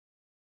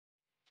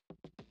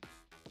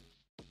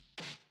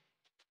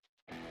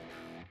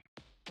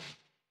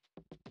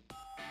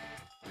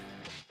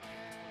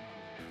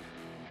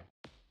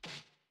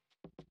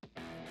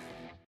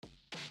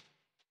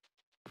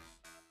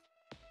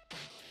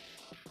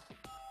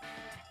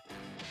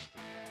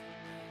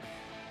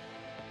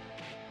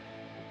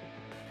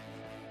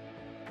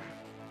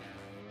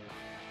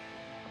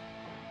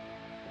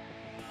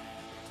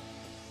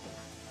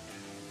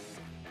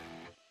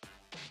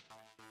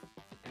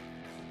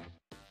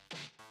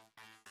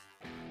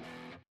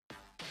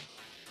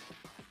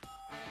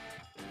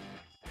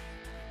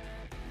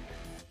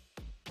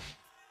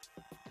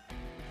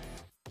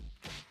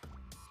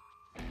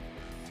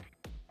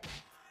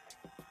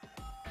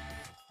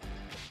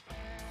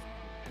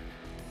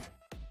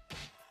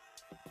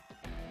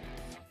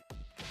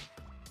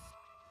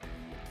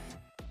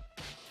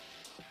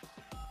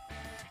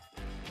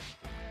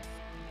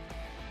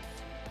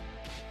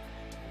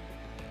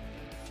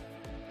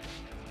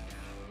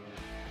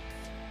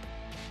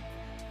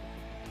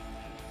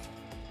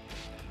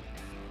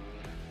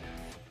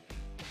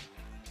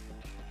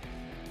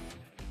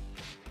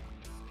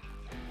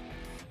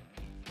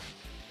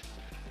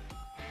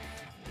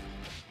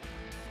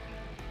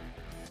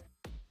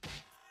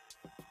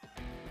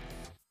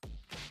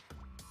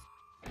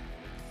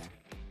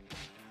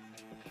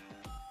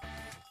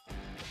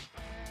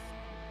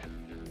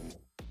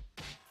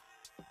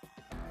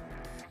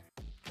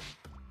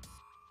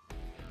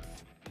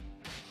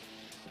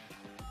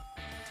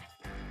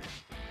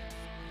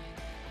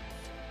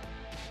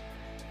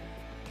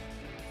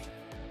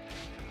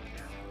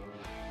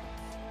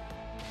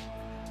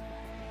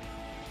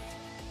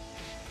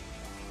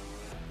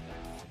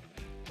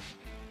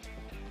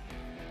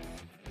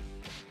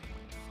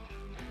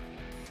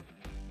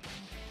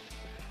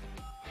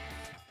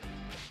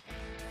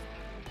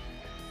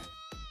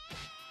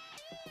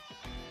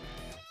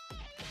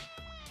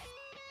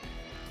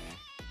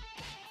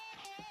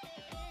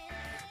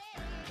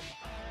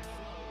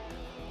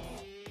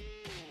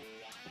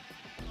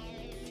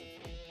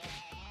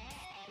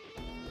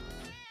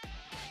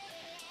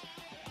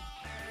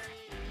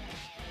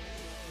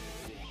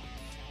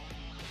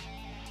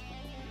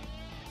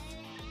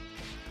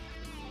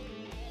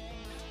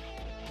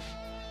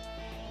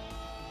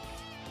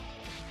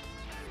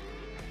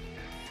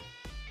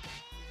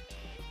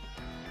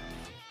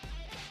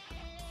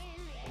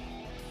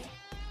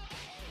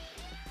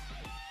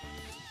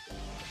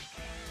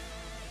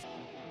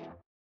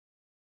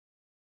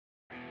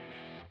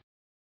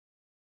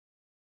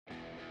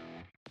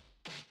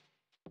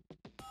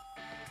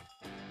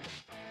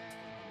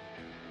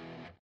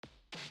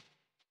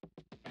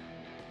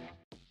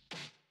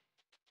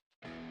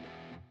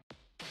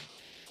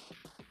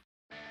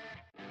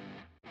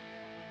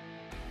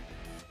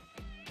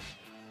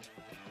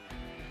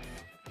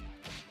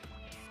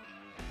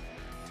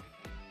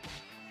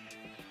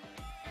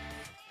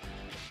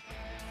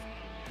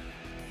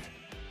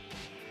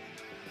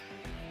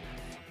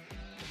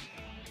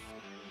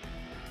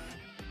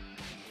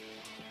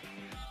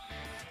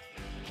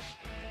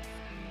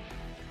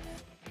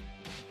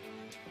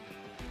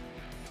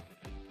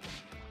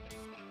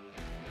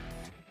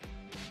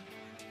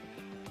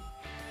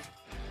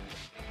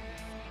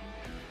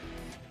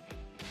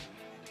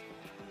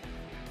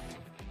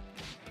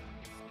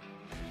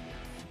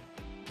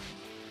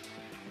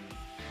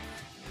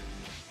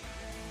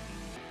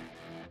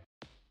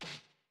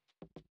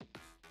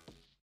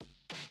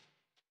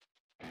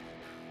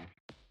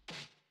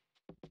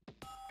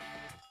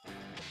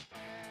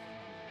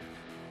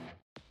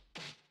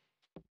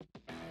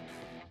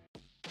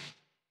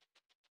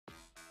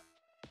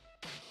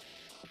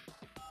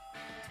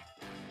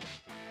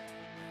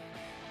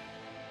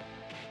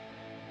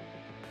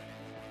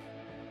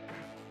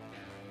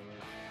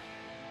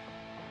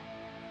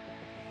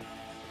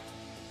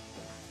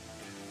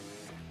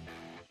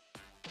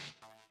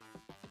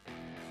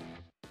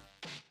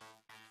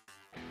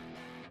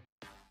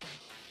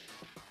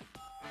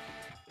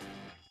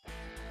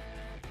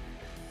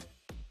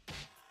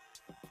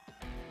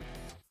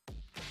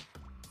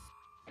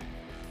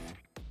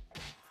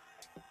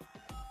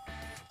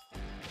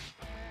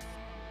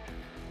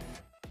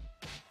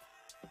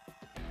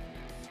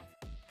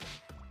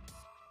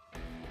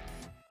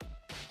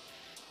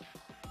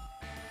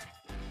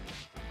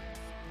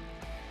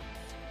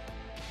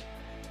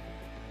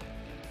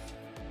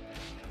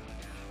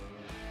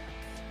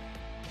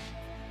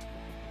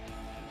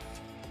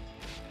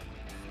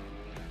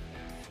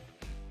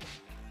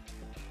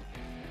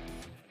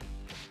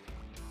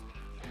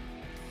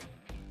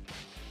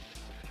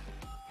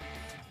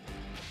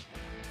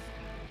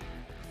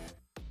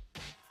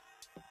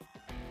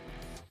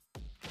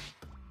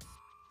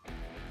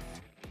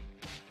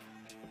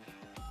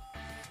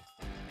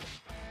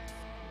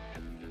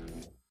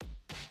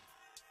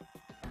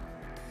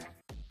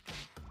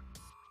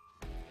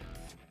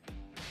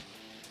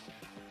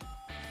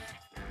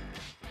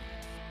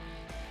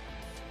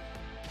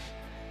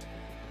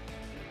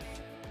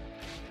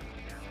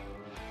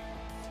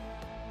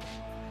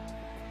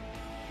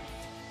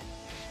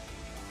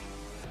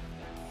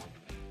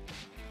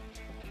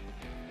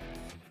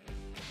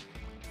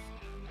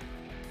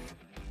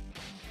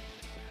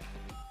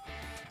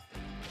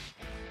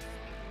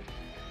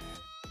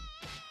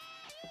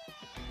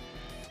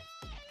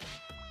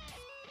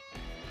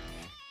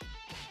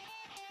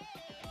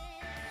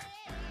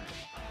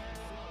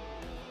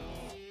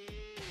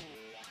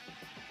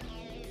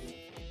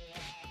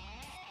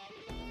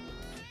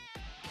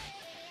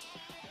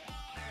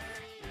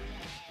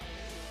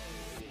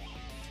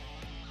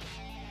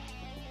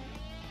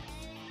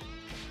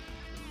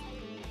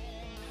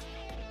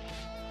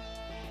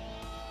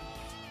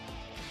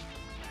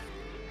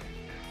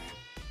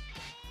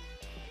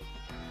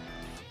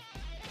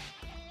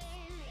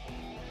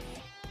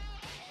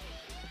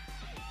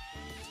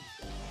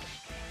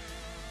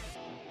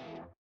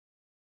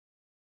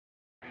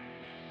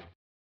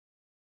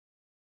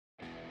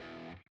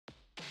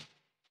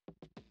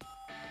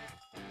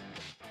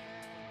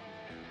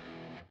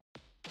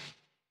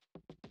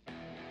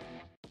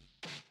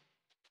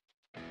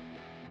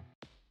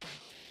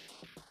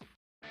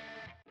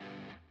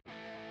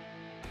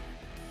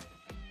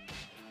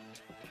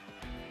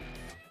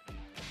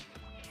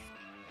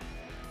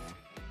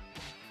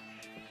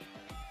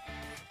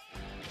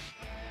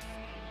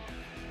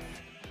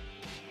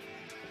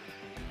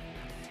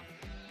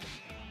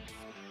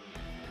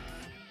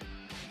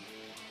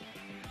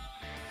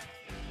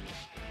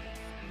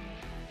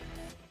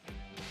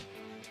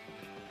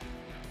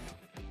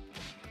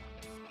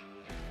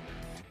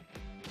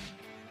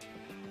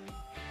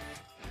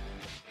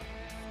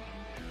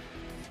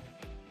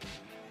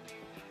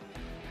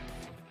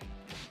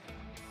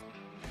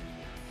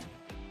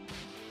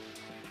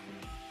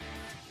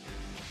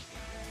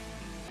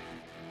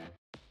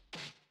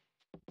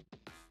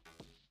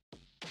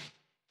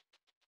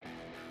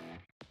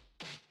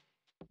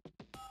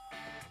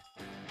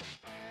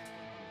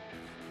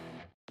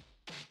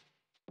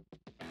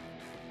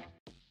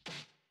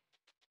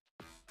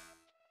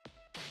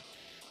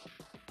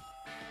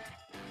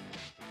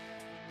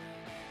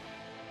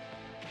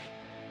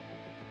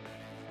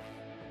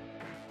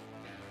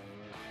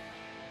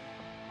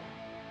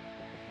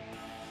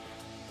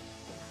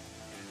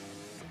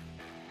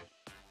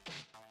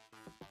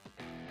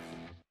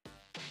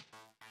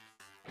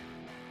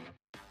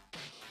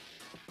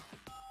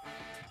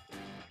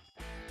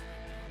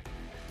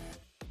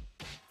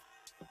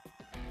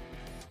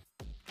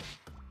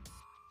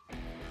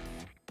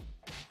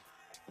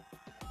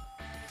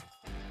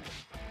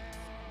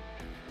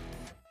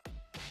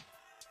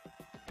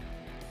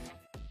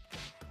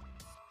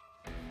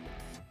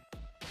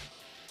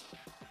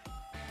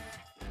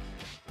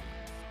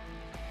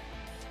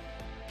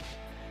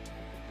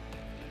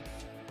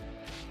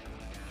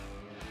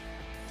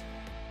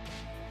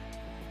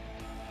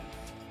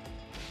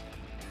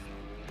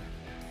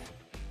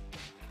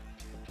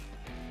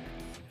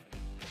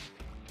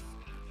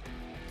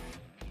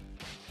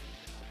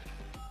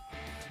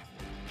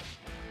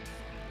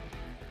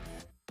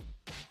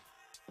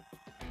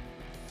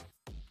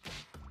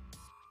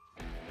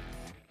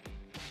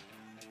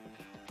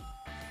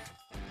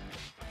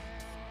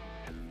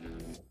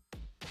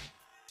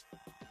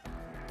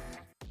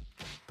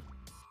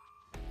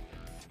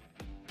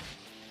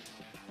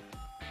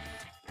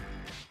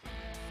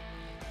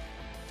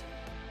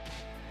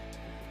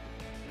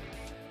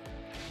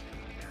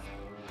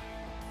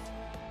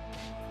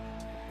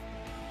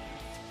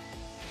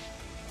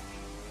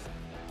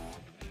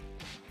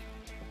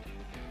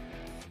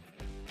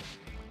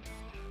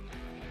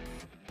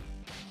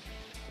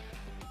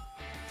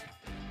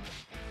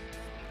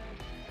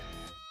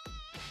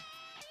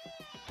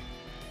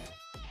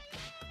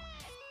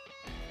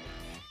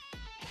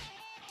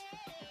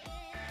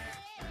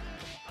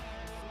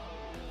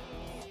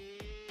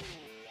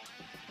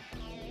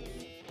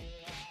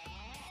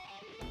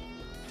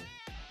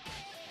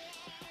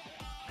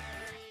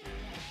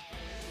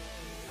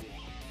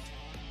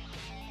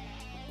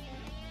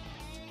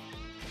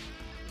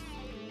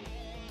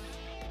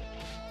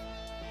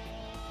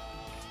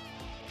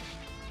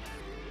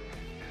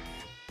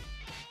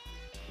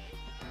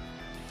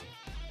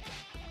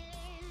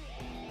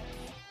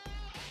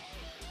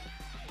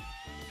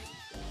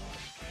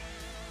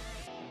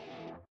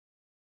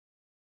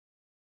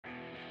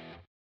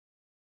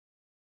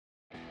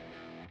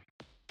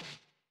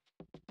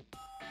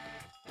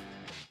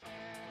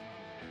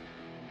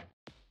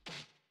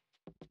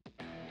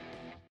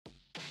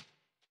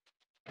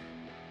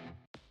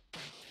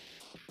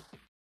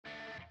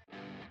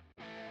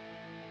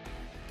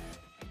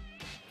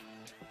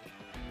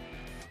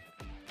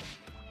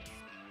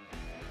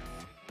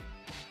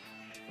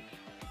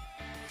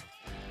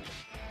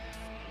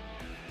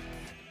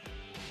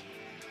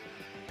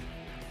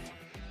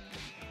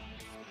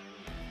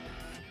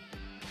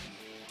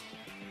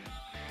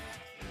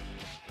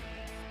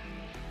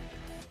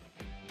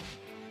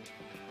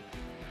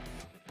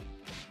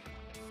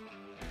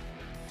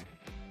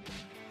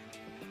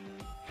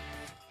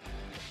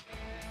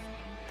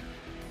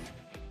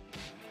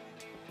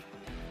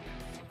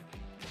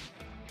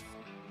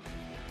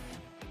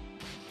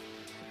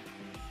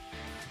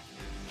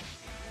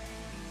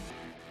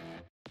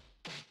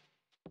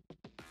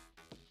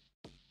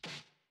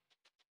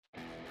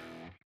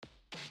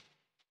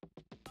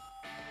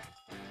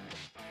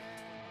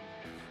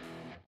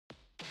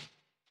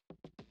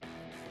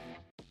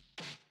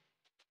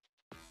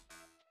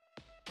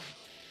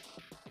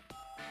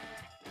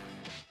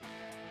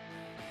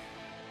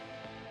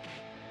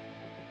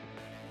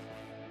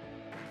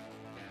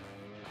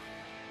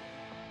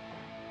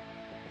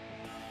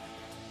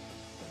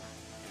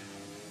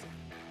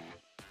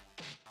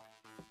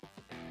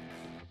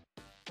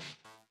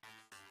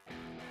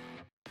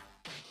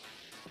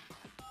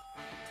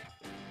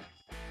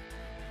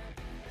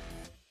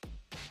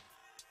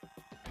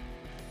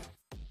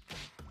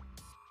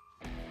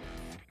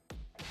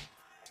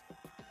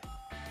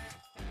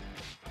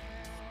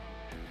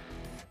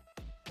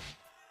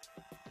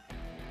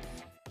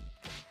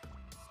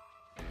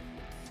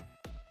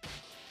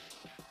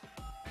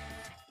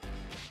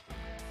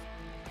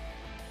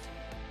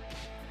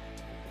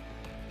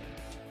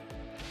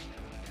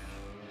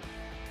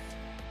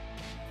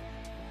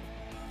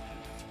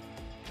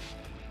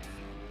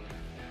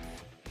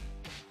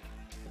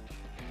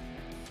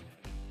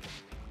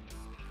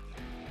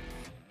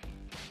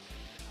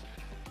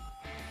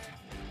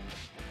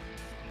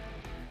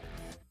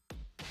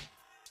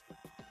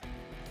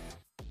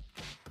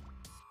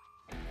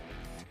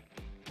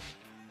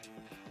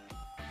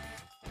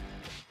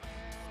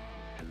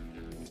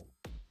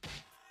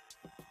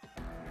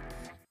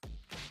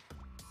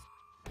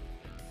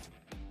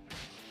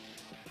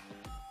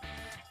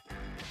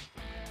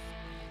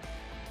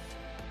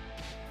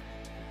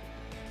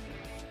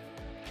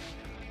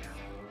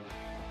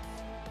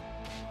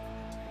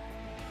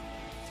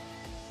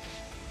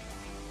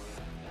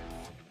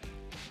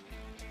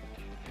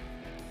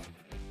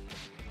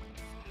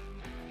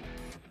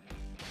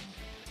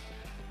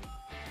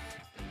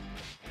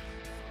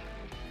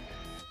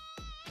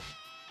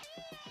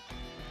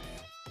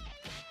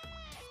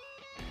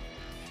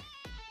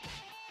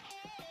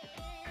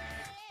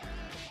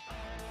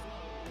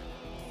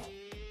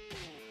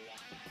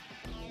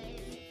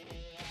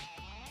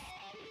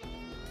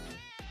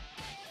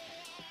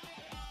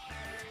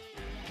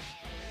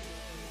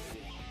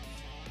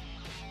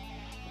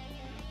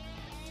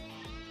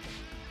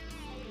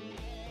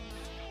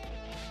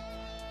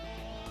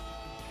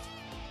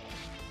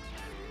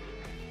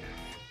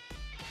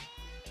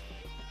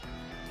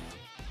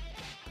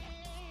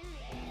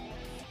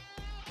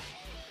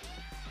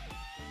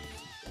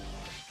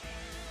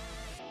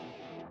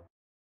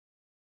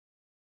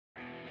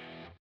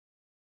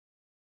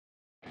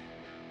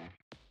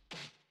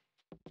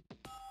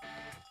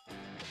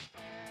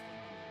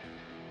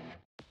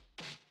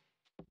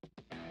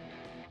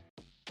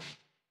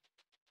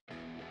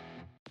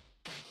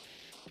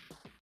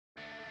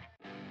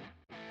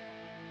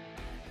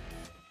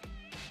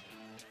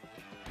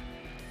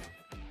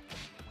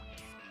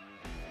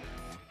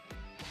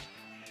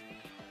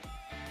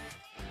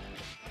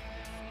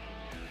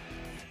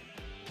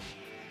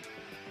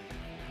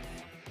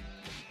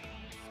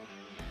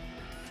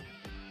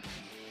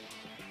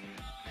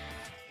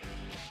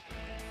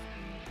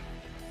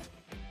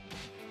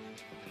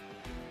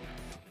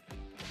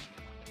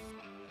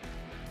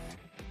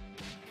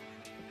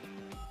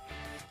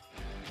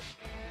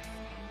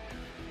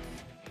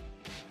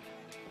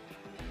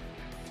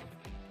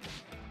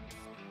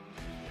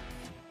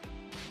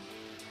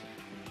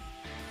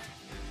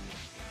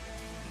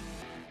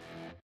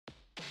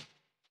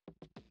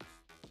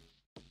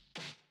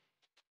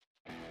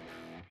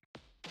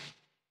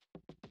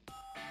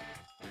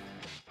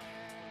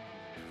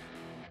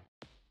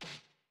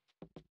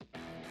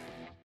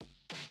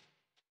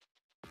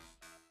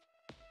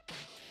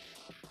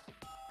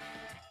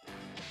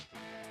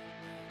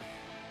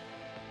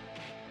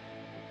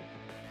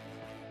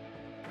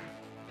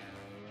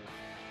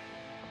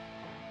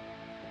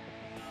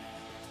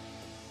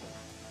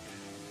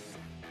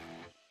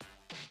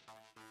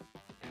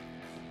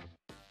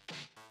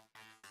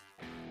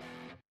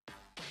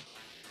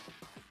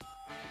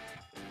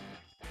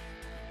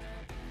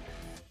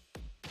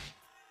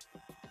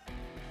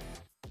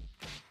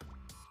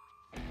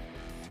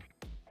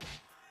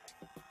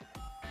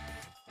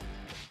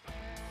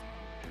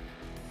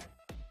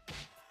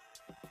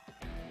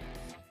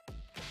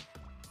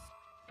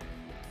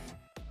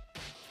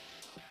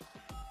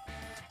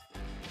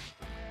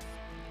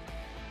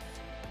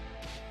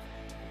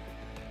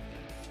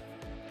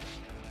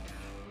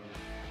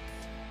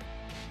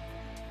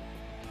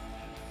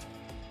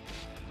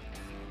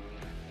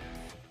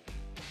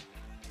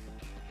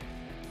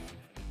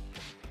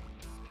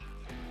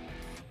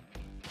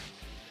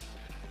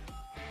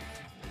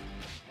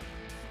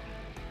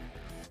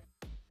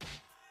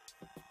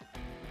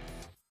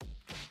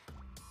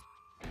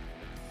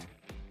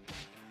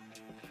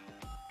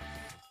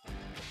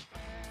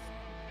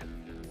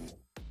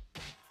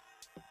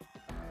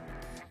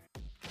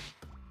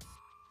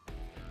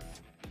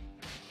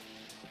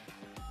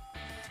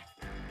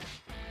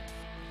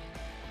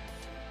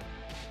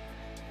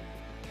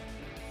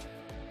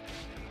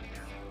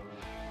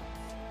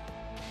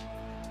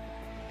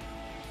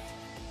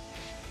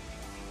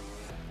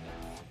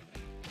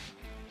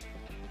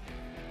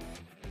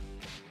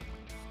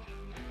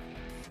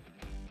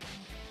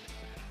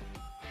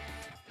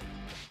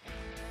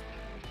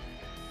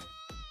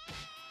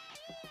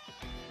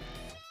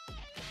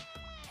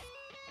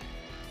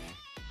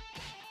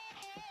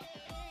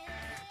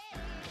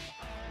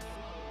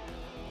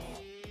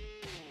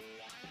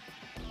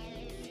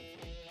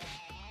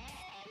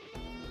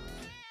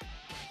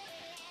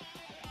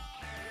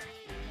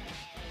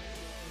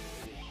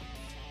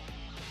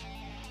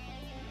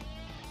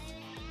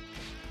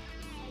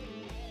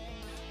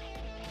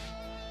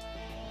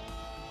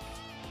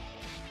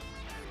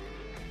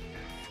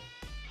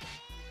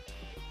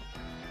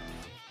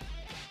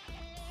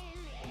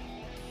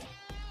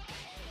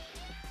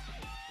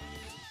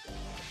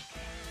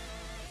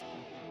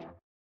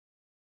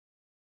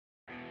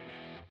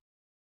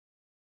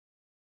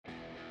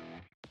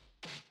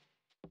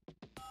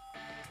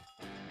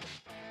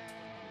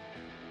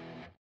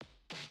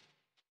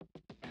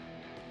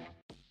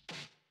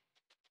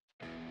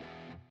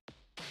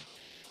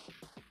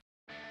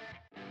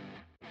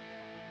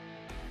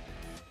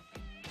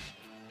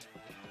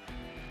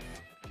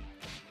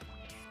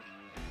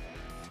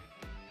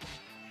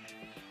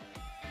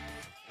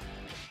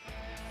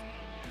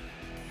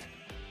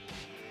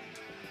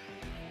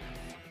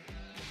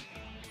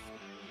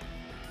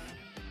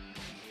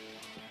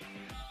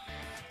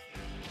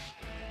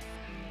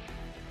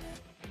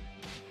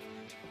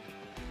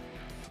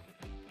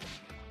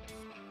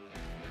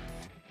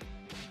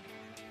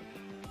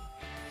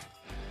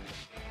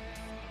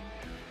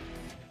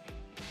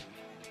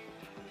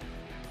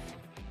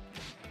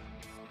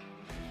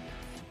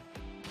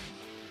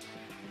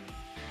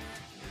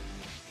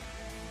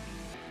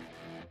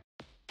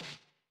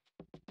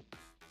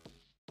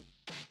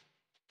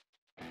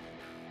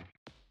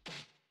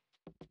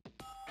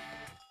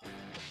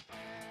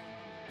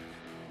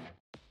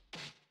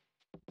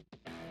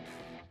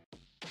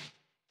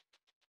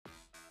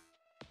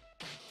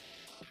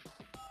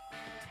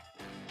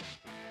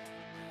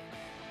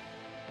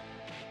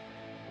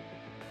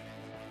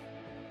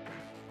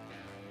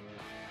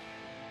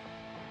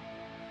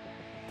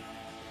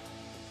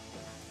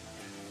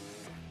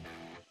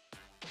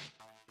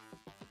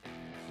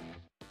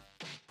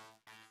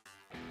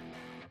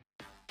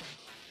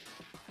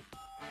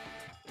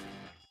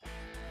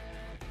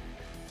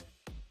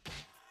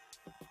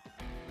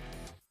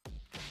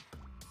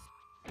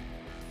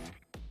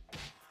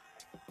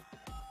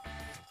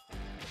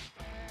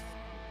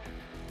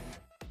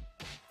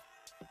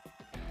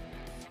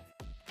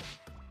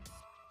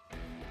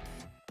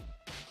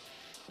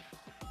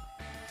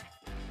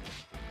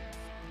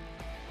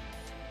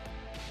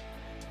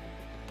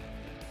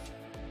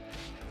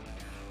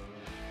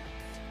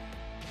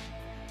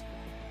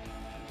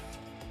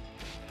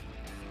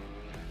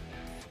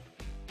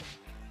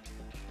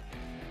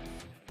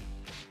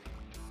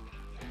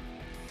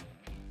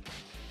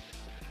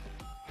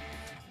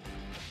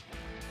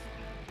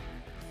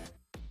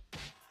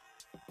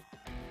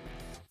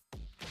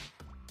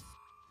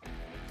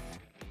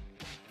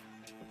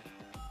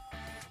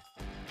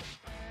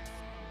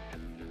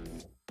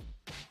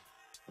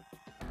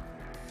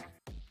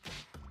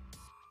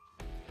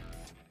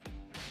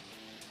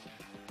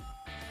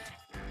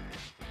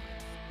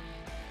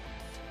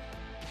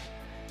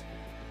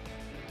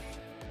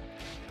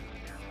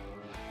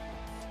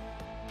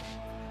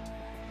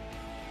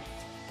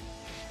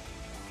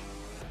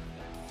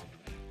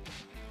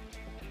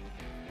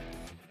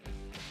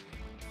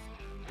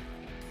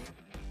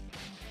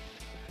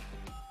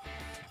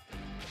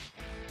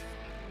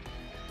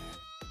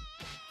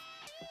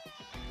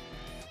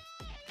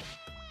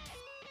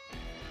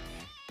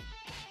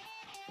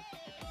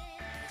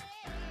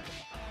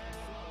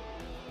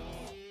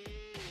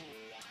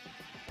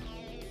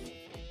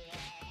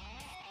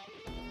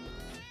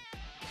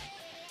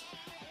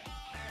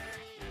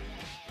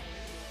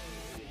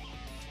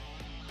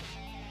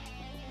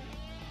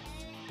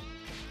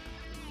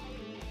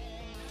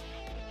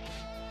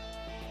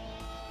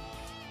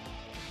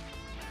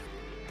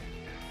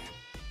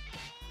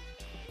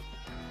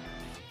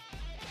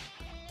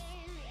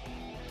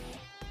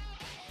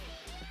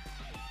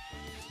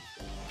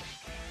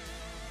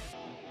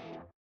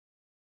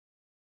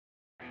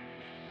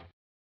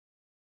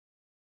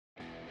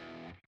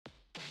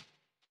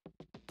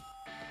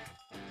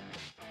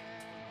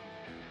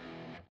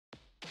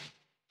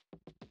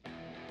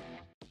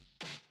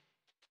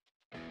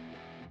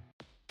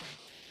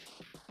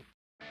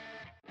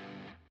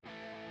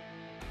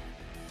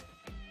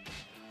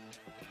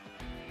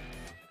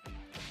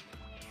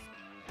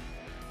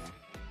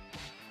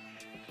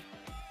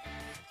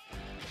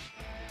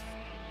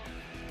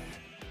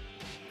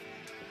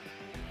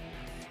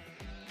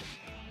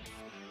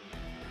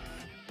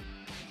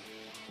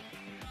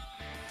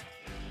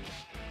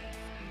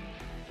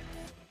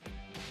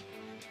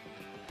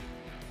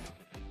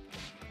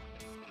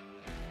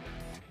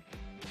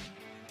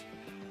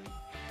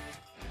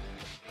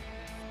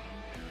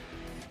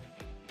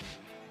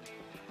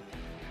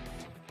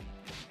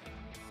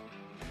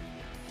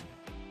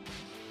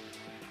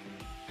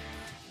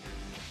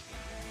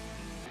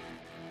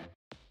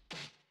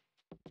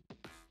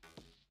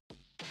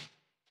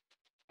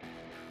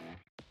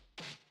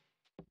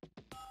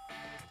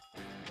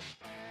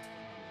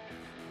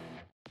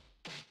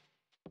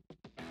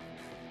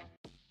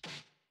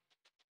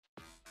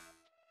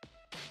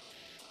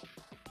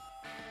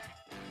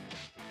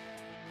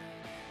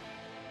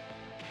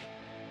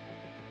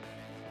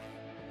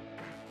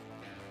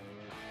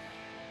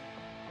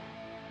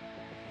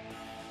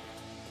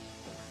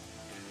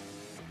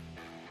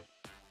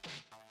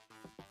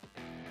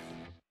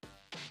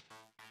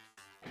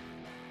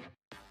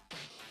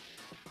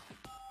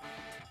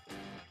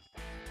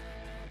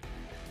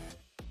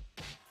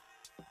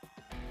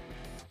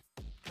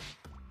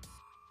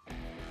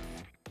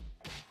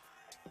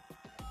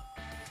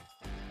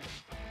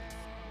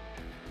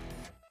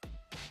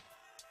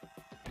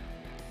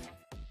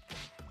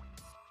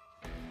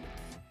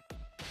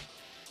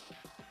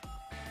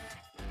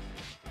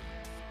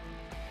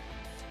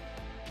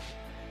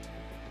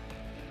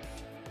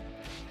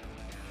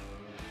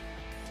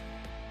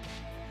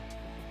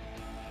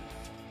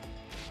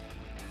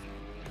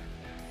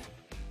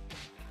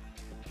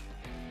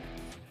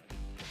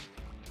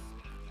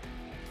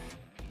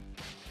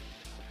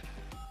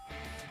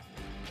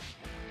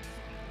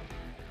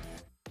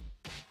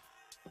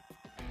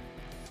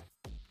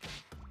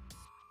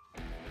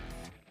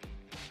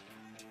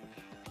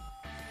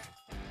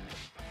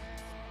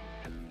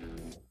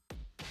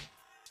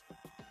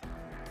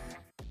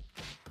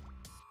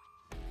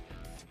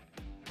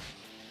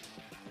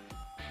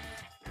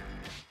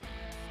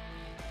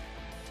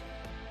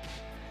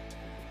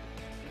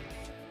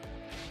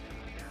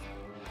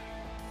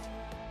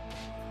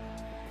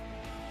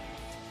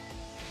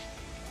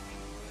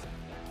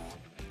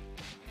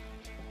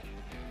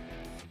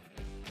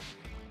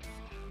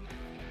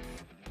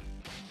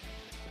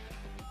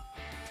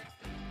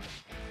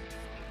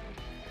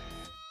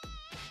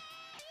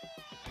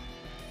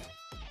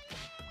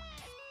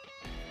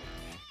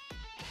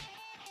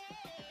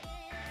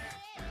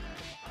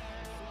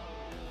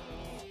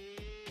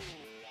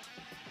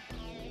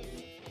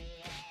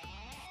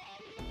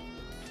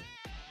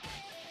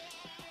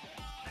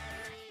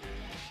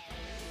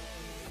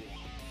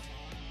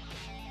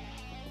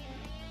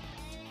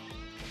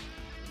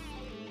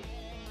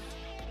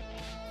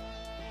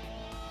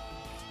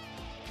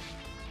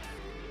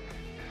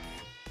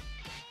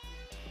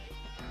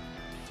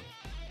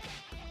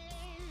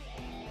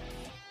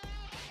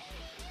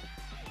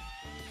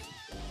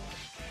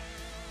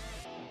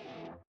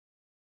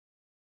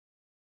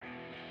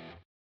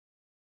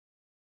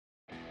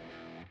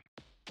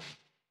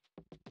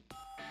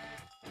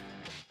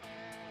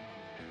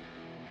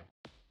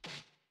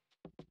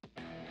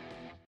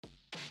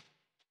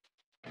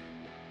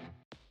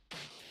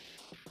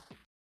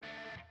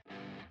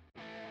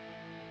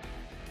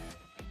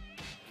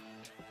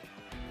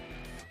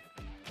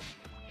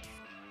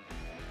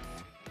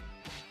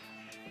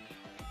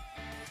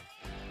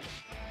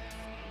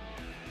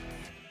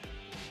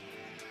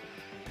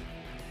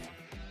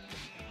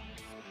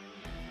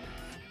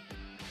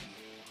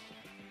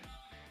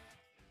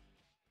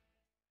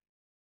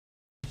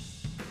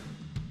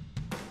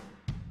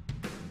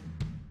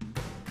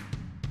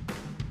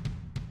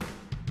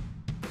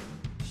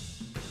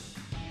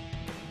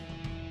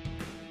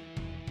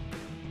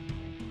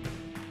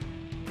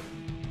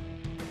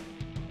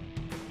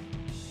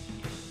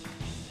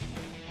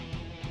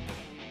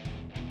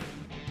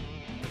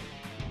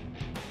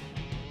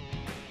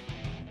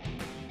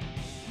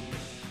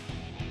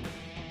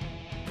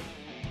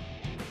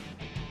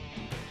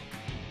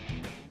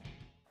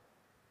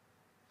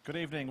Good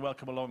evening,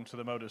 welcome along to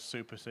the MODUS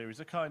Super Series,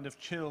 a kind of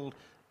chilled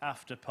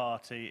after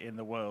party in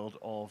the world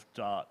of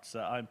darts.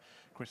 I'm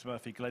Chris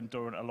Murphy, Glenn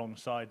Durrant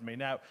alongside me.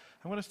 Now,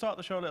 I'm going to start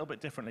the show a little bit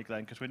differently,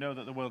 Glenn, because we know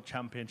that the World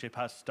Championship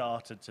has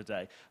started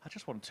today. I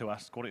just wanted to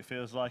ask what it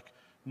feels like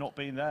not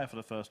being there for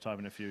the first time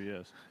in a few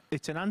years.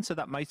 It's an answer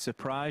that might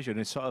surprise you, and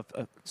it's sort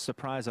of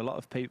surprised a lot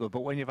of people,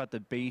 but when you've had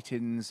the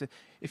beatings,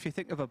 if you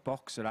think of a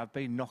boxer, I've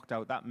been knocked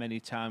out that many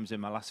times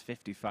in my last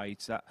 50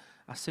 fights that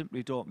I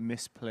simply don't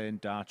miss playing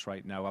darts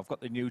right now. I've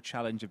got the new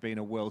challenge of being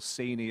a world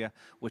senior,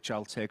 which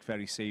I'll take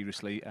very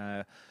seriously.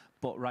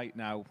 But right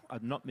now,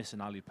 I'm not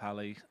missing Ali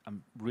Pali.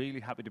 I'm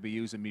really happy to be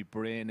using my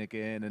brain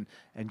again and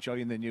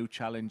enjoying the new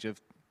challenge of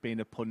being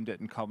a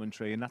pundit and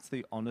commentary, and that's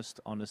the honest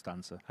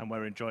answer. And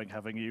we're enjoying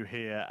having you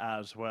here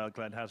as well.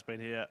 Glenn has been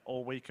here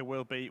all week and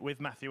will be with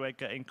Matthew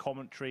Edgar in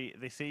commentary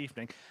this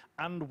evening,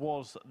 and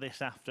was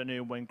this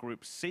afternoon when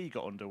Group C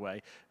got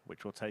underway,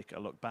 which we'll take a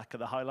look back at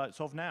the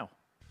highlights of now.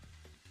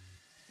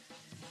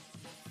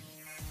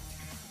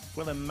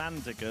 Willem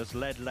Mandigers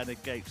led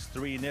Leonard Gates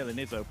 3-0 in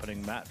his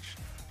opening match,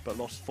 but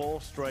lost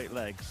 4 straight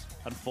legs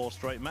and 4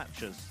 straight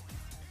matches.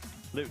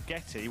 Luke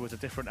Getty was a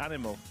different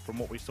animal from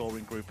what we saw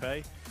in Group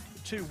A.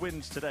 2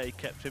 wins today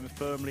kept him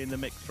firmly in the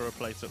mix for a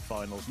place at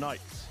finals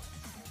nights.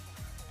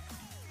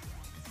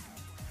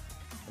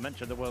 I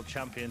mentioned the World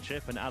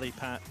Championship, and Ali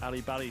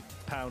Bally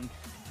Pound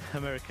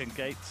American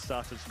Gates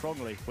started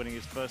strongly, winning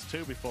his first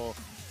 2 before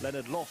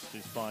Leonard lost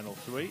his final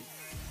 3.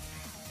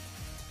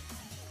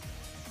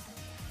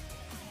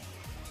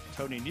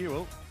 Tony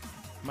Newell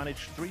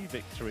managed 3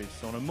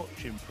 victories on a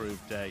much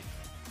improved day,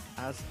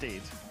 as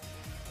did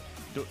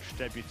Dutch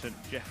debutant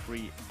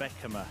Jeffrey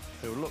Beckemer,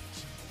 who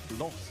looked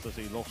lost as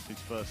he lost his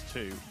first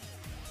 2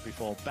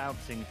 before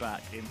bouncing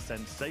back in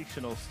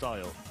sensational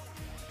style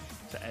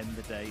to end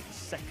the day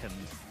second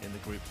in the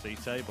Group C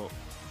table.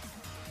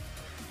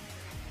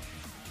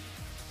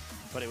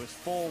 But it was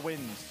 4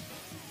 wins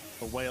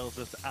for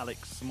Wales's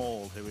Alex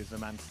Small, who is the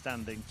man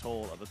standing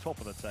tall at the top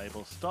of the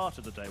table.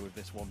 Started the day with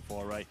this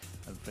 148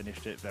 and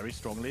finished it very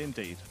strongly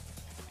indeed.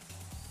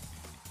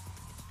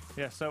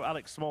 Yeah, so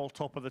Alex Small,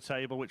 top of the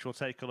table, which we'll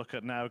take a look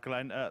at now.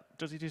 Glenn,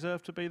 does he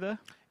deserve to be there?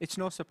 It's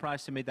no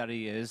surprise to me that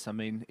he is. I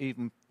mean,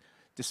 even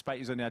despite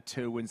he's only had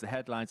 2 wins, the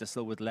headlines are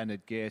still with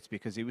Leonard Gates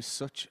because he was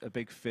such a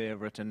big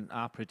favourite, and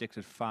I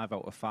predicted 5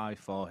 out of 5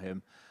 for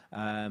him.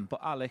 But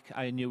Alec,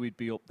 I knew he'd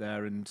be up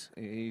there, and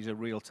he's a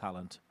real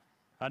talent.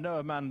 I know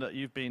a man that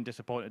you've been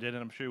disappointed in, and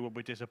I'm sure will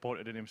be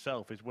disappointed in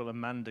himself, is Willem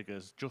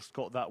Mandigers. Just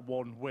got that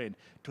 1 win.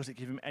 Does it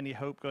give him any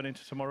hope going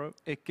into tomorrow?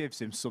 It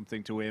gives him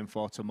something to aim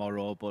for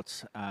tomorrow,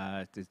 but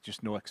there's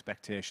just no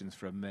expectations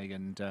from me.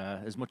 And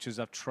as much as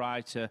I've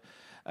tried to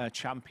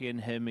champion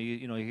him,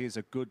 he is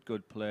a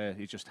good player.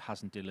 He just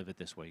hasn't delivered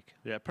this week.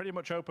 Yeah, pretty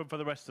much open for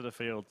the rest of the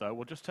field, though.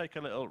 We'll just take a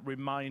little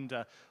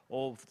reminder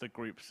of the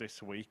groups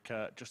this week,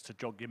 just to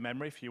jog your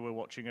memory, if you were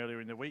watching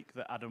earlier in the week,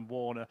 that Adam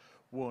Warner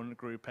won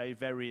Group A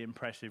very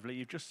impressively.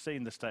 You've just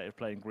seen the state of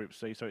play in Group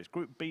C, so it's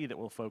Group B that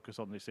we'll focus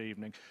on this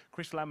evening.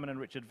 Chris Landman and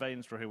Richard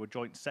Veenstra, who were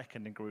joint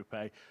second in Group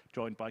A,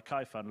 joined by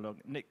Fan Leung,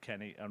 Nick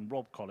Kenny and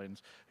Rob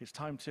Collins. It's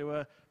time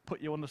to put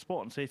you on the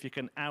spot and see if you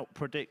can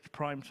out-predict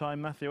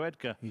prime-time Matthew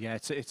Edgar. Yeah,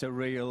 it's a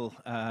real...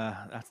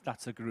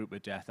 that's a group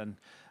of death. And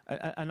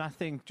I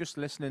think just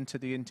listening to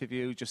the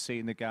interview, just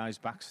seeing the guys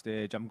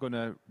backstage, I'm going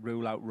to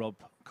rule out Rob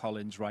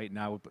Collins right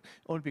now, but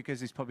only because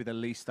he's probably the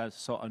least I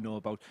sort of know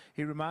about.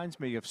 He reminds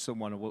me of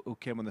someone who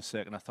came on the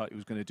circuit and I thought he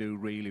was going to do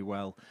really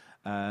well.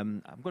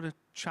 I'm going to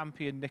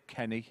champion Nick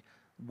Kenny,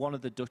 one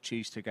of the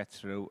Dutchies to get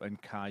through,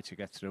 and Kai to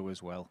get through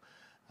as well.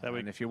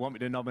 And if you want me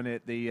to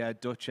nominate the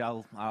Dutch,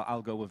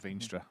 I'll go with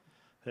Veenstra.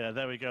 Yeah,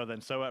 there we go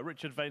then. So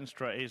Richard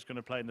Veenstra is going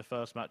to play in the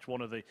first match,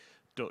 one of the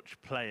Dutch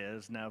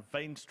players. Now,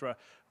 Veenstra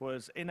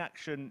was in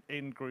action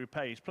in Group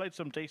A. He's played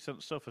some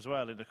decent stuff as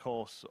well in the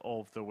course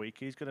of the week.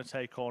 He's going to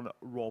take on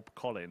Rob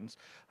Collins.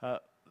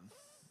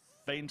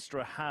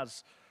 Veenstra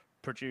has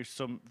produced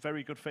some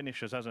very good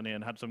finishes, hasn't he,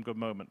 and had some good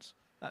moments.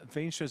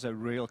 Veenstra's a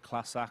real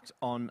class act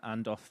on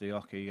and off the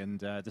hockey, and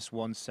this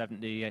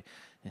 170, you're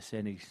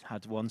saying he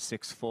had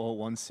 164,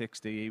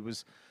 160.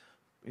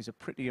 He's a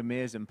pretty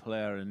amazing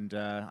player, and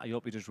I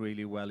hope he does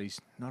really well. He's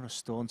not a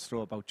stone's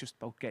throw about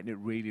getting it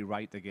really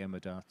right, the game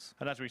of darts.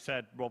 And as we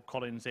said, Rob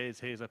Collins is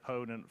his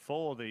opponent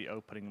for the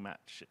opening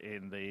match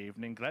in the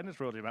evening. Glenn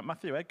has ruled him out.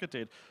 Matthew Edgar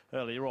did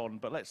earlier on,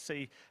 but let's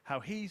see how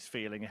he's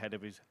feeling ahead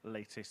of his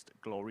latest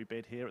glory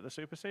bid here at the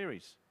Super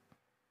Series.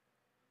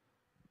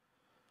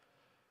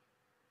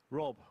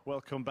 Rob,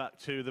 welcome back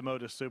to the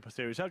MODUS Super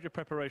Series. How's your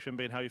preparation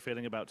been? How are you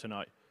feeling about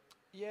tonight?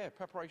 Yeah,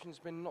 preparation's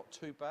been not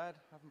too bad.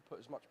 I haven't put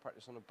as much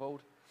practice on the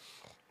board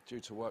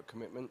due to work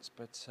commitments,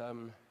 but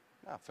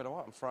I feel all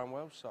right. I'm throwing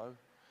well, so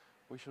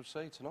we shall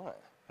see tonight.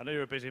 I know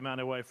you're a busy man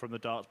away from the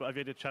darts, but have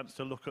you had a chance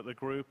to look at the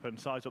group and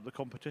size up the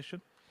competition?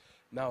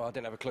 No, I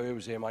didn't have a clue who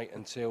was here, mate,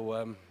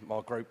 until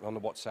my group on the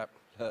WhatsApp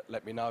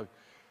let me know.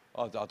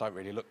 I don't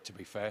really look, to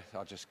be fair.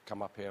 I just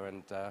come up here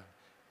and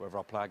whoever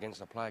I play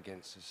against, I play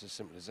against. It's as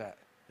simple as that.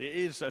 It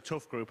is a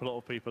tough group, a lot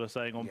of people are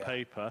saying on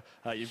paper.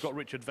 You've got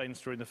Richard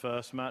Veenstra in the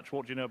first match.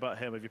 What do you know about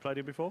him? Have you played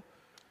him before?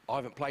 I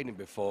haven't played him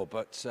before,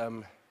 but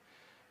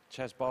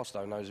Chaz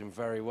Barstow knows him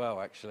very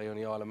well, actually, on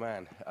the Isle of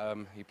Man.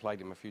 He played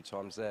him a few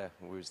times there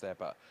when we was there,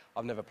 but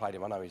I've never played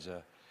him. I know he's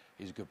a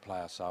good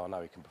player, so I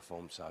know he can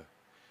perform, so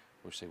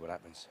we'll see what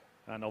happens.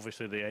 And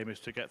obviously the aim is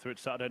to get through it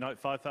Saturday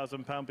night.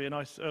 £5,000 be a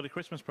nice early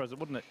Christmas present,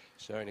 wouldn't it?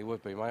 Certainly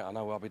would be, mate. I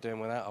know what I'll be doing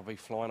with that. I'll be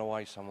flying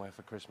away somewhere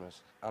for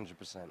Christmas,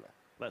 100%.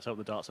 Let's hope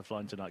the darts are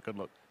flying tonight. Good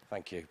luck.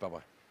 Thank you.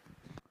 Bye-bye.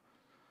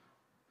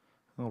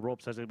 Well,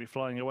 Rob says he'll be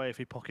flying away if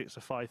he pockets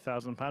a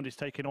 £5,000. He's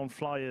taking on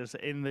flyers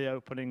in the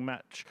opening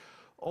match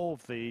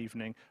of the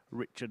evening.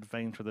 Richard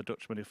Veenstra, the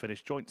Dutchman, who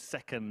finished joint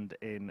second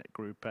in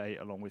Group A,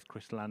 along with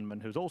Chris Landman,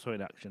 who's also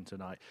in action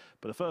tonight.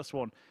 But the first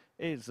one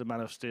is the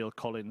man of steel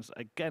Collins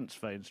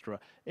against Veenstra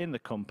in the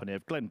company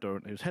of Glenn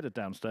Durrant, who's headed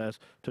downstairs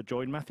to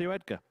join Matthew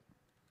Edgar.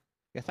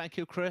 Yeah, thank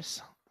you,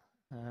 Chris.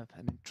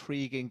 An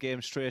intriguing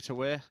game straight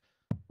away.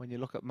 When you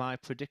look at my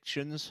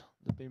predictions,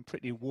 they've been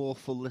pretty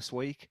woeful this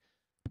week,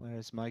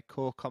 whereas my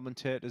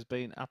co-commentator's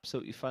been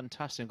absolutely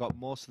fantastic and got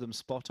most of them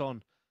spot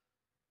on.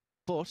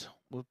 But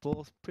we've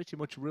both pretty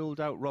much ruled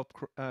out Rob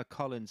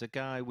Collins, a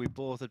guy we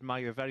both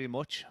admire very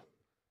much.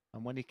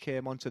 And when he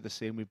came onto the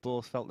scene, we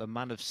both felt the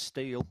man of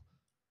steel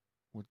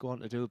would go on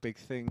to do big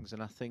things.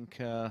 And I think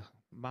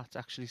Matt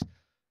actually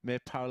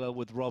made parallel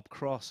with Rob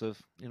Cross of,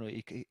 you know,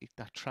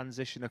 that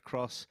transition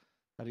across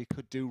that he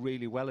could do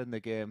really well in the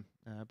game,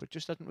 but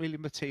just hadn't really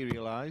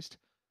materialised.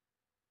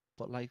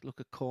 But like, look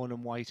at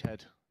Conan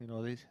Whitehead, you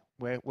know,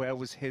 where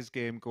was his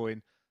game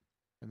going?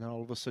 And then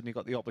all of a sudden he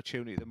got the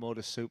opportunity at the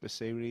MODUS Super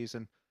Series,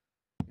 and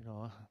you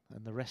know,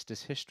 and the rest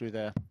is history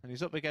there. And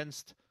he's up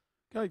against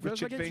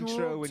Richard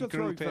Veenstra, who in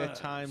Group A at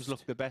times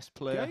looked the best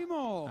player.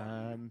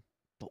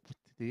 But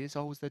there is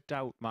always the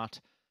doubt, Matt.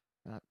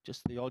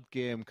 Just the odd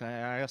game. I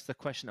asked the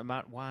question to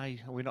Matt, why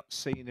are we not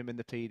seeing him in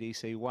the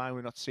PDC? Why are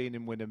we not seeing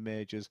him winning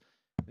majors?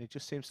 And he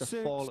just seems to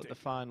fall at the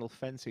final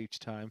fence each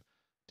time,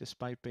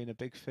 despite being a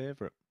big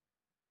favourite.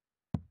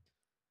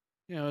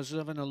 Yeah, I was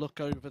having a look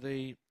over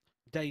the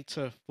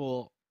data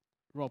for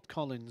Rob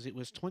Collins. It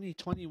was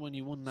 2020 when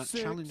he won that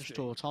Challenge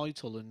Tour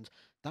title, and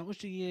that was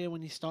the year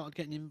when he started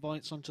getting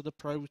invites onto the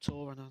Pro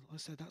Tour. And I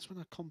said that's when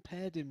I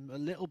compared him a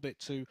little bit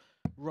to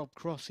Rob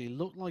Cross. He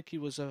looked like he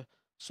was a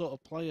sort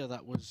of player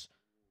that was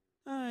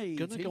going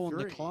to go on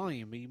the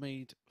climb. He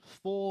made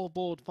 4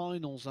 board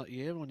finals that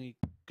year when he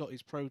got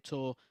his Pro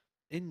Tour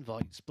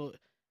invites, but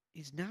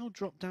he's now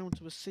dropped down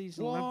to a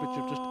seasonal average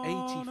of just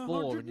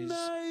 84, and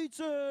he's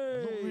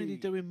not really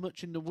doing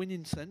much in the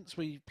winning sense.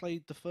 We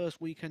played the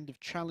first weekend of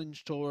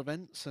Challenge Tour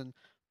events, and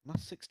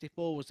last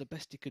 64 was the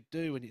best he could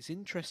do. And it's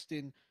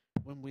interesting,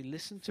 when we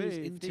listened to his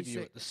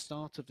interview at the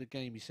start of the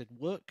game, he said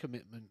work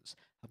commitments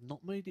have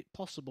not made it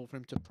possible for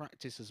him to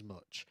practice as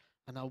much.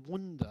 And I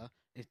wonder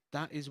if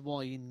that is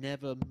why he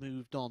never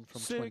moved on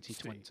from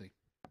 2020.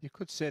 You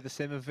could say the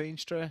same of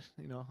Veenstra.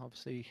 You know,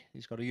 obviously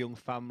he's got a young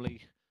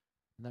family,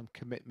 and them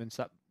commitments,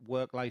 that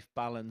work-life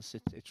balance,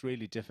 it's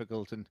really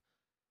difficult. And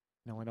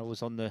you know, when I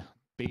was on the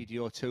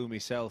BDO2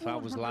 myself, I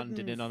was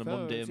landing in on a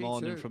Monday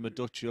morning from a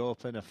Dutch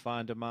Open, a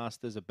Finder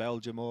Masters, a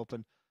Belgium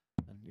Open,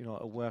 and you know,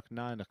 at work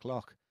 9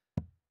 o'clock.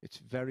 It's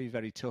very,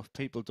 very tough.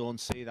 People don't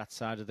see that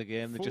side of the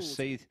game. They just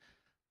see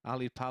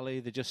Ali Pally,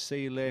 they just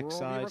see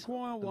Lakeside,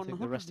 and think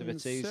the rest of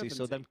it's easy.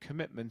 So them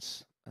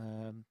commitments,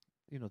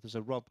 you know, there's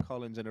a Rob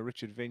Collins and a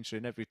Richard Veenstra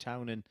in every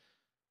town in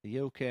the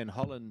UK and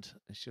Holland.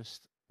 It's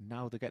just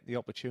now they get the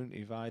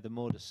opportunity via the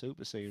MODUS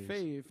Super Series.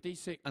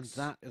 56. And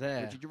that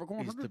there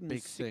is the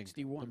big thing.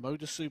 The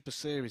MODUS Super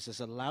Series has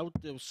allowed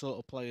those sort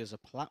of players a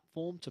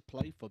platform to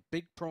play for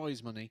big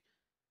prize money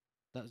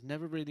that has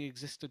never really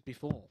existed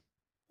before.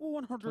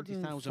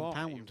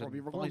 £20,000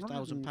 and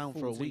 £5,000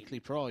 for a weekly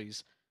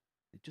prize.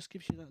 It just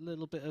gives you that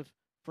little bit of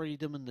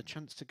freedom and the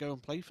chance to go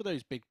and play for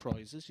those big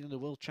prizes. You know, the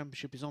World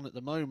Championship is on at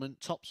the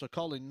moment. Tops are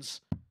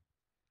Collins.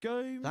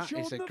 That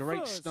is a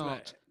great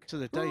start to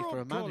the day for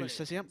a man who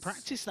says he hasn't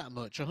practiced that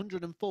much.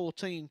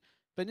 114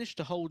 finished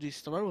to hold his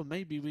throw, and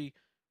maybe we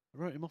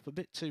wrote him off a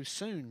bit too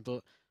soon.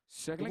 But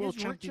the World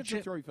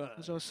Championship,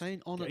 as I was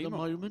saying, on at the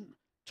moment.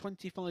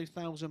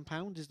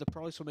 £25,000 is the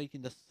prize for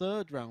making the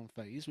 3rd round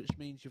phase, which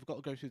means you've got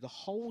to go through the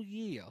whole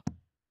year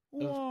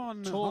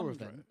of tour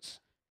events,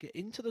 get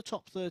into the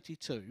top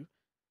 32,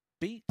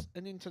 beat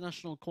an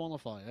international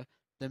qualifier,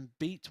 then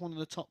beat one of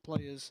the top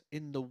players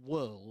in the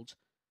world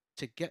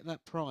to get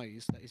that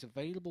prize that is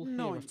available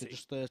here after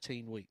just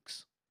 13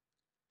 weeks.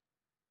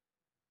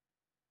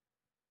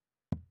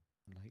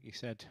 Like you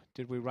said,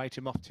 did we write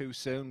him off too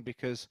soon?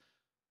 Because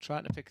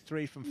trying to pick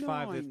 3 from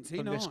 5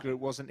 from this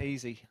group wasn't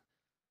easy.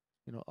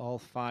 You know, all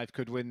 5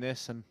 could win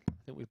this, and I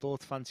think we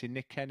both fancy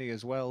Nick Kenny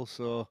as well,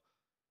 so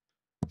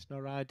it's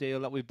not ideal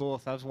that we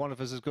both, as one of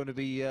us is going to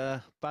be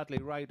badly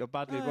right or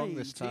badly wrong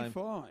this time.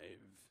 Well,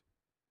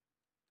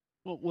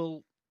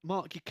 we'll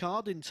mark your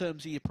card in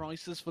terms of your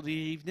prices for the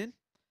evening.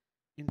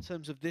 In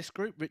terms of this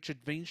group,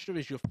 Richard Veenstra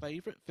is your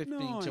favourite,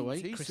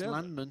 15-8. Chris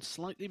Landman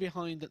slightly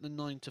behind at the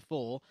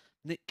 9-4.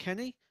 Nick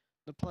Kenny,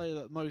 the player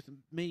that both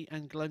me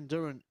and Glenn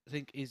Durrant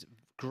think is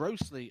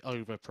grossly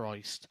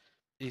overpriced,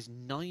 is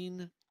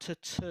 9-2.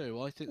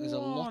 I think there's a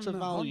lot of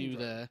value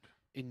there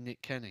in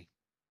Nick Kenny.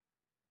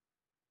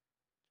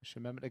 Just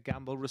remember to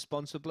gamble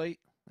responsibly.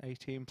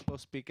 18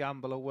 plus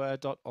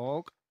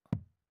begambleaware.org.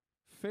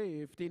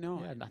 59.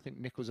 Yeah, and I think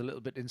Nick was a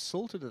little bit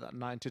insulted at that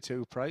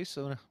 9-2 price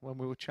when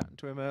we were chatting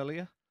to him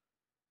earlier.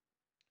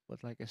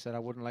 But like I said, I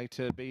wouldn't like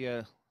to be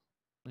a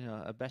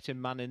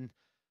betting man in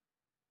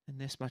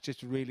this match.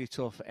 It's really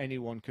tough.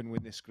 Anyone can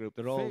win this group.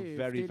 They're all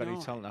very, very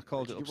talented. I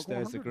called it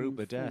upstairs the group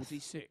of death.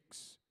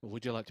 Well,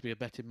 would you like to be a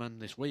betting man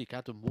this week?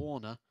 Adam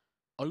Warner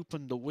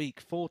opened the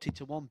week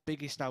 40-1,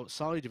 biggest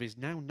outsider, is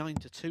now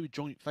 9-2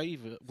 joint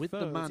favourite with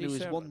the man who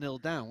is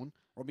 1-0 down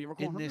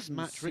in this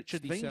match,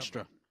 Richard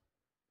Veenstra.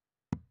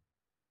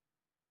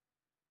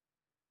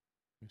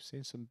 We've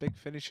seen some big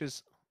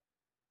finishes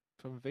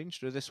from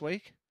Veenstra this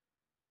week.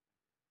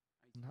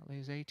 And that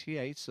leaves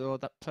 88, so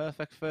that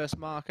perfect first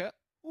marker.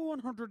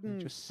 100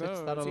 just sits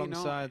that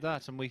alongside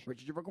that, and we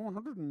Richard,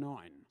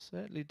 109.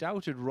 certainly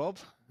doubted Rob.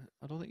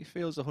 I don't think he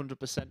feels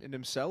 100% in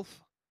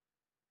himself.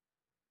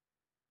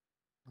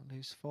 That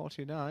leaves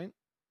 49.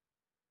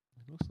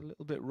 It looks a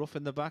little bit rough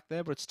in the back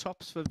there, but it's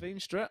tops for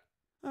Veenstra.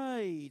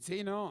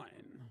 89.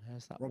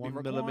 There's that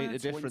 1 millimetre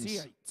difference.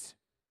 28.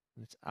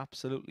 It's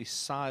absolutely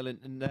silent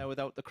in there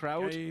without the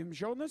crowd.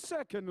 Game's on the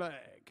second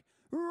leg.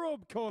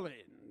 Rob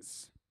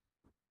Collins.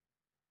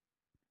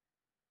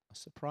 A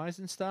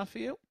surprising start for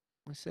you.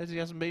 He says he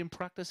hasn't been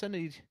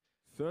practicing.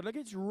 Third leg,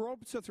 it's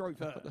Rob to throw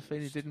first. I've got the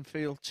feeling he didn't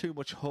feel too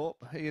much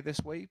hope here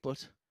this week,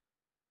 but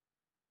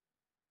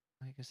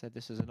like I said,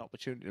 this is an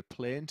opportunity to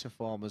play into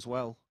form as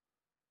well.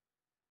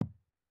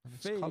 And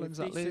it's Collins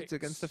that leads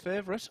against the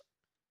favourite.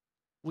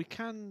 We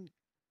can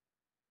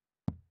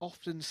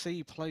often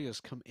see players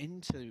come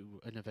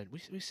into an event.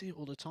 We see it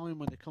all the time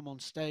when they come on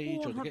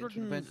stage or they get to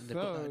an event and they've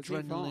got that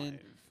adrenaline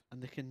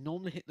and they can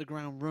normally hit the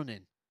ground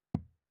running.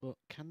 But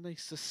can they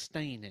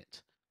sustain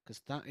it?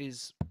 Because that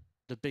is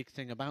the big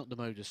thing about the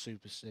MODUS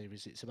Super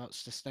Series. It's about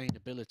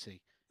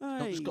sustainability. It's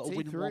not just got to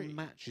win one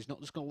match. It's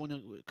not just got to win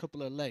a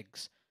couple of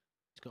legs.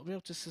 It's got to be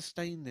able to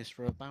sustain this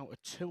for about a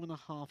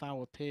 2.5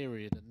 hour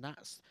period. And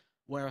that's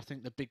where I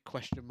think the big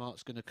question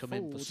mark's going to come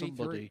in for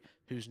somebody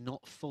who's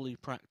not fully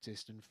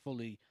practiced and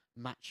fully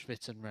match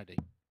fit and ready.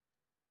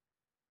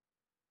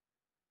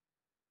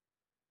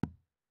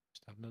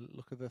 Just having a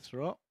look at the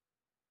throw.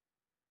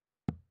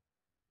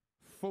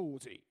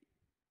 40.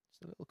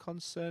 It's a little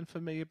concern for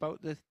me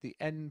about the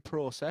end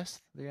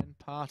process, the end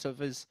part of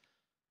his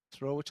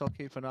throw, which I'll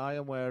keep an eye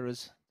on,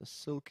 whereas the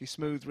silky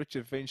smooth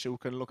Richard Veenstra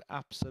can look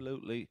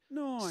absolutely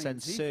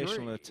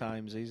sensational at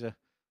times.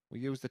 We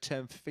use the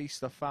term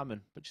feast or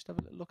famine, but just have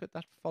a little look at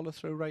that follow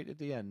through right at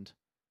the end.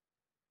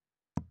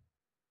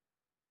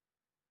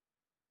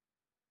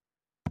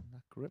 And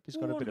that grip, he's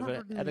got a bit of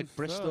a Eric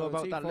Bristow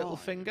about that little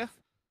finger.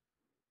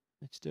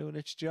 It's doing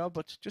its job,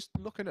 but just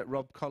looking at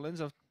Rob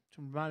Collins, I've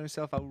to remind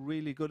myself how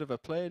really good of a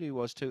player he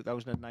was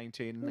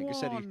 2019. And like I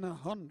said,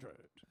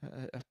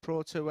 a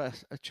Pro Tour,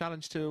 a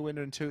Challenge Tour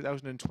winner in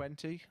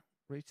 2020,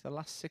 reached the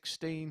last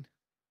 16.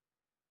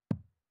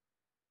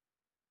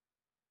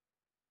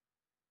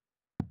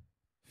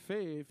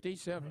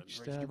 57.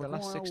 The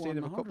last 16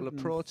 of a couple of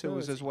Pro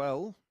Tours as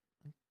well.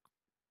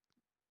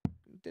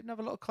 Didn't have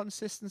a lot of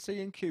consistency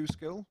in Q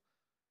skill.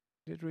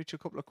 Did reach a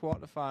couple of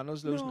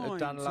quarterfinals, losing to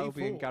Dan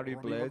Lowby and Gary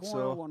Blade.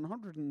 So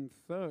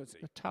 130.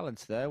 The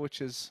talent's there, which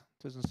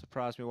doesn't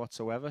surprise me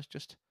whatsoever.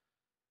 Just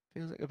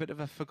feels like a bit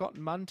of a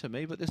forgotten man to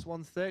me. But this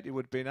 130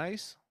 would be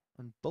nice.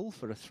 And Bull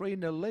for a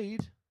 3-0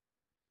 lead.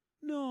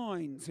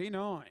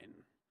 99.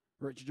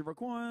 Richard, you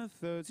require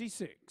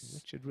 36.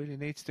 Richard really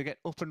needs to get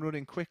up and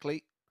running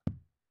quickly. I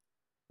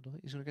don't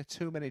think he's going to get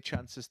too many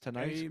chances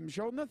tonight. Game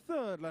shown the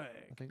third leg.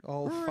 I think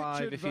all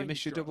five, if you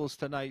miss your doubles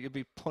tonight, you'll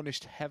be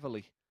punished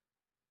heavily.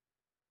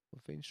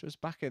 But Veenstra's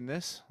back in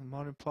this. And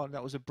more important,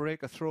 that was a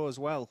breaker throw as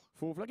well.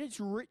 Fourth leg, it's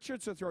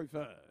Richard to throw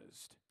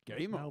first.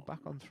 Game now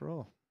back on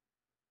throw.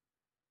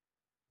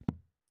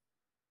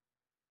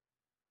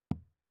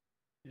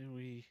 Yeah,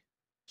 we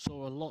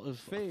saw a lot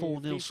of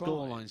 4-0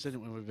 scorelines,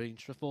 didn't we, with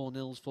Veenstra?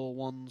 4-0s,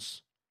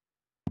 4-1s.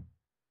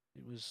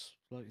 It was,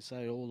 like you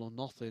say, all or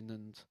nothing,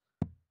 and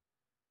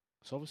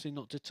it's obviously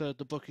not deterred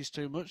the bookies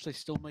too much. They're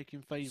still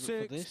making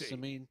favourite for this. I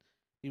mean,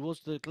 he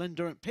was the Glen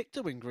Durrant pick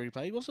to win Group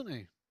A, wasn't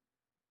he?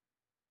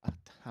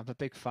 I'm a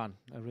big fan.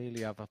 I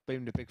really have. I've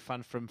been a big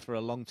fan for him for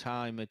a long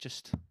time. Like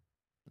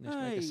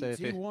I say,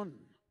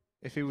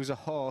 if he was a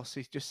horse,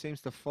 he just seems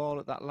to fall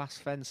at that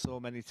last fence so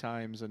many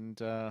times,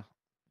 and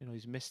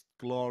he's missed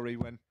glory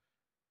when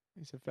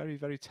he's a very,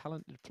 very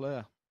talented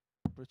player.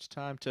 But it's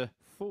time to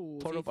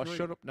put up or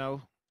shut up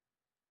now.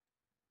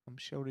 I'm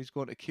sure he's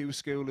going to Q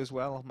school as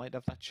well. I might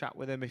have that chat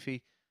with him if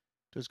he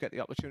does get the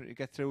opportunity to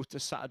get through to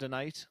Saturday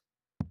night.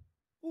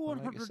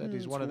 Like I said,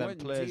 he's one of them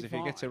players. If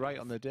he gets it right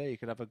on the day, he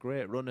could have a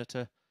great run at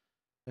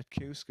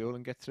Q school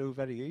and get through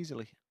very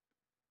easily.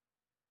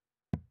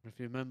 If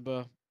you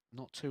remember,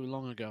 not too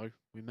long ago,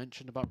 we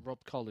mentioned about Rob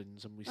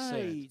Collins, and we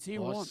said,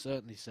 I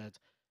certainly said,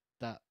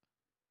 that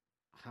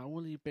how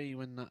will he be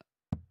when that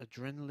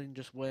adrenaline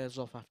just wears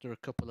off after a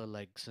couple of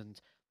legs? And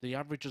The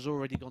average has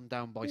already gone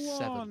down by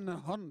 7.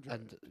 100.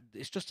 And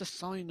it's just a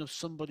sign of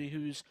somebody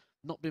who's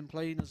not been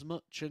playing as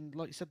much. And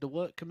like you said, the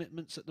work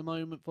commitments at the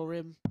moment for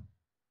him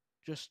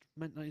just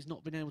meant that he's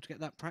not been able to get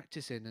that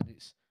practice in. And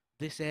it's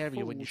this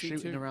area when you're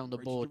shooting around the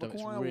board that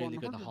it's really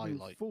going to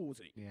highlight.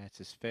 Yeah, it's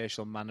his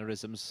facial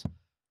mannerisms.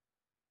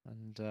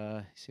 And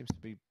he seems to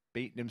be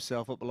beating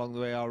himself up along the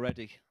way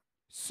already.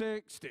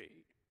 60.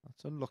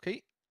 That's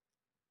unlucky.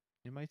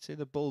 You might see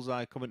the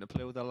bullseye come into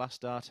play with the last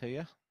dart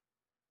here.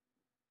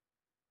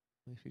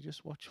 If you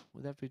just watch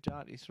with every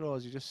dart he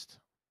throws, you just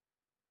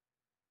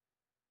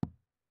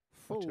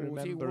have to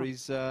remember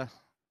he's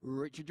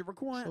Richard, you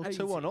require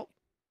still 2-1 up.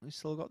 He's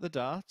still got the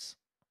darts.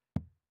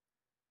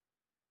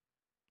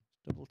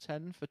 Double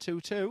 10 for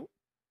 2-2.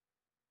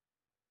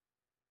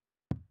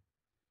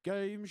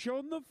 Game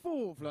shown the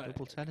 4th leg.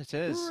 Double 10 it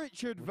is.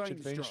 Richard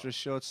Veenstra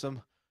showed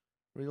some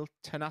real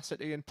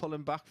tenacity in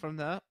pulling back from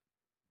there.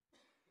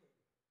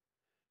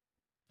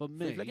 For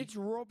me, it's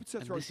Rob to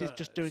and throw this is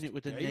just doing it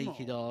with the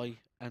naked eye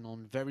and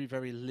on very,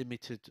 very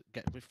limited,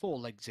 with 4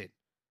 legs in.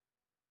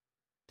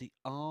 The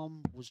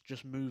arm was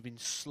just moving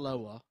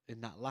slower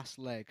in that last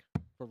leg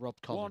for Rob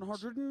Collins.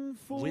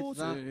 140. With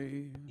that,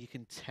 you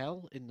can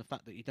tell in the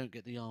fact that you don't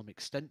get the arm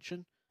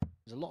extension.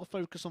 There's a lot of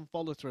focus on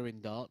follow-through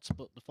in darts,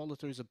 but the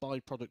follow-through is a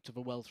byproduct of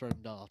a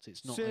well-thrown dart.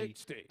 It's not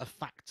a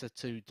factor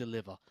to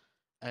deliver.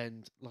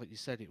 And like you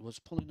said, it was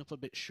pulling up a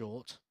bit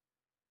short.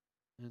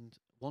 And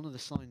one of the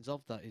signs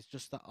of that is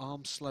just that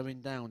arm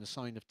slowing down, a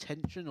sign of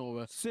tension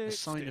or a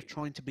sign of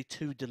trying to be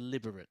too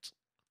deliberate.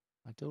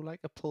 I do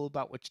like a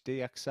pullback which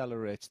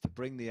de-accelerates to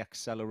bring the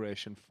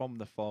acceleration from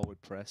the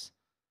forward press.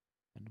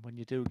 And when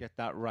you do get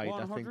that right,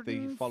 I think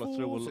the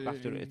follow-through will look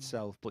after it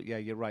itself. But yeah,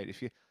 you're right.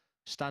 If you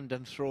stand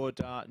and throw a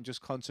dart and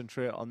just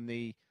concentrate on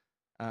the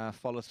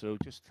follow-through,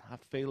 just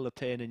feel the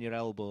pain in your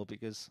elbow,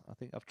 because I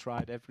think I've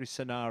tried every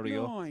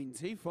scenario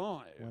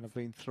 95. when I've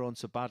been thrown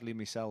so badly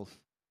myself.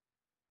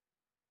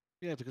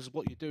 Yeah, because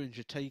what you're doing is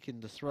you're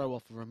taking the throw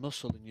off of a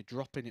muscle and you're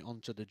dropping it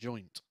onto the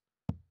joint.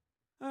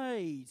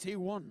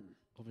 81.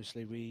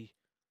 Obviously, we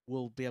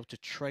will be able to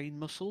train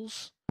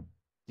muscles,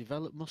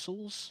 develop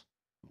muscles.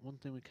 But one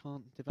thing we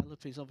can't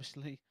develop is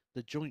obviously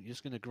the joint. You're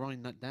just going to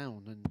grind that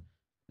down and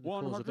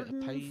cause a bit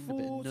of pain, a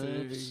bit of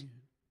nerves.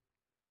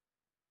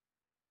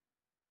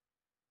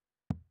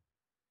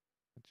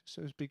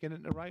 So he's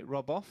beginning to write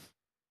Rob off.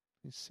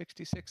 He's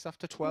 66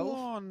 after 12.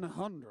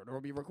 100.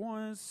 Robbie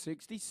requires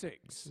 66.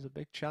 This is a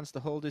big chance to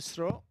hold his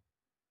throw.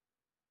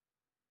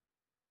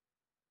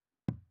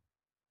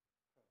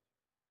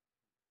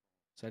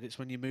 Said it's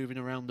when you're moving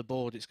around the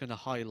board, it's going to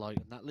highlight,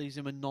 and that leaves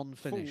him a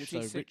non-finish.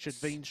 So Richard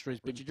Veenstra has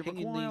been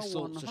pinging these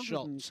sorts of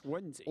shots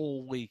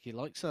all week. He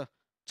likes a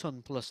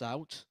ton-plus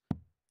out.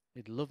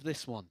 He'd love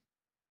this one.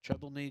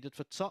 Treble needed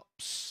for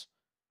tops.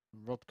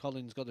 And Rob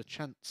Collins got a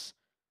chance.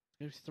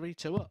 Goes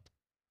 3-2 up.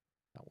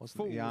 That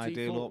wasn't the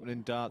ideal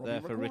opening dart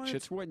there for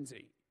Richard. 20.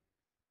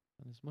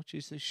 And as much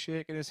as he's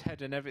shaking his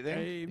head and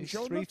everything, he's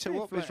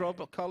 3-2 up with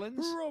Rob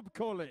Collins. Rob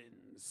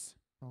Collins.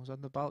 I was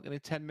on the balcony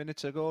 10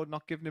 minutes ago,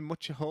 not giving him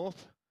much hope.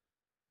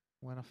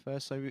 When I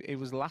first saw he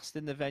was last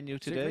in the venue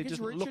today, he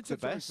doesn't look the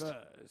best.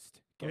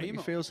 He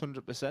feels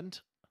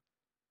 100%.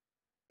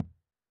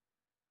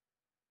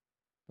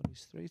 But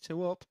he's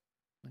 3-2 up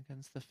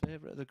against the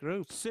favourite of the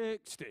group.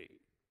 60.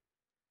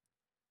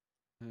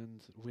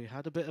 And we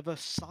had a bit of a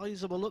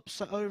sizable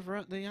upset over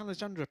at the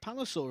Alexandra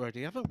Palace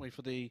already, haven't we,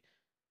 for the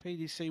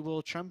PDC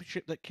World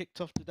Championship that kicked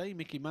off today.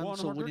 Mickey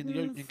Mansell winning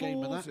the opening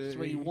game of that,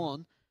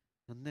 3-1.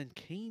 And then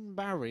Keen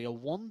Barry, a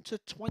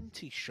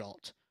 1-20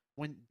 shot,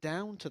 went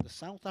down to the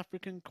South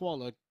African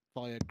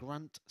qualifier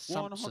Grant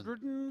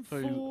Sampson,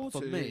 who, for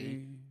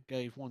me,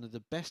 gave one of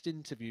the best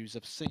interviews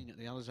I've seen at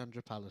the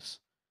Alexandra Palace.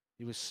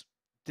 He was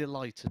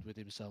delighted with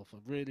himself. A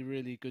really,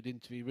 really good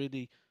interview,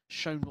 really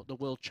shown what the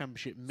World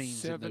Championship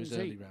means in those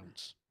early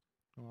rounds.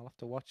 Well, I'll have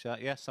to watch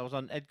that. Yes, I was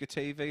on Edgar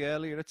TV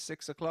earlier at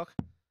 6 o'clock.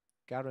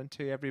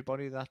 Guarantee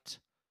everybody that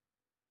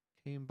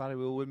Keen Barry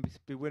will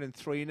be winning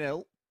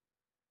 3-0.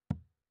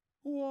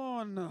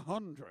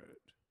 100.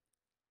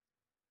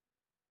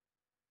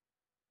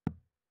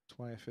 That's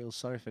why I feel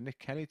sorry for Nick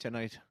Kenny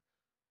tonight.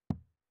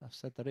 I've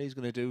said that he's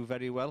going to do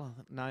very well.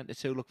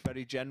 9-2 look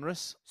very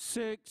generous.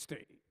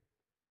 60.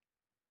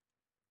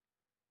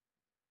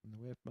 And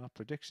the way my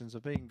predictions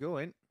have been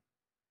going,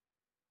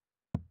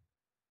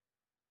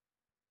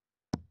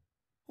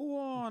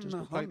 it does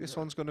look like this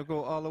one's going to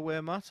go all the way,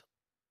 Matt.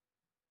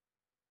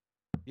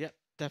 Yep,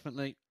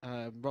 definitely.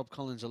 Rob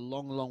Collins a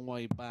long, long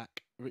way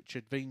back.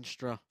 Richard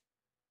Veenstra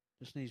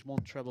just needs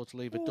one treble to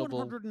leave a double.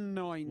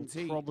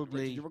 190.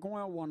 Probably you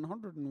require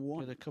 101.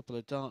 with a couple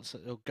of darts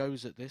that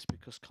goes at this,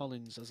 because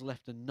Collins has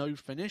left a no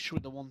finish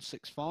with the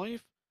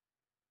 165.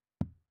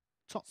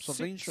 Tops of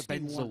Veenstra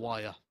bends the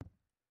wire.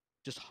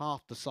 Just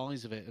half the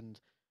size of it. And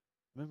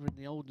remember in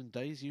the olden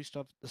days, you used to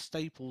have the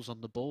staples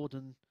on the board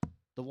and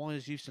the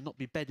wires used to not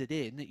be bedded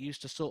in. It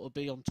used to sort of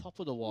be on top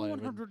of the wire.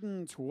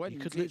 120. You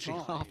could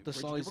literally half the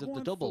size of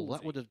the double. 40.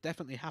 That would have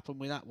definitely happened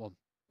with that one.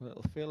 Well,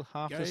 it'll feel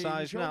half the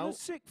size now.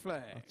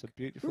 That's a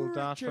beautiful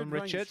dart from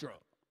Richard.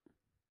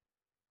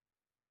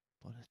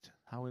 But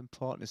how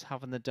important is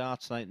having the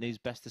darts tonight in these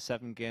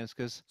best-of-7 games?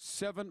 Because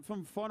 7th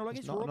and final leg.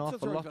 there's It's not an Rob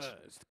awful lot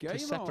first. to Game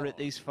separate on.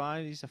 these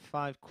 5. These are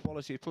 5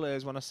 quality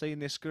players. When I seen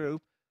this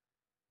group,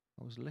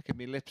 I was licking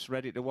my lips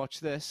ready to watch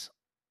this.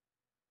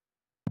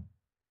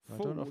 I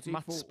don't know if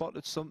Matt 44.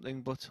 spotted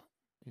something, but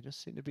he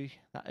just seemed to be,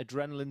 that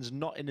adrenaline's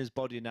not in his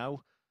body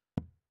now.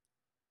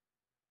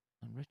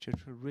 And Richard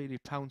should really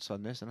pounce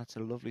on this, and that's a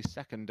lovely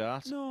second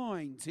dart.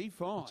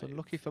 95. It's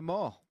unlucky for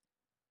more.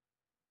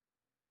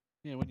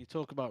 Yeah, when you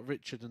talk about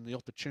Richard and the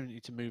opportunity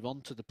to move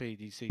on to the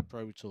PDC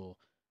Pro Tour,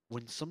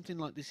 when something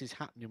like this is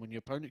happening, when your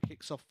opponent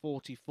kicks off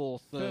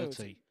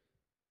 44-30,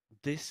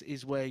 this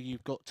is where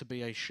you've got to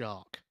be a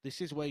shark.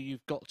 This is where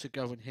you've got to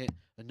go and hit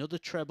another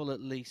treble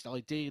at least,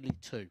 ideally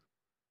 2.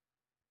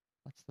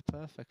 That's the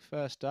perfect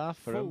first dart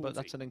for him, but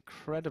that's an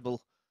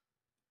incredible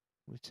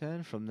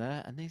return from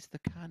there. And these are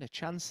the kind of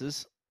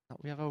chances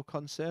that we have our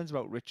concerns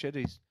about Richard.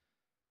 He's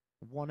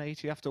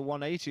 180 after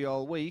 180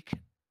 all week.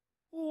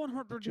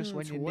 Just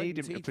when you need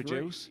him to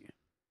produce.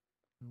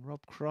 And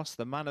Rob Cross,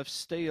 the man of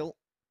steel,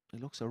 he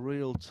looks a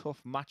real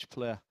tough match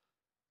player.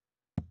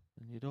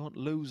 And you don't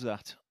lose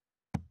that.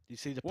 You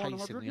see the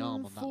pace in the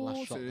arm on that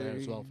last shot there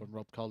as well from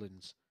Rob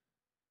Collins.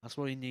 That's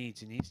what he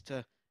needs. He needs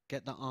to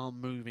get that arm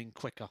moving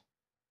quicker.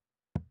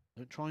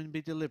 Don't try and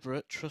be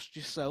deliberate. Trust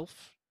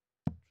yourself.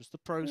 Trust the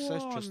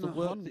process. Trust the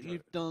work that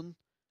you've done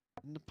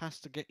in the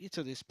past to get you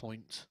to this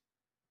point.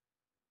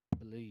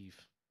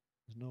 Believe.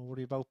 There's no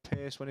worry about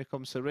pace when it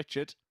comes to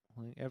Richard.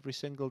 I think every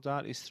single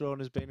dart he's thrown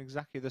has been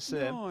exactly the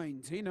same.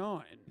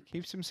 99. He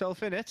keeps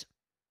himself in it.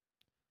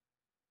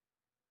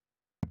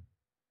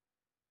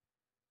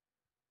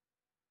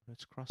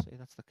 It's crossy.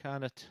 That's the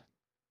kind of...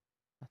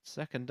 That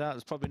second dart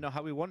is probably not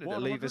how he wanted to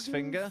leave his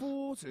finger.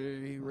 It's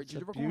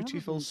a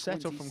beautiful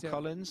setup from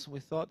Collins. We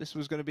thought this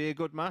was going to be a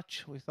good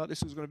match. We thought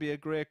this was going to be a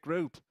great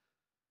group.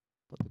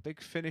 But the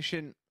big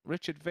finishing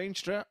Richard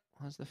Veenstra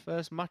has the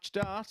first match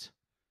dart.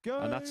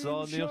 And that's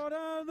all the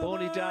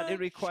only dart he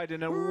required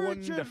in a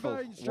wonderful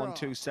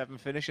 1-2-7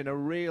 finish and a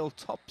real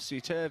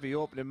topsy-turvy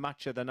opening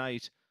match of the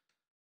night.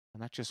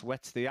 And that just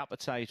whets the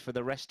appetite for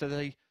the rest of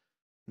the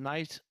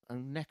night.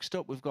 And next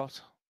up we've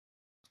got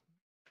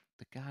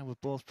the guy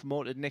we've both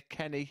promoted, Nick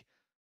Kenny,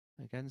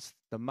 against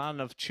the man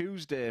of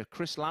Tuesday,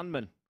 Chris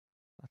Landman.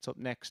 That's up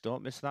next.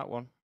 Don't miss that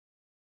one.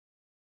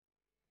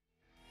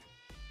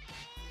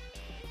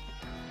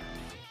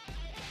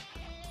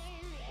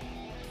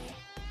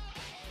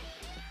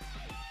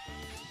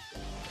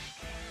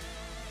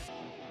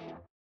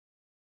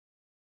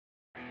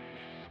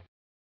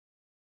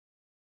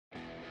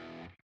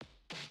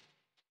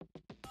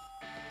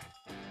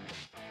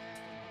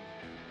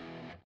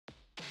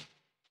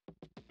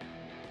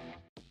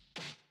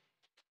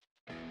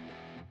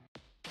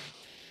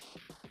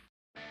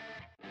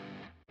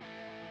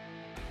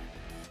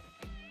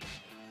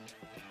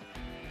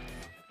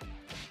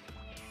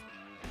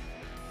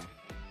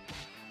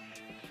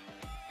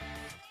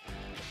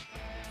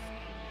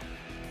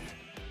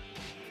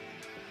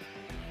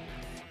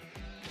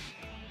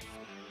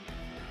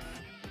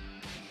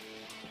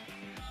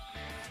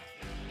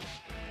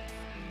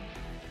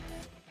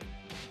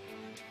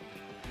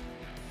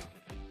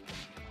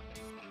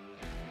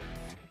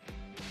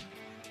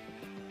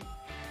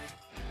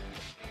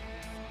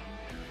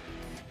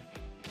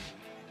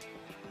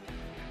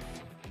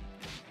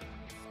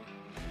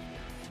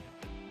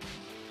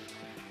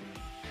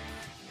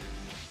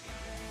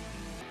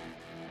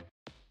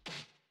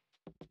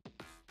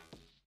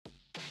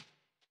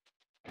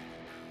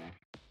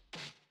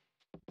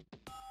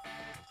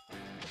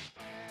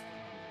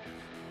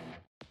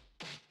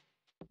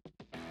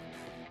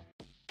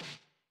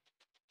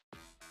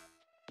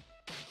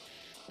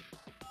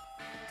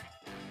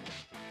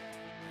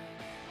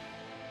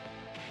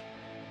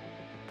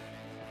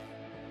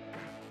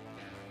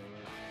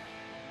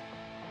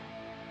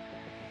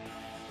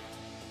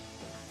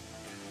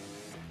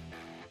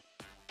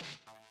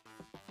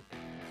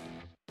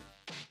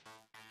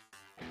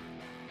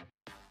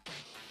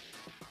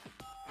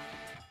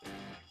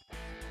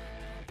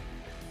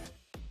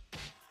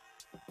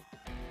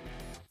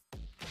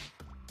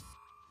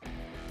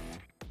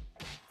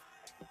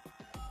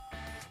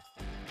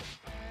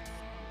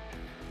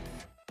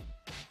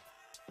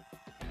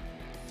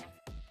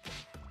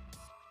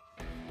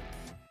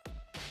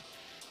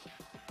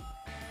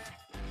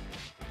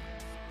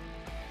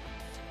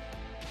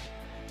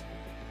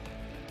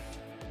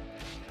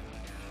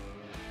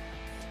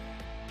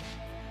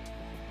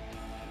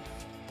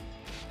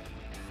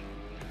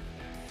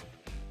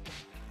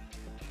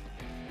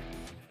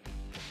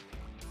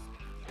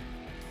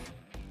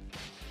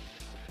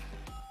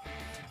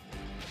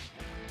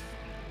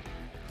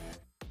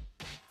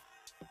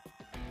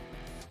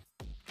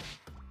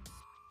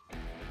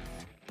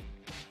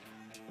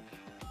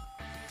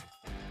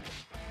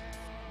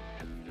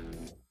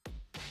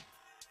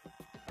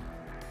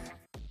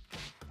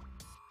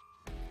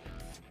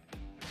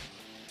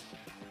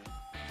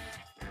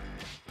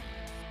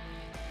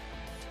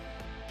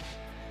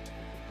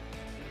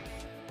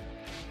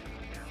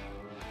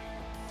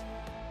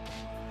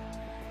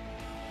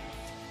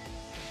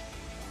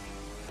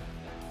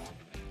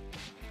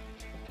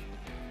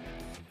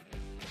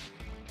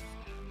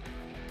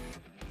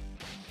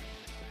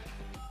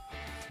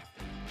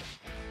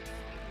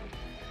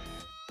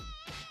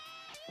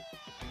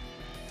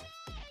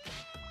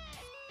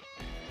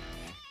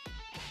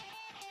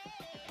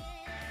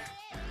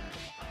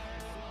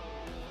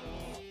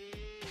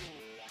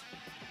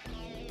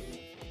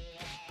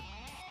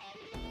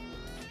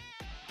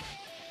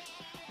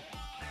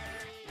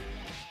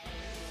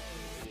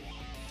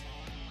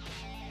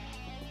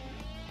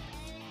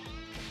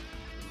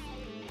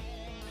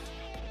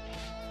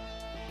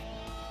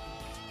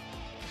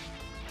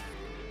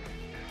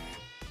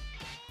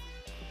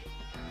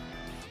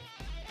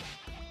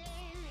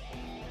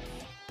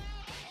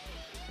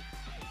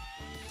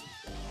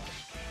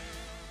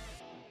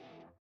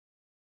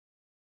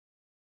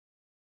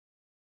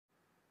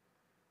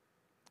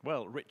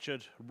 Well,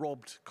 Richard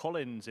robbed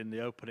Collins in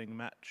the opening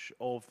match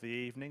of the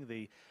evening.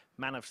 The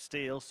Man of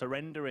Steel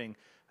surrendering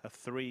a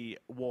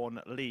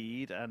 3-1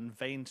 lead, and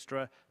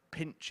Veenstra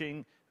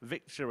pinching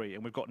victory.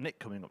 And we've got Nick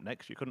coming up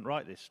next. You couldn't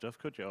write this stuff,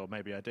 could you? Or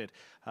maybe I did.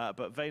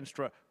 But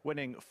Veenstra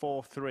winning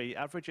 4-3,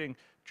 averaging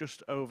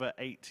just over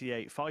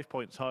 88, 5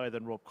 points higher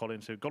than Rob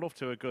Collins, who got off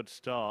to a good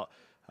start.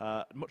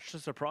 Much to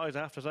surprise, I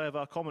have to say, of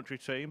our commentary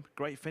team.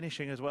 Great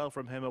finishing as well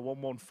from him, a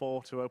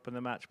 1-1-4 to open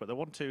the match. But the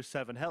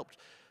 1-2-7 helped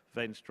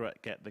Veenstra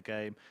get the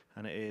game,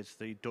 and it is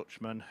the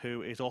Dutchman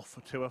who is off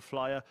to a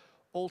flyer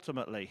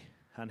ultimately.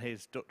 And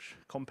his Dutch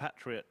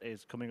compatriot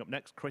is coming up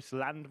next, Chris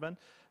Landman,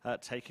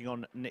 taking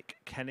on Nick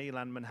Kenny.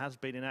 Landman has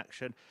been in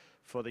action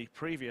for the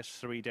previous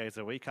 3 days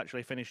a week,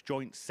 actually finished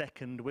joint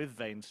second with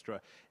Veenstra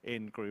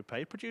in Group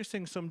A,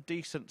 producing some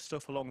decent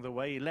stuff along the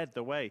way. He led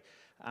the way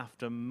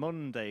after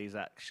Monday's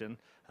action,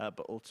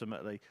 but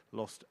ultimately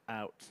lost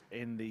out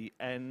in the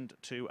end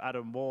to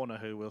Adam Warner,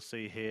 who we'll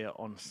see here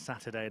on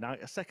Saturday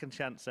night. A second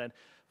chance then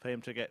for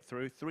him to get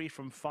through. 3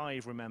 from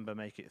 5, remember,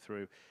 make it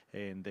through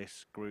in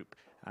this group.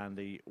 And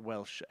the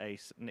Welsh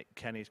ace, Nick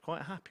Kenny, is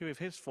quite happy with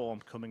his form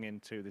coming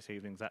into this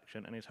evening's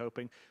action and is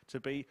hoping to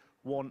be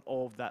one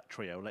of that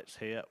trio. Let's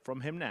hear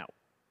from him now.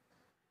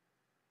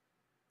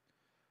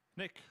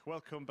 Nick,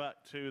 welcome back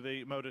to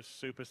the MODUS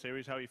Super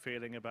Series. How are you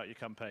feeling about your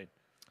campaign?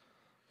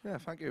 Yeah,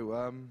 thank you.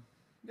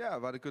 Yeah,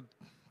 I've had a good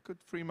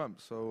 3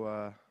 months,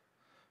 so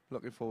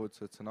looking forward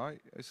to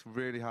tonight. It's a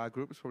really hard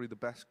group. It's probably the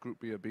best group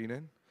we have been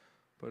in,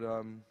 but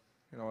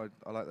you know,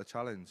 I like the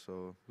challenge,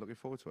 so looking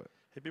forward to it.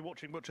 He'd been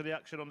watching much of the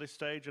action on this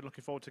stage and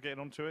looking forward to getting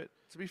onto it.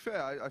 To be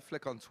fair, I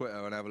flick on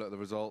Twitter and have a look at the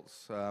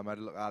results. I had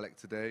a look at Alec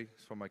today.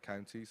 He's from my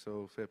county,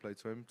 so fair play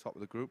to him, top of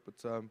the group.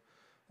 But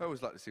I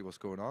always like to see what's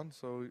going on.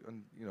 So,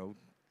 and you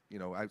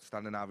know,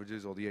 outstanding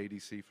averages or the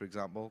ADC, for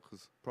example,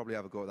 because probably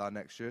have a go at that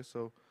next year.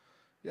 So,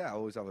 yeah, I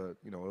always have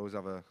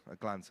a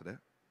glance at it.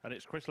 And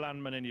it's Chris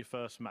Landman in your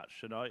first match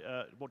tonight.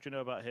 What do you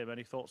know about him?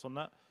 Any thoughts on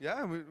that?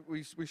 Yeah,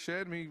 we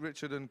shared, me,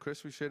 Richard and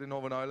Chris, we shared in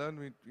Northern Ireland.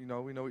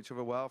 We know each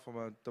other well from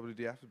our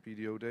WDF and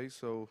BDO days.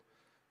 So,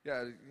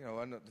 yeah, you know,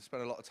 I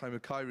spent a lot of time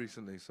with Kai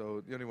recently.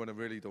 So the only one I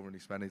really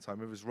don't spend any time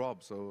with is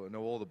Rob. So I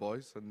know all the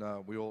boys, and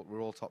we're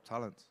all top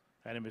talents.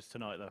 Enemies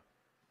tonight, though.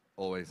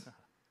 Always.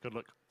 Good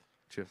luck.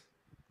 Cheers.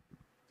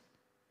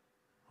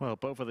 Well,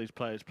 both of these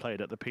players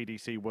played at the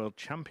PDC World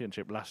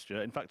Championship last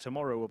year. In fact,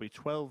 tomorrow will be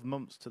 12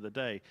 months to the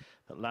day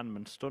that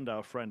Landman stunned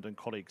our friend and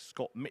colleague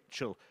Scott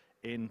Mitchell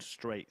in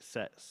straight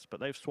sets. But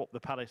they've swapped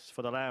the Palace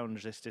for the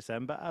Lounge this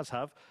December, as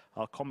have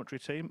our commentary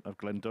team of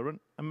Glenn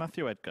Durrant and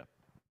Matthew Edgar.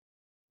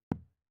 I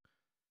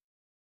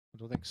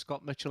don't think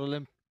Scott Mitchell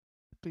will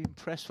be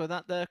impressed with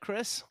that there,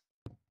 Chris.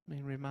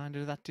 Being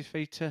reminded of that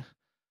defeat to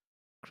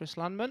Chris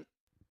Landman.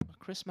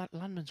 Chris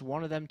Landman's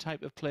one of them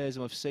type of players,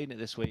 and we've seen it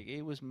this week.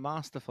 He was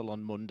masterful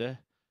on Monday.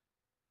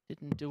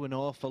 Didn't do an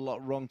awful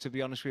lot wrong, to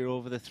be honest with you,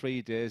 over the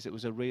 3 days. It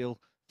was a real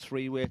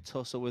three-way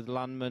tussle with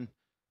Landman,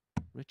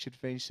 Richard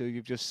Veenstra, who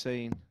you've just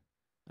seen,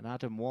 and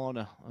Adam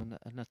Warner.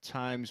 And at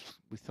times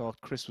we thought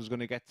Chris was going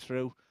to get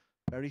through.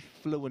 Very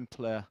fluent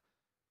player.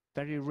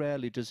 Very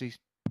rarely does he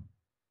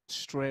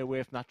stray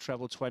away from that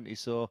treble 20.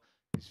 So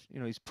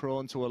he's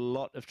prone to a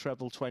lot of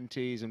treble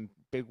 20s and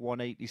big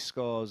 180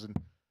 scores.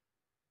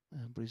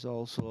 But he's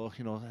also,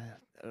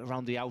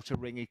 around the outer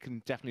ring, he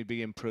can definitely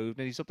be improved.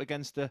 And he's up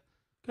against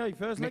okay,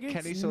 first Nick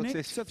Kenny, so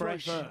it's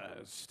fresh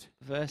first.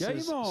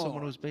 versus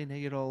someone who's been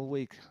here all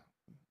week.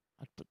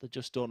 But they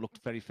just don't look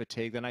very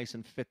fatigued. They're nice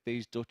and fit,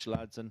 these Dutch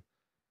lads, and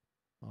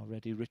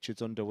already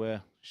Richard's underway.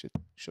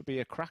 Should be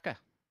a cracker.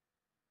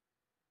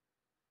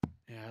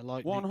 Yeah, I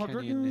like Nick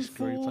Kenny in this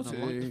group, and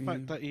I like the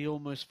fact that he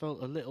almost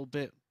felt a little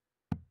bit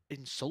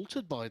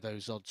insulted by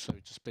those odds, so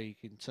to speak,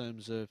 in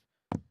terms of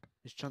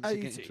his chance of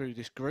getting through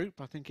this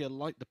group. I think he'll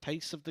like the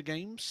pace of the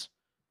games.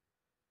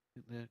 I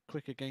think the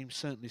quicker games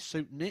certainly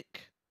suit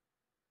Nick.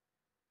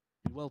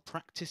 Be well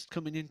practiced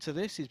coming into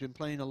this. He's been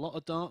playing a lot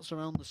of darts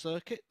around the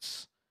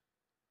circuits.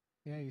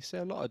 Yeah, you see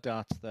a lot of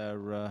darts there.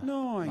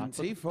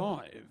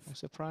 95. I'm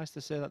surprised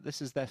to say that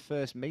this is their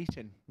first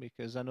meeting,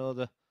 because I know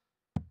they've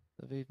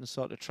even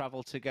sort of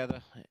travelled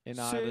together in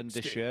Ireland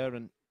this year,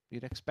 and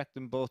you'd expect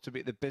them both to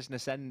be at the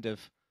business end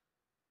of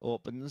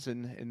opens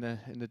in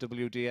the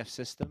WDF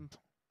system.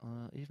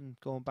 Even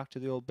going back to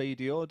the old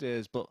BDO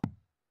days, but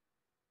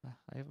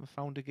I haven't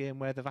found a game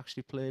where they've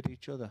actually played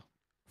each other.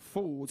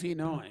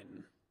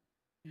 49.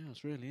 Yeah,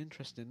 it's really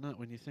interesting that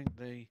when you think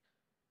they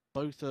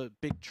both are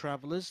big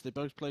travellers, they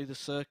both play the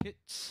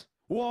circuits.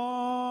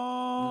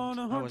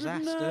 180. I was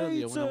asked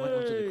earlier when I went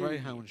onto the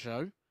Greyhound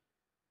show.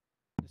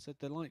 They said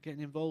they like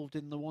getting involved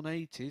in the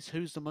 180s.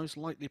 Who's the most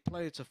likely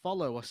player to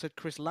follow? I said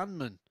Chris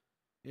Landman.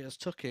 It has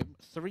took him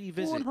 3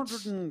 visits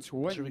to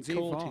record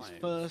his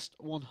first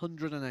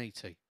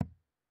 180.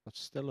 But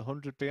still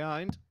 100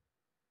 behind.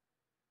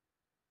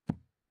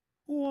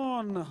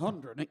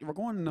 100. We're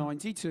going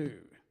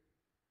 92.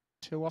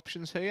 2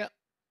 options here.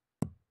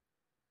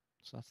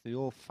 So that's the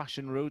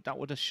old-fashioned route. That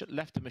would have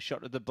left him a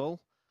shot at the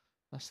bull.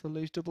 That's the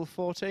loose double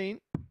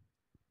 14.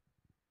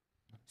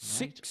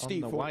 64.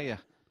 Right on the wire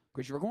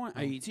Which require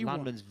 81.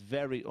 Landman's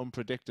very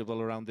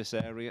unpredictable around this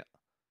area.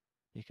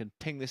 You can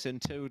ping this in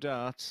 2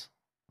 darts,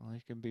 or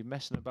you can be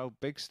messing about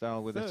big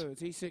style with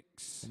 36.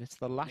 it. And it's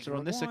the latter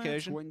on this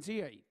occasion.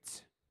 28.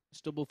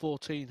 This double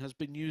 14 has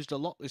been used a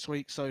lot this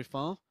week so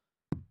far.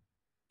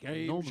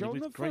 Game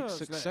Normally with great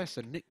success,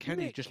 and Nick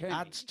Kenny just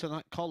adds to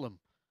that column.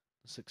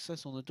 The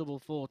success on the double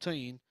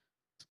 14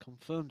 has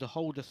confirmed a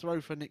holder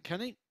throw for Nick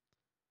Kenny.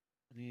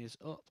 And he is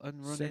up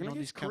and running on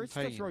his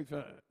campaign.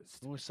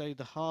 I always say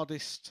the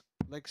hardest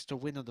legs to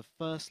win are the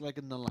first leg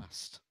and the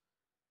last.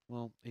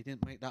 Well, he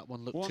didn't make that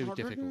one look too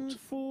difficult.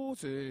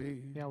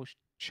 140. Yeah, I was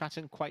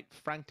chatting quite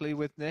frankly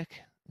with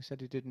Nick. He said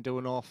he didn't do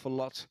an awful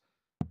lot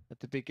at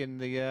the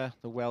beginning of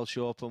the Welsh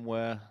Open,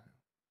 where,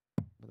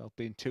 without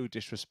being too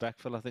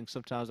disrespectful, I think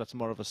sometimes that's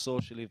more of a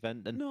social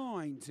event than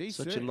 96.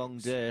 such a long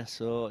day.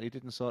 So he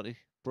didn't sort of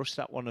brush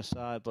that one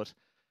aside, but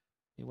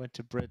he went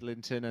to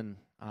Bridlington and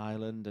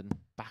Ireland, and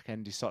back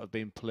end he's sort of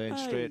been playing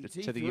straight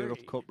to the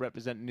Europe Cup,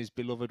 representing his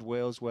beloved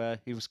Wales, where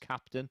he was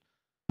captain.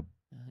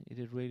 He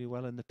did really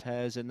well in the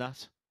pairs in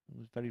that. He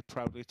was very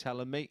proudly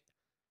telling me.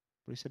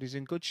 But he said he's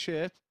in good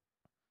shape.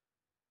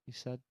 He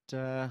said,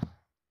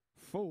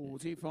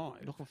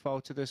 45. looking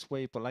forward to this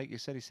week. But like you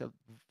said, he said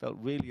felt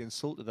really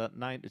insulted at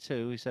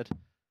 9-2. He said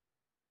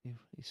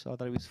he saw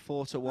that he was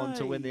 4-1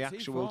 to win the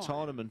actual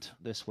tournament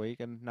this week,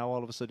 and now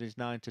all of a sudden he's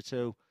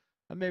 9-2.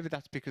 And maybe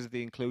that's because of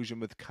the inclusion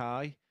with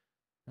Kai,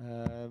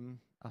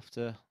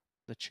 after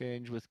the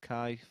change with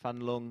Kai,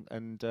 Fan Leung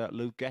and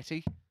Luke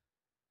Getty,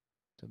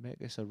 to make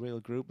this a real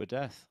group of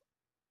death.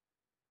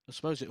 I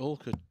suppose it all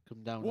could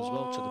come down as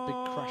well to the big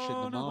crash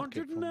in the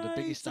market from the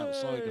biggest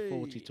outsider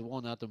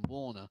 40-1, Adam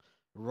Warner,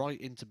 right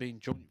into being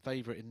joint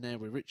favourite in there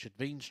with Richard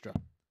Veenstra.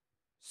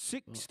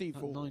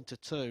 64.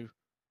 9-2,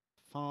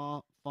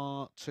 far,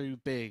 far too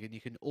big, and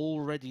you can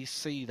already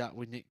see that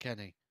with Nick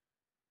Kenny.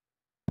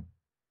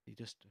 He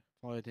just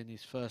fired in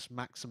his first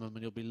maximum,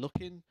 and he'll be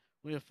looking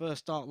with a first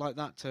start like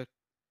that to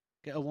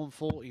get a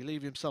 140,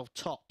 leave himself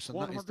tops,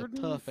 and that is the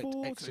perfect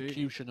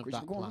execution of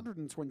that plan.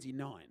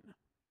 129.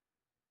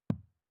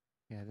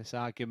 Yeah, this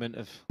argument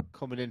of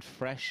coming in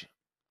fresh.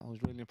 I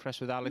was really impressed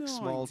with Alex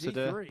Small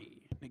today.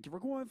 Nick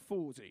required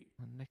 40.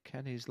 And Nick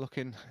Kenny's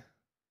looking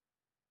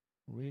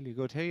really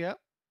good here.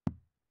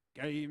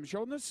 Game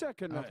shot on the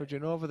second leg.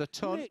 Averaging over the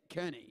ton. Nick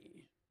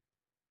Kenny.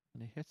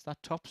 And he hits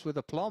that tops with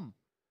aplomb.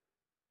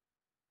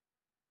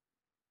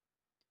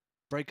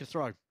 Break a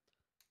throw.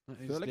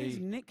 That is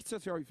the Nick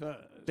to throw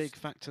first. Big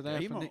factor there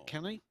for Nick Kenny.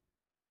 Kenny.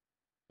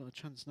 Got a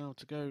chance now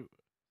to go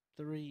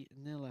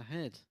 3-0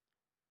 ahead.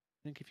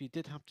 I think if you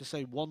did have to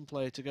say one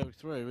player to go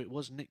through, it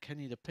was Nick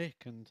Kenny to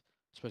pick, and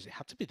I suppose it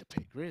had to be the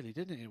pick, really,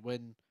 didn't it?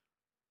 When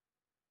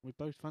we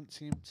both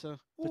fancy him to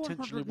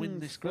potentially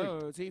win this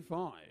group.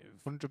 35.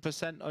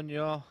 100% on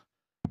your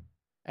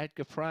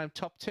Edgar Prime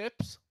top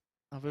tips.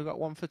 Have we got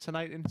one for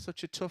tonight in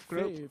such a tough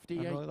group? 58.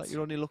 I know that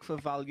you only look for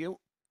value.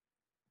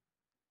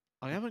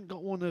 I haven't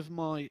got one of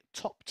my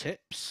top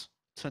tips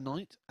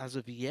tonight as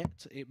of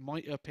yet. It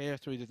might appear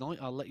through the night.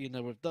 I'll let you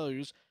know of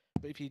those.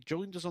 But if you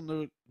joined us on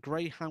the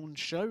Greyhound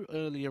show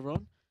earlier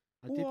on,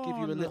 I did give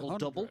you a little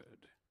double.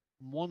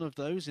 One of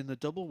those in the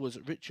double was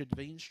Richard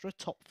Veenstra,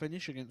 top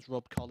finish against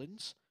Rob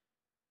Collins,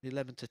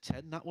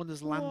 11-10. That one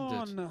has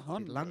landed.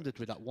 100. It landed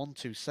with that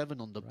 127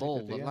 on the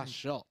ball, the last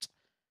shot.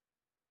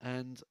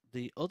 And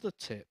the other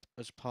tip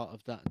as part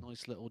of that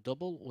nice little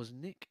double was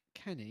Nick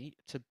Kenny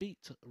to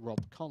beat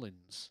Rob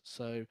Collins.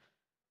 So if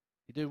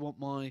you do want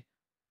my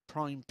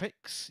prime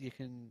picks, you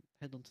can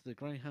head onto the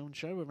Greyhound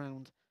show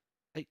around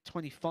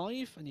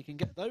 8:25 and you can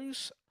get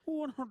those.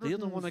 The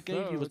other one I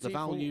gave you was the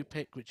value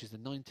pick, which is the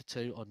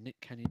 9-2 on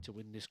Nick Kenny to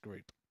win this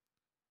group.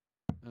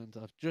 And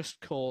I've just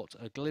caught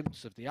a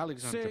glimpse of the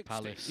Alexandra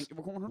Palace.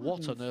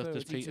 What on earth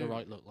does Peter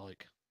Wright look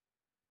like?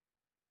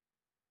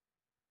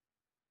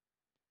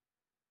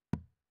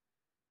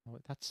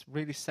 That's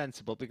really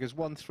sensible, because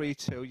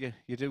 1-3-2,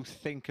 you do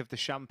think of the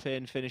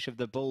champagne finish of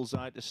the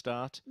bullseye to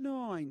start.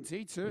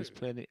 92. He's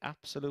playing the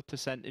absolute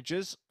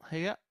percentages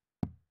here.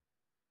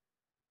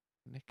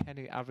 Nick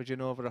Kenny averaging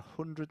over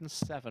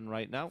 107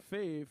 right now.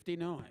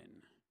 59.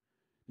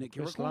 Nick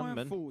Chris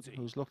Landman,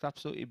 who's looked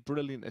absolutely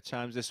brilliant at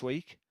times this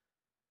week,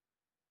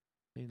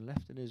 being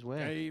left in his way.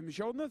 Game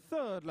shot on the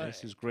third leg.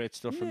 This is great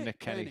stuff from Nick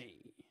Kenny.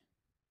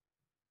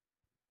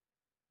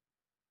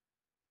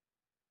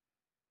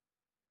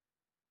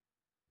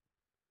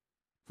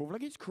 Fourth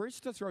leg, it's Chris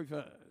to throw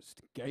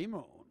first. Game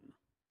on. He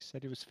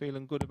said he was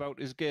feeling good about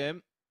his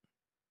game.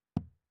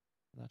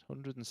 That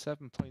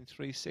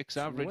 107.36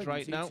 average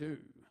right now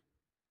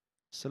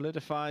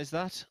solidifies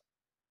that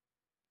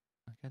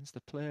against the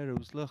player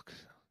who's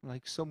looked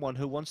like someone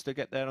who wants to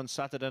get there on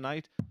Saturday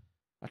night.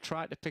 I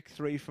tried to pick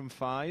 3 from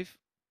 5,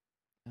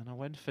 and I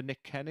went for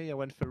Nick Kenny, I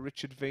went for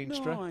Richard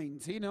Veenstra,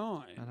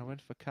 99. and I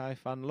went for Kai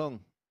Fan Leung.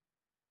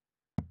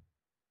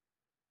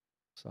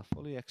 So I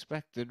fully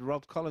expected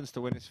Rob Collins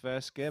to win his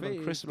first game 59.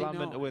 And Chris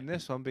Landman to win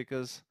this one,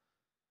 because,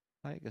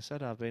 like I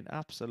said, I've been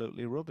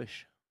absolutely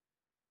rubbish.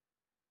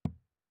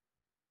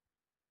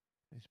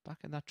 He's back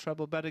in that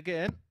treble bet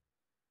again.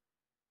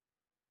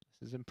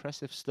 This is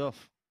impressive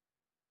stuff.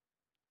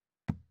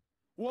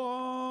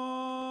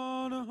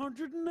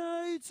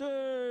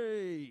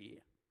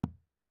 180.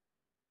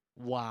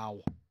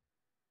 Wow.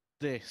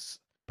 This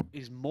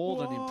is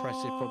more than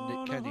impressive from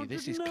Nick Kenny.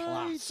 This is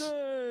class.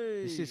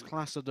 This is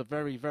class at the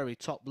very, very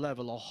top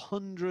level.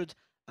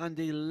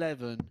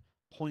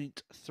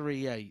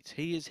 111.38.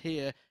 He is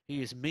here.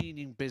 He is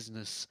meaning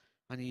business.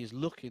 And he is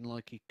looking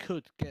like he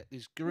could get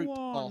this group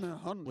off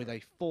with a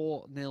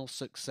 4-0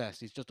 success.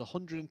 He's just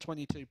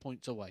 122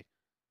 points away.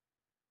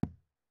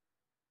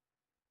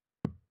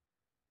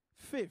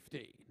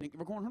 50. Nick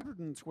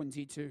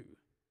 122. Yeah,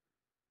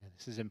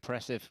 this is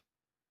impressive.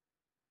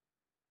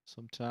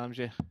 Sometimes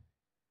you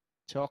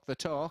talk the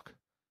talk,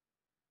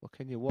 but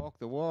can you walk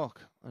the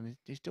walk? And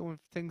he's doing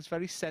things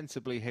very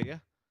sensibly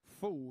here.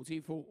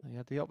 44. He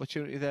had the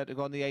opportunity there to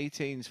go on the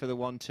 18s for the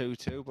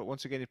 1-2-2, but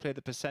once again he played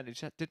the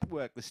percentage. That didn't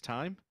work this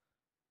time.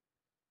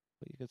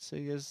 But you could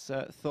see his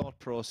thought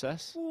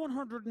process.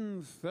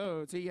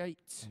 138.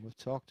 And we've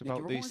talked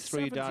about these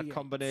 3-dart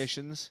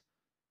combinations.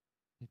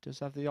 He does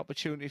have the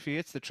opportunity if he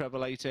hits the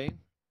treble 18.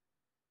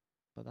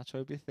 But that's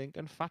what he'll be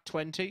thinking. Fat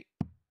 20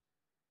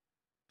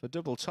 for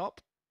double top.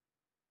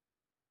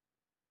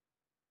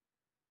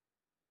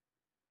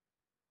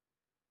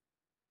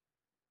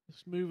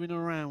 Just moving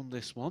around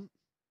this one.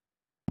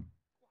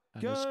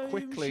 And as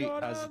quickly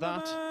as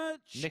that,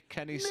 Nick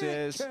Kenny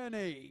says,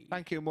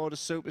 thank you, MODUS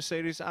Super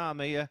Series. I'm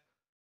here.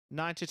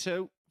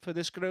 92 for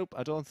this group?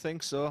 I don't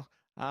think so.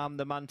 I'm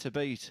the man to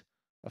beat.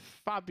 A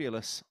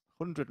fabulous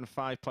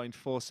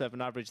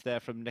 105.47 average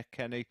there from Nick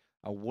Kenny.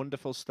 A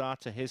wonderful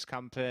start to his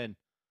campaign.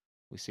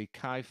 We see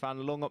Fan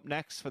Leung up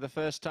next for the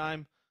first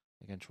time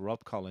against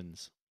Rob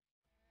Collins.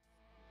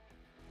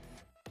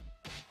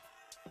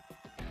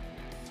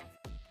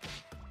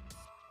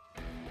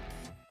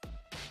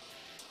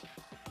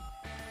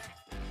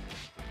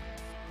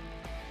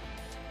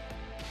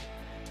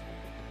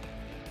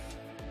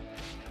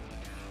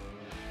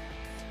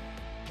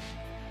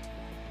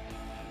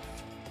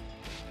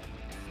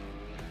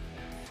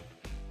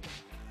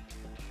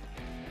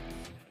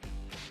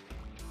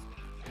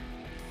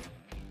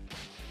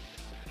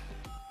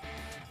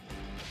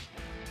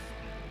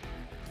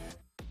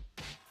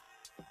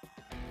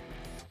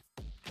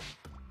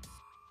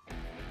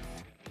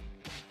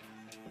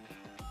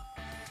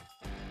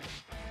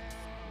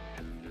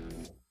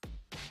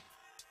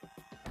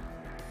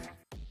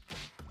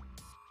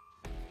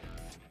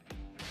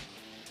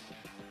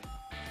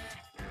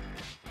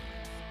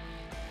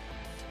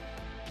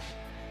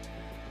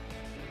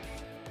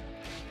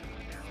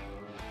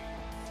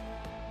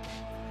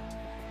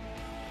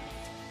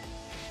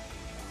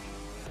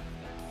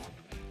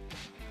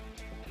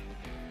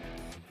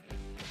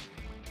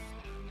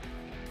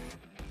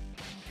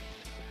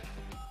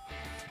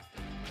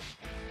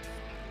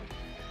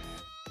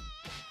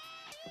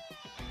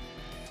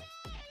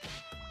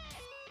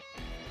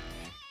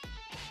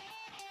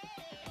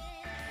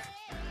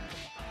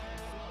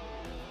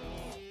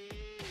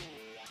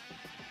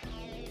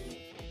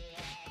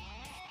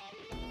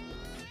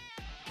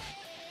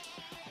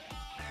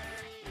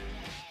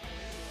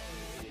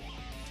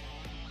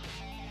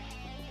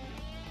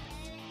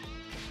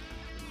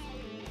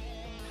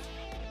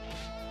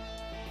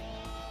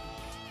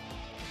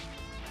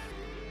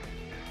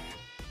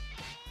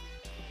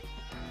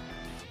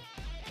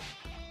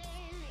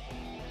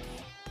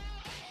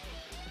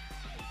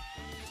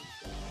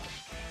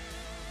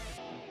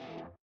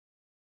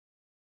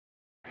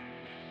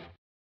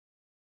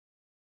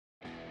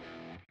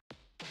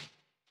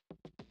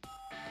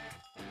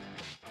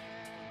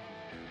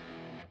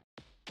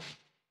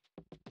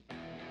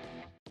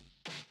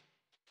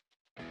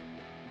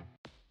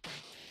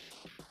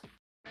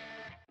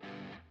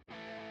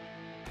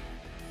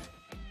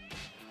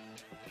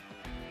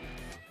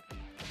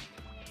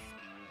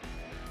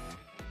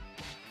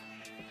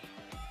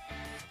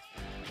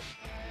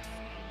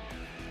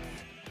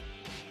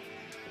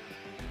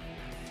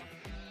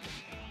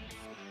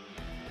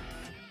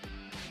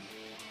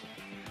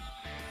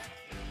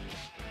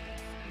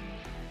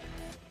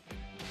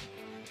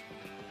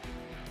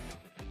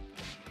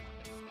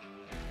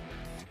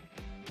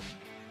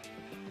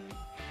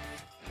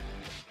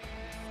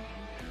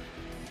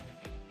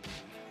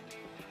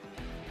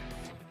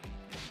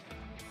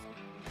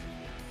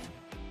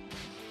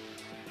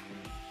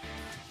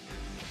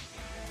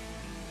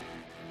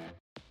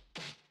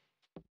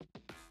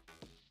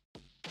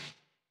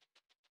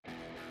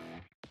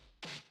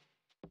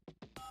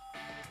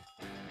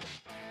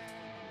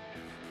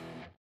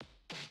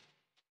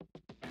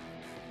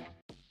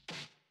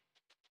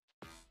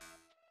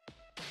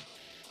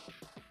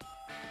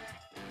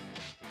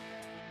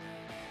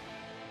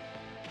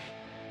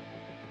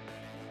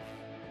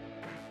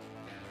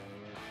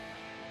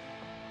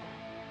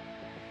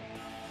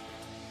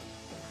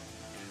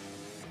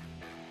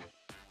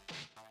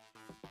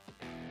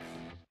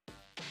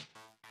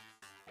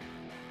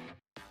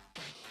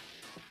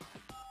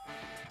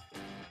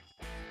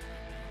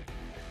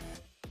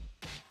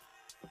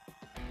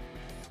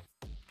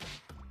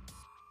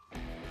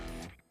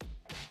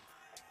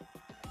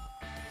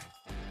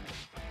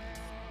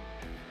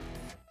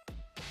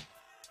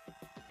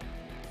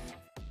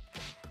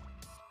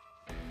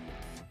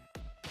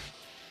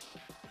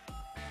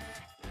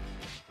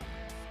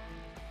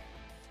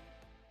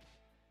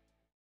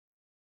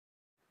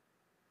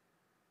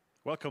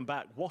 Welcome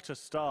back. What a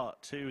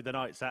start to the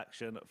night's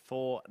action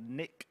for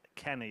Nick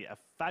Kenny. A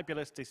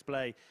fabulous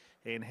display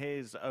in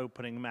his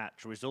opening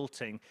match,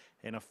 resulting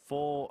in a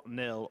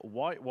 4-0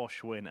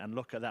 whitewash win. And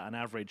look at that, an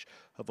average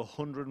of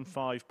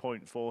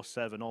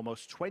 105.47,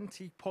 almost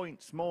 20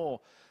 points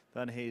more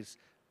than his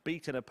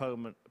beaten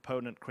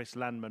opponent Chris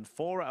Landman.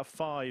 4 out of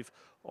 5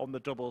 on the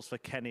doubles for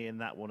Kenny in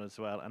that one as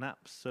well. An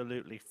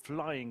absolutely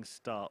flying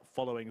start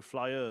following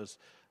flyers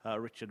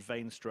Richard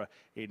Veenstra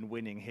in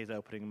winning his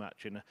opening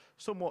match in a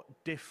somewhat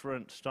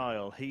different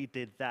style. He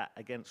did that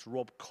against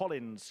Rob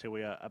Collins, who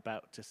we are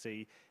about to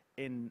see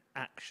in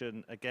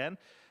action again.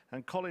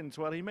 And Collins,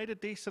 well, he made a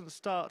decent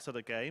start to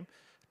the game,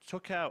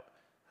 took out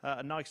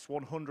a nice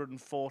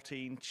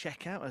 114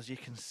 checkout, as you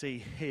can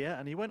see here,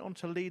 and he went on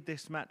to lead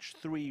this match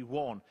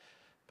 3-1.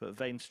 But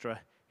Veenstra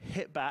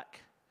hit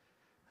back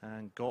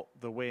and got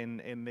the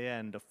win in the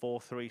end. A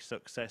 4-3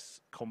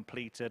 success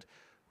completed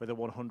with a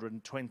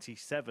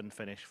 127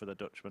 finish for the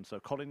Dutchman. So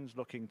Collins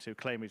looking to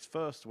claim his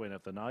first win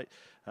of the night.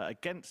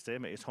 Against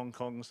him is Hong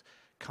Kong's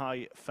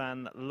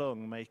Fan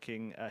Leung,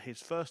 making his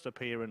first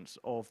appearance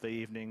of the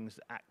evening's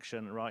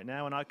action right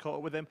now. And I caught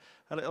up with him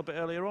a little bit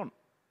earlier on.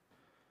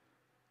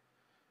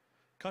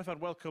 Fan,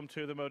 welcome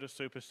to the MODUS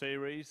Super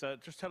Series.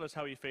 Just tell us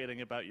how you're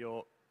feeling about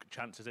your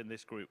chances in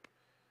this group.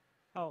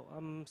 Oh,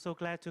 I'm so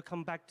glad to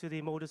come back to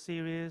the MODUS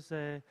series.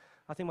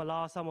 I think my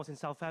last time was in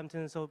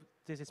Southampton, so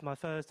this is my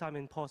first time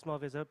in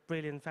Portsmouth. It's a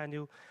brilliant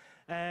venue.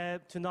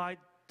 Tonight,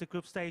 the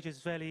group stage is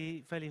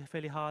fairly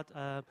hard.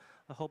 I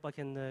hope I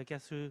can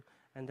get through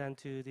and then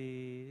to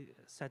the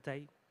set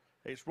day.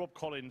 It's Rob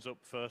Collins up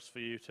first for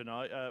you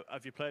tonight.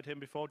 Have you played him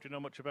before? Do you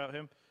know much about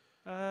him?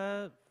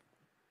 To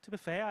be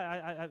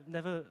fair,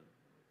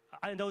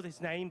 I know his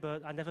name,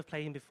 but I never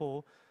played him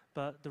before.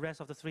 But the rest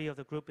of the three of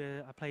the group,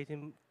 I played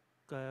him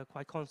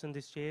quite constant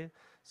this year,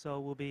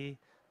 so we'll be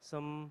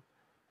some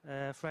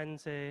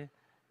friends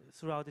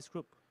throughout this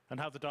group. And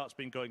how have the darts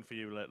been going for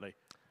you lately?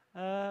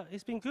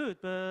 It's been good,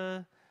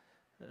 but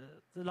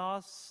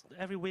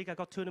every week I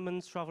got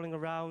tournaments traveling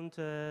around,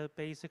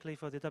 basically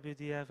for the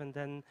WDF, and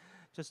then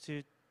just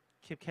to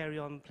carry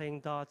on playing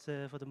darts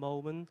for the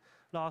moment.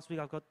 Last week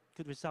I got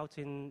good results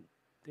in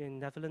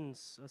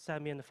Netherlands,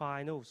 semi and the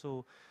final,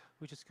 so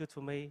which is good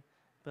for me.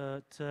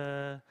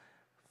 But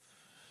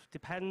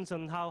depends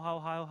on how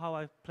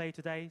I play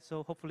today.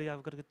 So hopefully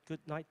I've got a good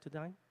night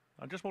tonight.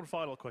 And just one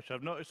final question.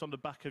 I've noticed on the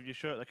back of your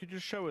shirt there, could you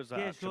just show us that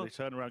actually?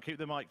 Sure. Turn around, keep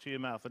the mic to your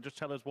mouth and just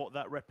tell us what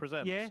that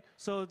represents. Yeah,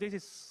 so this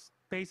is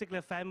basically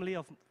a family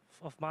of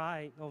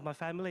my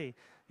family.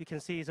 You can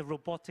see it's a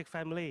robotic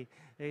family.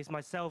 It's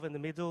myself in the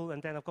middle,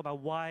 and then I've got my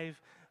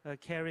wife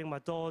carrying my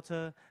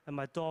daughter and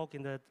my dog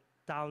in the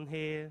down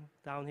here.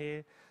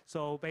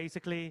 So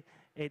basically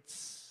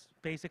it's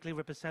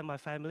represent my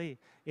family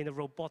in a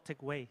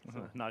robotic way.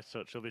 So. Nice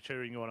touch. She'll be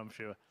cheering you on, I'm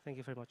sure. Thank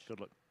you very much.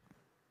 Good luck.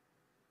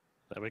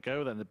 There we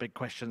go. Then the big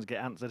questions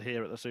get answered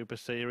here at the Super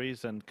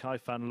Series, and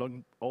Fan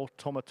Leung,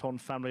 automaton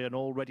family, and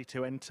all ready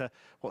to enter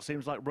what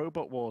seems like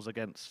robot wars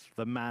against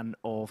the man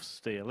of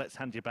steel. Let's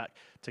hand you back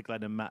to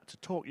Glenn and Matt to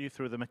talk you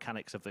through the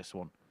mechanics of this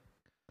one.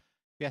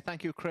 Yeah,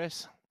 thank you,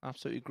 Chris.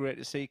 Absolutely great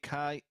to see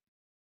Kai.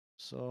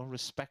 So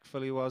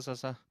respectful he was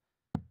as I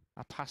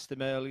passed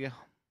him earlier.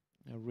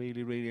 A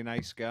really, really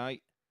nice guy.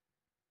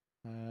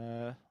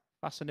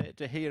 Fascinated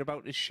to hear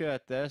about his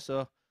shirt there.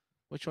 So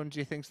which one do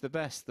you think's the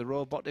best? The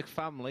robotic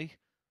family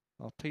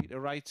or Peter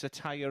Wright's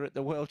attire at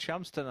the World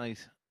Champs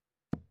tonight?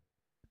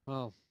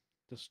 Well,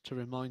 just to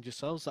remind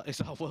yourselves, that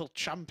is our world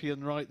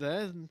champion right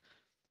there, and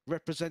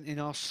representing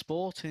our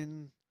sport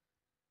in,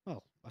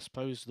 well, I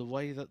suppose the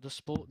way that the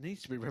sport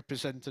needs to be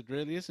represented,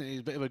 really, isn't it? He's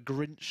a bit of a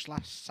Grinch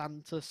 /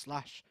 Santa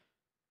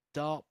 /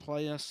 dart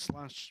player /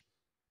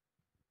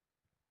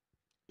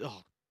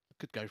 oh,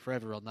 could go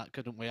forever on that,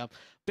 couldn't we? I'm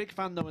big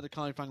fan though of the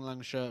Fan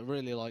Leung shirt.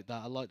 Really like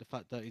that. I like the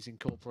fact that he's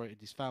incorporated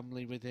his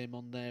family with him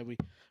on there.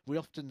 We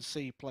often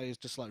see players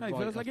just like write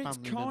a family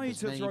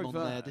member's name on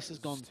there. This has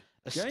gone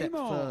a step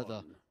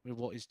further with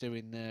what he's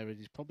doing there, and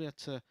he's probably had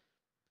to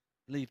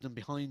leave them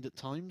behind at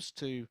times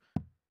to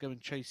go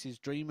and chase his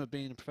dream of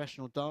being a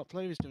professional dart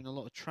player. He's doing a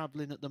lot of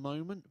travelling at the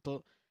moment,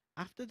 but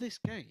after this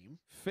game,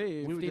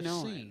 59. we would have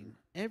seen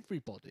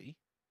everybody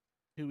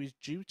who is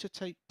due to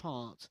take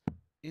part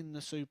in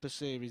the Super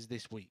Series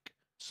this week.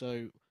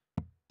 So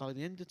by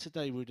the end of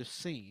today, we would have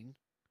seen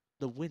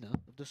the winner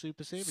of the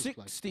Super Series.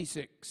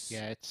 66.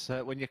 Yeah, it's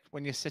when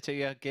you sit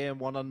here game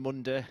one on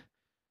Monday,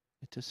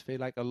 it does feel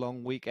like a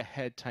long week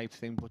ahead type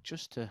thing. But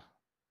just to,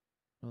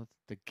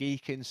 the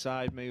geek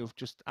inside me who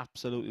just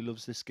absolutely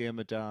loves this game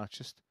of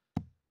darts,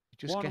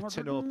 just get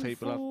to know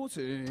people.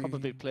 I've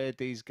probably played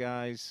these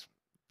guys,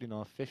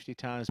 50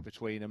 times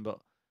between them, but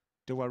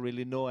do I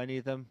really know any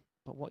of them?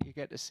 But what you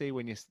get to see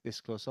when you're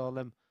this close, all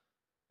them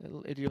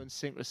little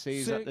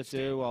idiosyncrasies that they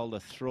do, all the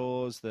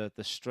throws, the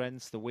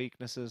strengths, the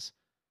weaknesses.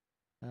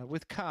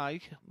 With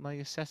Kai, my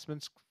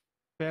assessment's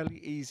fairly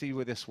easy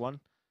with this one.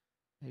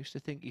 I used to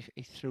think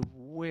he threw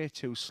way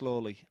too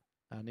slowly,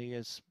 and he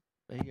has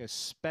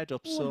sped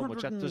up so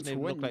much that doesn't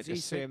even look like the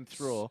same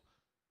throw.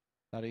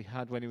 that he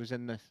had when he was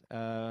in the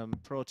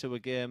Pro Tour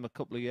game a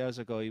couple of years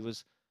ago. He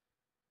was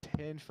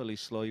painfully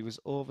slow. He was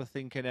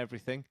overthinking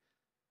everything.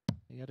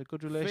 He had a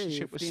good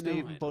relationship with 59.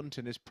 Stephen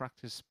Bunting, his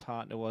practice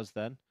partner was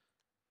then.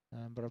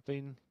 But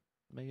me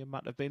and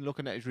Matt have been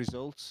looking at his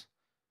results.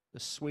 The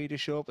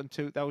Swedish Open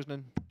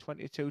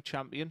 2022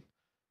 champion.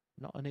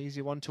 Not an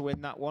easy one to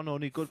win that one.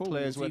 Only good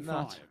players win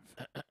that.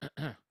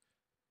 45.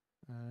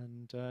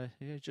 And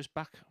yeah, just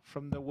back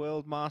from the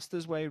World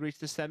Masters where he reached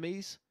the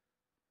semis.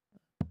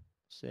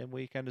 Same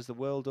weekend as the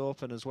World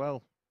Open as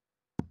well.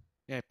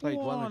 Yeah, he played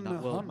well in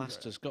that World 100.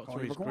 Masters, got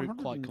through Quality his record group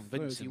quite 131.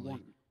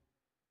 convincingly.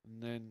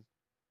 And then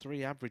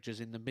 3 averages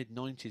in the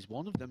mid-90s,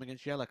 one of them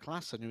against Jelle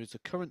Klaassen, who is the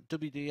current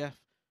WDF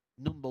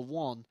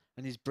 #1,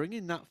 and he's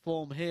bringing that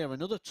form here.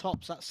 Another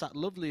tops, that sat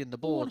lovely in the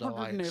board. Oh,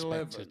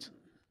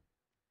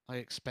 I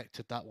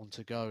expected that one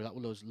to go. That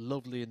one was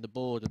lovely in the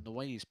board, and the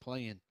way he's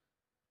playing.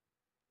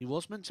 He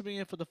was meant to be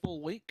here for the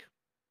full week,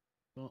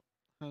 but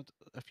had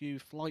a few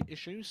flight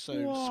issues, so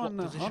swap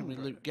position with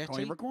Luke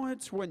Getty.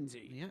 Required 20.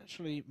 He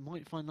actually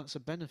might find that's a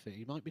benefit.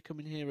 He might be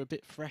coming here a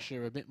bit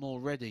fresher, a bit more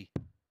ready.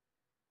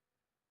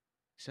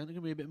 He's certainly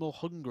going to be a bit more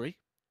hungry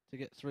to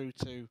get through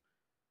to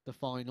the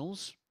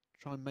finals.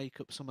 Try and make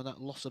up some of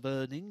that loss of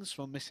earnings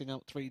from missing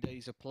out 3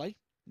 days of play.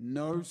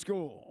 No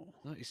score.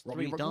 That is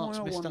Robbie 3 darts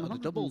Maguire, missed out of the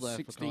double there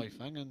for 116.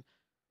 Kaifang, and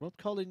Rob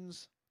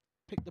Collins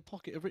picked the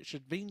pocket of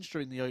Richard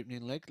Veenstra in the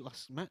opening leg.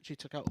 Last match he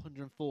took out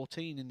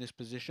 114 in this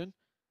position.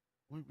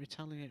 Won't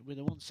retaliate with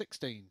a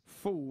 116.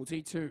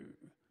 42.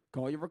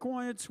 Kai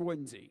required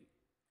 20.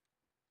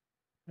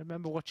 I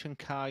remember watching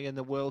Kai in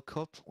the World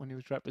Cup when he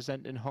was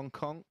representing Hong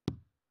Kong.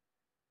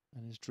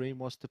 And his dream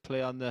was to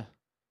play on the...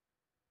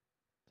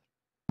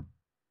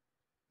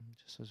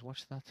 Just as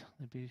watch that.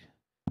 They'd be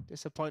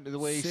disappointed the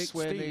way he's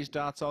swaying these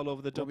darts all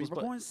over the doubles.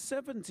 But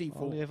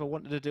 74. all he ever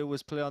wanted to do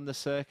was play on the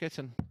circuit,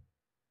 and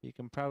he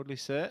can proudly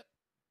say it.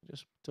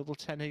 Just double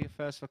 10 here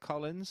first for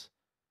Collins.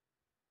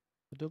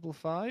 The double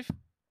 5.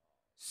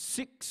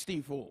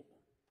 64.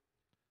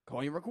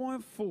 Kai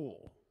required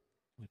 4.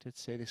 We did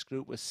say this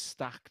group was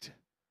stacked.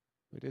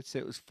 We did say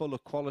it was full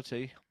of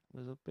quality.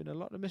 There's been a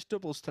lot of missed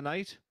doubles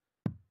tonight.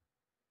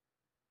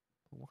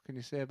 But what can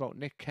you say about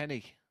Nick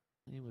Kenny?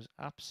 He was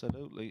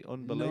absolutely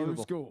unbelievable.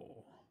 No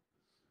score.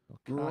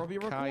 Robbie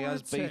Kai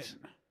has beat 10.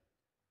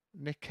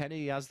 Nick Kenny.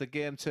 He has the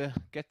game to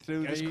get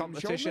through this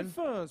competition.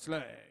 First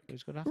leg.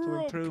 He's going to have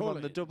to improve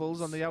on the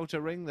doubles on the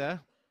outer ring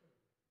there.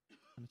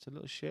 And it's a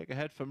little shake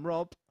ahead from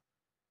Rob.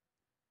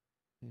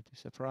 He'd be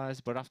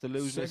surprised, but after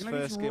losing his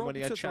first game when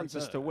he had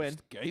chances to win.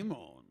 Game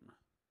on.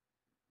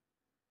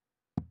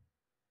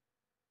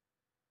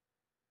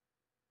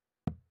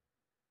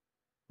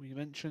 We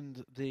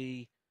mentioned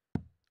the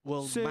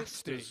World 60.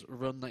 Masters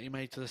run that he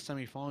made to the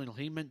semi-final.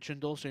 He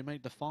mentioned also he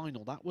made the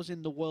final. That was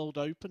in the World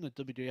Open, a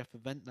WDF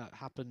event that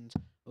happened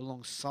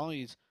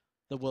alongside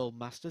the World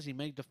Masters. He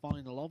made the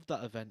final of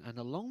that event, and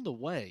along the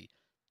way,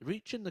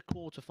 reaching the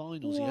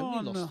quarterfinals, he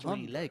only lost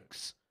 3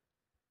 legs,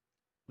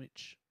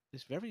 which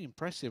is very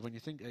impressive when you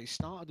think that he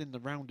started in the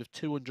round of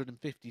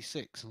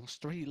 256 and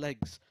lost 3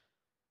 legs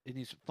in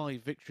his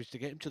 5 victories to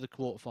get him to the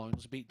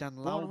quarterfinals. Beat Dan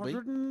Lowby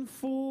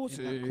 140.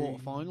 in that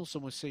quarterfinal.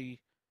 Some we'll see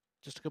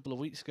just a couple of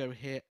weeks ago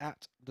here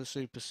at the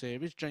Super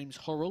Series. James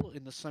Horrell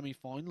in the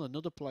semi-final,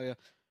 another player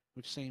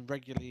we've seen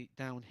regularly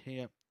down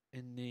here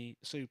in the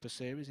Super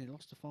Series. He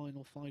lost the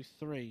final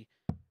 5-3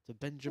 to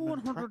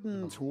Benjamin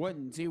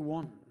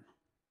 121.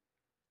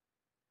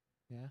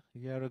 Yeah, a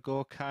year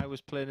ago, Kai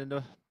was playing in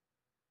the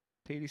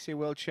PDC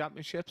World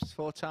Championships.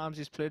 4 times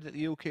he's played at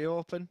the UK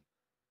Open.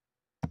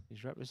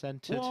 He's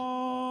represented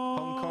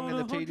Hong Kong in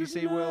the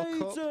PDC World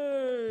Cup.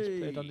 He's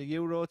played on the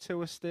Euro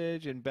Tour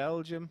stage in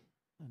Belgium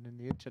and in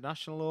the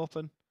International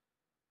Open.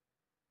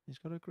 He's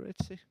got a great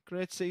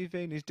CV,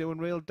 and he's doing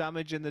real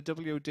damage in the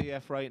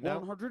WDF right now.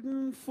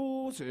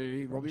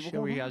 140. I'm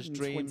sure he has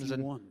dreams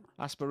and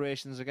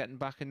aspirations of getting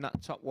back in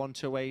that top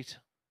 128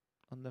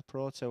 on the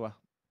Pro Tour.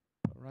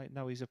 But right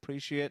now he's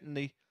appreciating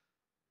the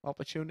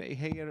opportunity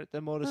here at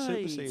the MODUS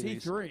Super Series.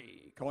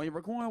 83. Can you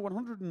require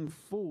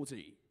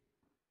 140?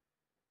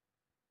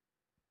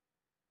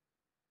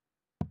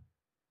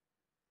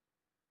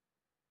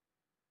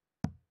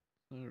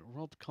 So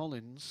Rob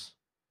Collins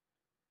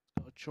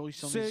got a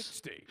choice on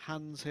 60. his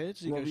hands here. Does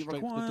he go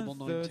straight for the double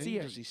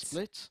 19? Does he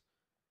split?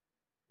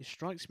 He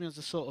strikes me as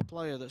the sort of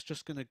player that's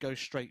just going to go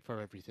straight for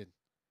everything.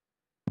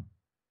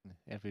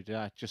 Every day,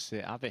 I just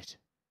say, have it.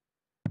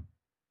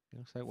 He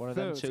looks like one of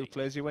them 2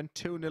 players. He went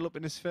 2-0 up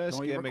in his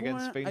first game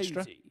against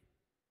Veenstra.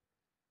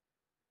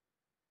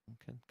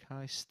 Can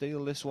Kai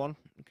steal this one?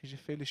 Because you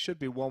feel he should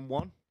be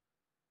 1-1.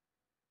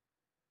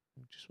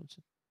 Just wants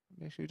to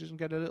make sure he doesn't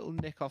get a little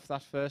nick off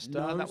that first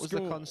dart. That was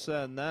the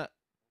concern there.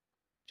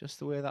 Just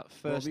the way that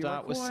first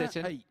dart was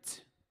sitting.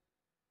 8.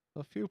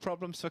 A few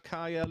problems for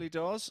Kai early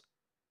doors.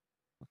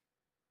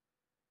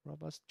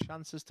 Rob has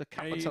chances to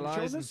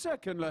capitalise. The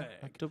second leg.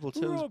 That double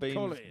 2's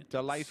been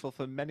delightful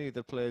for many of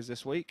the players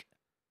this week.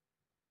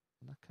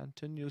 And that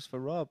continues for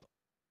Rob.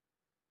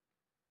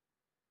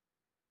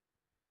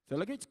 So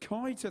look, it's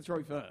Kai to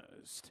throw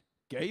first.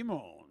 Game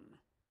on.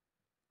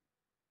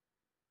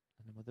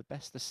 with the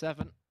best of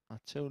 7, a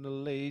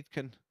 2-0 lead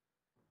can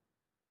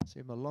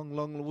seem a long,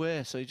 long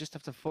way. So you just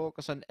have to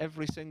focus on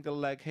every single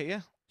leg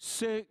here.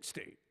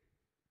 60.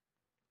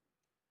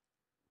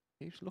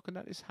 Keeps looking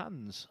at his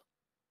hands.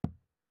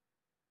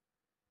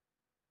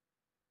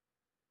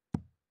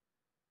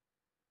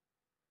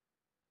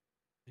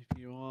 If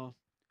you are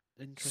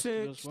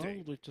interested as well,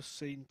 60. we've just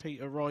seen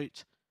Peter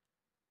Wright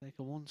take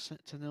a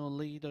 1-0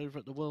 lead over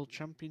at the World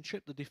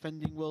Championship. The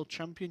defending world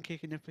champion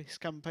kicking off his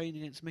campaign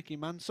against Mickey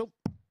Mansell.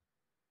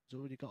 He's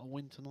already got a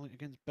win tonight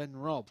against Ben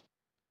Robb.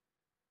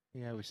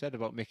 Yeah, we said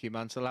about Mickey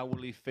Mansell. How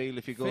will he feel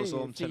if he goes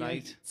home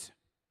tonight?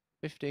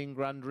 15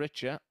 grand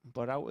richer,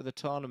 but out of the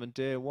tournament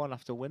day 1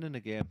 after winning a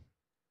game.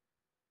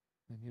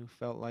 And you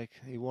felt like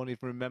he won't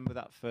even remember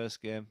that first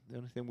game. The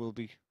only thing will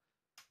be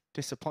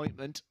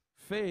disappointment.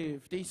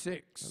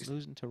 56.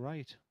 Losing to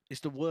Wright. It's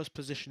the worst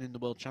position in the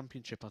World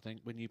Championship, I think,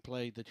 when you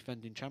play the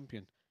defending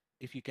champion.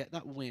 If you get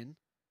that win,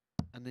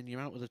 and then you're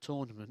out of the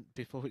tournament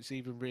before it's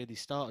even really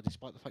started,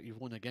 despite the fact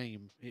you've won a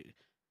game, I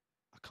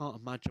can't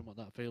imagine what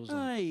that feels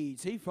like.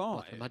 85.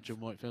 I can imagine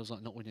what it feels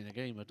like not winning a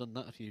game. I've done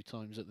that a few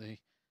times at the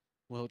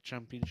World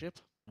Championship.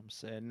 I'm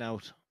saying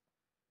out.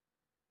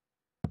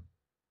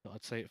 But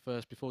I'd say it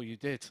first before you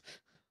did.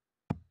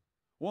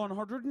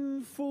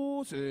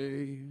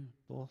 140.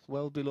 Both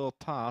well below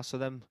par, so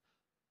them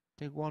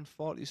big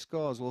 140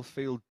 scores will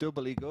feel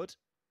doubly good.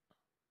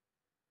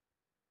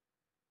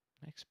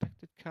 I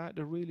expected Kai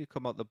to really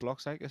come out the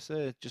blocks, like I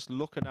say, just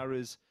looking at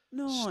his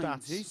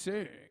 96.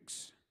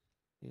 stats.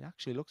 He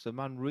actually looks a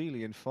man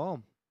really in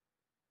form.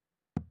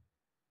 I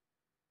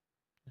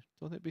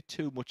don't think it'd be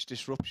too much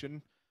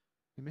disruption.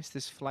 He missed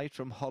his flight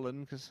from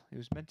Holland because he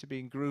was meant to be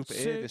in Group A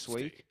this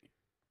week.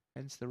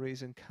 Hence the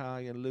reason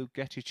Kai and Luke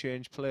Getty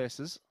changed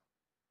places.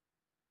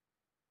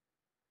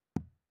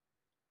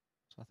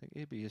 So I think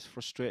he'll be as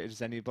frustrated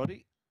as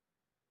anybody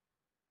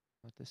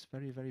at this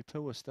very, very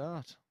poor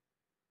start.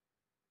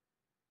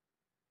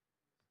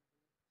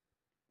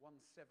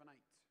 178.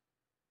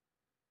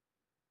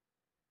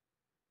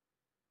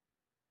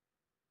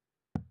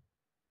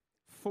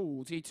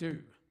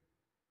 42.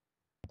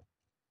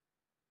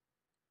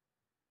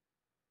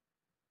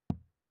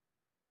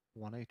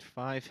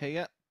 185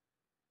 here.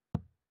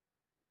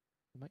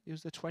 Might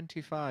use the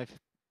 25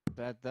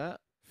 bed there.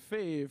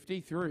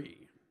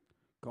 53.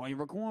 Guy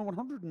require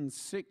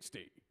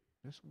 160.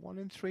 Just 1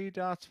 in 3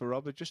 darts for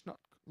Robert, just not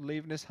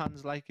leaving his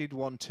hands like he'd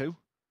want to.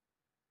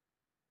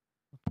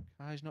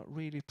 Guy's not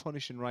really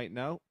punishing right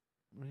now.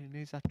 Really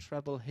needs that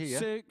treble here.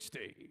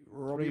 60.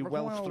 3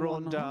 well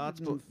thrown darts,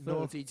 but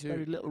no,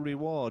 very little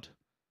reward.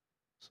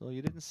 So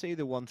you didn't see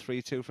the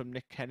 1-3-2 from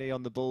Nick Kenny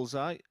on the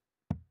bullseye.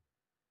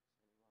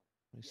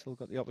 He's still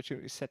got the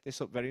opportunity to set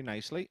this up very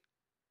nicely.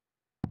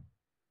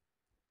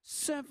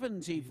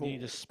 74. You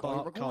need a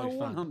spark, Kai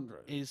Fan.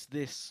 Is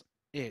this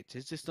it?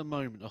 Is this the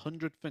moment?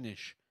 100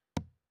 finish.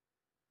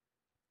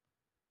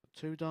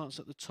 2 darts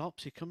at the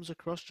tops. He comes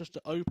across just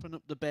to open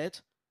up the bed.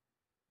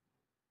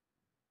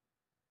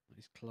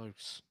 He's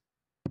close.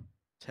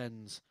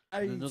 10s.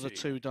 And another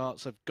 2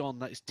 darts have gone.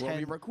 That is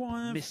 10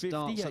 missed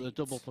darts at the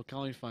double for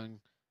Kai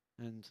Fan.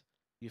 And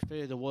you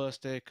fear the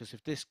worst here, because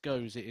if this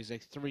goes, it is a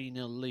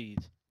 3-0 lead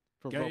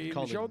for Rob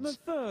Collins. On the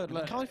third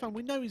leg. Kai Fan,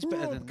 we know he's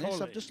better than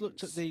this. I've just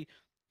looked at the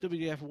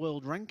WDF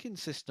World Ranking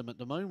system at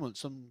the moment.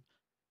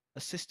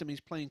 A system he's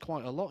playing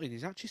quite a lot in.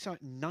 He's actually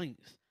sat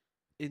 9th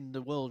in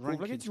the world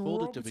rankings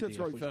for the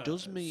WDF, which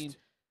does mean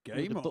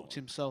he would have booked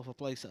himself a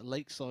place at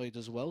Lakeside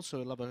as well, so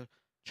he'll have a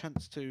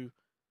chance to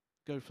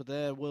go for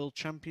their World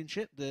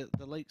Championship. The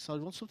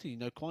Lakeside one, something you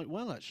know quite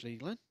well, actually,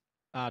 Glenn.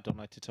 I don't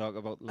like to talk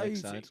about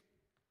Lakeside. 80.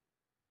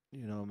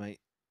 You know,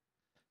 mate.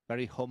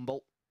 Very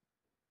humble.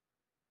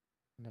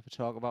 Never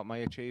talk about my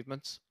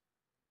achievements.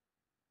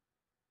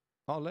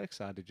 Oh,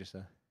 Lakeside, did you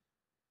say?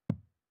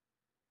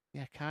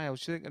 Yeah, Kai, I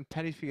was thinking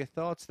penny for your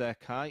thoughts there,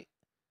 Kai.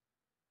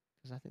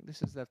 Because I think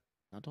this is I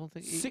don't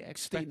think he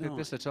expected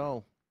this at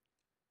all.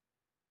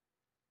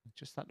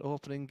 Just that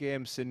opening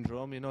game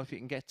syndrome, you know, if you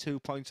can get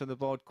 2 points on the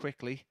board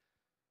quickly,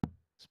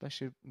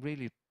 especially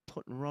really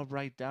putting Rob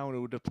right down,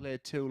 who would have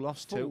played 2,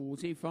 lost 2.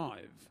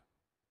 45.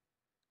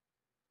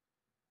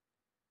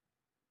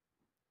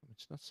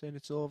 It's not saying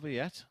it's over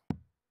yet.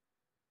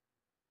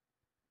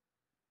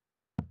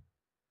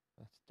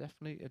 That's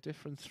definitely a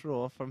different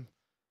throw from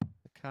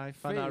the Kai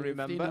Fan I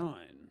remember.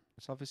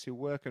 It's obviously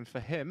working for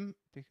him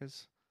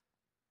because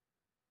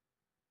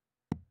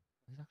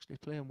he's actually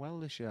playing well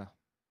this year.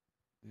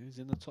 He's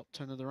in the top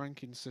 10 of the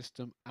ranking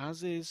system,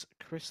 as is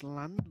Chris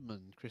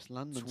Landman. Chris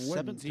Landman,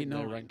 7th in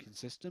the ranking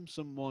system.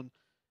 Someone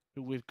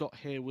who we've got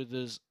here with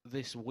us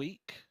this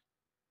week.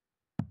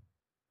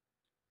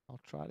 I'll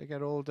try to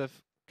get hold of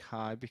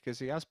Kai because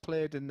he has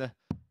played in the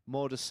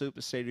MODUS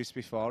Super Series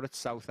before at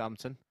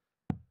Southampton.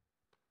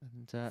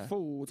 And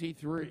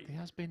 43. There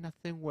has been that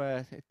thing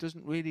where it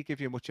doesn't really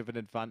give you much of an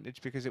advantage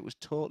because it was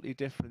totally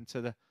different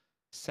to the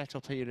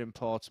setup here in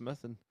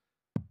Portsmouth, and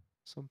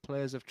some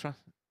players have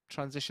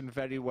transitioned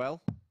very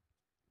well.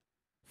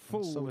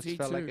 Some it's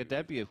felt like a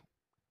debut.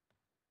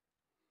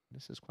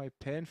 This is quite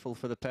painful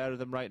for the pair of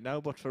them right now,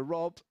 but for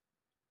Rob,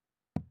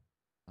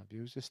 I've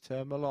used this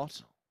term a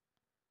lot.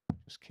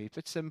 Just keep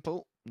it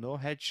simple. No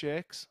head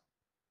shakes.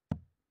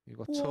 You've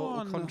got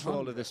total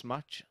control of this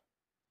match.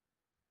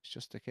 It's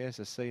just a case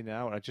of seeing it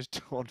out. I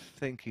just don't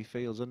think he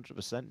feels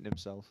 100% in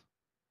himself.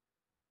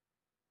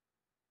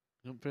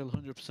 He don't feel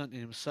 100% in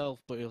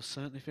himself, but he'll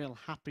certainly feel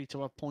happy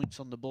to have points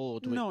on the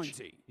board, which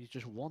 90. he's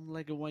just one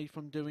leg away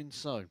from doing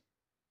so.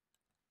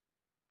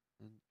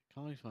 And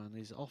Kaifang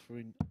is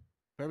offering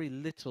very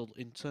little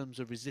in terms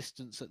of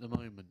resistance at the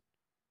moment.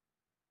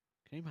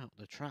 Came out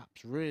the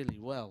traps really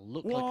well.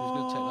 Looked like he was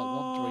going to take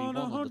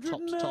that 1-3-1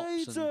 on the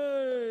tops. And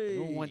it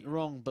all went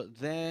wrong, but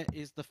there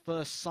is the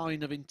first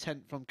sign of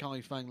intent from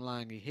Fan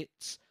Leung. He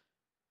hits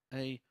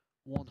a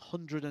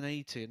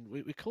 180, and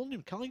we called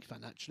him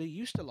Kaifang actually. He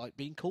used to like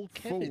being called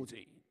Kevin.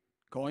 40.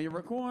 Call you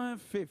require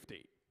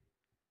 50.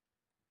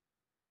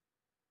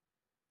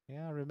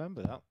 Yeah, I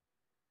remember that.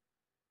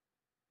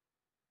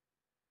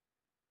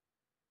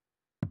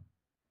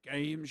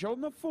 Game shot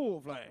on the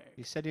 4 flag.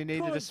 He said he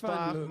needed a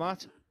spark,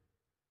 Matt.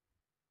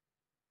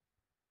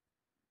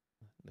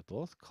 They're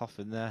both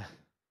coughing there.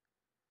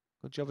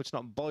 Good job it's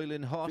not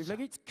boiling hot. Feels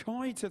like it's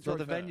Kai to throw So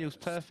the venue's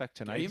perfect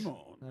tonight. Game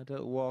on. I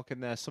don't walk in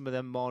there. Some of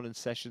them morning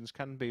sessions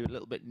can be a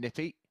little bit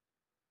nippy.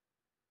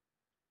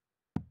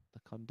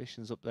 The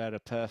conditions up there are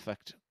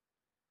perfect.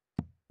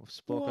 We've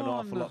spoken an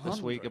awful lot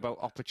this week about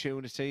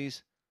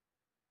opportunities,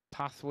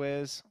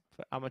 pathways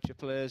for amateur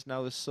players.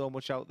 Now there's so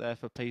much out there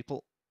for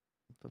people,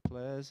 for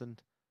players, and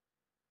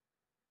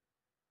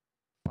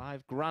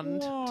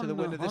 $5,000 to the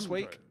winner this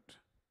week.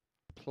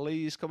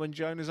 Please come and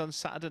join us on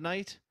Saturday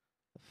night,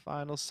 the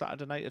final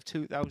Saturday night of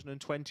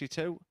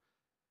 2022.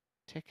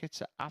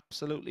 Tickets are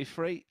absolutely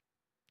free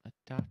at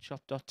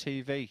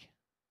dartshop.tv.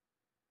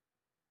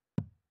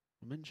 I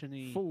mentioned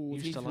he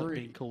used to like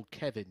being called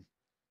Kevin.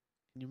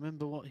 Can you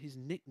remember what his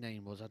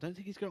nickname was? I don't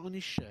think he's got it on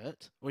his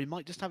shirt, or he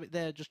might just have it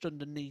there just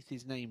underneath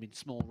his name in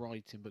small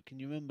writing. But can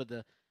you remember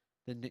the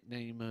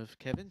nickname of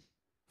Kevin?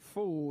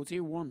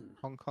 41.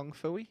 Hong Kong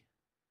Phooey?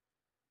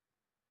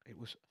 It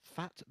was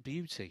Fat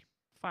Beauty.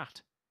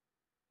 Fat.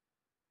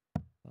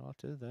 Oh,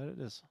 there it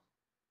is.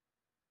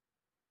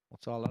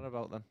 What's all that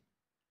about then?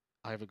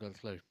 I haven't got a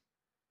clue.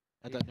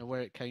 I don't know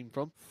where it came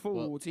from.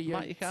 48.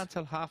 Matt, you can't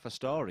tell half a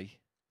story.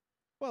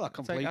 Well, I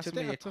completed Ask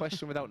me a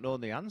question without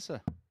knowing the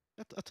answer.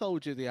 I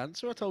told you the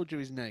answer. I told you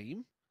his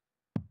name.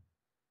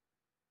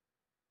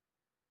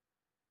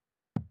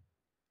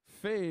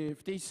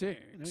 56.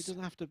 You know, it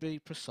doesn't have to be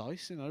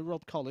precise. You know,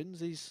 Rob Collins,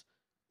 he's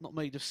not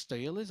made of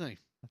steel, is he?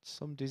 That's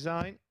some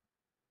design.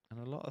 And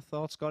a lot of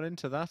thoughts got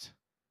into that.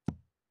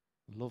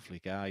 Lovely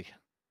guy.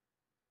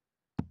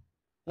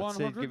 I'd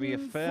say give me a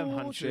firm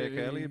handshake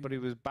earlier, but he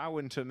was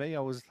bowing to me.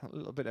 I was a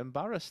little bit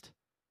embarrassed.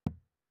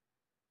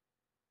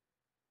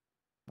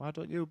 Why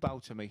don't you bow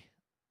to me?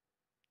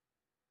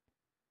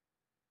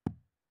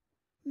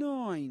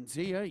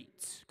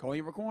 98. Call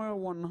you require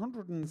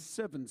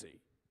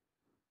 170.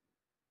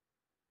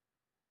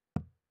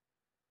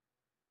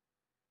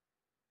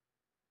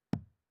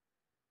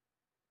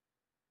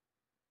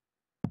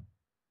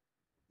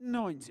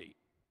 $90.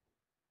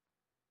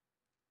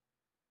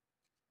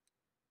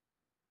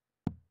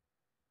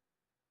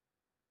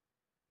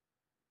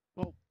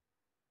 Well,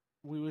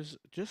 we was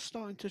just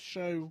starting to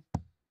show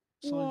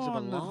signs of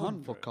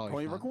alarm for Kai.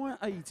 Call you require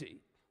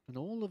 80. And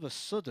all of a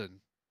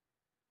sudden,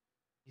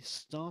 he's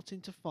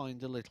starting to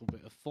find a little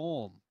bit of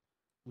form.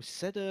 We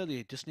said earlier,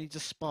 he just needs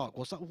a spark.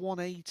 Was that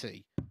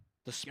 180?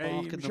 The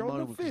spark in the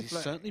moment, because he's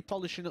certainly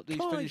polishing up these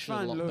finishes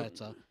a lot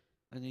better.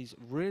 And he's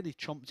really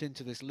chomped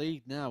into this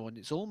lead now, and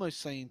it's almost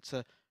saying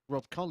to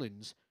Rob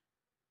Collins,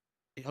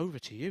 over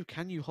to you.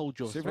 Can you hold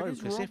your throw?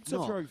 Because if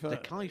not, the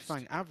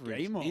Kaifang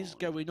average is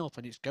going up,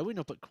 and it's going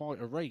up at quite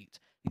a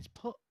rate. He's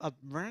put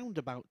around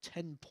about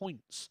 10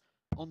 points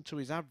onto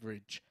his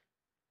average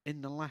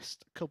in the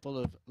last couple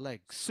of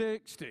legs.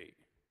 60.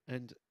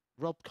 And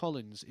Rob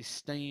Collins is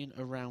staying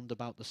around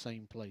about the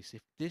same place.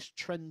 If this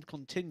trend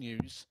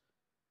continues,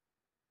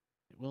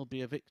 it will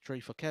be a victory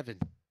for Kevin.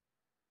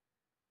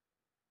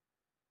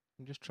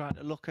 I'm just trying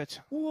to look at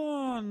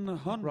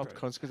 100. Rob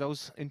Collins, because I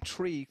was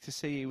intrigued to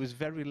see he was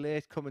very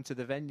late coming to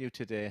the venue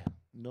today,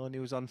 knowing he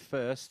was on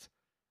first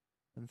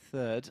and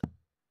third,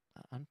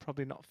 and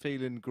probably not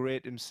feeling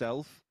great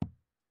himself.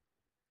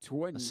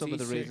 26. Some of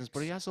the reasons,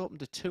 but he has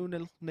opened a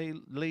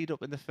 2-0 lead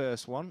up in the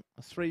first one,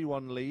 a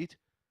 3-1 lead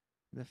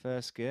in the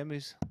first game.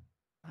 He's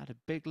had a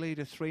big lead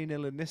of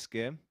 3-0 in this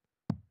game.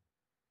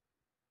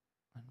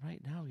 And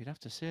right now, you'd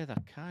have to say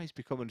that Kai's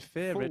becoming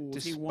favourite,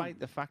 despite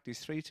the fact he's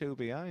 3-2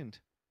 behind.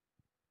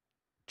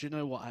 Do you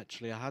know what,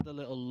 actually? I had a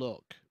little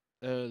look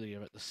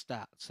earlier at the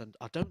stats, and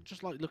I don't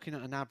just like looking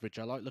at an average.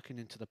 I like looking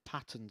into the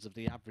patterns of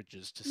the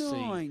averages to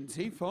see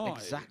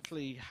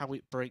exactly how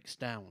it breaks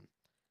down.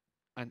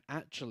 And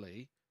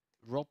actually,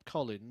 Rob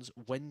Collins,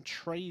 when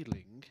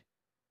trailing,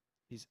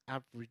 his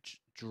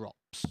average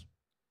drops,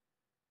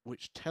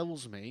 which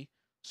tells me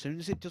as soon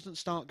as it doesn't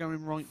start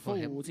going right for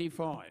him,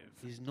 45.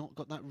 He's not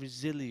got that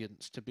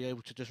resilience to be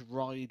able to just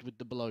ride with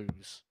the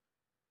blows.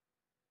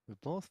 We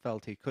both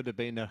felt he could have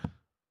been a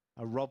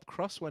Rob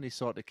Cross when he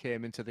sort of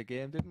came into the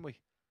game, didn't we?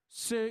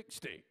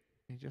 60.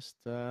 He just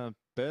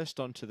burst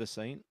onto the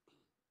scene.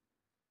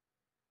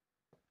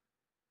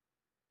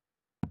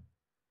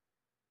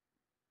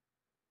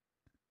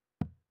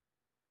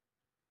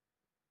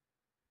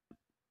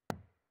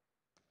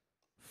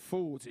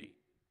 $40.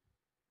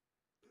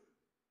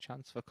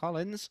 Chance for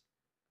Collins.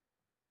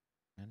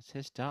 And it's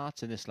his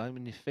darts in this line.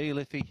 When you feel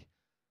if he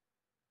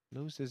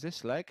loses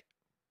this leg,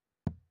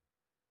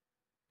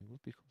 he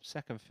would become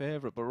second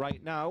favourite. But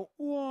right now,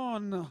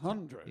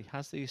 100. he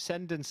has the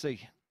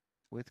ascendancy.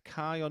 With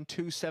Kai on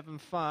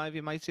 275,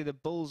 you might see the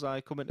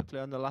bullseye come into play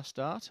on the last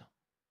dart.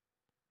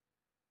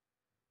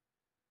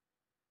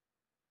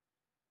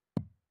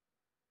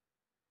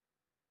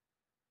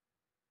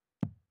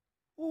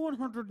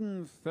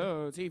 $134.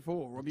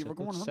 Robbie, It's a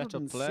good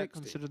setup play,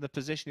 considering the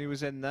position he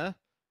was in there.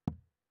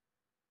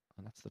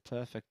 And that's the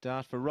perfect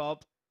dart for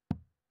Rob.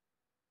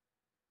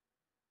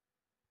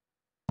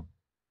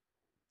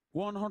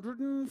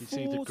 140. You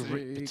see the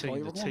grit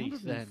between the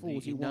teeth then.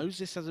 He knows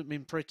this hasn't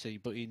been pretty,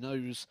 but he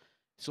knows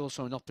it's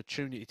also an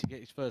opportunity to get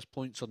his first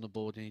points on the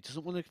board, and he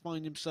doesn't want to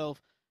find himself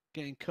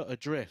getting cut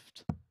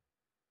adrift.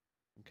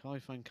 And Kai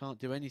Fan can't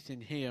do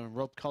anything here, and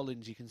Rob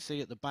Collins, you can see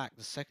at the back,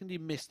 the second he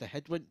missed, the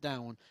head went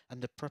down,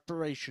 and the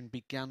preparation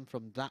began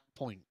from that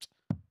point.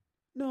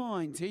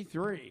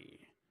 93.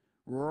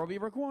 Robbie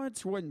required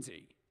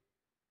 20.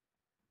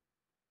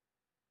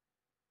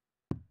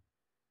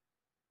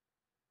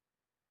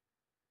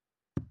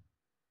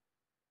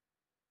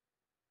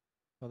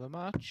 For the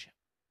match.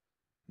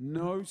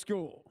 No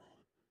score.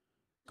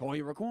 Kai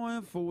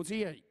required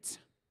 48.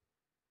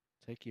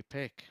 Take your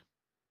pick.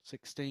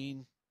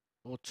 16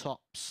 or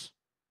tops.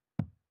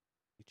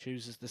 He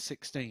chooses the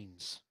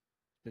 16s.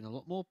 Been a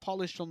lot more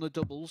polished on the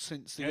doubles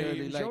since the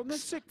early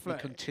legs. He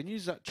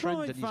continues that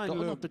trend, and he's got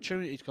an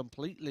opportunity to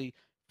completely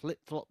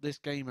flip-flop this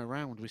game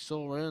around. We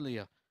saw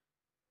earlier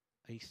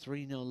a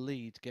 3-0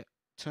 lead get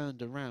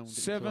turned around.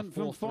 Seventh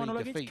and final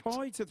leg, it's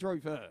Kai to throw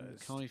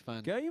first. Kai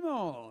Fan. Game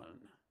on.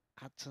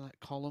 Add to that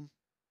column.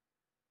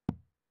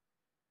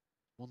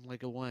 One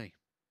leg away.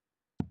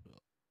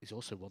 He's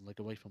also one leg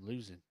away from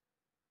losing.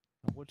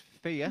 I would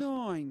fear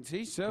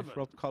 97. if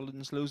Rob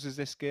Collins loses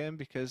this game,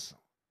 because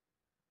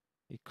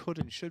he could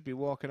and should be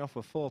walking off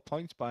with 4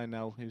 points by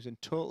now. He was in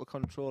total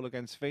control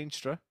against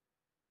Veenstra.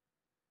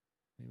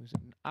 He was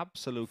in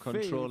absolute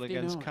control 59.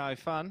 against Kai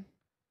Fan.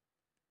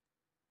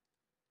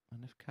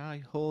 And if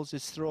Kai holds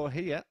his throw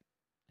here,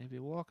 he'll be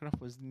walking off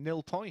with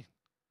 0 point.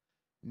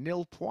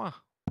 0 point.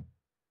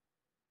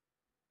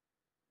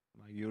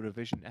 My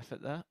Eurovision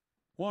effort there.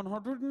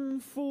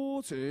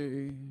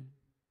 140.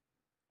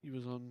 You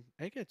was on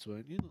Eggheads,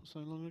 weren't you, not so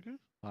long ago?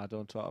 I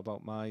don't talk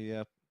about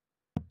my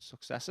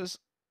successes.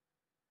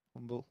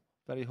 Humble,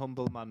 very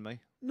humble man, me.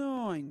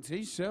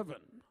 97.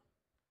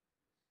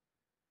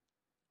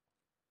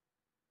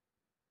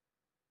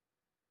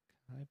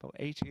 Okay, about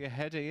 80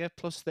 ahead here,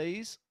 plus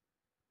these.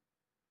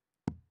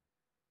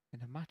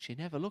 In a match you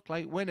never look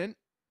like winning.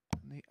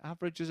 And the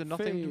averages are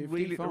nothing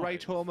really to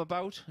write home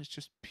about. It's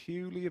just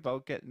purely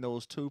about getting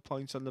those 2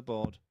 points on the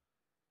board.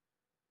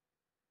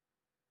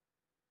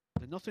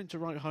 They're nothing to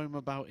write home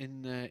about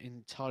in their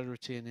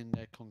entirety and in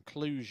their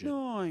conclusion.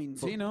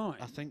 99.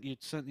 I think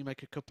you'd certainly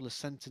make a couple of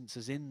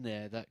sentences in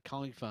there that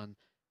Kai Fan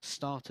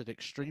started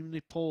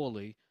extremely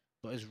poorly,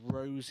 but has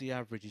rose the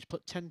average. He's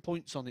put 10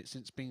 points on it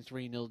since being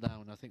 3-0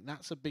 down. I think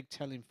that's a big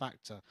telling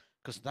factor,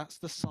 because that's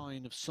the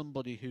sign of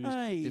somebody who's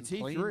been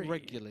playing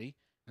regularly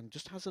and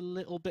just has a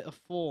little bit of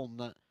form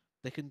that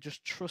they can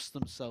just trust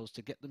themselves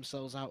to get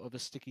themselves out of a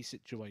sticky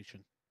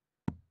situation.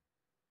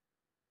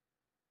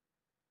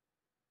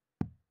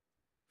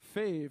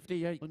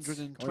 58.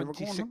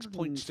 126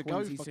 points to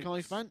go for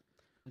Kai Fan,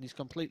 and he's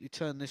completely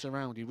turned this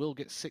around. He will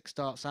get 6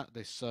 darts at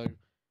this, so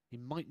he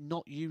might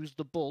not use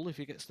the bull if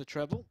he gets the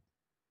treble.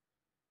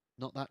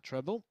 Not that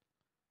treble.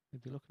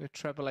 We'll be looking at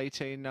treble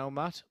 18 now,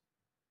 Matt.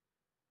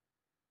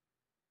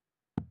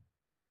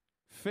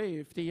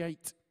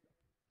 58.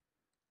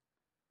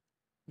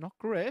 Not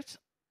great,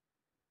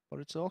 but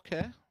it's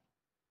okay.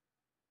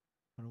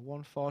 And a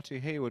 140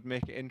 here would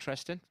make it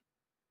interesting.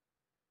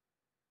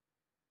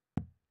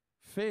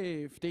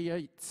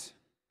 58.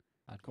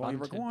 Kai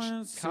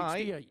requires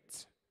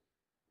 68.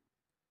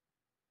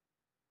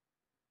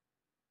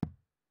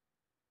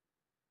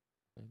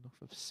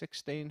 Enough of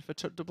 16 for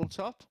double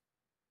top.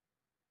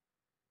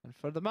 And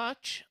for the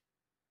match.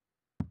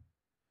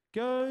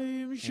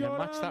 Game shot. In a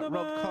match that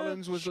Rob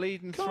Collins was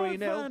leading 3-0.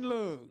 Fan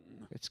Leung.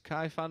 It's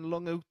Kai Fan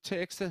Leung who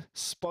takes the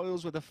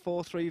spoils with a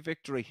 4-3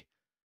 victory.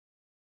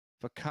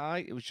 For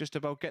Kai, it was just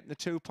about getting the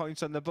 2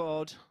 points on the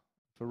board.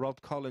 For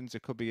Rob Collins,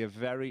 it could be a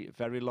very,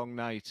 very long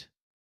night.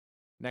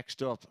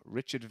 Next up,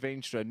 Richard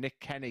Veenstra, Nick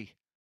Kenny.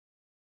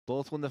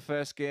 Both won the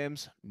first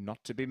games,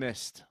 not to be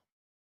missed.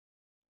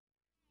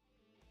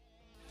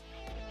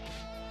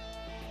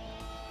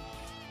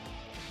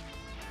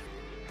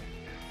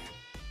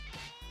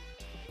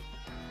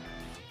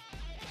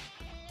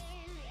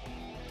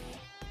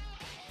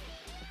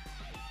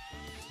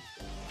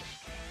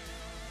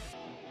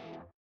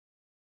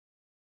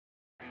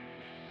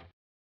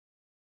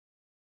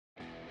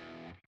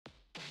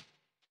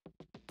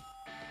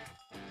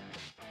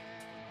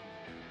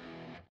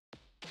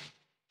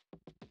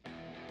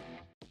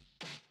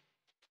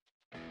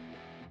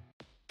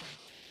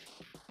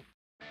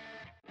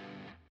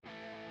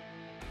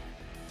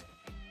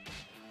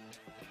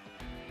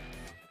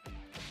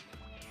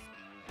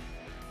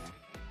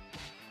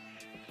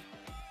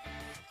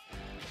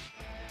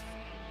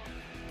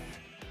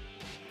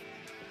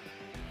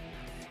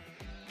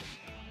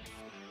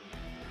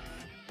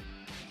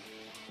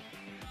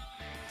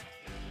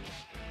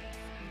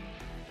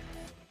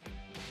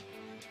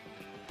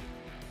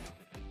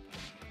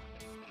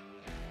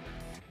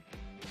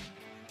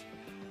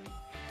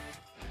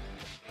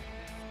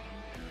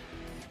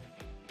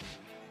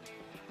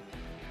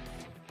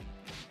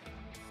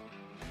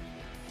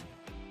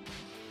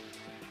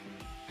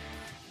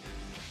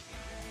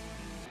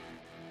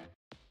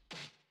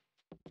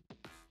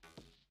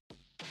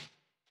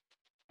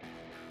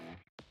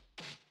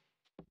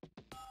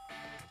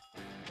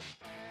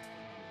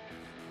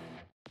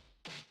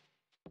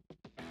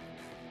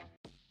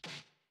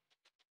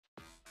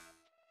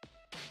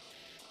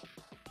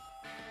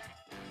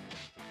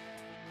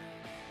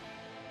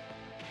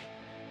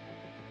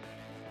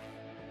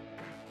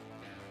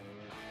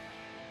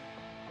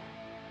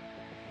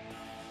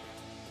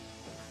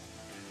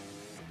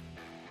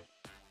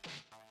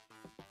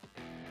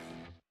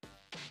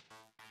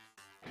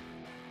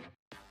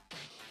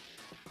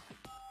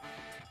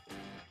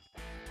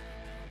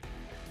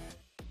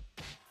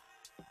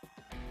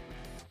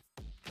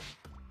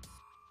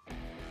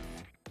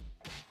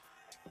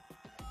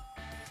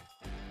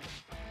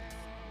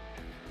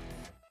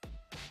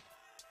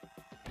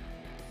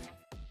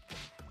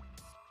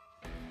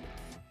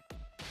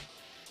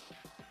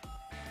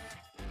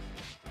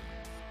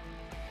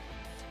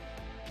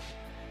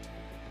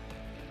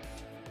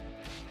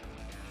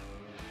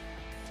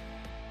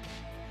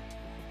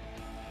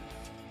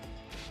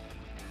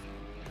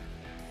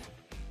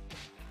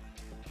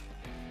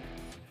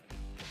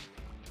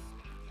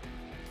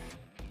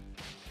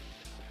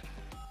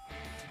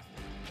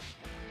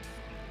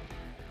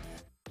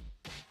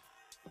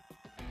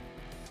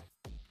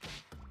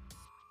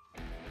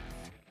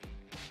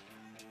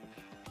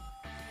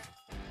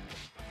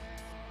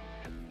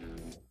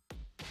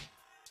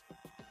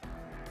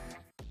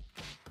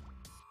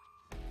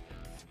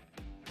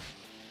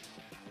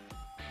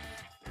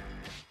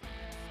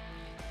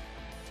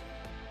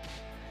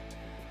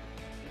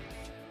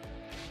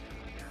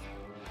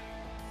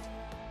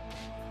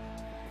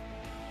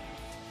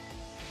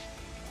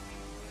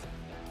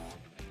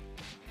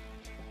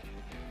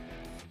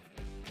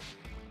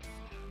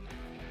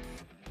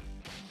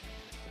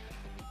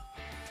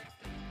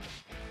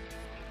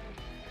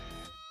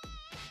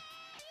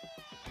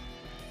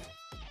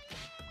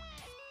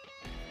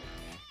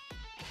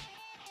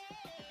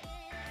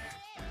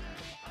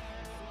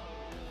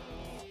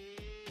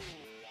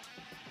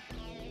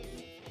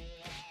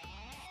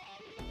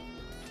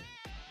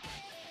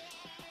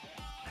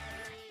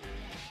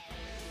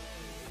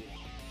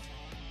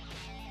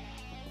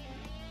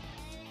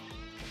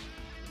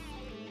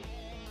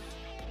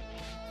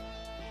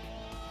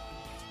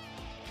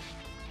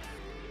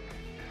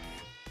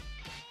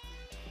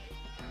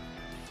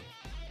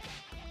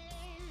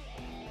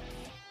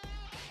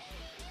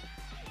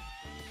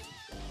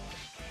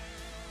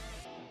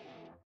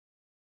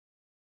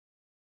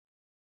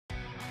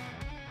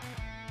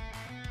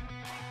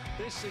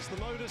 This is the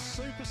MODUS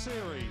Super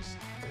Series.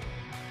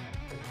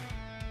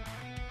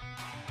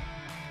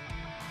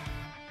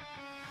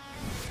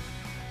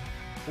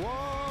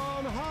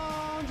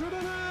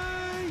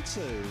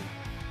 $180.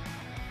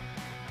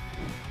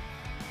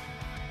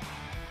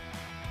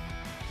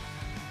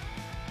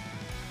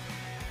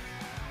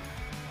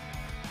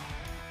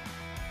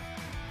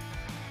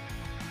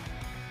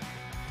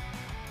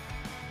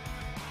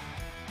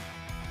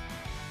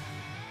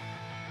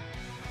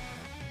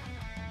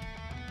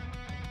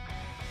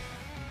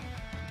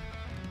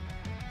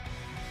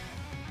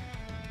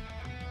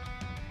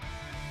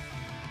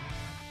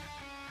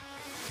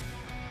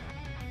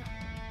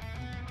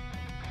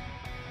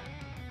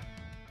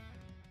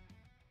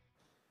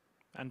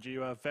 And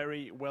you are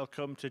very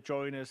welcome to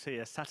join us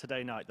here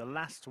Saturday night, the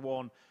last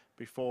one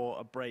before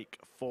a break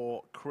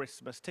for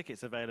Christmas.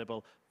 Tickets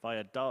available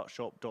via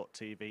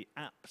dartshop.tv,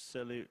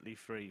 absolutely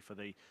free for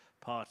the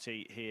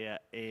party here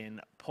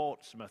in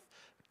Portsmouth.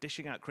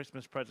 Dishing out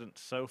Christmas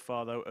presents so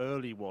far, though,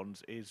 early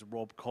ones, is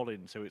Rob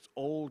Collins, who it's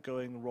all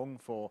going wrong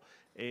for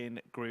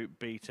in Group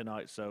B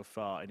tonight so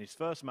far. In his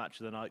first match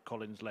of the night,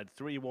 Collins led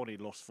 3-1, he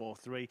lost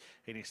 4-3.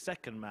 In his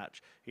second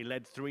match, he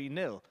led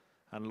 3-0.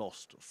 And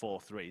lost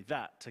 4-3.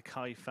 That to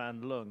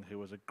Fan Leung, who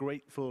was a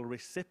grateful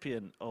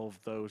recipient of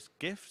those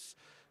gifts,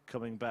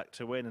 coming back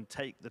to win and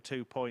take the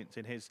 2 points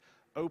in his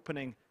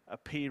opening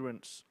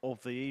appearance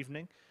of the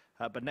evening.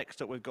 But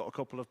next up, we've got a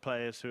couple of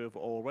players who have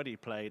already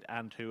played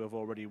and who have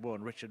already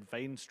won. Richard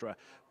Veenstra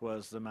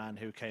was the man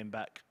who came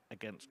back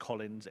against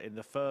Collins in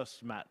the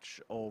first match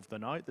of the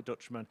night. The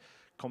Dutchman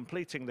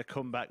completing the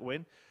comeback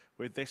win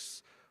with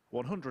this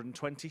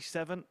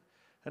 127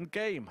 and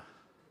game.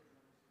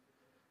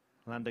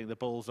 Landing the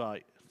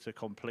bullseye to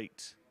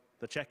complete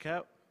the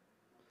checkout.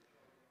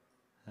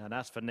 And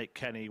as for Nick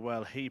Kenny,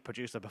 well, he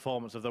produced the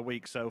performance of the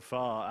week so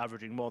far,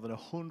 averaging more than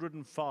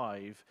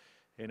 105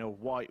 in a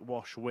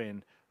whitewash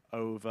win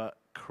over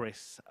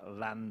Chris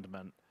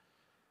Landman.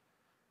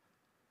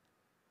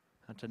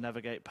 And to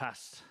navigate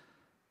past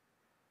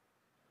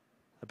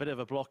a bit of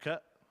a blocker,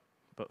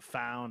 but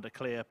found a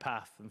clear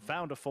path and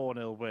found a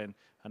 4-0 win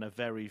and a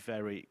very,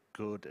 very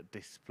good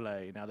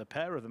display. Now, the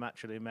pair of them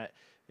actually met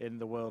in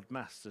the World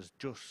Masters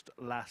just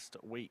last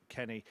week.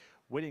 Kenny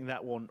winning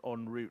that one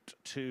en route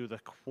to the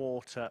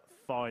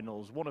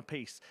quarter-finals. One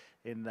apiece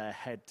in their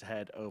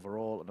head-to-head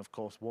overall, and of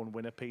course one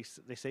win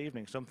apiece this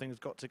evening. Something's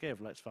got to give.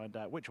 Let's find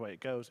out which way it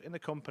goes in the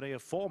company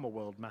of former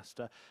World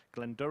Master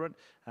Glenn Durrant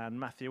and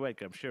Matthew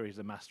Edgar. I'm sure he's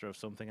the master of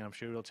something, and I'm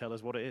sure he'll tell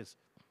us what it is.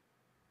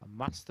 A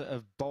master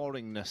of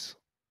boringness,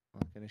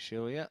 I can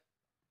assure you.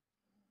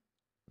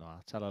 No,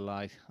 I'll tell a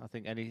lie. I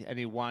think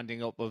any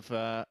winding up of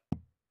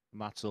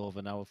Matt's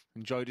over now. I've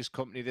enjoyed his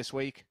company this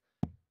week.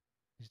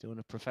 He's doing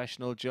a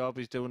professional job.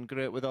 He's doing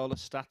great with all the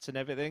stats and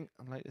everything.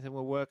 I like to think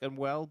we're working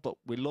well, but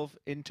we love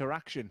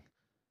interaction.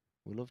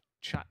 We love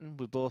chatting.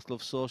 We both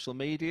love social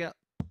media.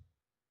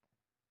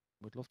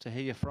 We'd love to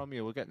hear from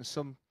you. We're getting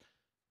some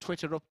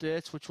Twitter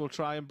updates, which we'll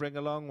try and bring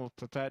along. We're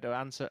prepared to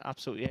answer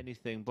absolutely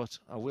anything, but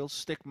I will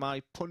stick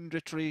my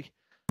punditry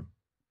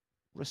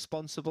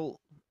responsibility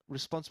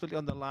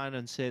on the line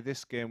and say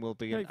this game will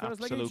be an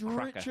absolute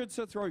cracker. Richard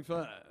to throw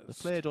first. They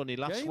played only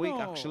last week,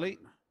 actually,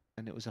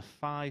 and it was a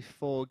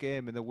 5-4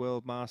 game in the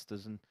World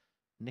Masters, and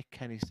Nick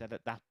Kenny said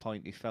at that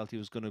point he felt he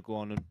was going to go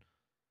on and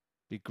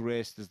be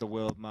graced as the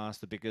World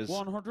Master because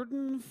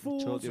 140.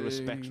 He totally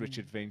respects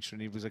Richard Veenstra,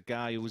 and he was a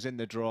guy who was in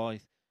the draw.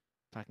 If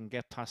I can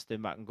get past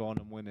him, I can go on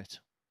and win it.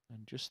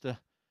 And just a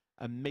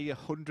mere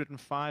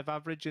 105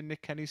 average in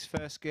Nick Kenny's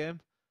first game.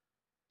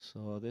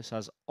 So this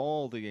has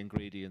all the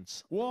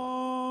ingredients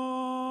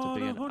to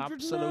be an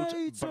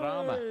absolute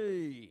drama.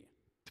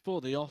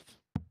 Before the off,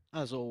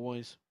 as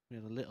always, we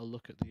had a little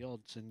look at the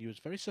odds, and you was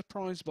very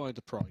surprised by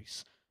the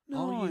price.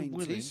 Are you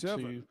willing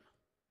to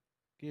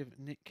give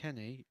Nick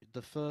Kenny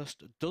the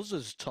first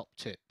dozen's top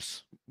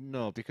tips?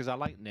 No, because I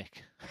like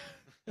Nick.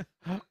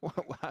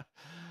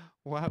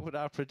 Why would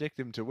I predict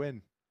him to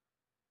win?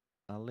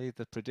 I'll leave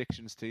the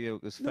predictions to you,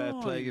 because fair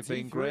play, you've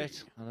been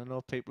great. And I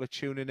know people are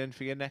tuning in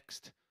for your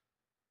next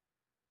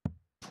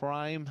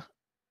prime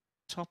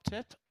top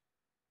tip.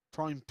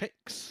 Prime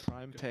picks.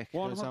 Prime pick.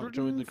 Goes out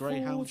during the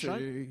Greyhound show.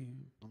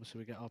 Obviously,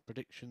 we get our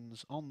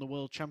predictions on the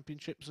World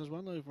Championships as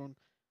well over on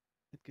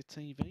Edgar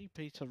TV.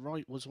 Peter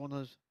Wright was one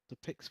of the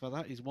picks for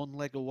that. He's one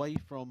leg away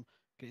from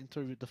getting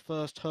through the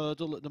first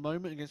hurdle at the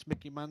moment against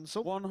Mickey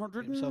Mansell.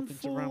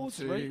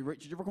 140.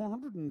 Richard, you've got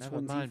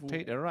 124. Never mind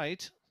Peter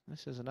Wright.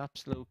 This is an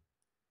absolute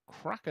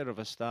cracker of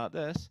a start,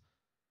 this.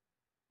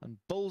 And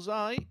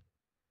bullseye.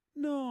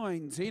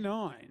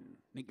 99.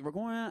 Nick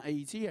Maguire,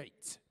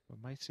 88. We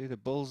might see the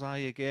bullseye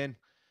again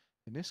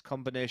in this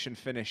combination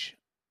finish.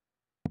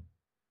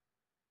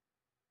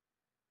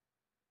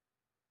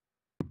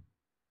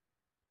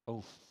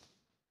 Oh,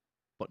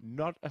 but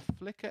not a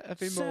flicker of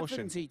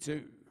emotion.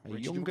 72. A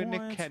younger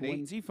Nick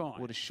Kenny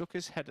would have shook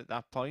his head at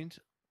that point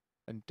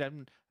and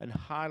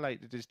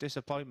highlighted his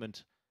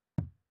disappointment.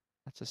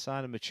 That's a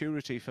sign of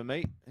maturity for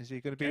me. Is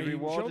he going to be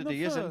rewarded?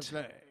 He isn't.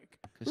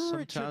 Because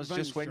sometimes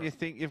just when you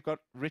think you've got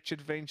Richard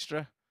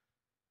Veenstra,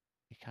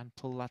 you can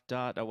pull that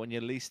dart out when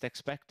you least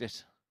expect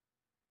it.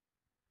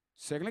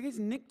 Second leg is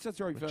Nick to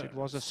throw first. Richard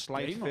was a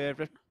slight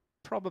favourite,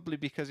 probably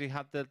because he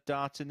had the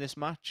darts in this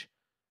match.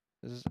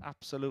 There's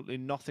absolutely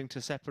nothing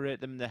to separate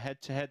them in the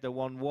head-to-head. They're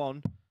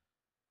 1-1.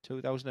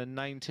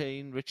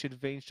 2019, Richard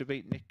Veenstra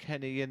beat Nick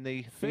Kenny in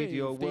the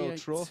Video World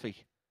Trophy.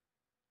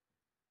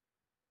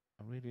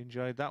 I really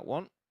enjoyed that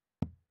one.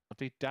 I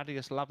beat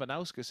Darius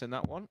Labanauskas in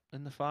that one,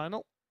 in the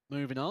final.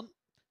 Moving on.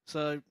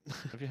 So,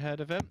 have you heard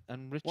of him?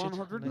 And Richard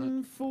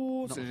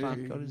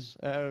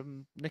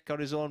 140. Nick got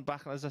his own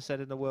back, as I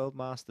said, in the World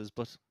Masters,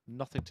 but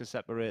nothing to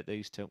separate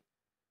these two.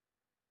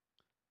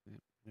 Yeah,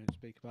 we don't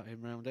speak about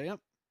him round here.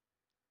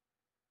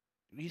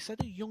 You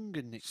said a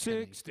younger Nick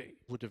Kenny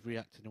would have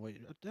reacted in a way.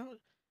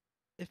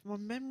 If my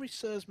memory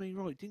serves me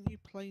right, didn't you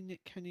play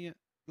Nick Kenny at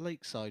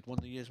Lakeside one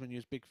of the years when you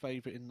was big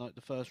favourite in like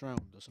the first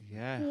round or something?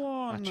 Yeah,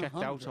 100. I checked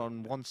out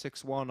on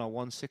 161 or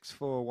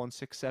 164,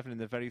 167 in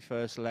the very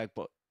first leg,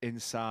 but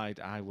inside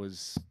that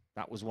was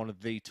one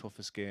of the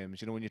toughest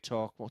games. You know, when you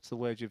talk, what's the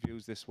word you've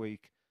used this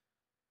week?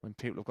 When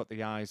people have got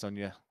the eyes on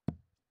you.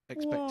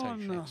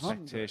 Expectation.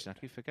 Expectation. I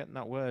keep forgetting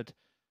that word.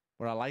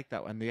 But I like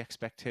that, and the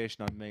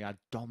expectation on me, I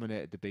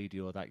dominated the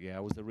BDO that year.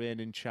 I was the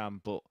reigning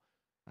champ, but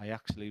I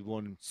actually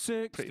won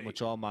pretty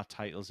much all my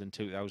titles in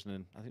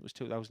 2000. I think it was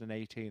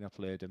 2018 I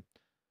played him.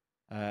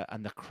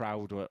 And the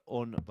crowd were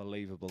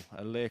unbelievable.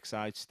 A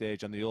Lakeside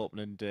stage on the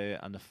opening day,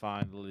 and the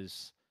final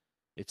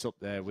it's up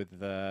there with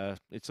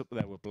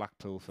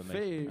Blackpool for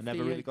me. I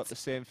never really got the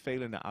same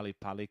feeling at Ali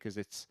Pali because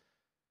it's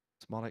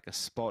more like a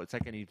sport. It's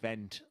like an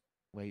event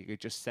where you could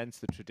just sense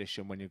the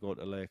tradition when you go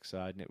to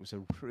Lakeside, and it was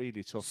a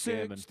really tough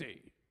game. And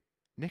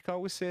Nick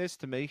always says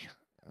to me,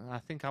 I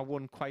think I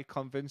won quite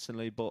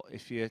convincingly, but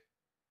if you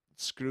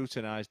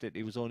scrutinised it,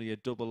 he was only a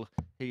double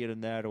here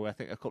and there, or I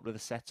think a couple of the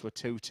sets were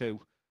 2-2.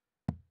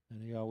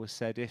 And he always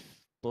said, if,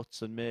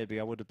 buts, and maybe,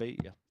 I would have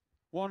beat you.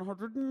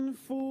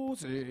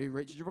 140.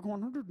 Richard,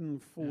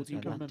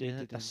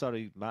 140.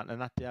 Sorry, Matt. And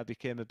that day I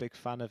became a big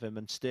fan of him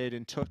and stayed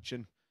in touch.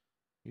 And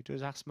he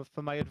does ask me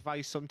for my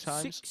advice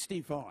sometimes.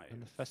 65.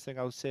 And the first thing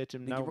I would say to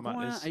him now,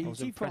 Matt, is I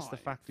was impressed the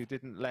fact he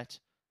didn't let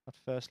that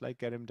first leg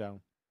get him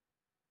down.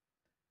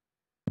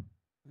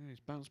 He's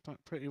bounced back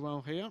pretty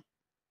well here.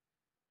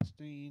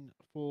 16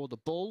 for the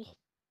bull.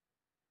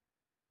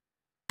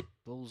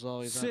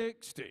 Bullseye.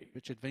 60.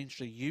 Richard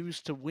Veenstra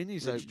used to win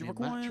his opening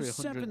match with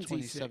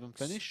 127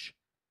 finish.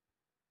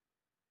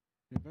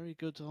 Been very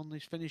good on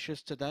his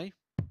finishes today.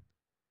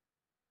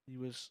 He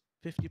was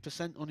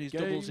 50% on his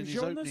doubles in his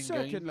opening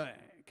game. Leg.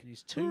 And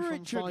he's 2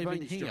 from 5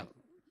 in here.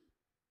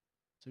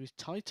 So he's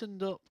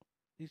tightened up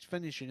his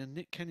finishing, and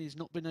Nick Kenny's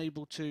not been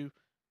able to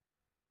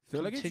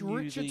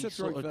continue the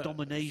sort of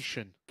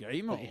domination that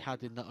he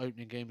had in that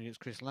opening game against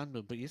Chris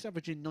Landman, but he's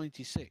averaging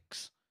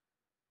 96.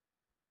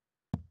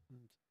 And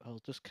I'll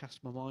just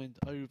cast my mind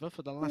over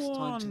for the last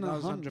time to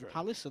Alexandra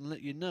Palace and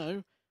let you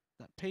know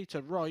that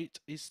Peter Wright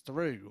is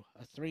through.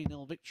 A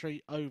 3-0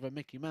 victory over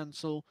Mickey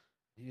Mansell.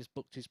 He has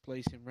booked his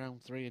place in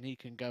round 3, and he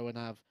can go and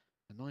have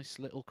a nice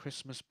little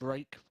Christmas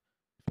break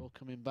before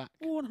coming back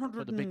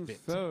for the big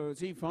bit.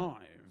 135.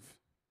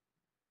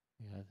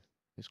 Yeah,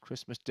 his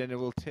Christmas dinner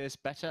will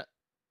taste better,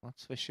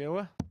 that's for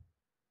sure.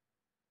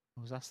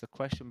 I was asked the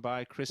question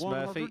by Chris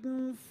Murphy.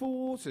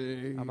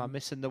 140. Am I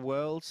missing the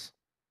Worlds?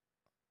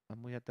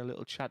 And we had the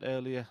little chat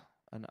earlier,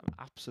 and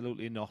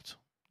absolutely not.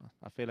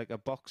 I feel like a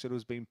boxer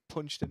who's been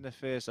punched in the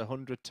face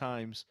 100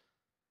 times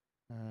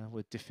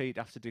with defeat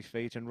after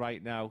defeat, and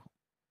right now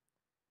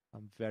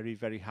I'm very,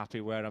 very happy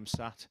where I'm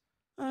sat.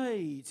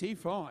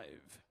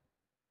 85.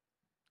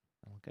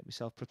 I'll get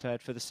myself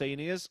prepared for the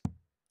seniors.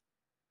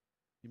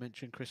 You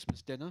mentioned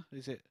Christmas dinner.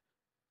 Is it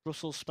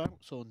Brussels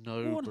sprouts or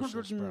no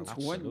Brussels sprouts?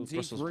 Absolute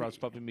Brussels sprouts,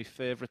 probably my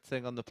favourite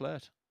thing on the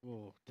plate.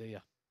 Oh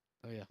dear.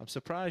 Oh yeah. I'm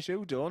surprised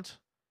you don't.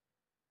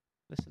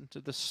 Listen to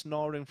the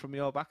snoring from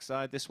your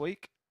backside this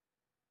week.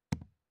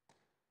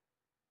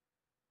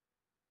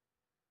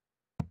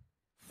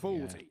 40.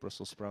 Yeah,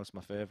 Brussels sprouts,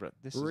 my favourite.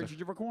 Richard,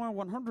 you require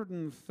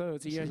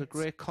 138. This is a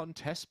great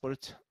contest,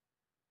 but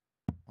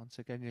once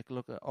again, you can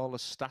look at all the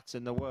stats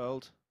in the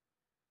world.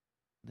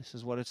 This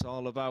is what it's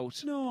all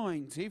about.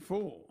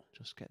 94.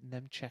 Just getting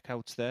them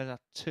checkouts there.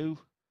 That 2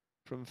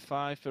 from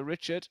 5 for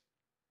Richard.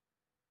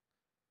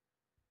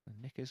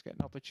 And Nick is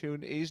getting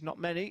opportunities, not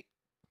many,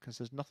 because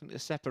there's nothing to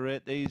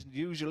separate these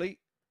usually.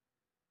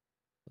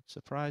 But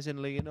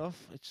surprisingly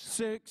enough, it's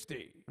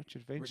 60.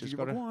 Richard Veenstra's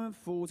got to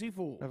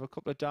 44. Have a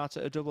couple of darts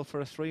at a double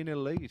for a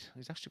 3-0 lead.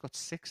 He's actually got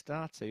 6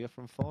 darts here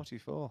from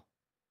 44.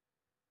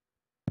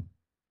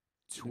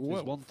 12.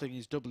 There's one thing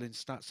his doubling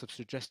stats have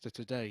suggested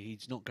today,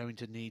 he's not going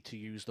to need to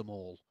use them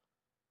all.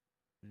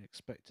 We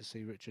expect to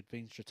see Richard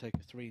Veenstra take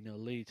a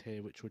 3-0 lead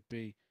here, which would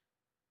be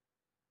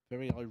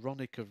very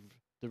ironic of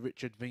the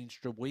Richard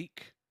Veenstra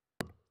week.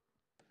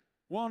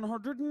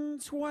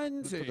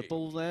 120. For the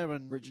ball there,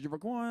 and Richard, you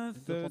require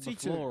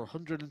 32. Floor,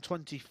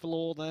 120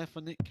 floor there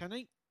for Nick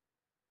Kenny.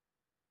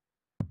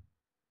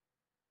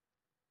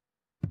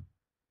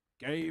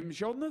 Game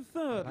shot on the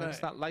third leg. That's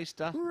that last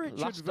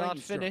start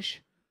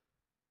finish.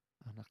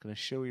 And I can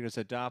assure you, as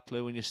a dart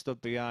player, when you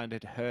stood behind,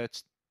 it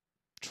hurts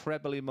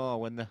trebly more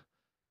when the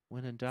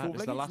winning dart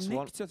is the last Nick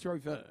one. to throw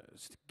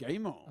first.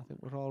 Game on. I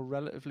think we're all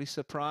relatively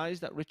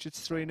surprised that Richard's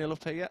 3-0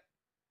 up here,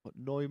 but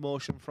no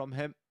emotion from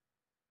him,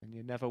 and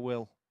you never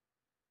will.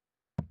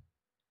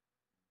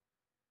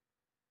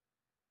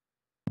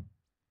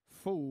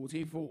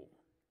 44.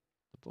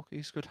 The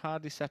bookies could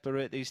hardly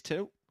separate these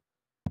two,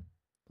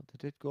 but they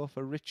did go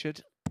for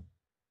Richard.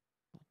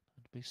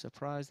 I'd be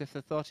surprised if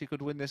they thought he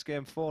could win this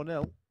game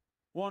 4-0.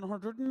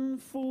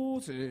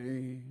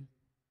 140.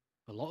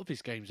 A lot of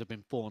his games have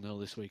been 4-0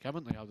 this week,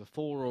 haven't they? Either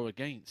for or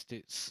against.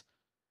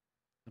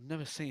 I've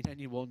never seen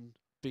anyone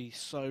be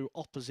so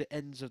opposite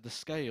ends of the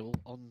scale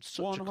on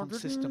such a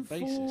consistent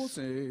basis.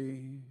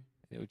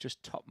 It would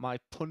just top my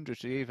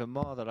punditry even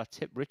more that I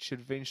tipped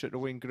Richard Veenstra to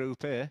win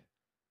Group A.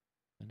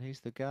 And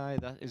he's the guy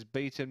that is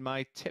beating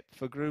my tip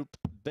for Group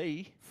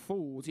B.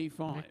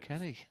 45. Nick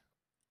Kenny.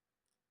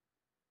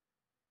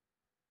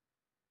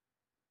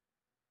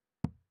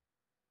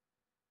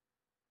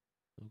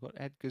 We've got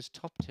Edgar's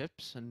top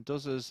tips and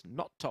Duzz's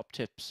not top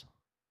tips.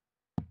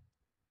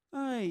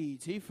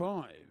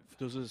 85.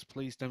 Duzzers,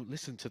 please don't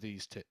listen to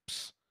these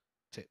tips.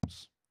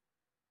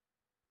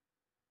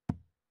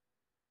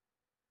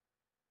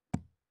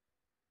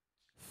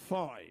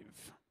 5.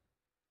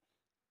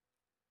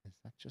 Is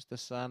that just a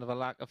sign of a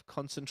lack of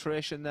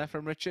concentration there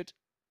from Richard?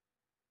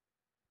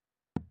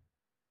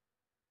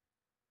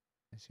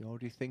 Is he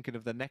already thinking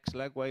of the next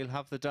leg where he'll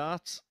have the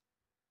darts?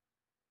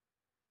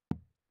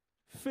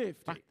 50.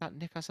 The fact that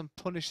Nick hasn't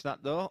punished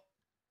that though.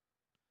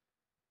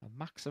 A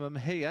maximum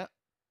here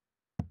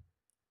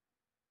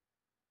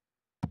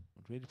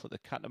would really put the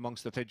cat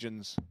amongst the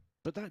pigeons.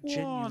 But that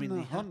genuinely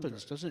 100.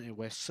 happens, doesn't it?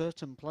 Where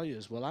certain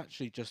players will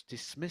actually just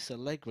dismiss a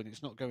leg when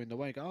it's not going the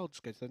way. Go, I'll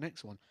just go to the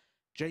next one.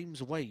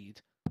 James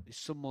Wade is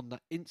someone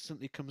that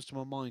instantly comes to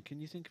my mind.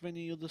 Can you think of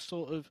any other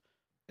sort of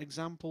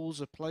examples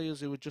of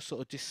players who would just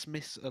sort of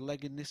dismiss a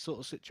leg in this sort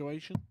of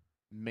situation?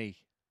 Me.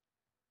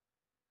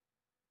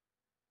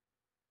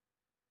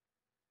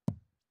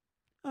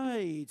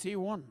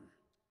 81.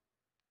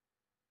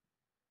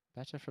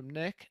 Better from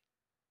Nick.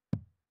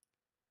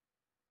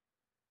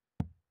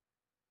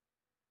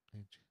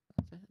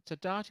 It's a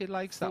dart he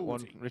likes, that one,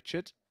 40.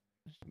 Richard.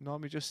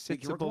 Normally just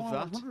sits Figure above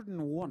that.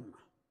 101.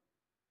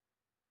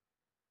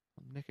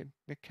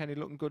 Nick Kenny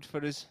looking good for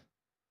his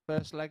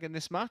first leg in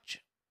this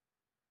match.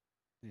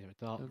 Yeah,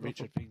 that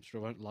Richard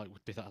Veenstra won't like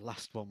would be that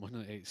last one,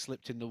 wouldn't it? It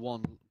slipped in the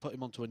one, put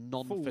him onto a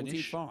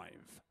non-finish. 45.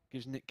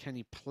 Gives Nick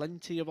Kenny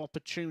plenty of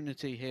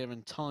opportunity here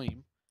and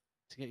time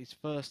to get his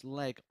first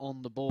leg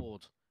on the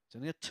board. He's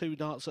only had 2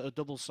 darts at a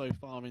double so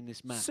far in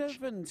this match.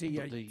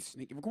 78.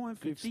 Nick, you've required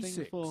Good 56.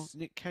 thing for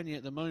Nick Kenny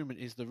at the moment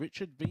is the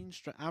Richard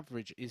Veenstra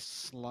average is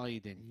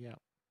sliding. Yeah.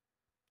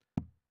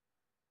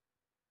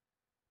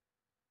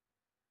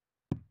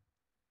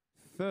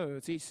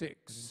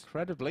 36.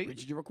 Incredibly,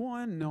 Richard, you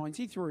require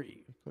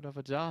 93. he could have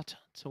a dart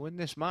to win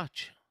this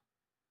match.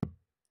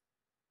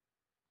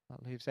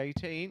 That leaves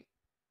 18.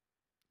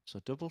 So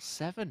double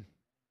 7.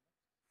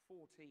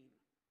 14.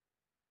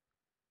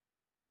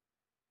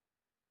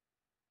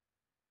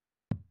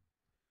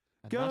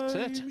 And that's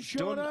it.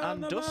 Done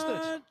and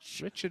dusted.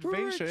 Richard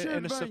Veenstra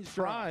in a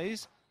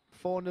surprise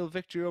 4-0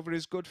 victory over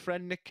his good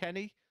friend Nick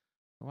Kenny,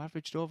 who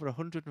averaged over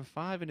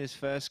 105 in his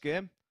first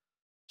game.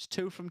 It's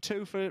 2 from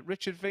 2 for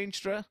Richard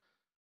Veenstra.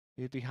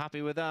 He'd be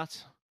happy with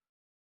that.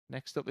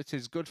 Next up, it's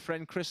his good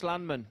friend Chris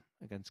Landman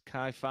against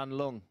Fan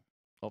Leung.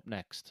 Up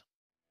next.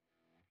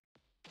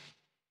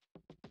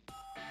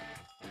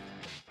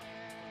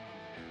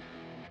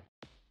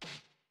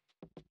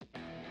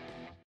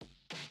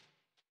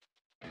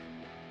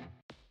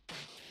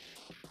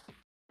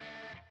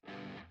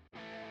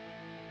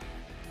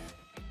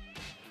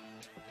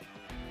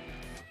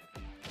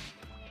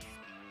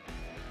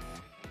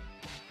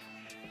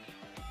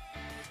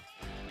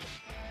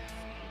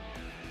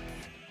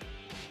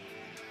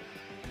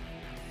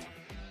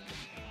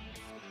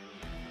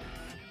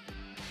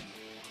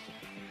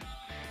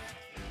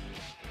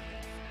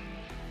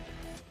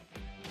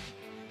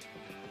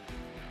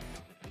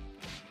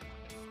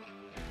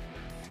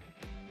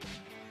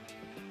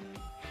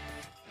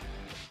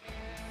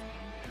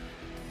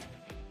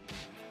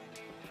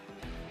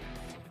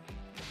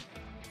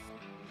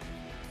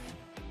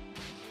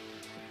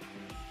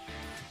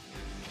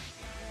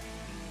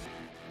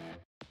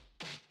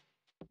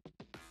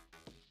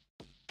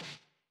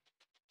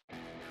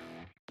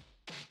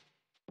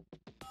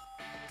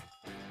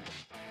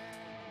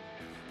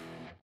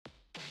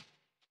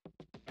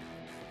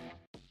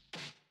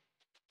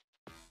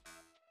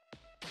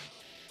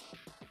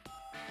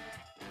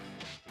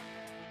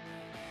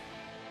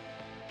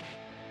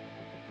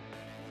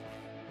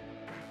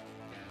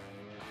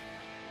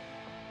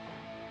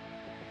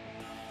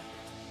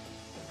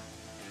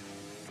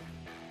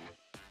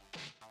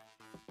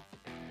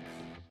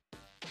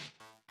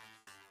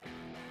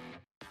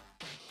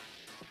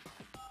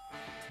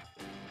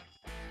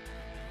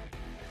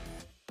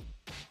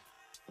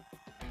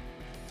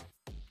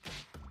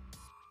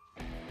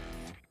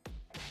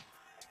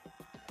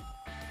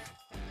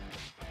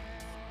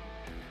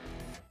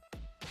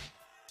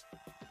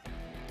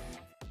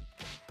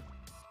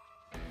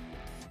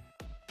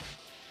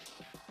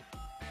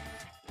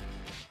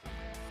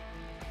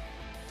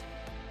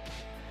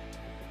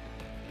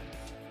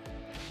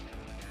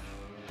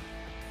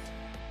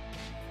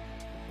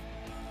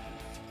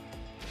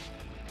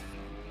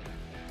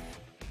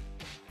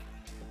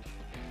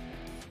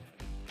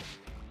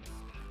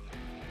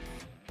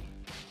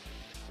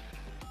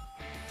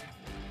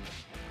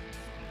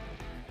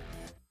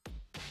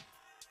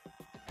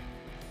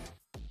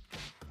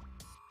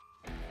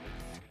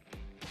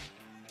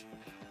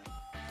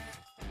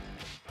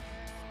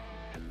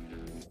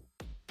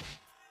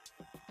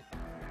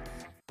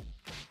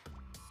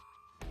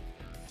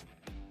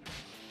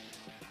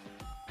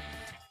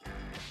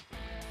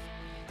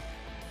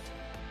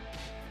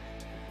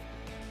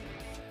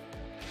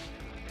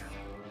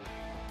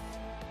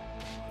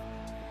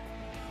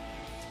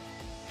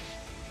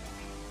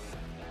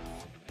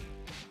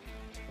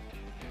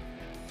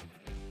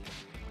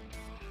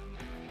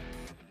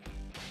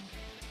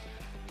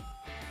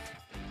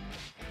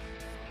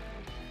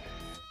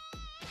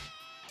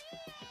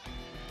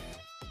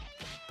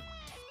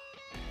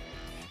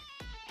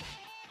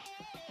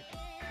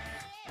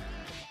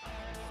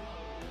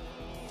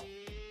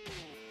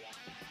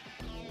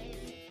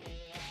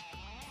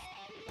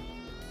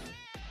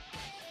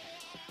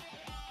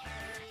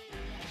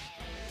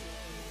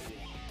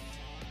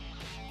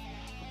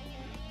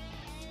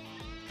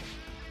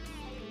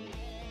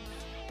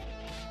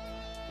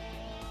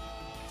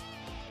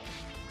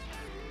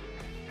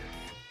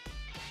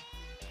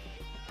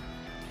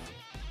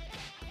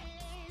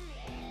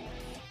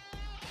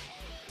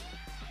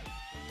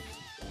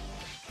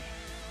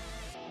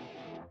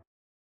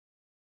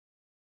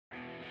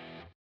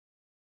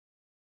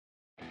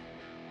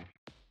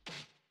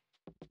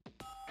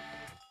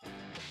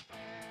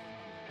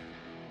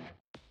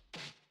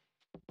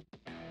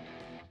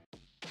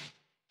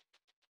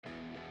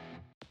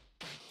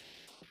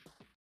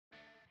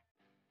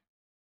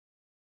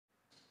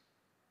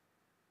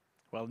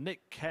 Well,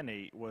 Nick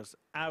Kenny was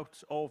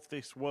out of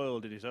this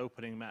world in his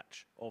opening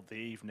match of the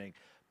evening,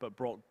 but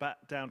brought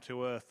back down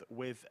to earth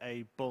with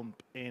a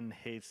bump in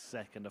his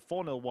second. A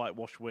 4-0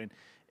 whitewash win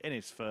in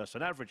his first,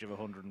 an average of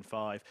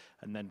 105,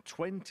 and then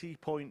 20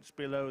 points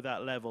below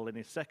that level in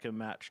his second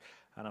match,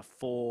 and a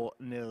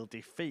 4-0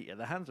 defeat at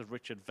the hands of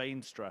Richard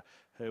Veenstra,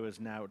 who has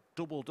now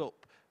doubled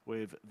up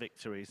with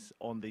victories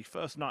on the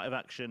first night of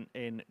action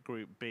in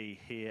Group B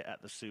here at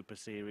the Super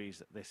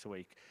Series this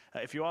week.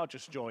 If you are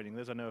just joining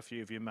us, I know a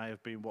few of you may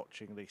have been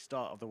watching the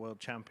start of the World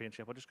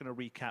Championship. I'm just going to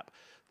recap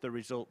the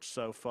results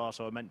so far.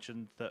 So I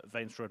mentioned that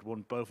Veenstra had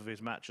won both of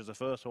his matches. The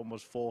first one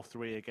was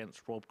 4-3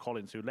 against Rob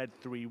Collins, who led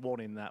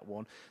 3-1 in that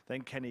one.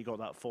 Then Kenny got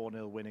that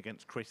 4-0 win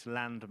against Chris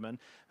Landman.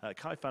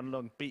 Fan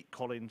Leung beat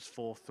Collins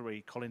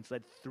 4-3. Collins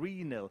led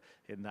 3-0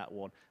 in that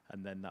one.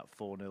 And then that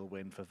 4-0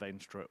 win for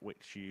Veenstra,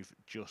 which you've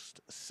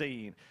just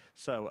seen.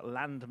 So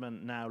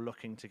Landman now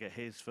looking to get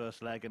his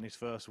first leg and his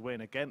first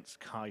win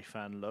against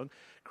Fan Leung.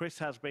 Chris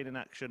has been in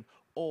action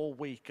all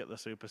week at the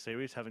Super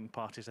Series, having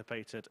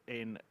participated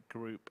in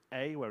Group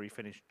A, where he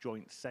finished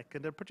joint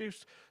second and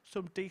produced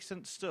some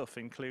decent stuff,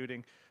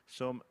 including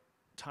some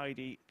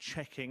tidy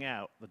checking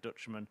out. The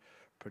Dutchman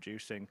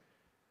producing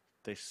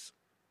this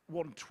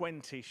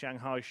 120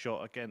 Shanghai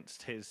shot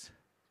against his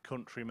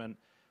countryman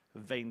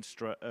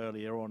Veenstra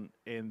earlier on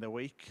in the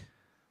week,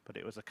 but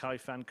it was a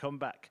Fan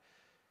comeback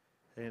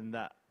in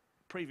that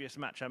previous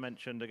match I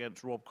mentioned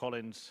against Rob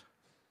Collins,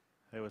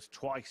 who has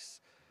twice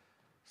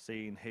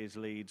seen his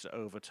leads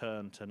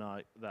overturned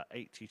tonight. That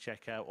 80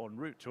 checkout en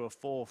route to a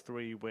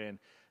 4-3 win,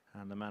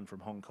 and the man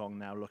from Hong Kong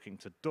now looking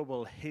to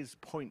double his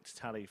points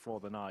tally for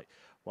the night,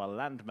 while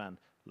Landman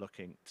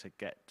looking to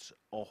get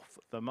off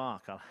the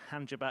mark. I'll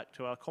hand you back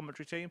to our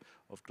commentary team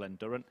of Glenn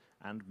Durrant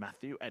and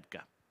Matthew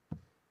Edgar.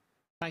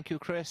 Thank you,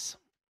 Chris.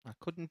 I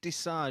couldn't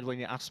decide when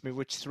you asked me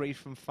which 3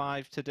 from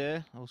 5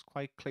 today. I was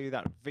quite clear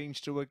that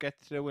Veenstra would get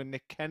through and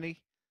Nick Kenny.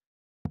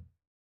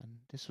 And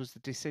this was the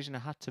decision I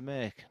had to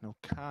make. Now,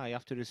 Kai,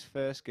 after his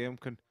first game,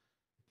 can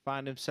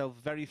find himself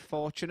very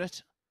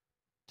fortunate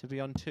to be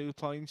on 2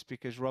 points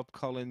because Rob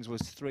Collins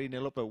was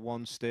 3-0 up at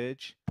one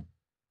stage,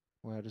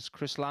 whereas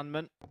Chris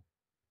Landman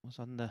was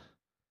on the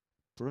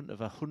brunt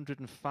of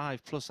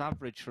 105 plus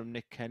average from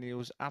Nick Kenny, who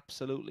was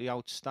absolutely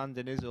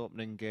outstanding his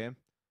opening game.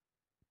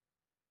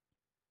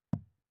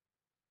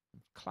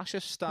 Clash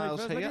of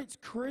styles here.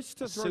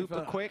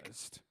 Super quick.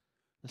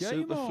 The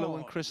super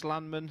fluent Chris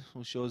Landman,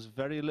 who shows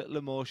very little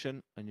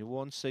emotion, and you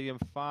won't see him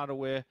far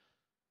away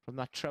from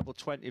that treble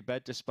 20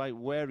 bed despite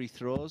where he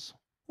throws.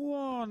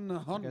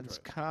 100.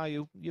 Against Kai,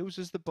 who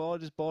uses the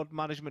board. His board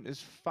management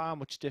is far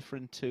much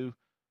different to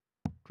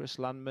Chris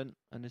Landman,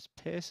 and his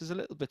pace is a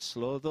little bit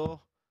slow though.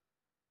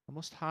 I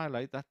must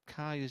highlight that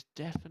Kai is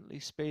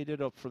definitely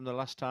speeded up from the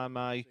last time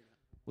I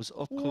was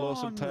up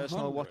close and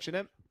personal watching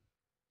him.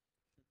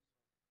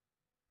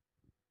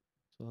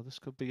 So this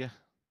could be an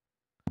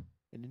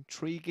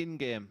intriguing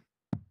game.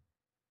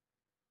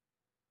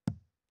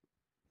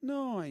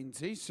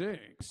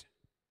 96.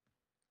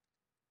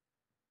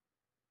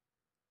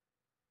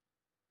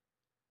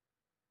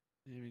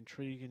 Yeah,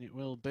 intriguing it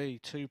will be.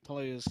 2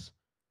 players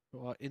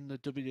who are in the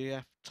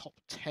WDF top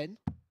 10.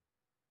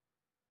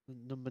 The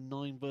number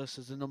 9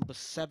 versus the number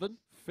 7.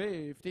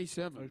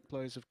 57. Both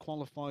players have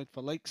qualified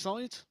for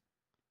Lakeside.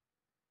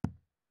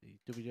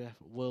 The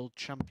WDF World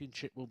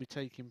Championship will be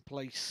taking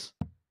place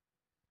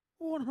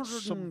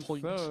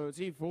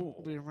 134.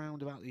 Probably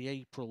around about the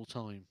April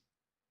time.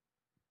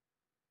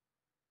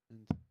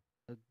 And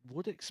I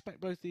would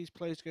expect both these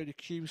players to go to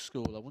Q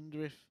School. I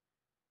wonder if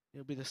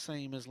it'll be the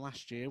same as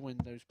last year when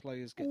those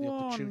players get the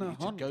opportunity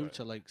to go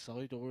to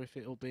Lakeside, or if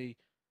it'll be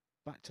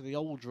back to the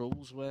old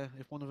rules where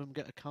if one of them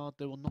get a card,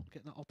 they will not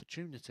get that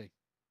opportunity.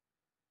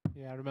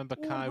 Yeah, I remember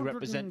Kai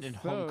representing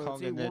Hong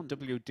Kong in the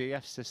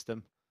WDF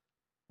system,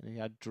 and he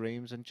had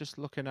dreams. And just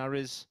looking at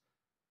his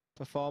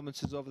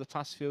performances over the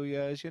past few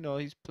years, you know,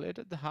 he's played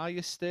at the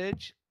highest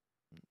stage.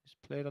 He's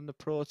played on the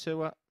Pro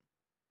Tour,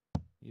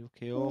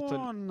 UK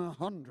Open,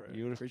 100.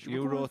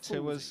 Euro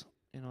Tours.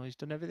 You know, he's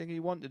done everything he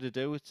wanted to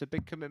do. It's a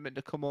big commitment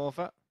to come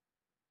over.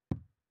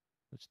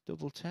 It's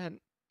double 10.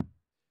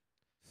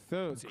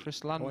 30. And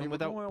Chris Landman,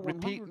 without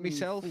repeating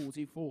myself,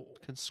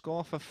 can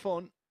score for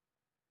fun,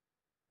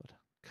 but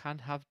can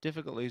have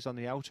difficulties on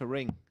the outer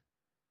ring.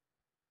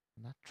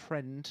 And that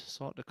trend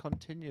sort of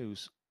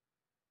continues.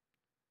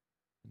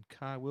 And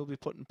Kai will be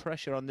putting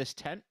pressure on this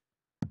 10.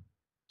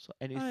 So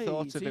any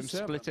thoughts of him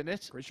splitting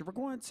it? Pressure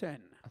required 10.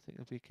 I think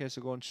it'll be a case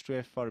of going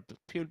straight for it, but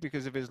purely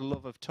because of his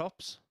love of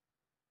tops.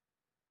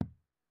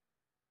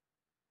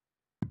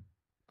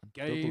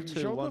 Game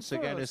double 2 once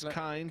again is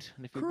kind.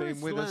 And if you've been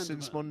with us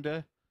since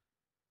Monday,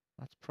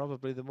 that's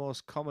probably the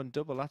most common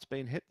double that's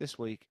been hit this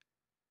week.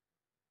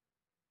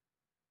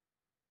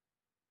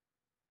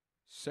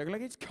 Second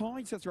leg, it's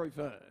Kai to throw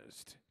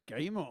first.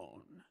 Game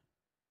on.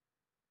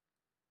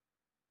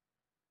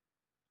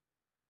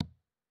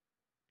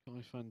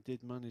 Fan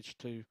did manage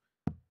to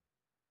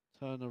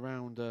turn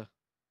around a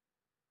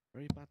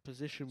very bad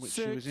position which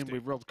she was in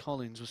with Rob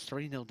Collins. Was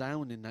 3-0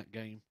 down in that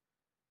game.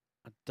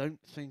 I don't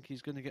think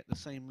he's going to get the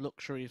same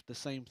luxury if the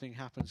same thing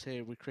happens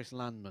here with Chris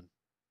Landman.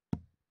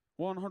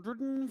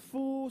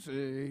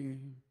 140.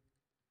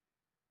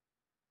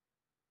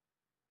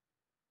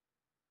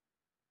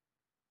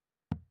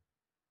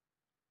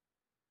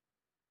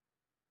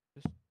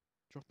 Just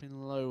dropping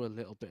low a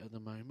little bit at the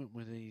moment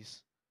with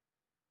these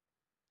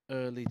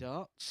early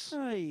darts.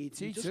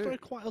 82. He does throw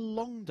quite a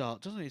long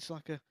dart, doesn't he? It's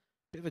like a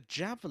bit of a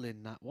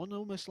javelin, that one,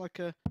 almost like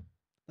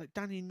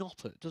Danny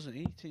Noppert, doesn't he?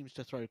 He seems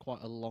to throw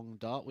quite a long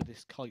dart with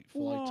this kite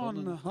flight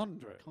on.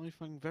 100.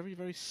 Kaifang very,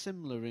 very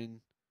similar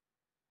in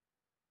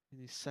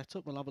his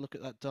setup. We'll have a look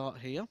at that dart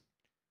here.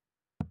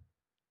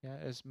 Yeah,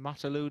 as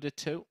Matt alluded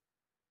to,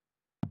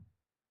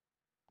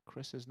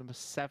 Chris is number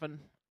 7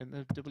 in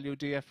the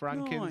WDF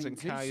rankings and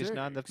Kai is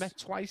 9. They've met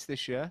twice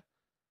this year,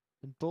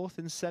 and both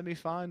in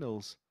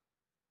semi-finals.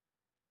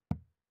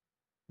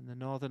 In the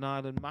Northern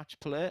Ireland match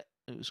play,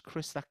 it was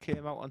Chris that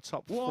came out on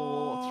top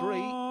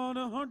 4-3.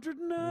 180.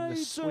 In the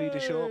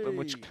Swedish Open,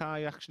 which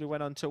Kai actually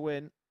went on to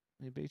win.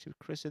 He beat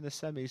Chris in the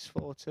semis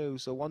 4-2.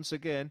 So once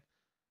again,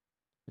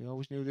 we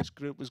always knew this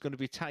group was going to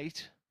be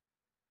tight.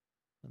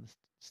 And the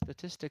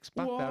statistics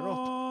back that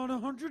up.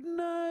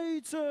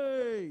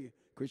 180.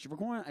 Christopher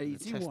Quire,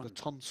 Test 81. the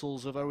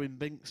tonsils of Owen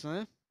Binks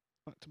there.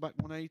 Back-to-back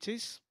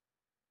 180s.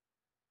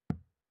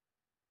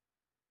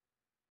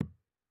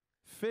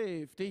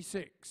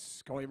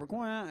 56. Kai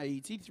Require,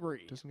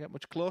 83. Doesn't get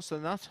much closer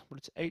than that, but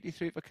it's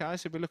 83 for Kai,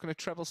 so we're looking at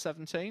treble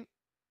 17.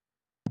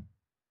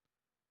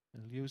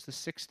 He'll use the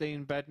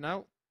 16 bed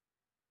now.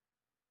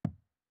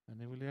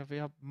 And he will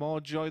have more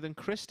joy than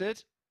Chris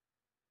did.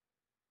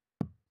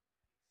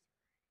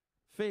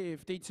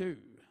 52. You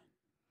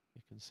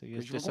can see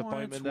his Chris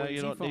Require, disappointment there.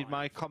 You don't need 25.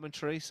 my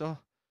commentary, so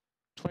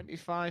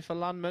 25 for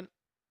Landman.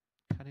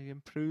 Can he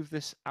improve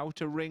this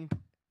outer ring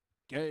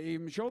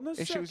Game shot on the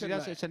issues he second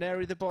has? leg. It's an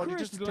area of the board he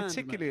Chris doesn't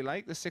particularly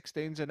like, the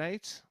 16s and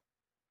 8s.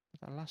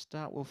 That last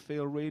start will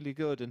feel really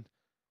good, and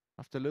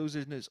after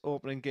losing his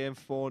opening game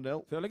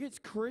 4-0, Feel like it's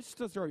Chris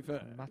to throw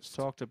first. Matt's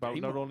talked about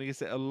Game not on. only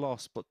is it a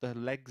loss, but the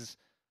legs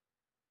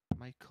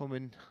might come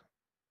in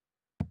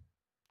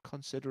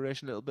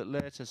consideration a little bit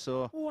later.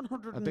 So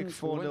a big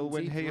 4-0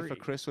 win here for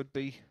Chris would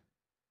be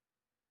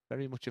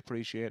very much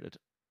appreciated.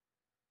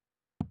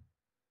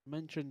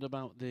 Mentioned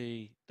about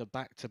the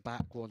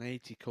back-to-back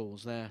 180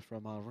 calls there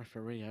from our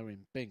referee,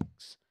 Owen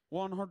Binks.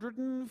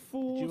 140.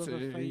 Did you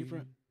have a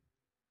favourite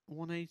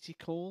 180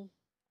 call?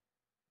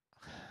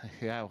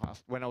 Yeah,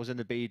 when I was in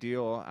the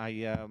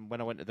BDO, when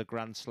I went to the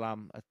Grand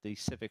Slam at the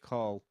Civic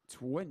Hall,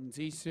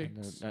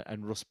 26.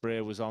 and Russ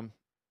Bray was on,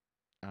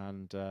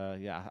 and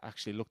yeah, I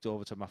actually looked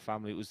over to my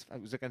family. It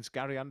was against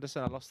Gary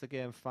Anderson. I lost the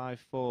game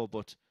 5-4,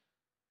 but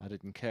I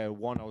didn't care.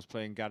 1, I was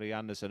playing Gary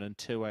Anderson, and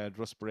 2, I had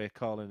Russ Bray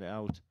calling it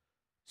out.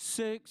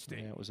 60.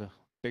 Yeah, it was a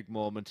big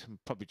moment.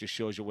 Probably just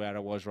shows you where I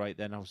was right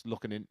then. I was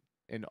looking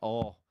in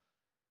awe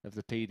of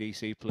the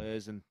PDC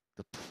players and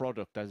the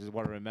product, as is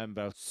what I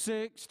remember.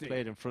 60.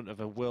 Played in front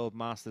of a World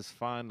Masters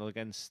final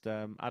against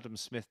Adam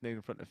Smith,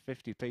 in front of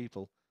 50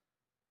 people.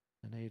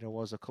 And here I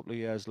was a couple of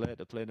years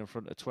later playing in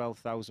front of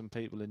 12,000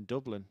 people in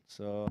Dublin.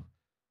 So,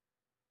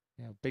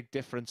 yeah, big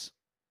difference.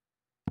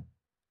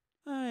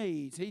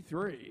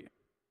 83.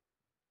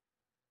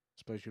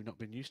 Suppose you've not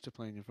been used to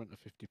playing in front of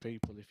 50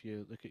 people if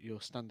you look at your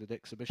standard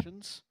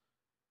exhibitions.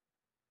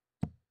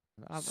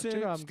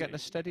 I'm getting a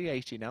steady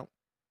 80 now.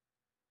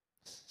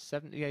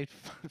 78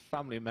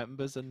 family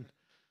members and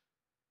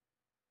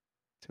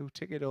 2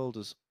 ticket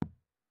holders.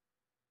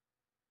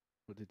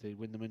 Or did they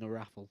win them in a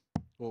raffle?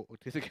 Or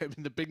did they get them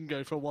in the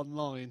bingo for one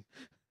line?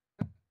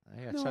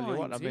 Hey, I tell you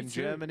what, I'm in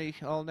 92. Germany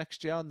all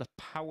next year on the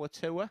Power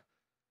Tour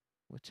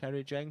with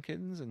Terry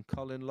Jenkins and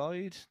Colin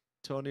Lloyd,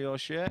 Tony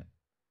O'Shea,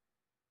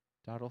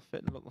 Darryl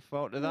Fitton. Looking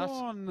forward to that.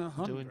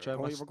 100. Do enjoy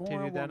my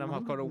period then.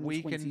 I've got a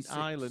week in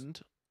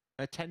Ireland,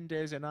 10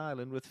 days in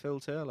Ireland with Phil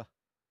Taylor.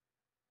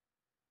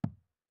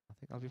 I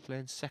think I'll be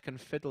playing second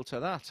fiddle to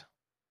that.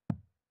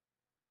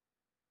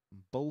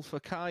 Bull for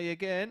Kai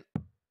again.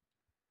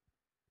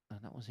 And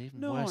that was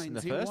even worse than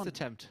the first 91.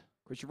 attempt.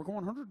 Christopher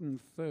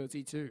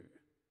 132. You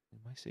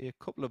might see a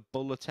couple of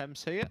bull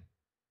attempts here.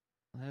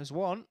 There's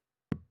one.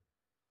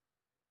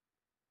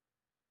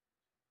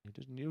 He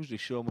doesn't usually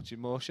show much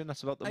emotion.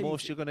 That's about the 80.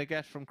 most you're going to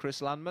get from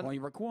Chris Landman. Well, you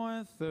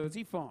require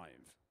 35.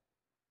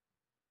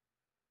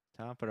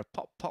 Time for a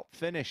pop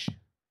finish.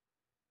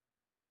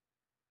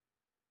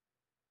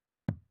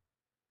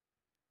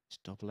 This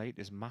double 8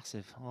 is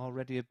massive.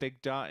 Already a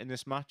big dart in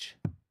this match.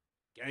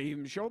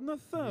 Game shot on the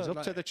third. He's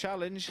up to leg. the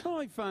challenge.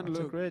 Kai Fan That's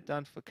a Leung. great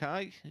dance for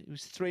Kai. He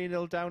was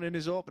 3-0 down in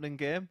his opening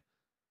game.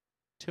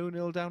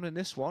 2-0 down in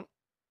this one.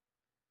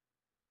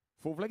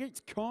 Fourth leg,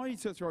 it's Kai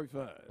to throw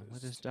first. And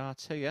with his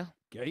darts here,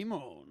 Game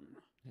on.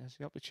 he has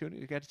the opportunity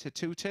to get it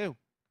to 2-2.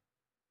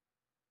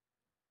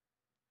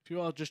 If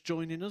you are just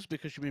joining us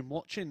because you've been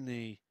watching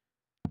the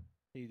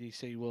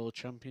PDC World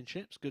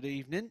Championships, good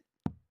evening.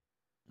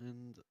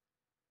 And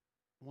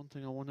one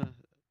thing I want to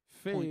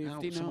point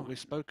out, something we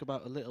spoke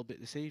about a little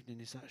bit this evening,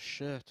 is that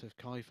shirt of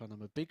Kai Fan.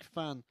 I'm a big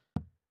fan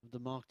of the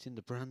marketing,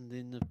 the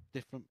branding of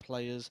different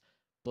players,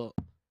 but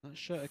That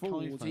shirt of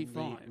Kai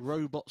Fan, the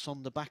robots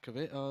on the back of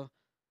it are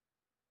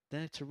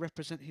there to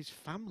represent his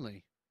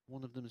family.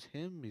 One of them is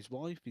him, his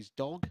wife, his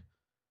dog.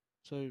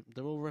 So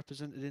they're all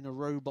represented in a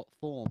robot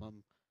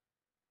form.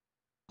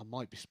 I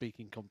might be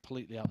speaking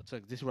completely out of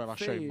turn. This is where I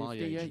show my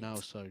age now,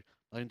 so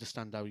I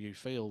understand how you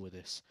feel with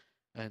this.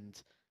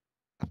 And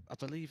I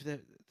believe they're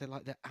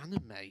like they're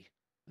anime,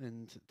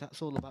 and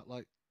that's all about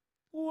like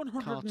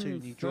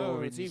cartoony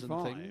drawings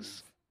and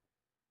things.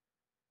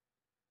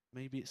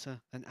 Maybe it's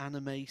an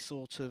anime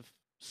sort of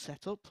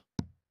setup.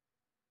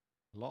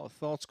 A lot of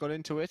thoughts got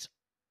into it.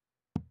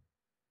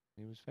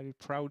 He was very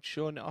proud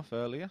showing it off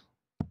earlier.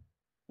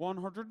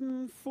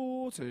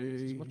 140.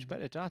 It's much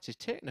better darts. He's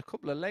taken a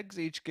couple of legs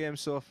each game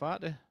so far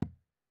to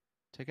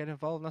get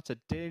involved. That's a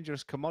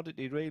dangerous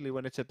commodity, really,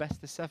 when it's a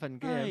best-of-7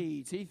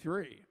 game.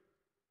 83.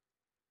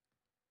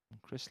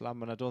 And Chris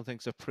Landman, I don't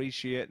think, is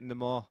appreciating the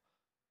more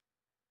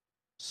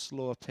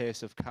slower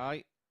pace of Kai.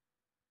 I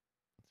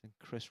think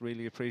Chris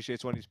really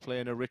appreciates when he's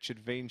playing a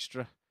Richard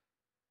Veenstra,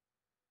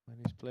 when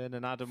he's playing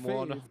an Adam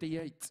Warner.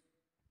 58.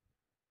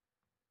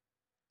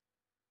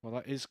 Well,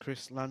 that is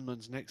Chris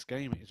Landman's next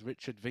game. It is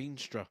Richard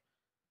Veenstra.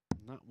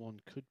 And that one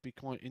could be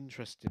quite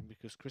interesting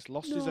because Chris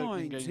lost his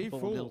opening game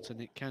 4-0 to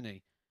Nick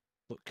Kenny.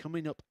 But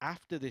coming up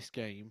after this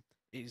game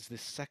is the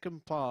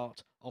second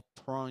part of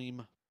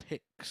Prime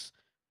Picks,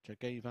 which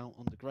I gave out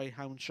on the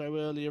Greyhound show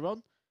earlier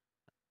on.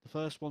 The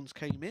first ones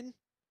came in.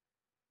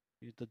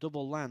 The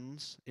double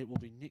lands. It will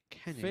be Nick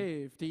Kenny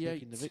 58.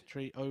 taking the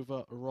victory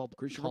over Rob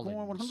Collins.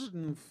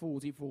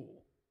 144.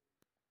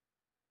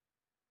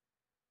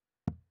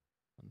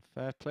 And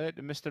fair play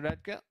to Mr.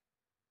 Edgar.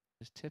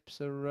 His tips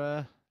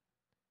are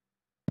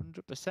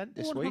 100%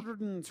 this week.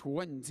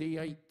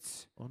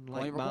 128.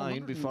 Unlike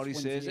mine before he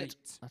says it.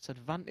 That's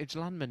advantage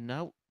Landman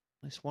now.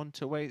 This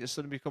 1-8 has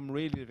suddenly become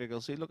really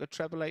difficult. See, look at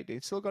treble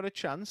 18. Still got a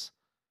chance.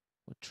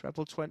 With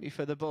treble 20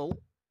 for the bull.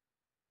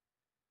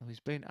 Well, he's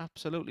been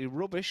absolutely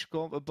rubbish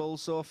going for bull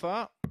so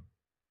far.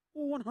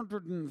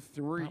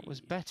 103. That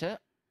was better.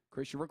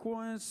 Chris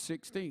requires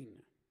 16.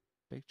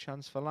 Big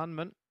chance for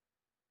Landman.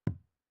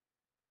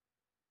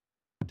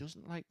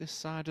 Doesn't like this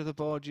side of the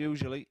board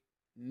usually.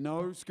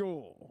 No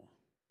score.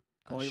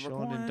 As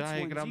shown in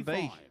diagram 25.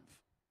 B.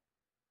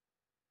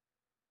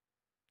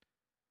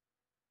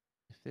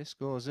 If this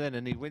goes in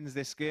and he wins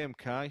this game,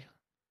 Kai,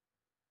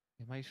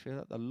 you might feel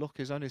that the luck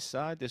is on his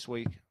side this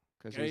week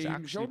because he's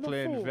actually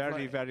playing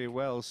very, very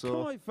well.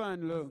 So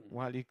Fan Leung.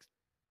 while he's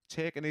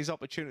taking these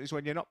opportunities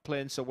when you're not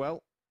playing so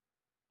well,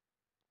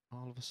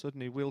 all of a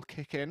sudden he will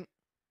kick in.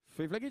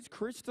 Fifth leg, it's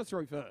Chris to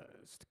throw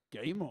first.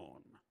 Game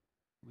on.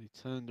 We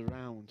turned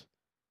around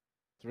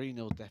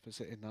 3-0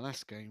 deficit in the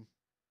last game.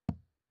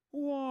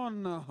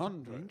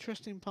 100. The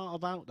interesting part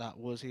about that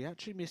was he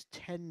actually missed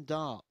 10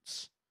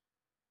 darts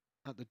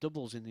at the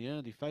doubles in the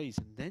early phase,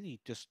 and then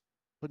he just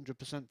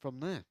 100% from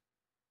there.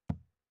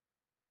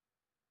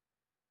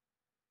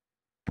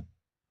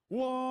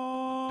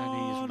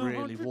 180. And he's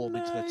really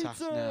warming to the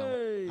task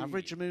now.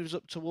 Average moves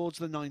up towards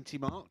the 90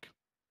 mark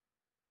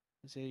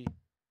as he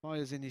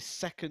fires in his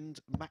second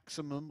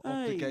maximum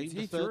of the game,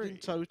 the third in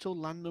total.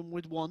 Landman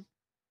with 1.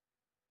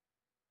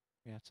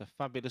 Yeah, it's a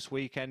fabulous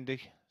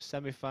weekendy.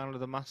 Semi-final of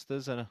the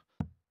Masters and a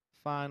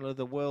final of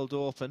the World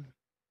Open.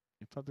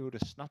 You probably would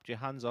have snapped your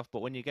hands off,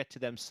 but when you get to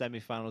them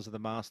semi-finals of the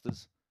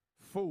Masters,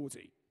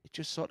 40. It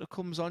just sort of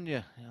comes on you.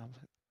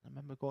 I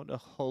remember going to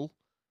Hull.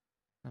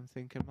 I'm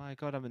thinking, my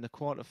God, I'm in the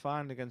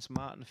quarter-final against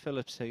Martin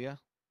Phillips here.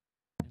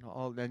 You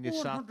know, then you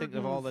start thinking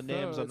of all the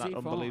names on that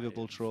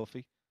unbelievable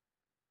trophy.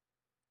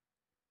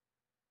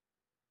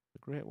 A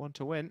great one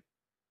to win.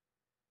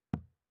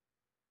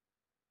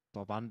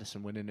 Bob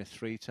Anderson winning it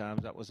 3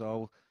 times. That was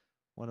all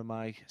one of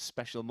my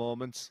special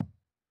moments.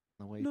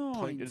 The way he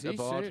pointed at the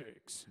board.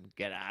 And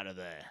get out of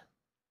there.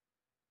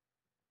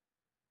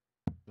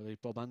 I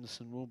believe Bob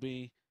Anderson will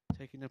be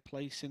taking a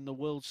place in the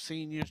World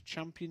Seniors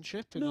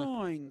Championship in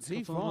a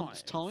couple of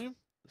months' time.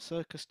 The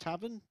Circus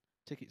Tavern.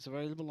 Tickets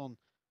available on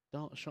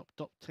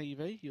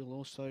datashop.tv. You'll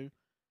also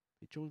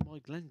be joined by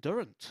Glenn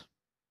Durrant.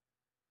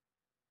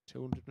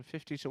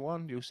 250 to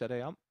 1, you said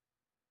I am.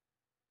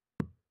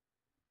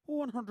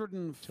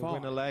 105. To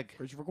win a leg.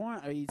 Which require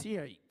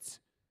 88.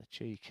 The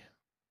cheek.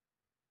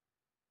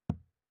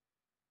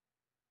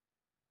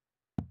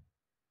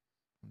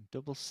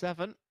 Double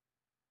 7.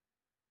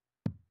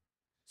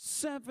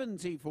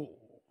 74.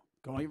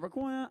 Guy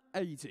require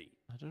 80.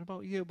 I don't know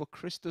about you, but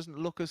Chris doesn't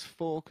look as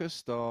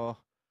focused or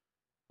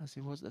as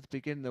he was at the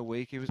beginning of the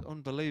week. He was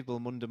unbelievable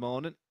Monday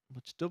morning.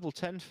 It's double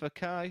 10 for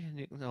Kai. And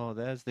you can, oh,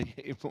 there's the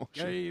emotion.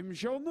 Game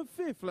shown the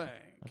 5th leg.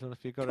 I don't know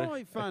if you got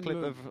a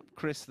clip of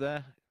Chris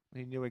there.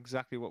 He knew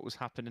exactly what was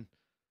happening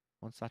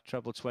once that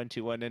treble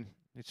 20 went in.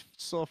 It's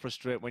so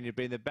frustrating when you're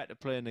being the better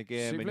player in the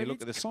game and you look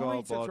at the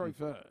scoreboard.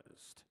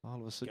 All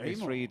of a sudden you're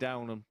 3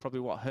 down, and probably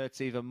what hurts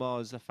even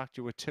more is the fact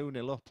you were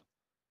 2-0 up.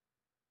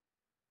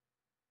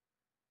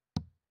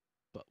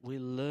 But we're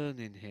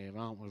learning here,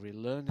 aren't we? We're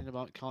learning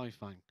about Kai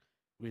Fang.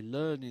 We're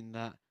learning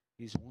that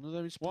he's one of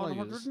those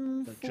players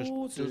that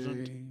just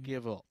doesn't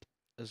give up.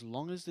 As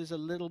long as there's a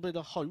little bit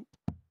of hope,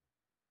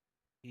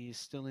 He is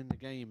still in the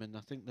game, and I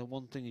think the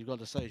one thing you've got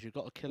to say is you've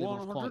got to kill him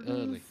off quite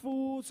early.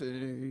 140.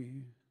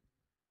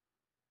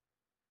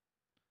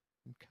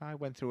 And Kai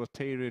went through a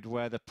period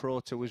where the Pro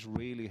Tours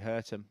really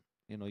hurt him.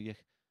 You know,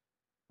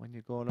 when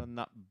you're going on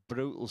that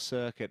brutal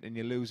circuit and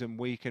you're losing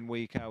week in,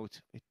 week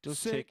out, it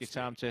does take you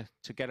time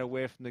to get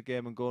away from the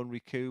game and go and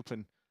recoup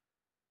and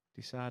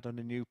decide on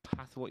a new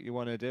path what you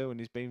want to do. And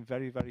he's been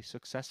very, very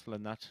successful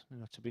in that. You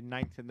know, to be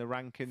 9th in the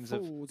rankings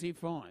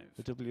 45.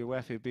 of the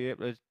WF, he'll be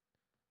able to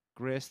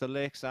grace the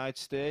Lakeside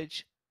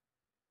stage.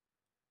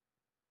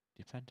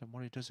 Depending on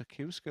what he does at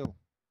Q School.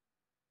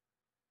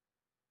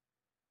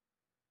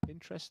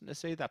 Interesting to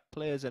see that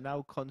players are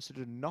now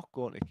considering not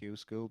going to Q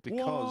School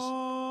because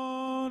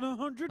of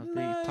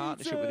the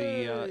partnership with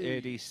the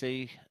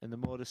ADC and the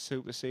MODUS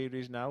Super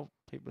Series now.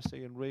 People are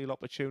seeing real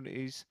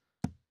opportunities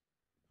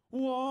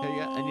here,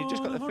 and you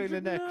just got the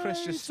feeling there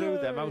Chris just threw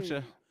them out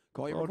of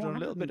order, a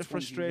little bit of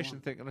frustration,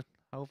 thinking,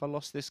 how have I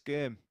lost this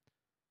game?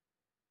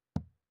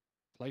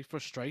 Play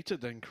frustrated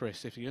then,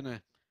 Chris, if you're going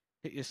to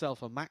hit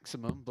yourself a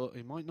maximum, but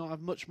he might not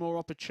have much more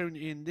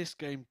opportunity in this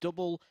game.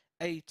 Double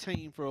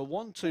 18 for a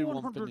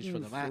 1-2-1 finish for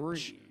the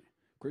match.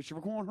 Chris,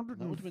 you're That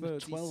would have been a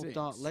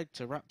 12-dart leg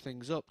to wrap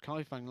things up.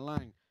 Fan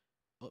Leung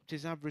upped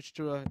his average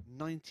to a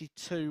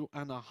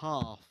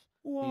 92.5.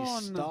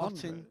 He's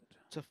starting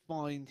to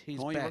find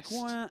his best.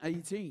 Require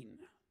 18.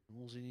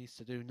 All he needs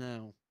to do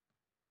now,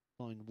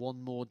 find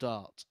one more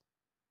dart.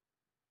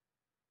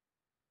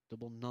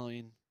 Double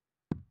 9.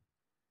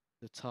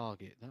 The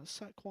target. That's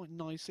sat quite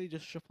nicely,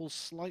 just shuffles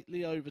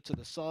slightly over to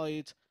the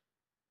side.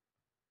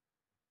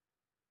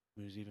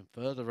 Moves even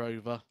further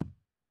over.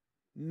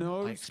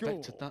 No I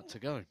expected that to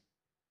go.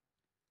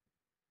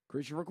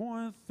 Chris, you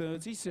require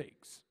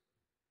 36.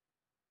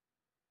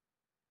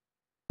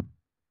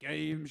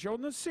 Game show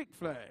on the 6th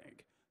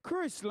flag.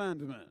 Chris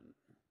Landman.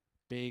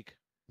 Big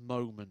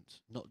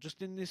moment, not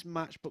just in this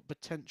match, but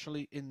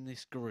potentially in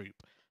this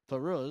group.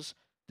 For us,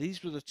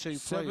 these were the two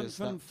players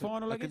that are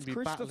going to be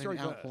battling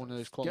out for one of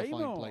those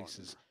qualifying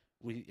places.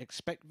 We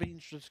expect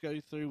Veenstra to go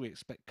through. We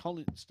expect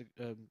Collins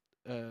to,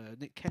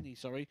 Nick Kenny,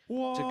 sorry, to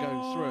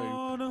go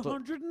through.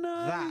 But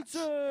that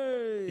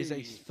is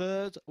a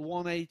third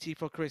 180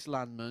 for Chris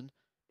Landman.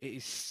 It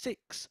is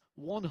 6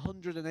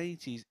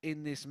 180s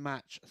in this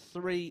match,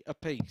 3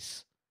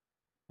 apiece.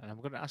 And I'm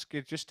going to ask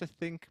you just to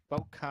think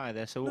about Kai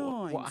there. So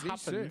what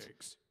happened?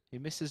 He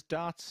misses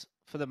darts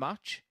for the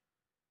match.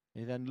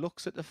 He then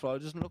looks at the floor,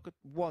 doesn't look at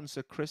once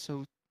at Chris,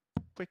 who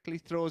quickly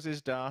throws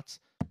his darts,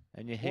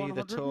 and you hear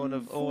the tone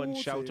of Owen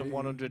shouting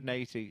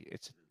 180.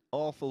 It's an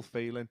awful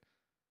feeling,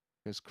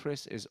 because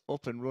Chris is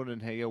up and running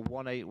here,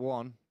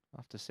 181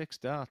 after 6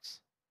 darts.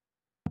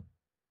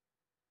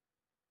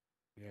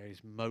 Yeah,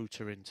 he's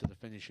motoring to the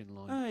finishing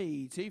line.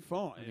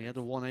 85. And he had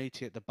a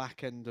 180 at the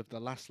back end of the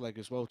last leg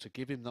as well to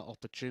give him that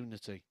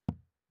opportunity.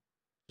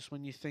 Just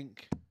when you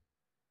think,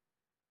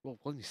 well,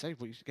 when you say,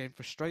 well, he's getting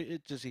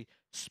frustrated, does he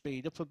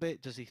speed up a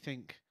bit? Does he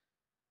think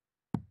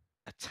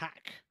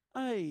attack?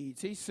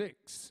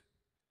 86.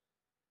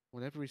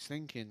 Whatever he's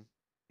thinking,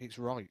 it's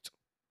right.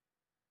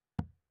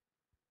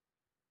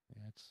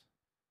 Yeah, it's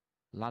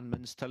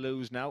Landman's to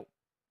lose now.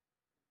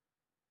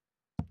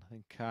 I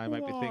think Kai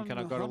might be thinking,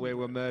 I got away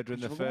with murder in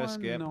the first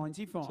game.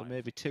 95. So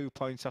maybe 2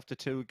 points after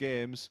 2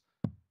 games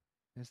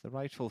is the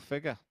rightful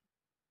figure.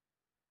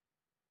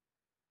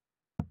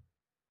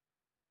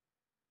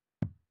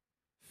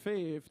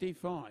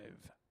 55.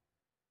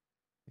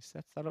 He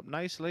sets that up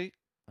nicely,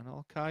 and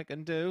all Kai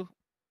can do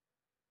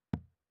is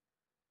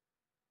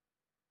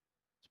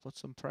put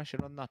some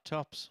pressure on that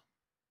tops.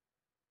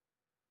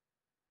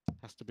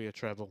 Has to be a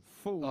treble.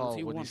 41.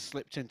 Oh, when he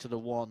slipped into the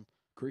 1.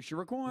 Chris, you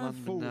require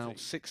 40. Now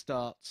 6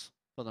 darts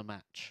for the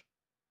match.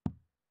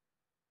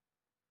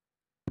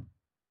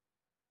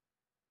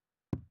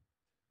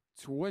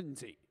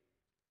 20.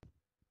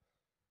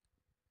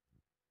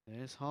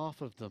 There's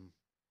half of them.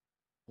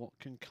 What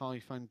can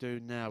Fan do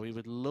now? He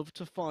would love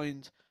to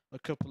find a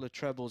couple of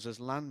trebles as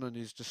Landman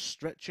is just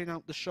stretching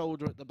out the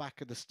shoulder at the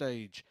back of the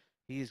stage.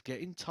 He is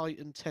getting tight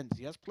and tense.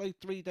 He has played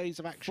 3 days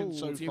of action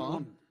 41. So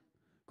far.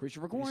 Chris,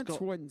 you require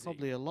 20.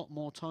 Probably a lot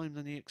more time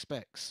than he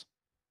expects.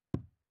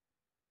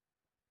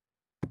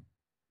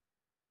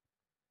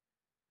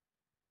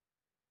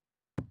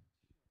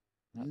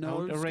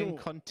 No outer ring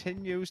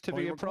continues to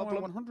be a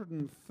problem.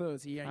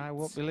 138. I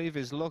won't believe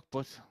his luck,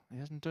 but he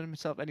hasn't done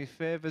himself any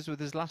favours with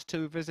his last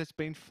 2 visits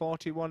being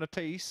 41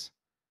 apiece.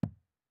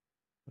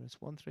 But it's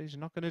 1-3. He's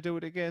not going to do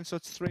it again, so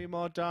it's 3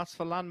 more darts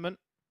for Landman,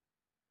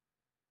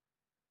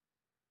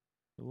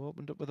 who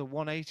opened up with a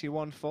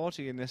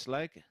 180-140 in this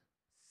leg.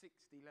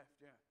 60 left,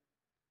 yeah.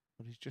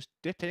 But he's just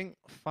dipping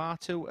far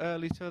too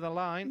early to the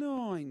line.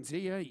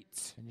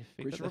 98. And you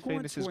think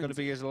this is going to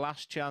be his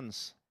last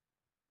chance.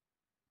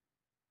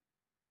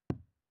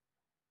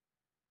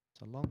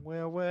 A long way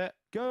away,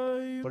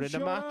 but in the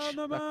match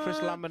that Chris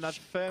Landman had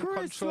firm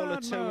control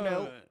at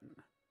 2-0.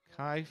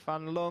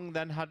 Fan Leung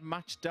then had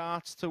match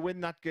darts to win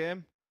that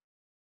game,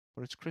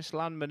 but it's Chris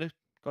Landman who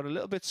got a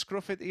little bit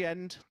scruffy at the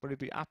end, but he'd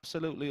be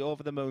absolutely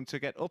over the moon to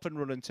get up and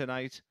running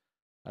tonight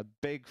A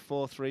big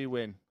 4-3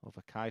 win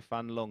over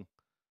Fan Leung.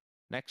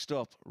 Next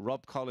up,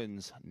 Rob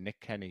Collins, Nick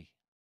Kenny.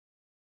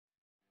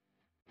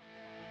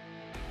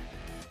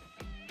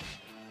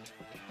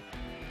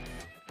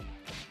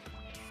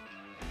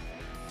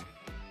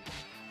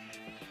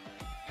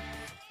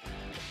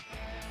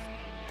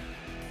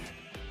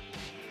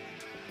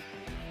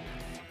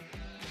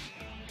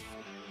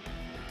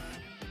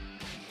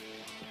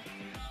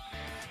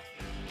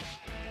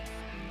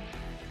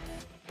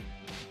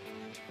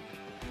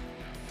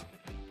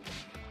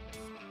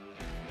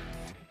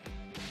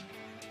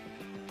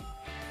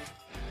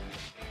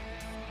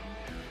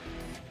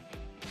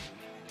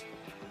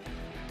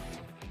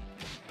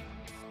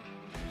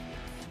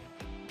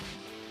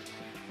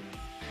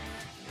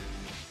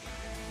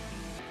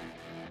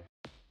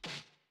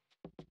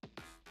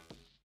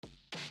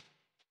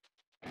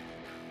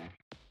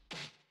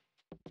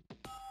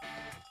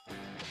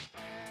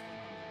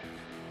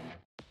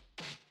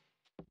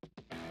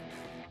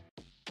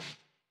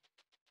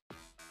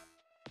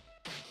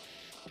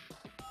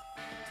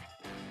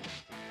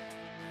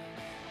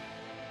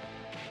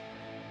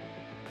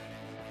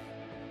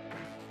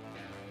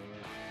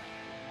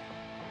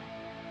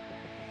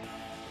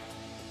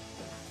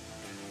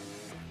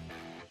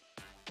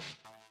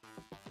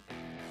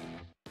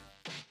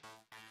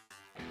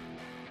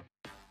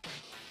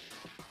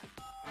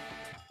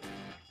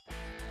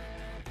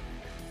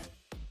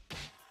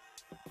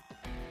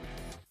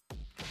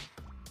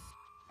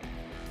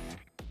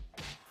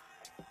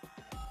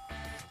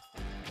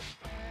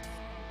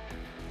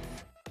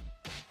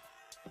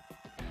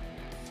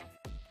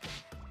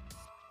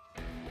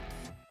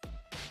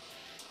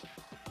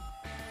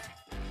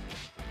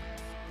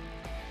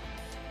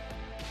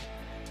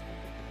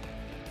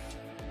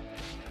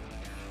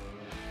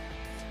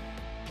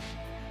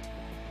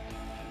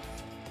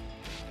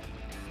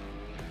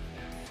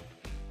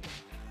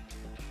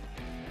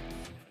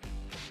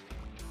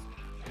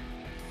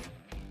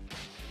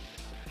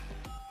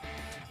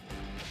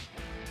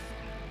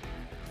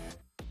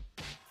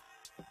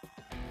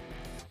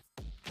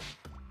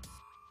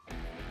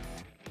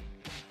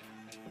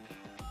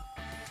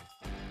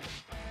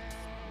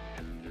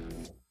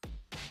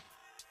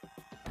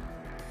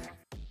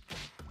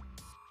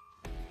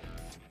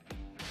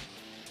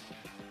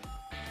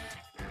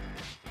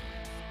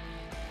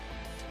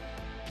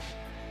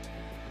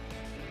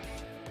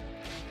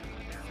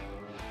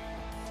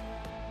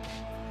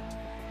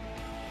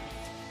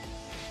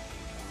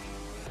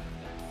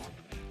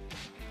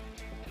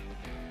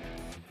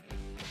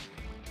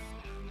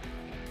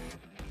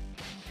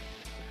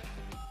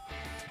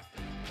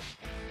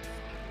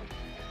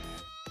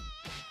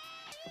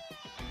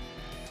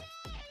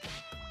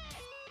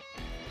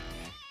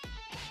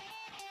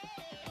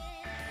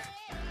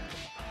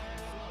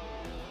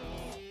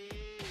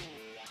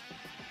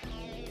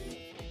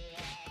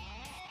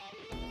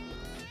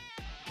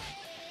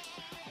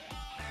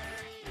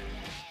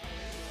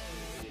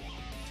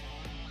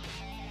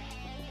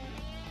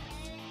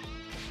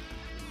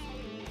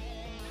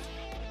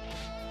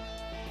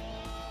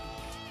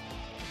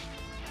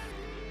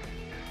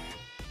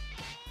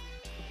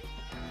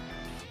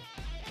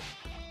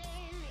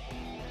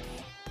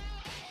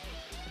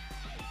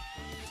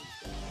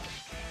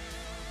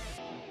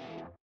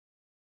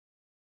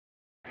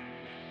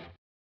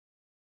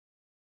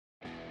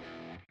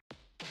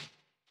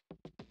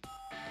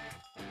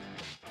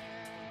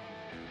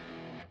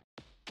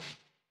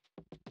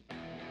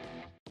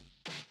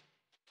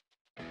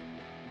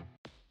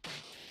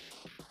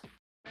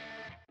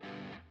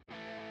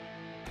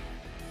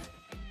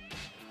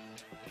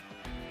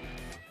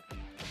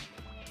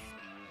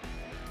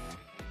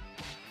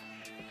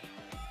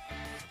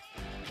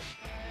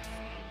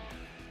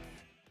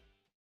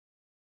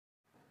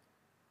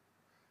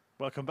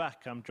 Welcome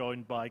back. I'm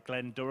joined by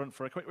Glenn Durrant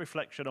for a quick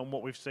reflection on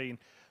what we've seen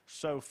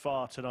so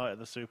far tonight at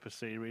the Super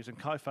Series,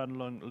 and Fan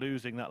Leung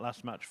losing that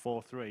last match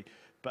 4-3.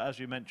 But as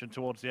you mentioned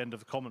towards the end of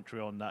the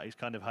commentary on that, he's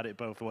kind of had it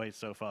both ways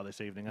so far this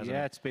evening, hasn't he?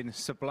 Yeah, it's been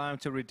sublime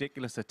to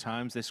ridiculous at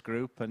times, this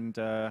group, and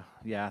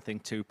yeah, I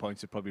think 2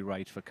 points are probably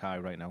right for Kai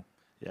right now.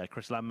 Yeah,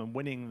 Chris Landman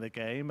winning the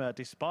game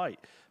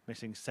despite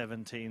missing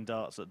 17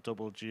 darts at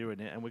double during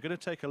it. And we're going to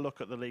take a look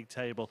at the league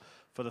table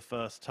for the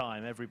first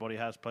time. Everybody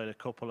has played a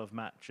couple of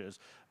matches.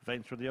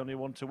 Veenstra the only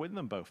one to win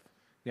them both.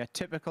 Yeah,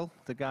 typical.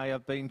 The guy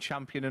I've been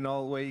championing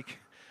all week.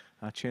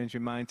 I changed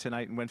my mind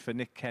tonight and went for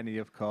Nick Kenny,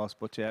 of course.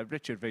 But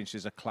Richard Veenstra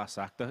is a class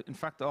act. In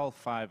fact, all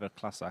five are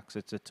class acts.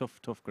 It's a tough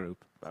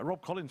group.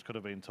 Rob Collins could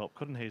have been top,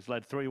 couldn't he? He's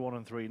led 3-1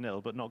 and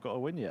 3-0, but not got a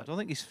win yet. I don't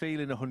think he's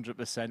feeling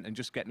 100%, and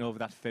just getting over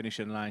that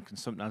finishing line can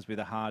sometimes be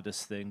the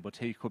hardest thing, but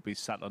he could be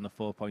sat on the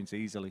 4 points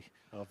easily.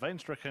 Well,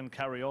 Veenstra can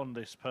carry on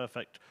this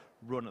perfect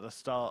run at the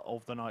start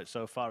of the night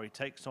so far. He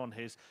takes on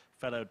his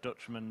fellow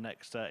Dutchman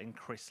next in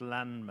Chris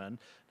Landman.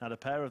 Now, the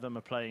pair of them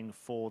are playing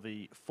for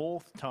the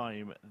fourth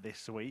time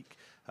this week.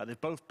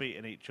 They've both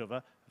beaten each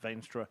other.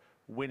 Veenstra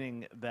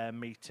winning their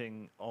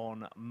meeting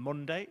on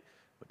Monday,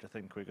 which I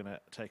think we're going to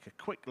take a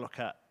quick look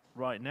at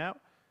right now.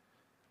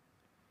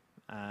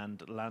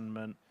 And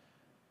Landman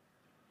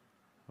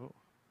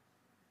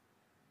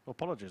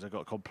Apologies, I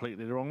got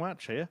completely the wrong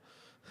match here.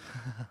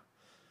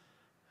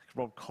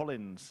 Rob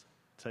Collins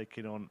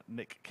taking on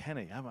Nick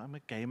Kenny. I'm a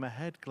game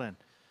ahead, Glenn.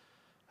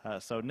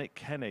 So Nick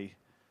Kenny,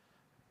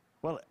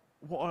 well,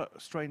 what a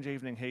strange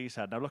evening he's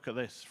had. Now look at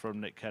this from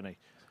Nick Kenny.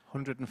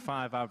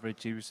 105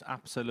 average. He was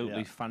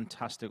absolutely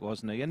fantastic,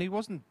 wasn't he? And he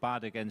wasn't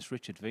bad against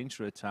Richard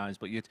Veenstra at times,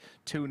 but you'd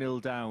 2-0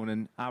 down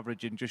and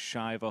averaging just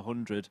shy of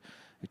 100.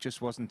 It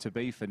just wasn't to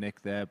be for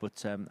Nick there.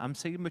 But I'm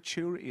seeing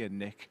maturity in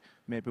Nick.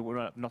 Maybe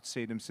we're not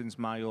seeing him since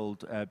my old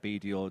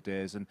BDO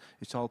days, and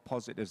it's all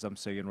positives I'm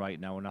seeing right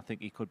now, and I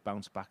think he could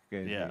bounce back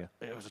again here.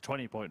 It was a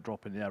 20-point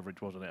drop in the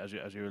average, wasn't it,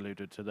 as you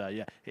alluded to there?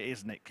 Yeah, it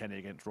is Nick Kenny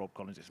against Rob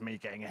Collins. It's me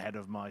getting ahead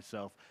of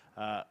myself.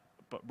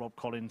 But Rob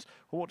Collins,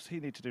 what does he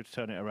need to do to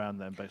turn it around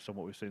then, based on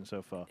what we've seen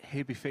so far?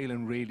 He'd be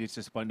feeling really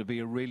disappointed. It'll be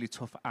a really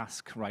tough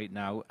ask right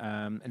now.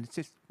 And it's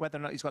just whether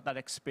or not he's got that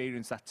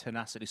experience, that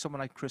tenacity.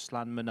 Someone like Chris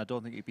Landman, I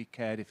don't think he'd be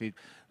cared if he'd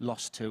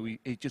lost two.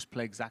 He'd just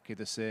play exactly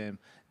the same.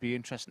 Be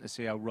interesting to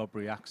see how Rob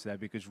reacts there,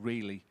 because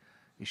really,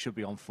 he should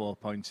be on 4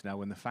 points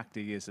now. And the fact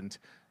he isn't,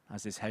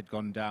 has his head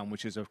gone down,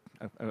 which is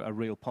a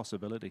real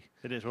possibility.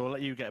 It is. We'll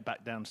let you get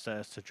back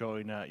downstairs to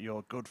join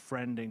your good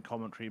friend in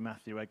commentary,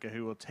 Matthew Edgar,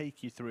 who will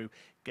take you through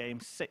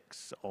Game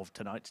 6 of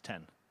tonight's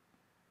 10.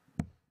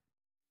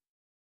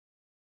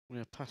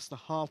 We're past the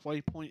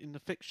halfway point in the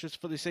fixtures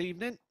for this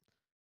evening.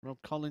 Rob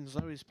Collins,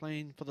 though, is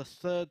playing for the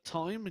third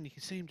time, and you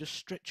can see him just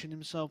stretching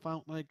himself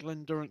out there.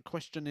 Glenn Durrant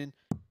questioning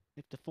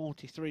if the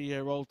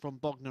 43-year-old from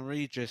Bognor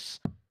Regis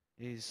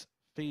is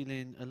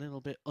feeling a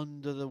little bit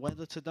under the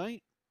weather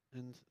today.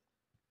 And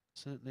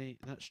certainly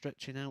that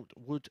stretching out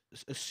would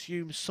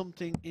assume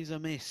something is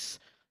amiss.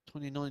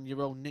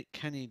 29-year-old Nick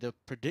Kenny, the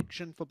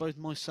prediction for both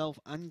myself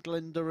and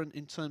Glenn Durrant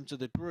in terms of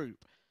the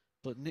group.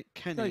 But Nick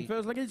Kenny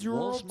first, like it's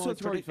was my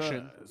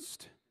prediction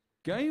first.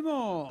 Game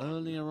on!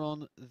 Earlier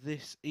on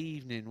this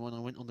evening when I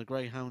went on the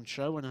Greyhound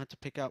show and I had to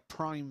pick out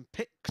prime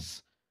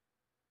picks.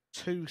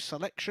 2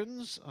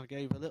 selections. I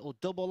gave a little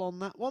double on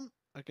that one.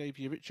 I gave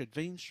you Richard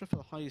Veenstra for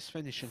the highest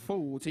finish.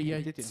 48.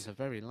 He did it in the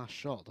very last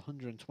shot, the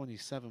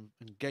 127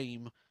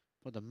 game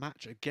for the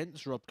match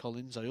against Rob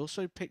Collins. I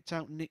also picked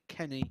out Nick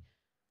Kenny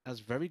as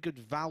very good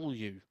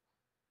value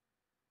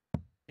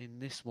in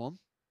this one.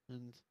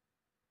 And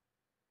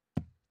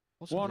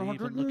possibly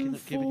even looking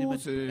at giving him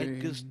an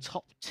Edgar's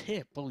top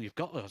tip. Well, you've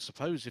got to, I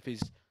suppose, if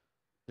he's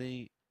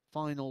the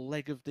final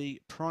leg of the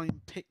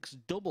prime picks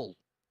double.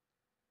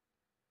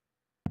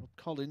 Rob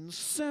Collins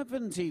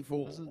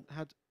 74 hasn't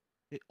had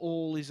it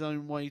all his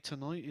own way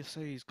tonight. You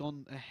say he's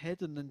gone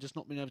ahead and then just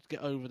not been able to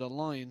get over the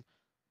line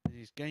in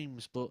his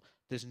games, but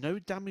there's no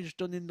damage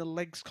done in the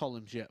legs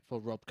columns yet for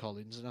Rob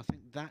Collins, and I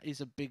think that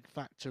is a big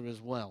factor as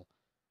well,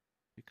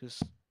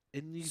 because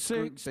in these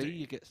Group B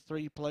you get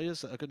 3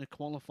 players that are going to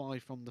qualify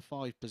from the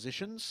 5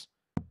 positions,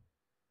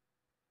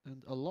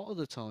 and a lot of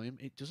the time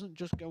it doesn't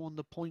just go on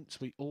the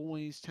points. We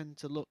always tend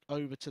to look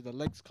over to the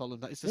legs column.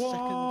 That is the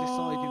second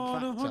deciding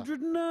factor.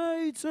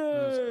 180.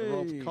 As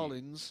Rob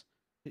Collins,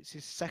 it's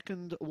his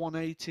second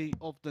 180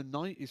 of the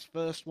night, his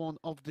first one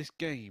of this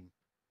game.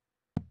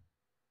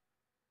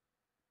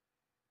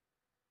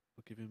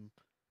 We'll give him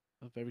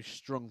a very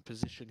strong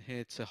position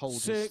here to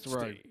hold his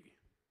throw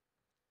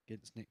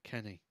against Nick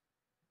Kenny.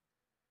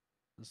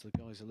 As the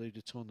guys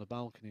alluded to on the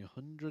balcony,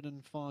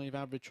 105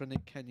 average for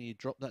Nick Kenny. He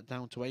dropped that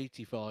down to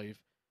 85.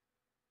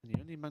 And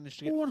he only managed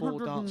to get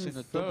 4 darts in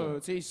a double.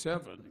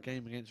 37. A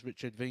game against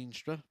Richard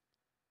Veenstra.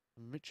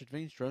 And Richard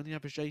Veenstra only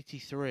averaged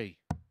 83.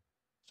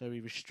 So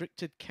he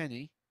restricted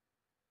Kenny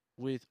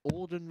with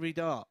ordinary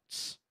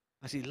darts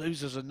as he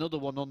loses another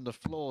one on the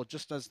floor,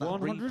 just as that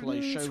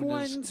replay showed us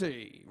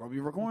Robbie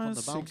on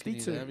requires the balcony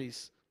 62. there.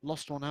 He's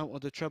lost one out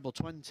of the treble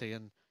 20,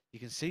 and you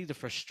can see the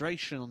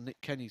frustration on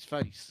Nick Kenny's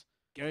face.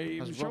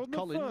 Game as shot Rob the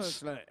Collins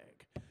first leg.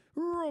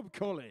 Rob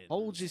Collins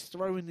holds his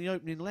throw in the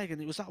opening leg,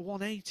 and it was that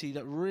 180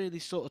 that really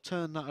sort of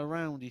turned that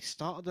around. He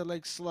started the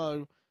leg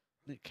slow.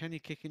 Nick Kenny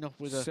kicking off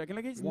with a second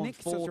leg is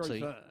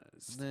 140, Nick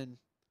and then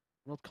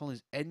Rob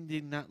Collins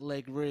ending that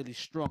leg really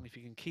strong. If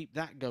you can keep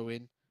that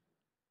going,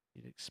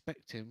 you'd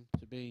expect him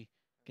to be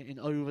getting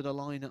over the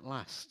line at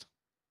last.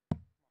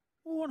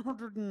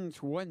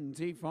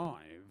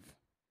 125.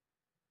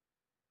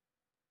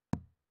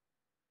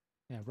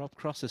 Yeah, Rob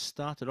Cross has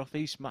started off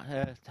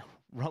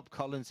Rob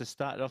Collins has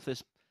started off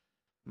this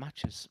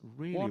matches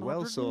really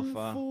well so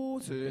far.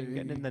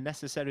 Getting in the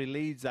necessary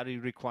leads that he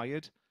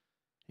required.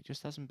 He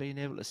just hasn't been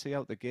able to see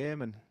out the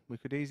game, and we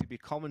could easily be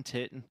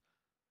commentating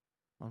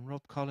on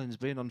Rob Collins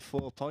being on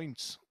 4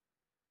 points.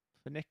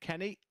 For Nick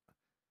Kenny,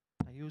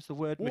 I used the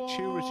word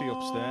maturity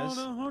upstairs.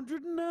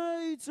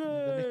 180.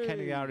 The Nick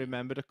Kenny I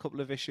remembered a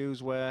couple of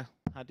issues where,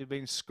 had he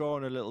been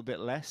scoring a little bit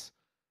less,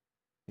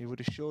 he would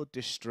have showed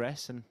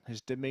distress and his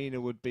demeanour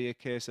would be a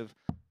case of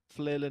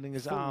flailing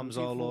his arms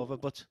all over.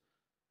 But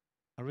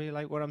I really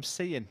like what I'm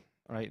seeing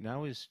right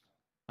now. He's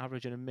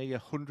averaging a mere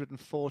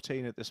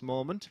 114 at this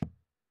moment.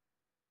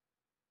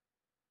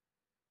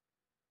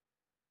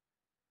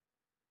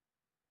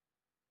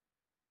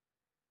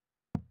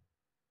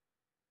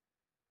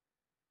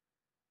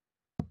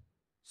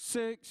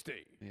 $60.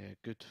 Yeah,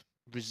 good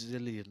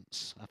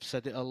resilience. I've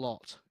said it a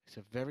lot. It's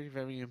a very,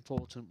 very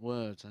important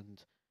word, and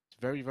it's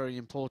very, very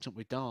important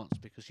with darts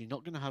because you're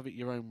not going to have it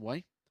your own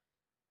way.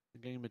 The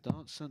game of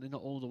darts, certainly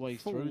not all the way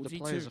through. The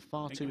players are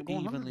far too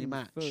evenly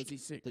matched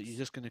that you're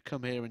just going to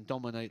come here and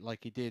dominate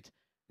like he did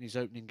in his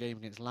opening game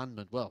against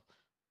Landman. Well,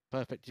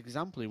 perfect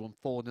example. He won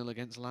 4-0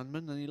 against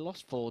Landman and he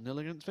lost 4-0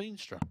 against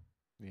Veenstra.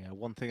 Yeah,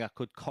 one thing I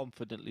could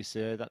confidently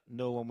say that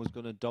no one was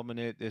going to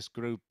dominate this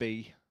Group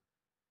B.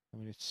 I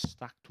mean, it's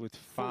stacked with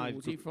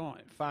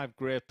five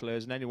great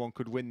players, and anyone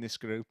could win this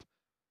group.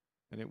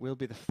 And it will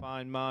be the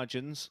fine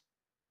margins,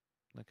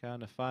 the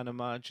kind of finer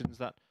margins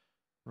that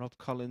Rob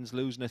Collins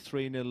losing a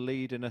 3-0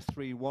 lead and a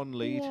 3-1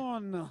 lead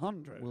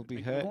 100 will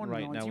be hurting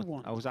right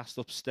now. I was asked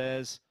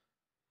upstairs,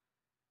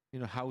 you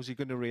know, how's he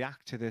going to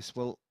react to this?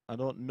 Well, I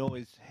don't know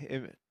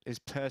his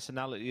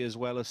personality as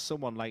well as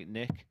someone like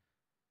Nick.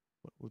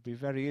 It would be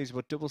very easy,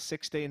 but double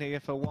 16 here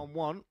for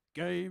 1-1.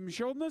 Game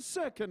shot in the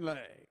second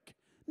leg.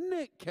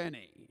 Nick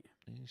Kenny.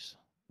 He's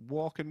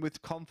walking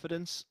with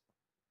confidence.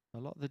 A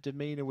lot of the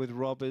demeanour with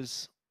Rob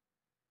is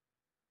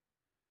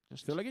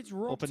just feel like it's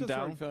Rob up and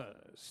down.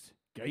 First.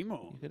 Game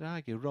on. You could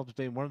argue Rob's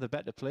been one of the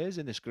better players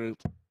in this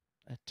group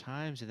at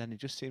times, and then he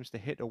just seems to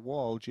hit a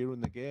wall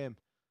during the game.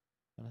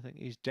 And I think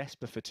he's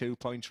desperate for 2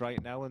 points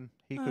right now, and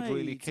he could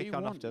really kick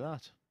on after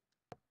that.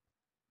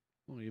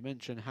 Well, you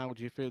mentioned how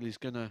do you feel he's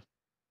going to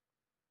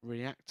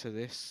react to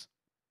this.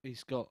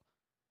 He's got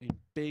in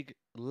big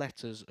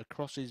letters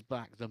across his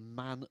back, the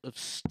Man of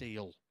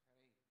Steel.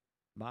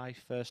 My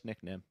first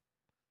nickname.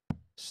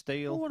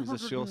 Steel is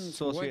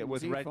associated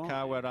with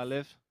Redcar where I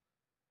live.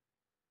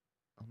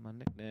 And my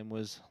nickname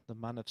was the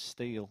Man of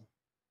Steel.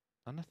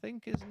 And I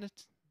think, isn't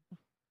it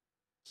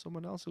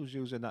someone else who's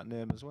using that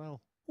name as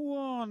well?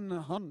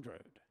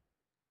 100.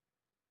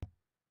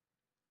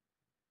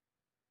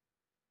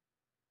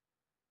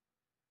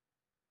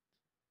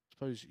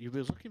 Suppose you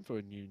was looking for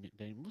a new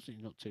nickname, wasn't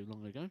you, not too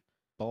long ago?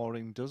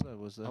 Boring dozer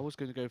was there. I was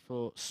going to go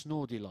for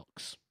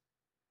Snordelocks.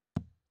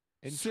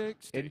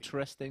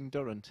 Interesting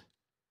Durant.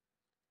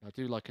 I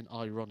do like an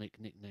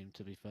ironic nickname,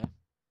 to be fair.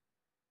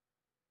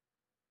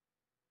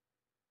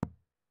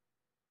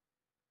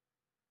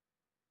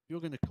 You're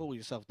going to call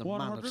yourself the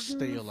Man of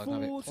Steel and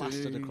have it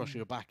plastered across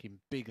your back in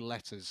big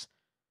letters.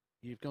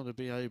 You've got to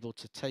be able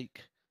to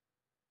take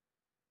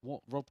what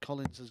Rob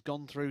Collins has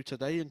gone through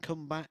today and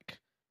come back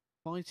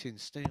fighting.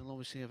 Steel,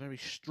 obviously a very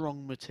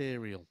strong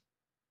material.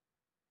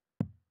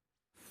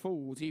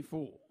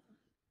 44.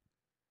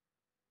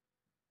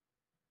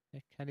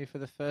 Nick Kenny for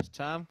the first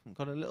time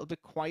got a little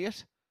bit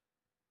quiet.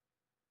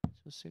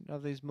 Just seem to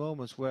have these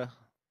moments where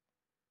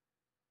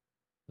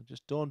they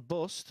just don't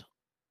bust.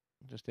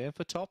 Just aim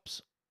for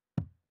tops.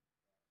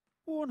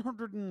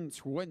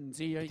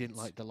 128. He didn't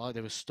like the lie. They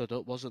were stood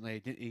up, wasn't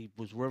they? He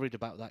was worried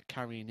about that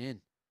carrying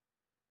in.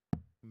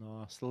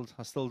 No,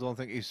 I still don't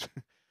think he's...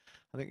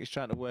 I think he's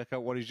trying to work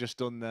out what he's just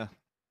done there.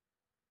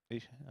 I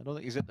don't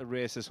think he's at the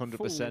races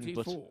 100%,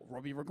 but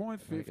Robbie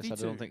required 52. I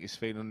don't think he's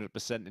feeling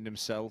 100% in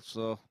himself,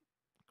 so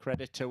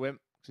credit to him,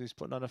 because he's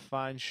putting on a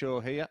fine show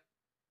here.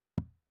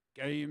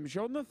 Game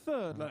shot on the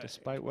third leg.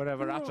 Despite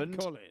whatever happened,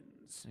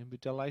 Collins. he'll be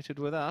delighted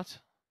with that.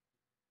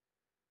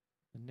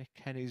 And Nick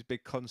Kenny's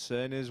big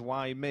concern is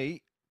why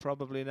me?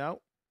 Probably now.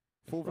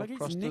 Fourth leg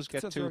Cross does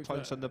get 2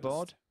 points on the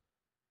board.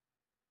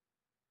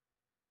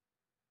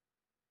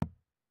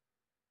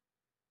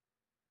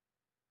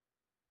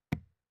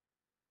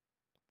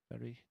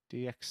 Very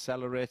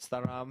de-accelerates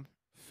that arm.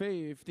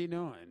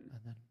 59.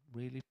 And then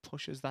really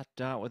pushes that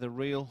dart with a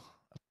real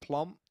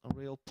aplomb, a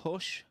real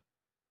push.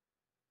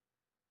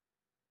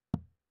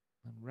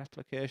 And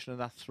replication of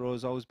that throw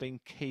has always been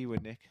key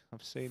with Nick.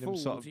 I've seen him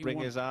sort of bring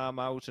his arm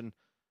out and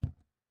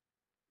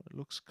it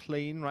looks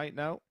clean right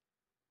now.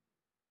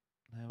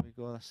 There we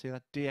go. See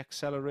that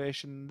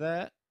de-acceleration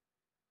there.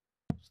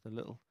 Just a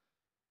little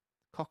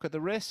cock of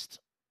the wrist.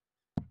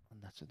 And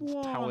that's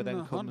where the power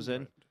then comes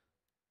in.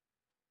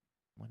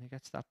 When he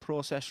gets that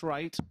process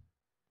right,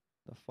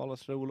 the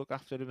follow-through will look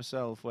after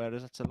himself,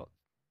 whereas that's a lot.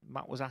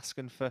 Matt was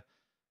asking for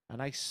a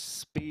nice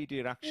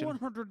speedier action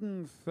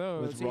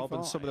 135. with Rob,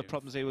 and some of the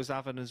problems he was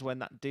having is when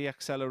that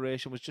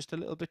de-acceleration was just a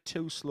little bit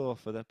too slow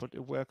for them, but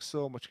it works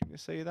so much. Can you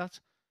see that?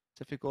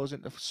 So if it goes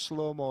into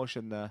slow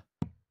motion there,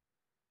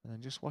 and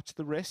then just watch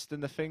the wrist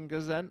and the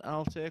fingers then,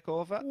 I'll take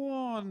over.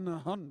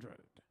 100.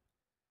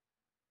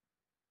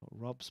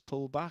 Rob's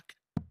pull back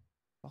a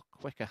lot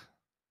quicker.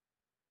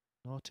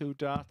 No two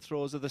dart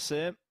throws are the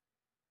same.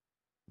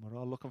 We're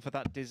all looking for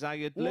that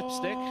desired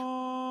lipstick.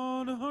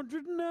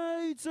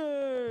 180.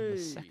 The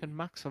second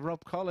max for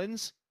Rob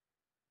Collins.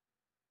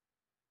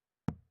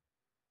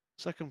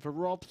 Second for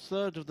Rob,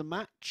 third of the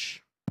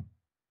match.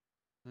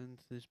 And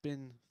there's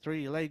been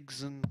 3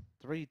 legs and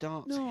 3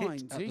 darts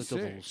hit at the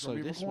doubles. So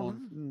this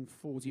one,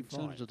 in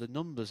terms of the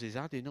numbers, is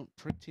adding up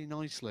pretty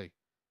nicely.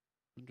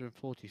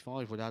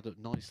 145 would add up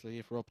nicely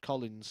if Rob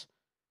Collins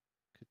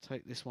could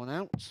take this one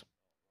out.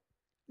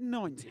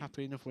 90.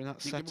 Happy enough with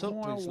that setup.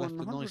 He's left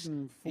a nice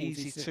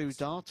easy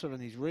 2-darter,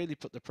 and he's really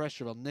put the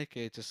pressure on Nick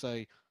here to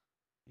say,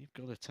 you've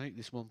got to take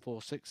this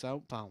 146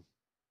 out, pal.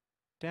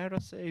 dare I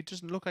say, he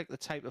doesn't look like the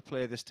type of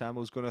player this time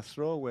who's going to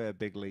throw away a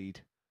big lead.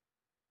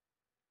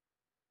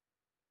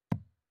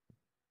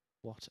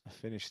 What a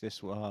finish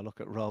this was. Oh,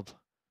 look at Rob.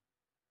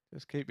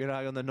 Just keep your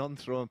eye on the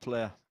non-thrown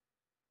player.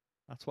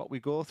 That's what we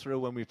go through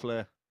when we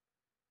play.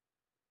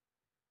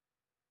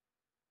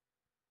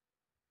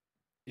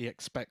 He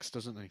expects,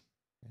 doesn't he?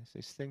 Yes,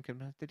 he's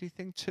thinking, did he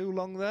think too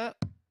long there?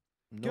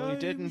 No, he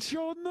didn't.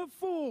 On the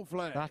full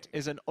flag. That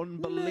is an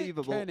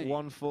unbelievable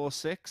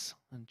 1-4-6.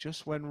 And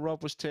just when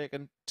Rob was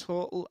taking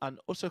total and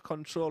utter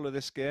control of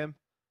this game,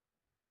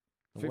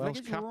 the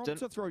Welsh captain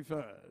to throw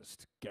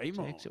first. Game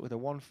takes it with a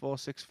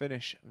 1-4-6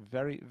 finish.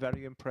 Very,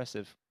 very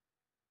impressive.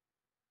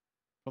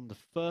 From the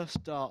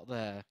first dart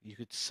there, you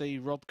could see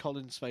Rob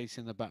Collins' face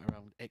in the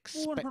background,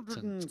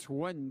 expectant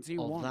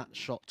of that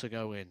shot to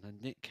go in.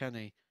 And Nick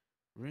Kenny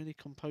really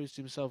composed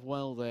himself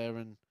well there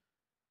and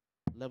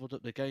levelled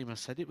up the game. I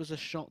said it was a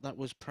shot that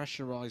was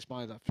pressurised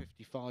by that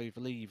 55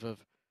 leave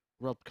of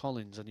Rob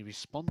Collins, and he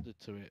responded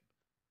to it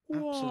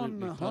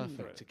absolutely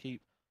perfect to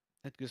keep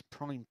Edgar's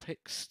prime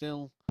pick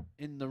still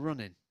in the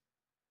running.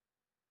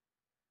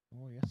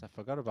 Oh yes, I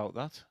forgot about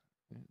that.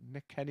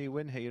 Nick Kenny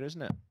win here,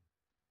 isn't it?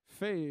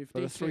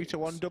 56. For a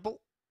 3-1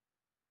 double.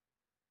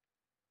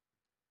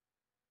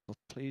 But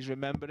please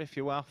remember, if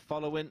you are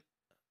following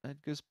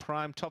Edgar's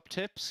prime top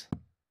tips,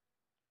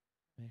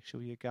 make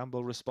sure you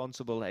gamble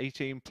responsible.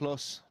 18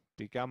 plus.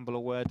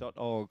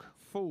 BeGambleAware.org.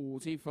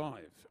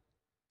 45.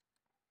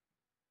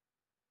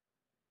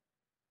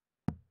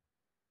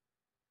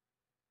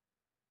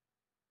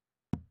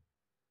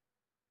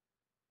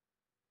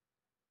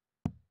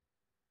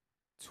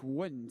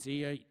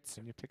 $28.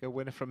 Can you pick a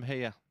winner from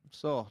here?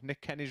 So,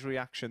 Nick Kenny's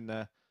reaction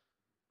there.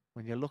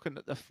 When you're looking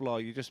at the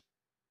floor, you're just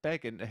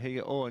begging to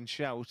hear Owen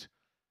shout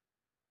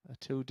a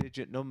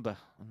 2-digit number.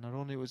 And not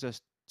only was a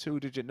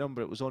 2-digit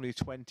number, it was only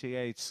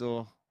 28. So,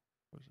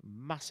 it was a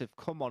massive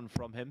come on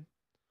from him.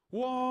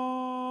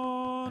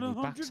 And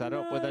he backs that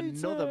up with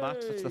another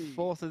match. That's the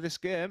fourth of this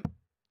game.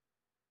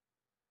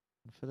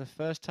 And for the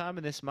first time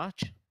in this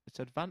match, it's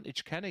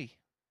advantage Kenny.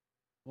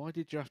 Why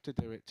did you have to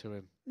do it to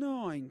him?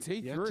 93.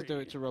 You had to do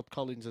it to Rob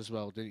Collins as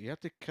well, didn't you? You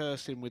had to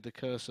curse him with the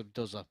curse of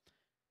Duzzer.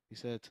 He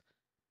said,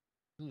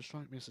 doesn't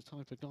strike me as the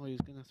type of guy who's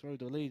going to throw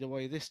the lead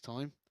away this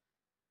time.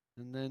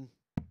 And then...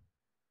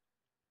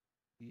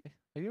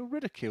 Are you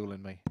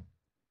ridiculing me?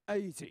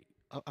 80.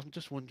 I'm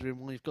just wondering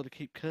why you've got to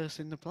keep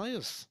cursing the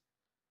players.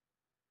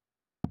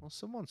 Well,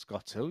 someone's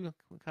got to.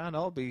 We can't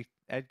all be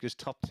Edgar's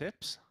top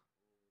tips.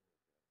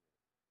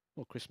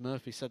 Well, Chris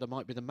Murphy said I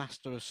might be the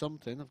master of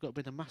something. I've got to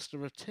be the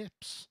master of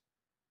tips.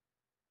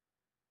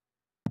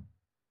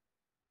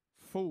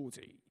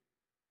 40.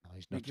 No,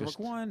 he's not just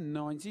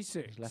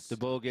 96. He's left the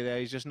bogey there.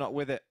 He's just not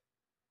with it.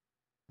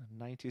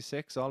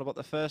 96, all about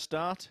the first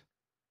dart.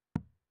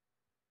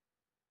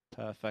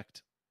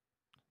 Perfect.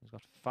 He's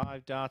got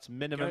 5 darts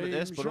minimum at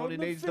this, but only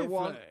needs the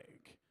one.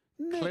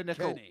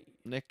 Clinical.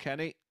 Nick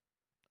Kenny.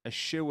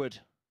 Assured.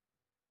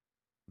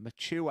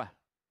 Mature.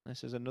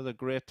 This is another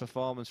great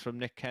performance from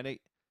Nick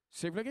Kenny.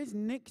 Super League is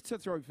Nick to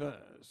throw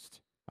first.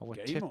 Our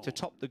tip to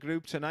top the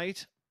group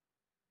tonight.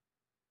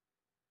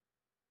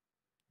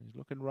 He's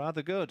looking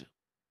rather good.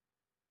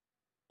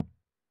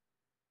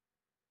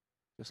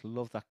 Just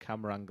love that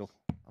camera angle.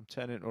 I'm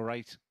turning it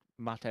right.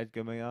 Matt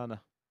Edgar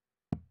Mayana.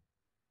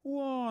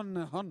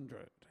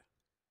 100.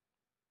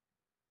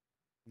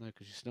 No,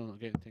 because you're still not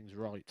getting things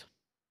right.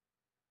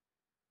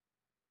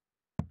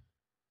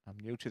 I'm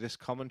new to this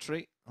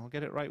commentary. I'll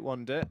get it right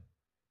one day.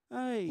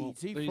 85. Well,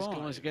 these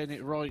guys are getting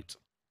it right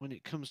when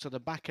it comes to the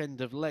back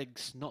end of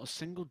legs. Not a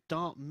single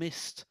dart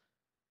missed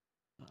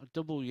a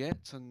double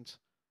yet, and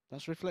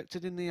that's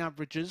reflected in the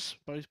averages.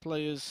 Both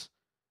players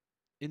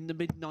in the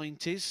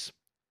mid-90s,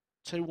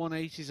 2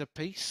 180s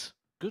apiece.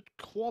 Good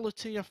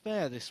quality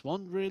affair, this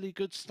one. Really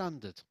good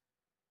standard.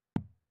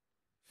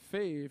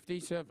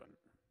 57.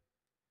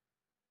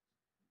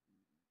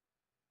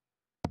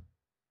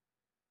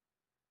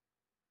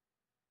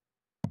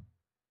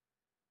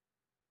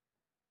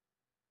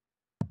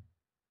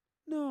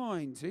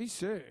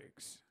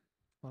 $96.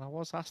 Well, I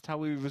was asked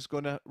how he was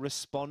going to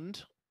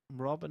respond,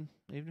 Rob, and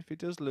even if he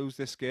does lose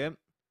this game,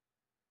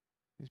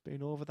 he's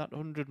been over that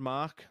 100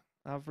 mark,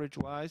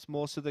 average-wise,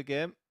 most of the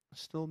game.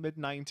 Still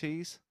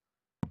mid-90s.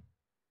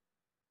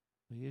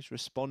 He is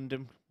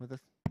responding with an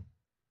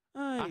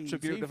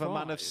attribute of a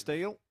man of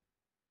steel.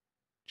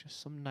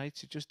 Just some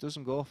nights it just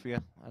doesn't go for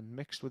you. And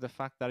mixed with the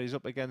fact that he's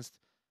up against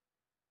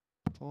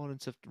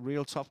opponents of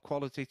real top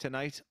quality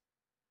tonight.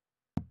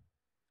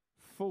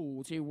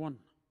 41.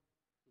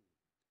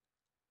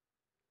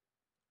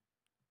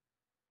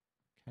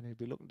 Can he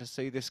be looking to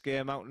see this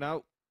game out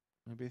now?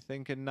 Maybe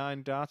thinking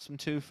 9 darts from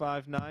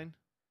 259.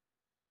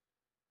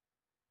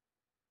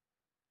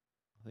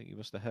 I think you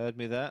must have heard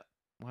me there.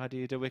 Why do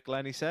you do it,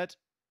 Glenn? He said.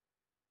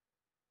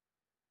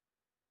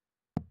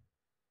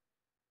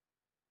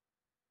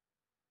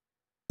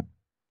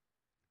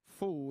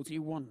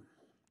 $41.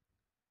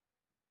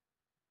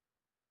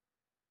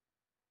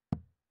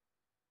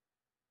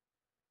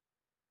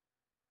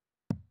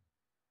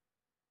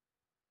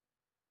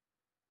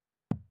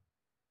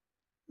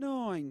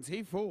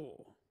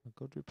 94. A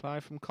good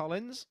reply from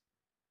Collins.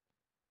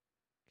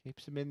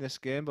 Keeps him in this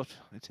game, but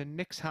it's in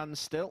Nick's hands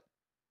still.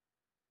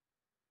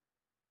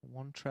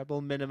 1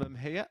 treble minimum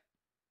here.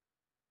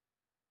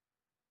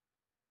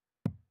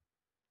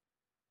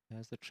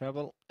 There's the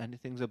treble.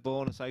 Anything's a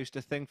bonus, I used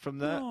to think from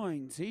there.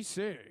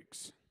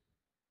 96.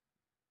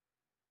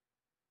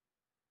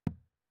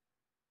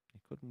 He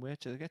couldn't wait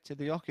to get to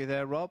the hockey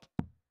there, Rob.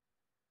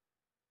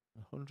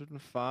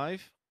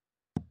 105.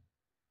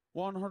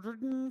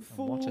 140.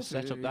 And what a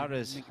setup that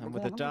is. And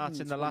with the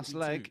darts in the last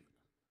leg,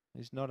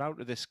 he's not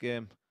out of this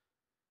game.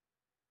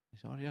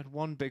 He's already had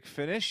 1 big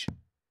finish.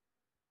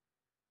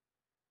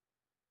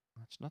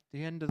 That's not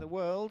the end of the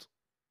world.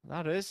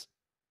 That is.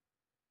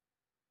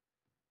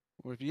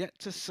 We've yet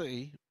to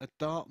see a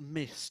dart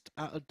missed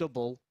at a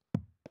double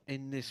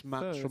in this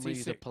match from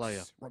either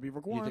player.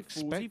 You'd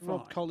expect 45.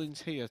 Rob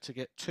Collins here to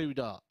get 2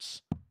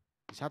 darts.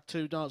 He's had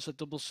 2 darts at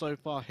double so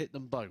far, hit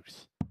them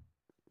both.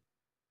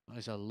 That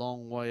is a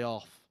long way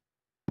off.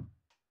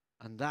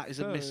 And that is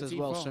a miss as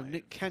well. So 35.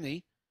 Nick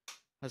Kenny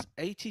has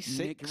 86,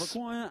 Nick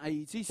require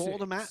 86 for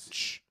the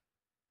match.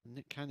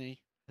 Nick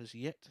Kenny has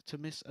yet to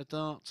miss a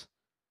dart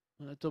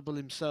at a double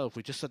himself.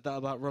 We just said that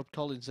about Rob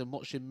Collins and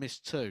watched him miss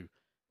 2.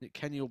 Nick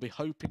Kenny will be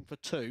hoping for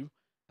 2,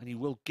 and he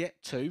will get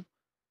 2.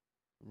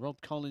 Rob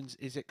Collins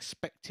is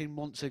expecting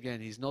once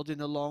again. He's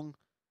nodding along.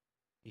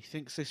 He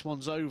thinks this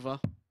one's over.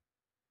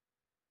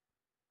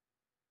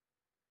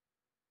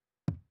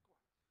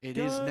 It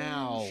is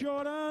now.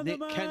 Nick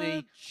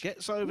Kenny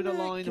gets over the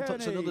line and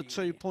puts another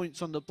 2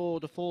 points on the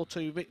board. A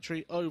 4-2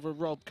 victory over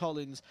Rob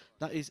Collins.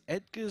 That is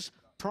Edgar's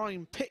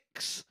prime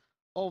picks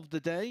of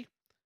the day.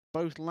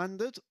 Both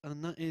landed,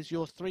 and that is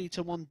your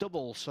 3-to-1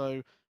 double.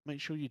 So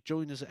make sure you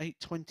join us at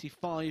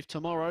 8:25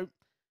 tomorrow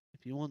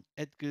if you want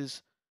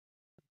Edgar's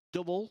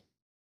double.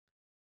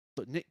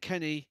 But Nick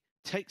Kenny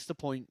takes the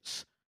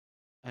points,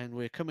 and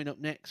we're coming up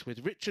next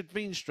with Richard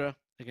Veenstra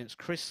against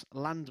Chris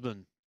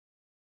Landman.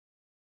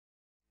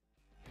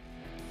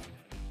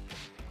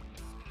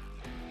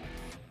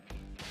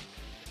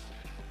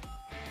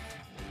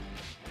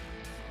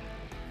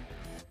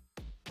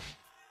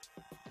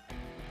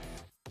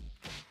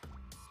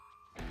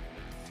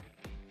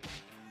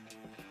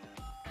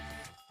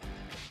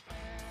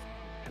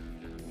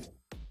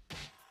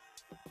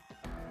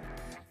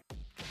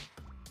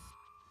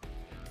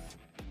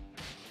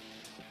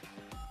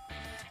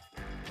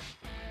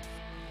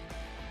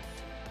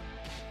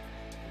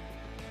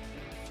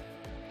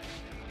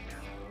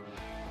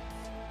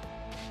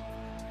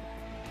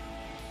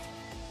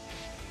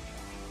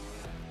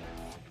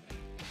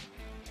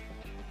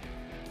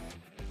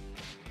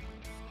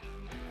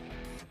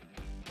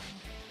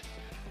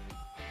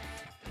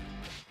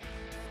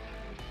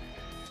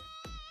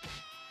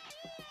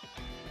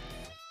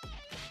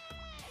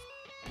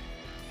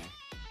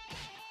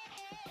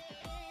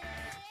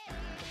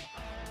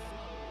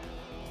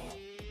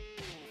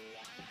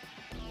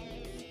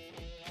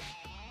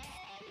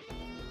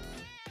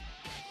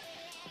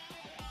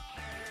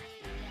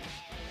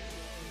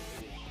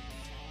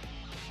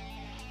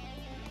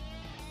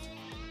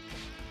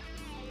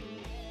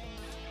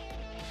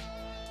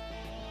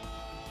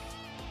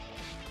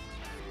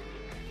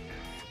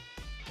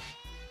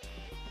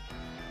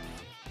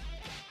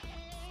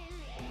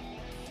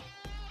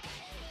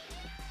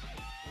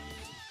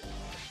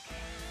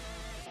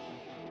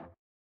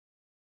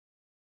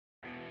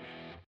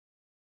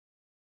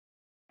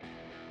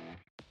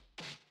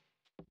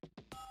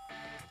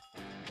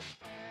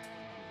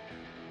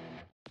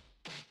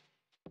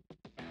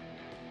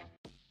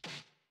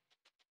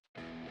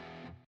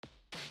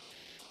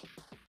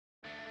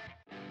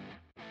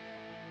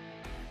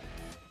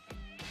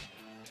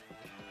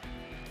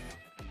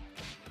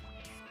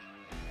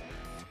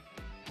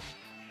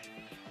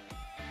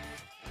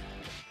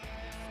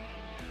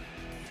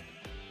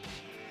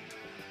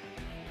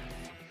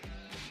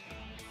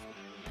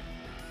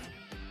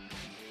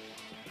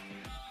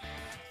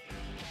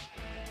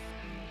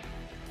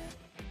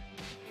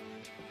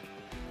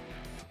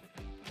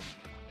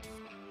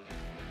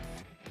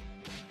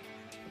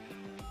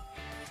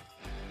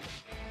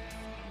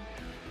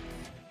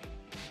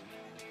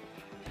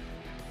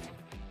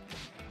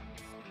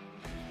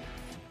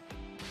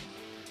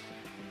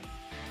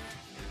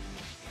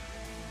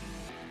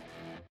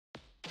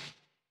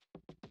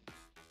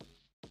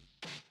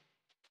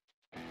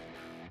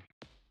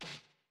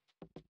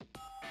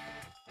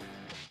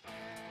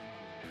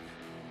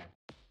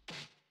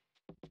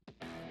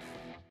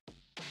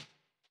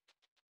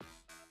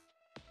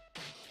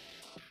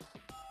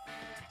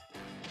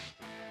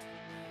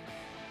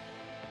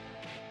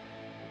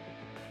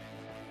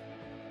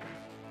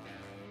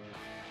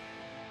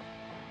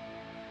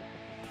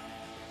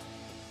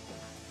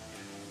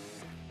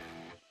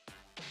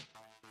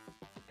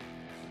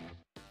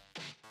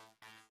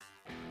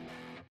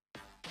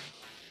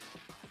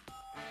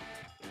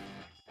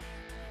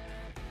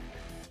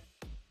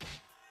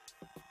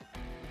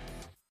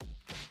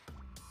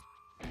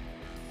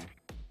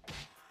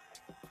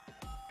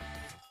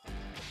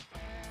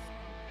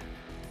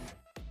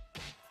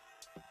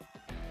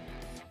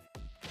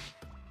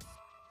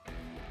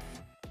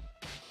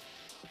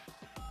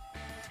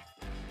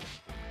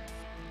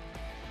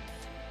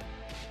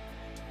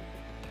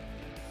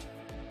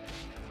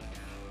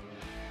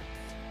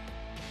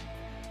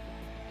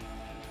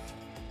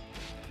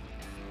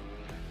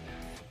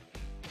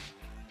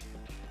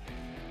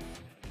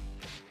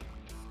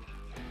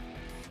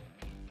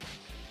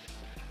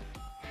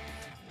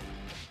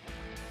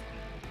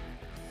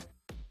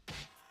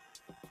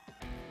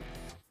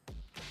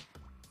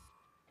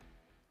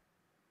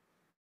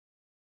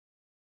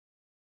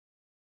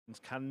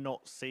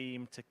 cannot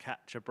seem to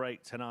catch a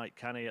break tonight,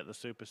 can he, at the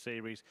Super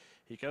Series?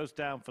 He goes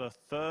down for the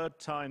third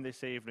time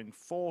this evening,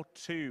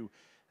 4-2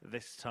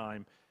 this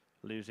time,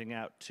 losing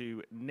out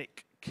to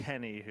Nick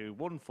Kenny, who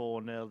won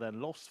 4-0,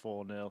 then lost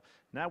 4-0,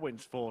 now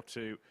wins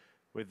 4-2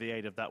 with the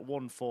aid of that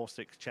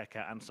 1-4-6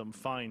 checkout and some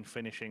fine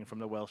finishing from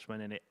the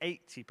Welshman in it.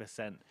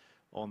 80%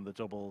 on the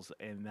doubles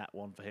in that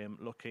one for him,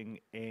 looking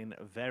in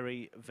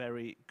very,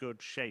 very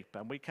good shape.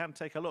 And we can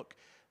take a look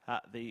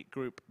at the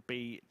Group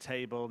B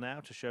table now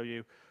to show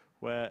you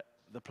where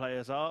the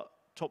players are.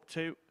 Top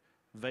two,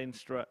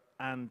 Veenstra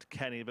and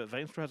Kenny, but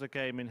Veenstra has a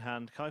game in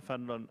hand.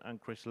 Fan Leung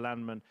and Chris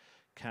Landman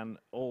can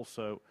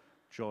also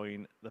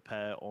join the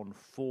pair on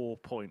 4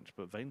 points,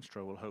 but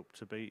Veenstra will hope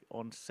to be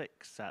on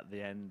 6 at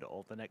the end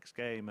of the next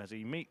game as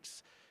he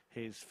meets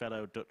his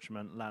fellow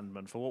Dutchman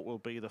Landman for what will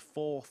be the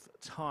 4th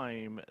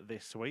time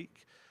this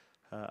week.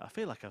 I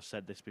feel like I've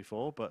said this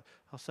before, but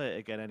I'll say it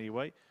again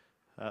anyway.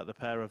 The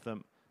pair of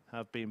them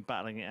have been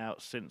battling it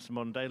out since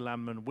Monday.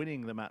 Landman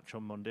winning the match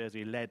on Monday as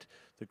he led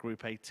the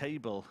Group A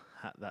table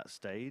at that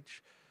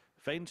stage.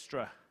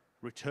 Veenstra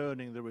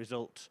returning the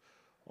result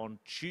on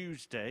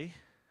Tuesday,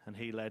 and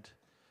he led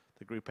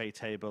the Group A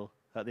table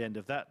at the end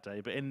of that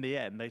day. But in the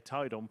end, they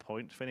tied on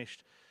points,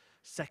 finished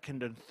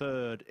 2nd and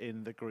 3rd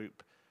in the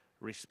group,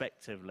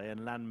 respectively.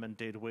 And Landman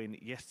did win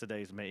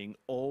yesterday's meeting,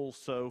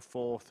 also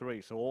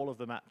 4-3. So all of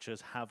the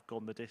matches have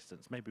gone the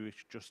distance. Maybe we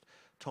should just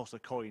toss a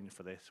coin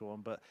for this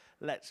one, but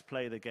let's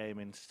play the game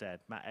instead.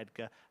 Matt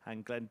Edgar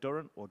and Glenn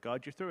Durrant will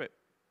guide you through it.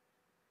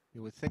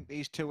 You would think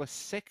these two are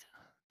sick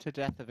to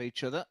death of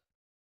each other.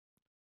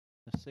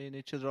 They've seen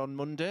each other on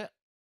Monday.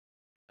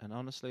 And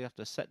honestly,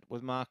 after set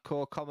with my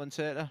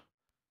co-commentator,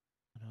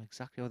 I know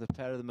exactly how the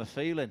pair of them are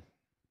feeling.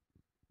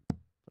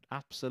 But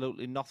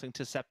absolutely nothing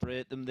to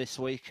separate them this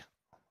week.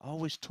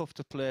 Always tough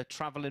to play a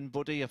travelling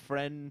buddy, a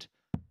friend.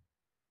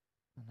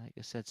 And like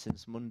I said,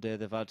 since Monday,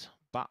 they've had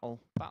battle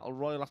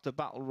royal after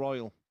battle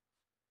royal.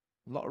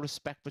 A lot of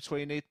respect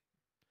between it.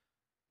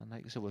 And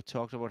like I said, we've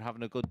talked about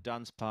having a good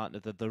dance partner,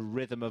 the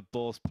rhythm of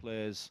both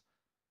players.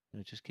 You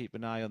know, just keep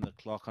an eye on the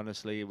clock,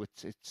 honestly.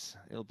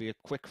 It'll be a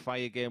quick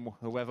fire game,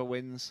 whoever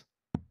wins.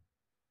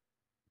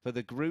 For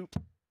the group,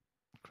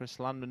 Chris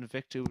Landman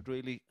victory would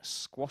really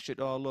squash it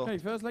all up. Okay,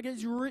 first leg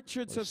is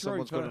Richard to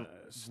throw someone's going to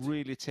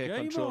really take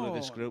control of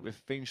this on. group.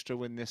 If Veenstra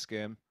win this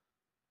game,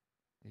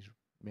 he's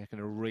making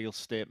a real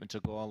statement to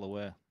go all the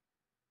way.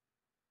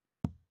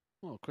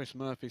 Well, Chris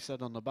Murphy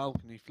said on the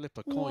balcony, flip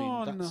a coin.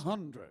 100. That's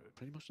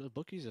pretty much what the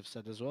bookies have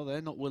said as well.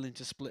 They're not willing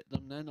to split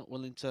them. They're not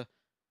willing to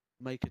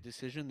make a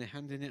decision. They're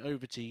handing it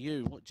over to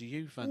you. What do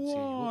you fancy?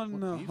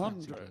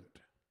 100.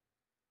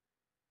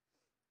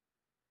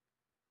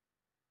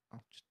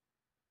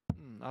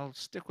 I'll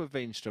stick with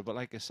Veenstra, but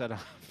like I said, I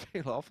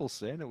feel awful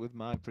saying it with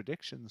my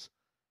predictions.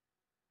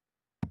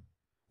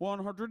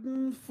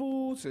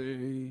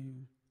 140.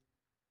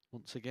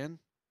 Once again,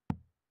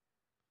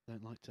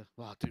 don't like to.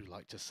 Well, I do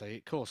like to say it.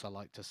 Of course, I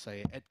like to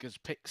say it. Edgar's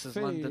picks has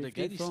landed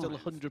again. He's still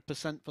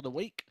 100% for the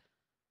week.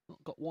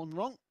 Not got one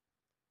wrong,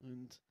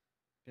 and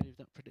gave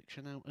that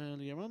prediction out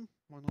earlier on.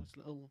 My nice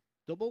little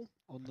double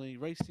on the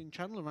racing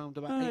channel around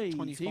about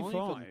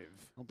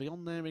 8:25. I'll be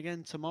on there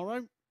again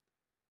tomorrow.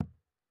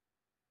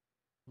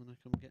 When I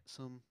come get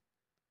some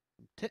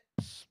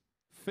tips.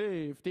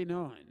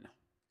 59.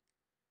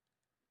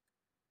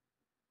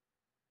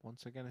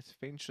 Once again, it's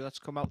Veenstra that's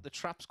come out the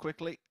traps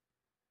quickly.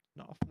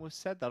 Not often we've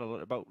said that a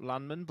lot about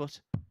Landman, but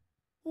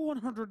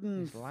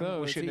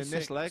 136 in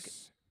this leg.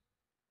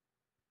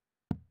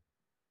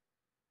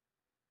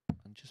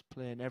 And just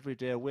playing every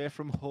day away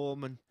from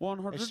home, and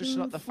it's just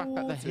not the fact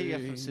that they're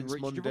here since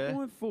Monday.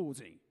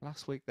 40.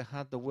 Last week they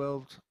had the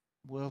World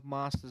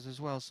Masters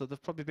as well, so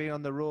they've probably been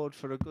on the road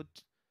for a good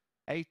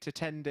 8 to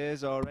 10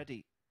 days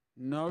already.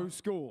 No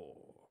score.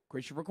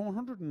 Christian record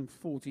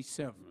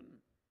 147.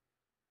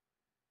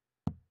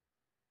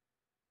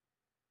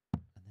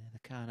 And they're the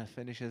kind of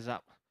finishes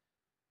up,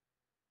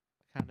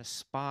 the kind of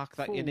spark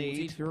that you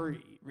need.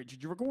 43.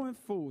 Richard, you're going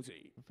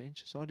 40.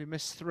 Veenstra's already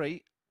missed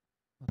 3.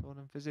 I don't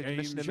envisage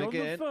missing him on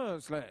again. The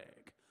first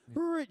leg.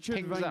 Richard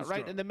Pings that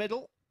right in the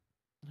middle.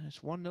 It's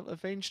 1-0 to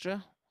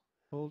Veenstra,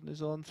 holding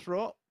his own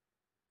throat.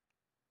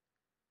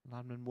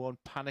 Landman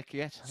won't panic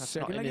yet. That's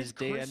Second not in his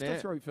DNA. To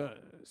throw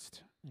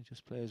first. He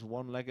just plays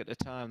one leg at a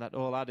time, that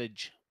old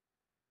adage.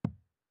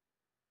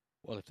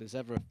 Well, if there's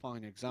ever a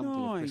fine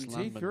example of Chris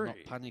Landman not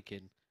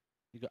panicking,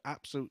 he got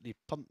absolutely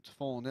pumped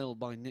 4-0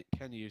 by Nick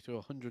Kenny, who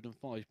threw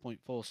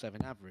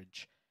 105.47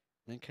 average,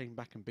 then came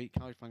back and beat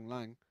Fan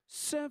Leung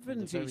 76 in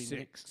the very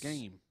next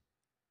game.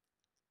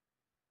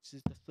 This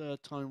is the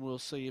 3rd time we'll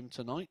see him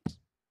tonight.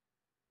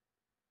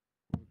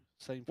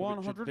 Same for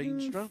Richard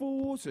Veenstra.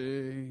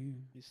 140.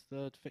 His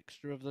 3rd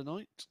fixture of the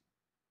night.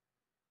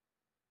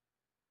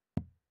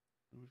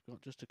 We've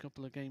got just a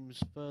couple of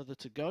games further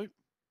to go.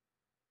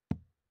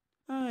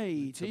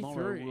 83.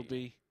 Tomorrow we'll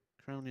be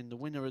crowning the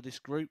winner of this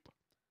group.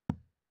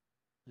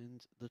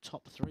 And the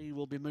top 3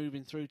 will be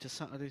moving through to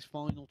Saturday's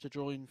final to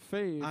join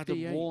 58.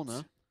 Adam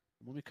Warner.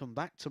 When we come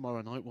back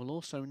tomorrow night, we'll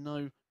also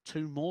know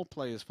 2 more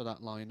players for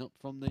that lineup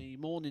from the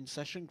morning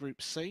session,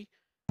 Group C.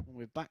 And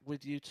we're back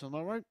with you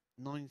tomorrow,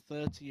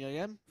 9:30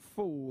 a.m.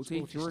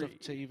 43. Sporty Stuff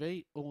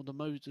TV or the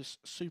MODUS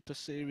Super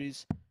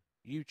Series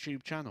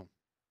YouTube channel.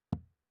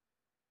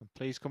 And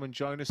please come and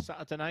join us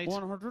Saturday night.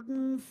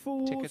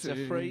 140. Tickets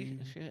are free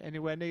if you're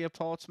anywhere near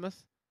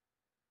Portsmouth.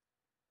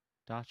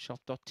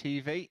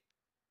 Dartshop.tv.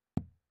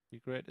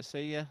 Be great to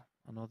see you.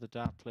 I know the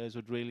dart players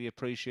would really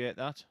appreciate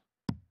that.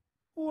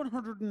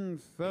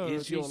 137. It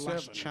is your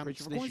last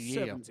chance this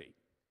year. 70.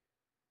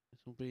 This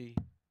will be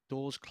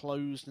doors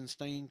closed and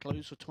staying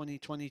closed for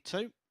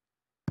 2022.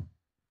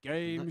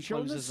 Game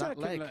shown the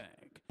second leg.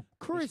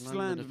 Chris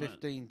Landman. A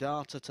 15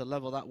 darter to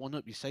level that one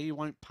up. You say you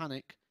won't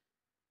panic.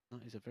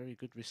 That is a very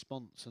good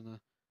response and a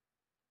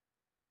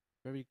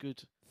very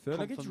good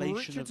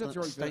confirmation of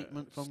that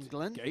statement from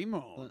Glenn. Game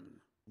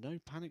on. No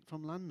panic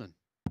from Landman.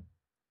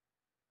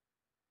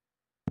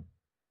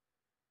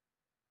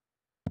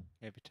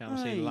 Every time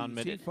I see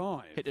Landman hit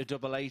a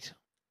 88, it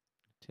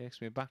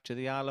takes me back to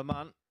the Isle of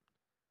Man.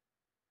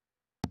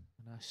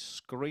 And I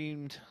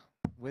screamed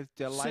with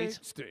delight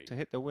 60. to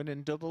hit the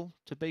winning double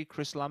to beat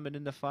Chris Landman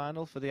in the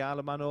final for the Isle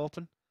of Man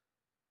Open.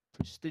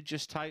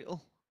 Prestigious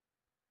title.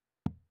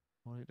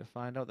 Only to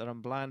find out that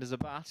I'm blind as a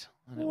bat,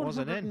 and it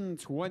wasn't in.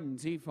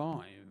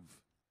 125.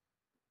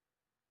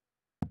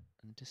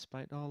 And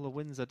despite all the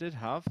wins I did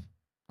have,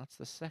 that's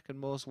the second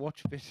most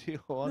watched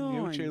video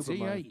on YouTube.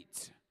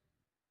 98.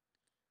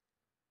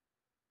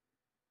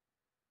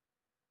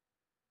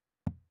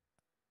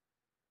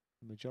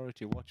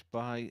 Majority watched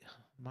by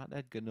Matt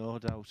Edgar, no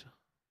doubt.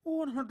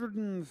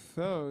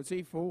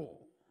 134.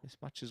 This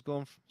match is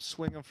going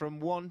swinging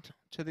from one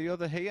to the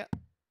other here.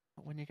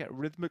 But when you get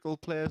rhythmical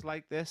players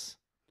like this,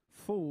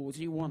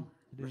 41.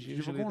 it is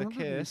usually the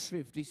case.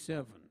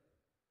 57.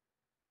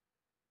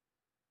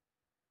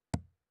 I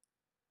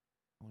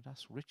would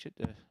ask Richard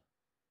to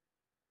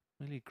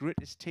really grit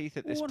his teeth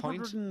at this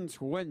point.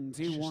 121. It's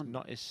just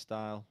not his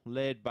style.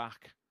 Laid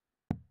back.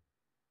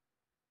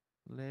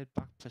 Laid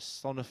back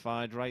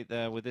personified right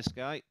there with this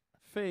guy.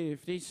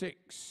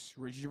 56.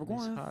 Richard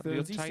He's hardly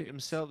uptight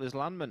himself as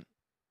Landman.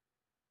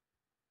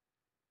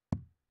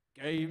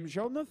 Game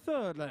shown the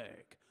third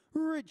leg.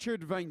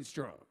 Richard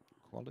Veenstra.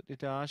 Quality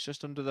dash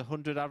just under the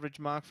 100 average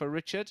mark for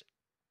Richard.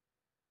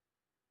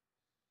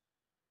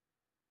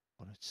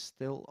 But it's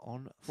still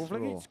on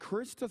throw. It's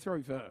Chris to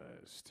throw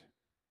first.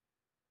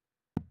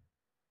 I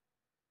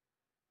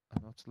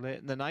know it's late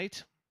in the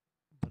night,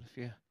 but if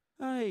you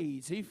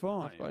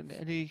 85. have got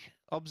any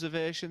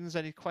observations,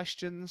 any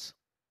questions,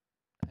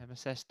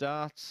 MSS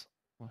Darts,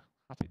 we're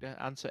happy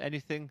to answer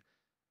anything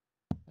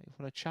that you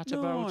want to chat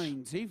about.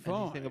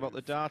 95. Anything about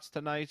the darts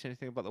tonight,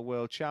 anything about the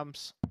world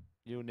champs,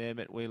 you name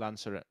it, we'll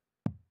answer it.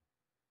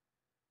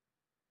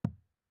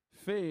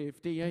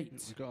 58.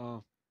 We've got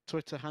our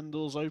Twitter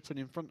handles open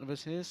in front of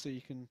us here, so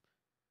you can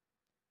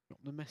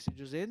drop the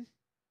messages in.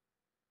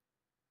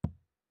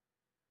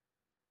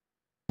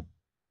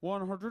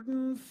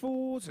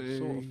 140.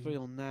 Sort of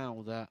feel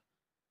now that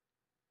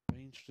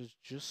Veenstra's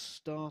just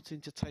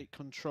starting to take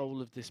control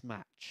of this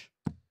match.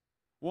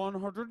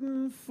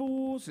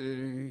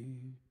 140.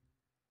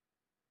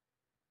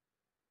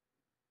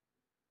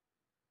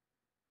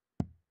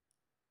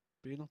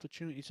 Be an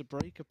opportunity to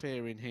break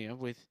appearing here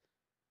with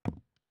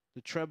the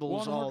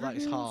trebles. Oh, that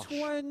is harsh.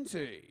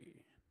 120.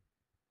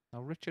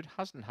 Now, Richard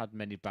hasn't had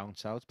many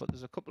bounce outs, but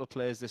there's a couple of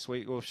players this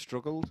week who have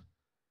struggled.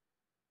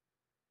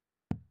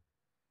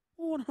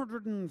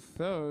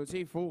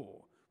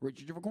 134.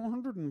 Richard, you've got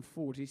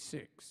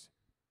 146.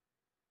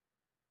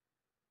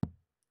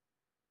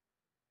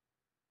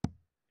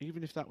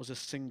 Even if that was a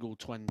single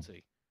 20,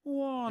 it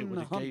 100. would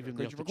have gave him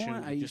the Richard, you've got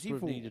opportunity. Just would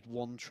have 84. needed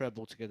one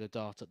treble to get a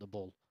dart at the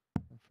ball.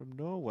 And from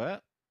nowhere,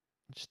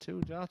 it's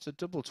two darts at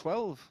double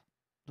 12,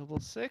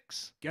 double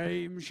 6.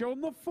 Game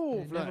shown the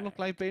fourth It never leg. looked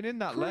like being in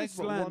that Chris leg,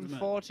 but Landman.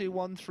 140,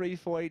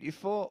 134,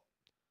 84.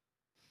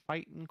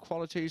 Fighting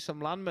qualities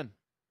from Landman.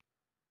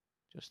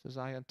 Just as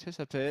I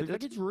anticipated. Feels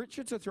like it's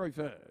Richard to throw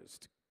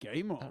first.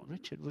 Game on. That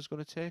Richard was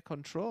going to take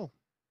control.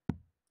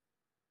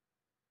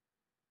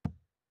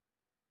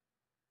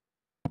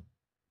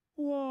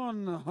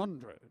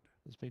 100.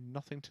 There's been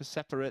nothing to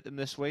separate them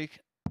this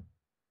week.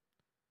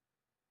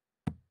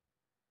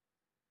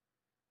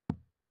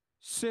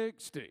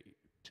 60.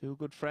 Two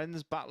good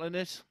friends battling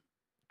it.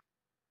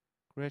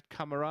 Great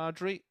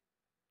camaraderie.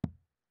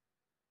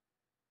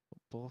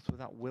 Both with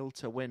that will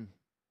to win.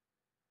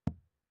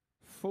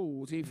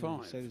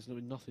 45. So there's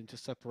nothing to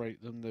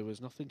separate them. There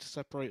was nothing to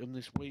separate them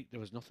this week.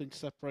 There was nothing to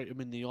separate them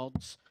in the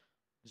odds.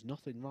 There's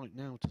nothing right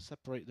now to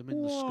separate them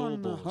in the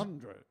scoreboard.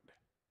 100.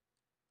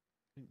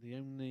 I think the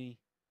only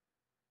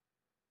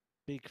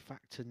big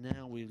factor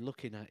now we're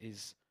looking at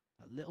is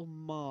that little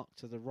mark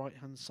to the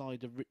right-hand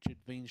side of Richard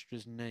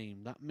Veenstra's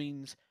name. That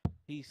means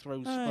he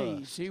throws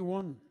first.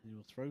 81. He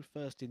will throw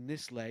first in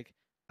this leg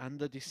and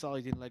the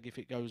deciding leg if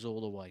it goes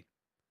all the way.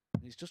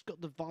 And he's just got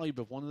the vibe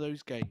of one of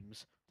those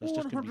games that's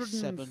just going to be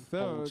 7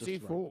 holes to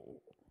throw.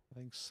 I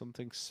think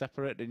something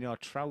separated in your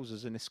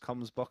trousers in this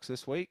comms box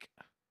this week.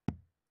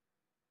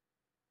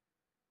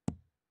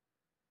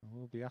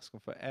 We'll be asking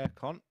for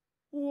aircon.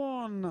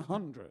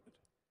 100.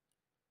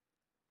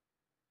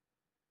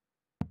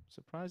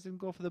 Surprised didn't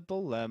go for the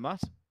bull there,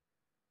 Matt.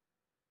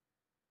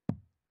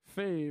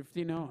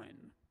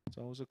 59. It's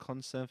always a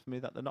concern for me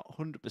that they're not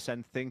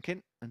 100%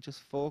 thinking and just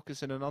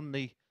focusing on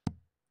the...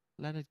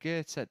 Leonard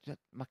Gates said,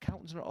 my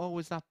countings are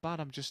always that bad.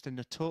 I'm just in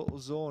the total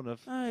zone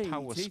of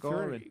power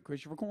scoring.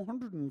 Christopher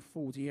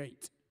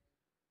 148.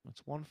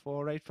 That's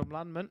 148 from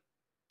Landman.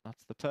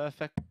 That's the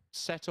perfect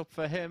setup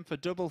for him for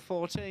double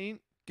 14.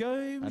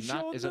 Game And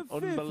that is an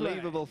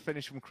unbelievable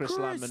finish from Chris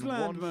Landman.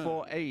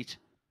 148.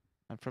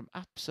 And from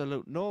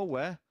absolute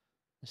nowhere,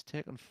 has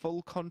taken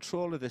full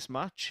control of this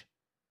match.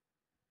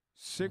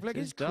 Sixth leg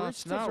is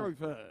Chris to throw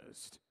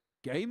first.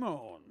 Game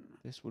on.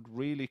 This would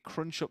really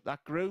crunch up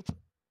that group.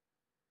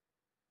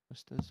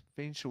 Just as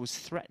Veenstra was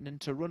threatening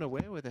to run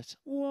away with it.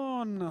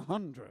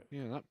 100.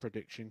 Yeah, that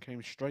prediction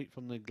came straight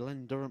from the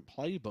Glenn Durrant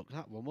playbook,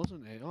 that one,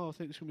 wasn't it? Oh, I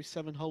think it's going to be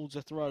 7 holds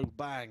a throw.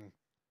 Bang.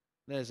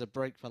 There's a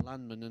break for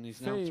Landman, and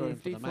he's now throwing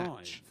for the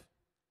match.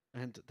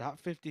 And that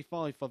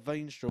 55 for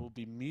Veenstra will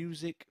be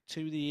music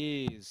to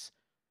the ears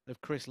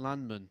of Chris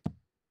Landman.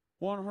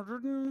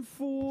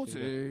 140.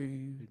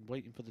 Been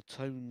waiting for the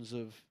tones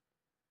of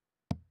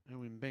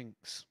Owen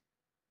Binks.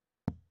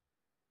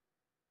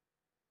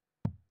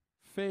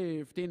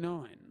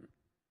 59.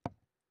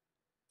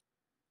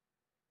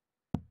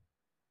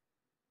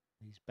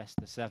 These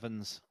best of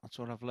sevens. That's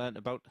what I've learned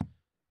about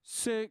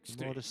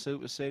 60. MODUS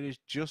Super Series,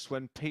 just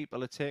when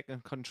people are taking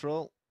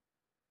control.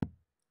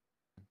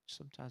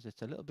 Sometimes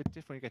it's a little bit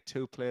different. You get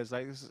 2 players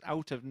like this. Is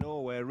out of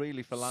nowhere,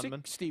 really, for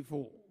Landman.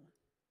 64.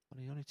 But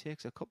he only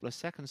takes a couple of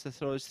seconds to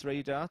throw his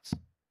 3 darts.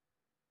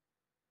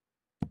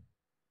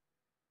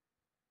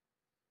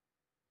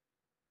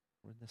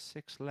 We're in the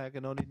 6th leg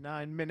and only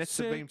 9 minutes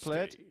have been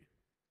played.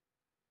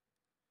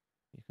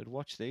 You could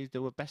watch these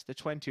do a best of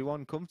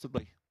 21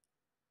 comfortably.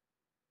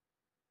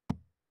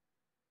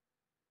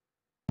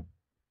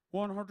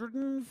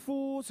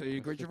 140.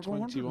 Great job.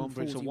 21,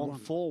 but it's a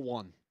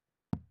 141.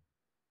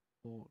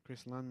 For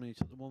Chris Landman, he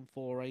took the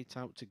 148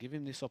 out to give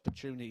him this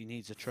opportunity. He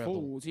needs a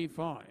treble.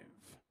 45.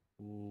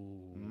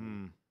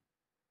 Ooh.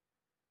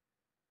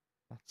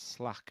 That's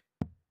slack.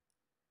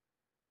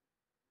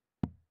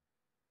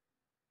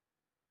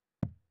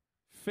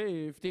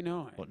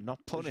 59. But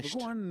not punished.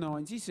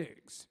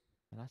 196.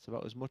 And that's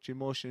about as much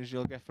emotion as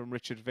you'll get from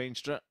Richard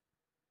Veenstra.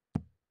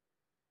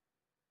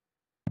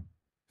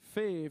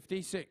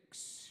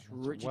 56.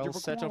 Well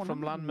set up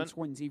from Landman.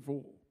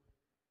 24.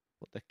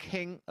 But the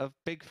king of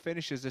big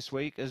finishes this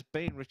week has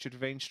been Richard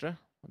Veenstra.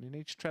 And he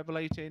needs treble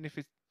 18 if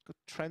his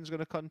trend's going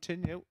to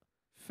continue.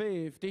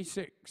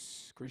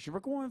 56. Christian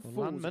required 40.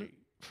 Landman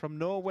from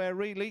nowhere,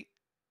 really.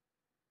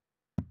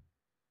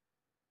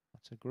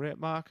 That's a great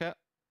marker.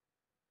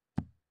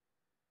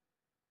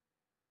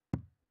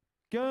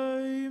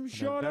 Game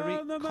shot. A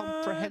very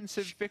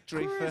comprehensive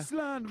victory for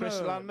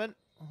Chris Landman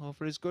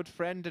over his good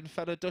friend and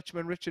fellow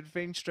Dutchman Richard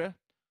Veenstra,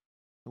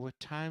 who at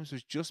times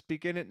was just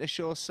beginning to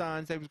show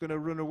signs they was going to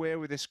run away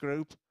with this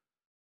group.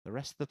 The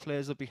rest of the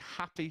players will be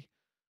happy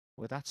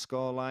with that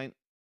scoreline.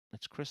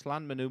 It's Chris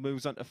Landman who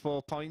moves on to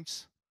 4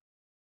 points.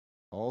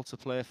 All to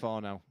play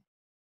for now.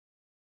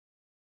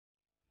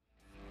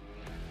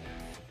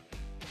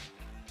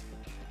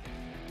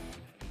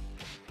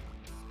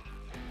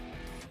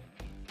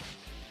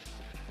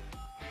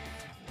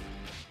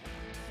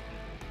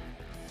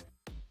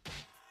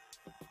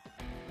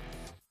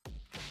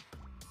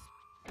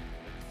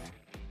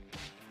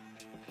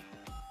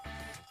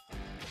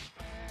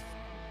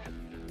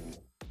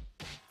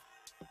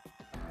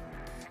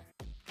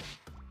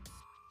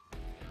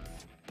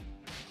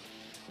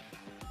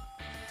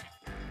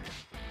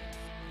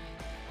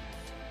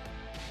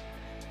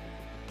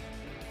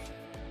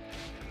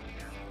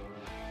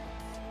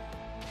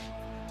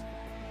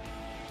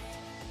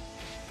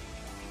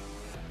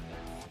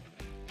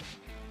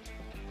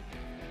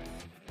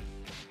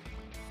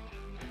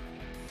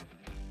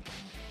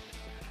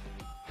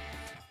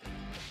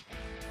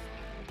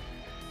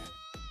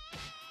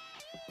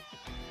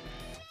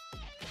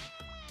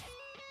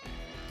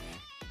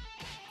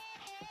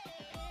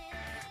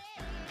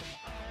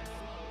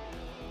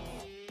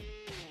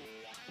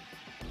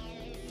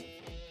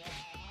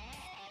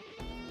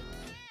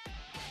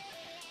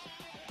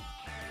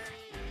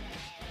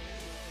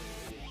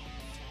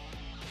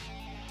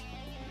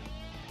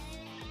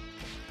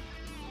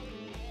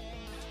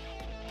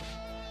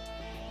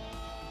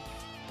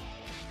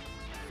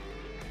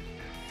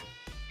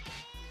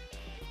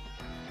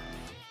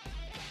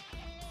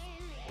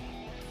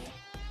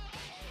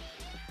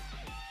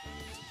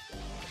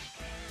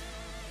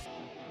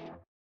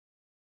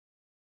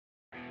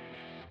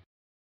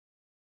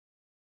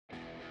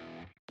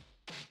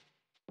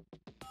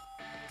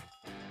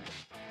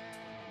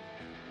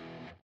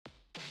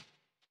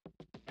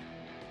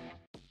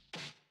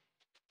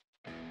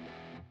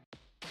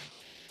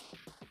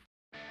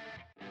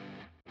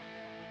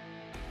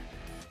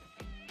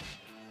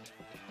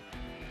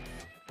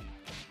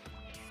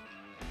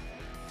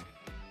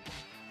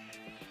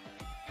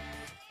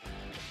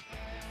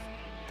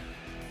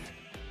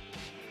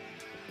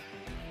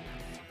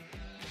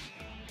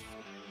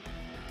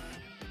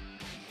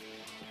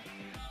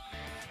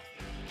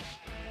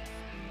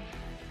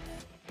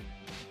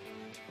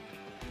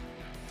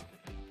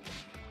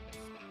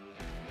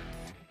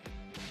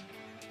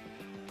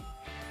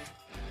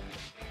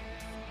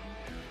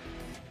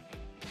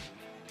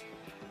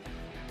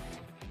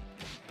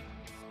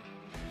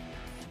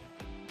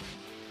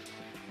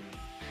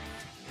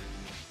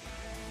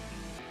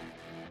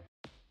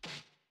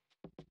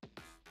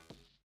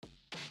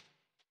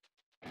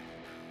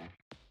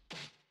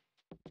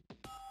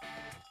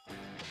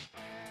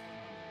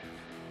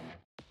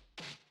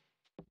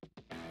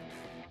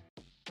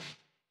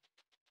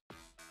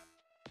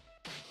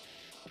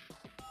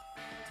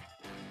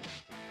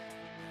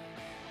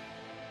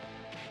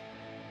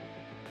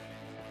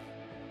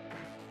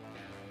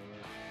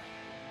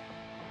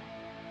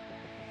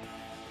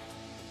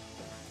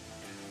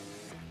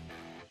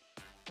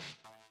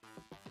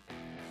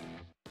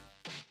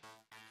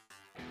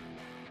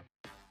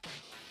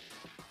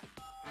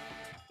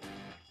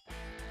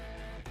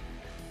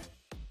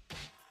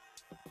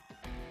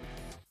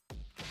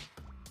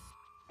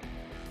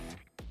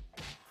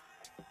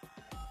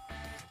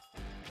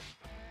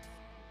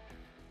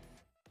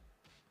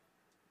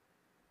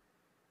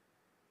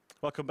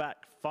 Welcome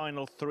back.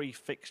 Final 3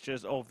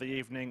 fixtures of the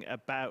evening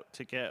about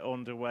to get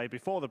underway.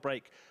 Before the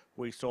break,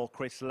 we saw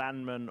Chris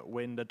Landman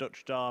win the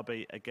Dutch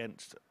Derby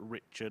against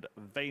Richard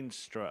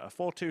Veenstra. A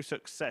 4-2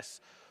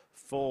 success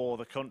for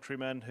the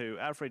countryman, who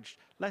averaged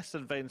less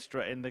than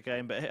Veenstra in the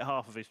game but hit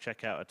half of his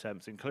checkout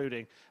attempts,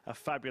 including a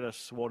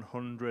fabulous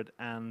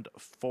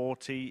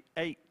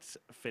 148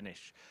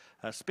 finish.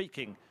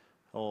 Speaking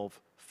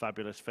of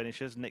fabulous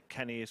finishers, Nick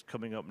Kenny is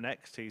coming up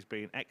next. He's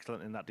been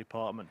excellent in that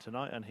department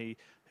tonight, and he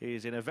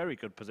is in a very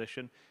good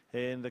position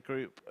in the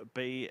Group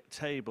B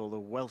table. The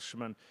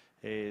Welshman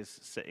is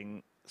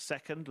sitting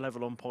second,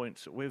 level on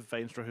points with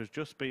Veenstra, who's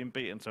just been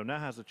beaten, so now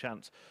has a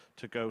chance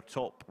to go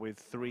top with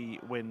 3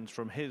 wins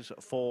from his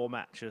 4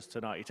 matches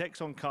tonight. He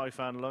takes on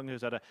Fan Leung,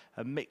 who's had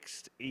a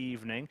mixed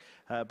evening,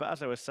 but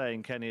as I was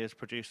saying, Kenny has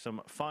produced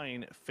some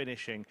fine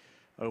finishing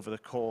over the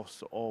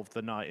course of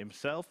the night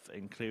himself,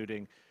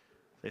 including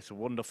this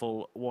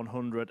wonderful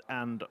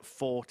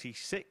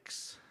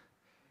 146.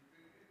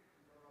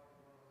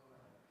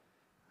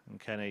 And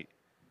Kenny,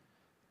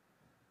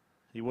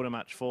 he won a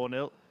match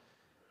 4-0,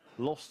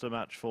 lost a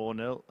match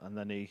 4-0, and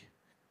then he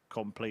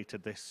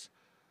completed this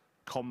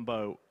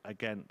combo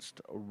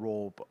against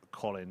Rob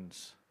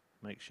Collins.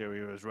 Make sure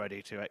he was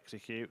ready to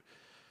execute.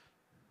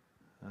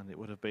 And it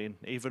would have been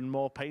even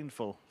more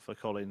painful for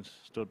Collins,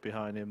 stood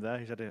behind him there.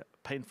 He's had a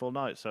painful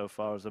night so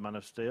far as the man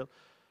of steel.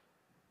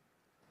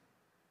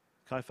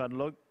 Fan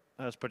Leung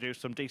has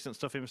produced some decent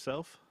stuff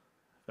himself.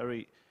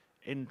 Very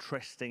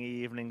interesting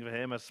evening for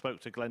him. I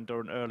spoke to Glenn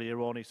Durrant earlier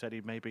on. He said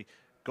he maybe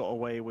got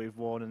away with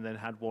one and then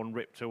had one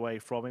ripped away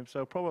from him.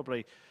 So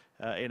probably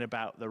in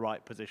about the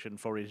right position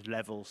for his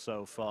level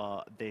so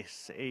far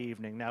this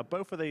evening. Now,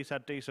 both of these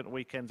had decent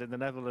weekends in the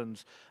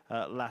Netherlands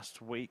last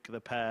week.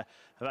 The pair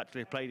have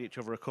actually played each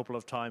other a couple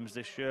of times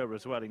this year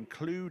as well,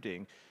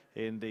 including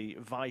in the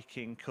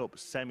Viking Cup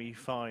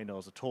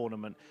semi-finals, a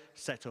tournament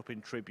set up in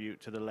tribute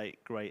to the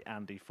late, great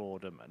Andy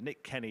Fordham.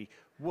 Nick Kenny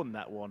won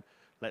that one.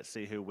 Let's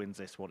see who wins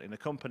this one in the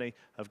company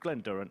of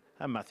Glenn Durrant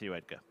and Matthew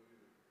Edgar.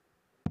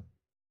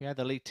 Yeah,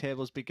 the league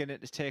table's beginning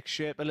to take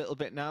shape a little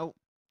bit now,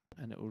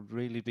 and it would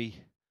really be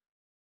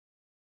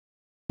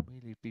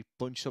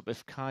bunched up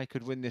if Kai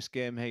could win this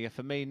game here.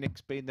 For me,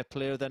 Nick's been the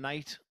player of the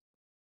night.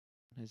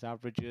 His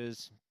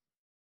averages,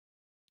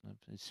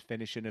 his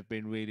finishing have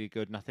been really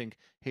good, and I think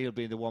he'll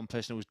be the one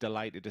person who's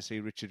delighted to see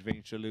Richard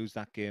Veenstra lose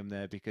that game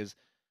there, because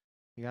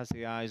he has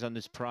the eyes on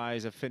his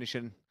prize of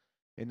finishing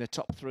in the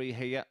top 3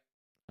 here,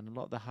 and a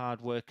lot of the hard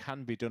work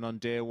can be done on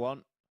day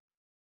 1,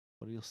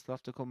 but he'll still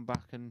have to come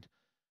back and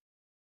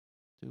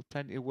do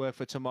plenty of work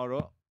for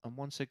tomorrow. And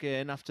once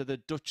again, after the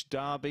Dutch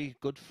Derby,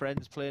 good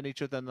friends playing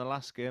each other in the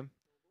last game,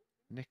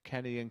 Nick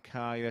Kenny and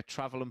Kai are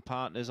travelling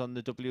partners on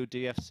the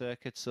WDF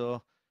circuit,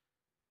 so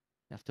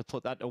you have to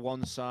put that to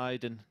one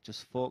side and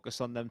just focus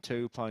on them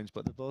 2 points.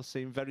 But they both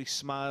seem very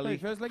smiley,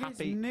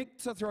 happy. Nick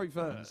to throw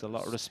first. There's a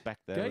lot of respect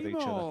there with Game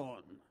each other.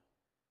 on.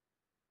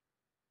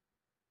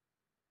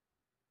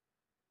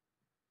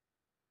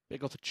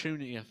 Big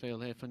opportunity, I feel,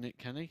 here for Nick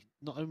Kenny.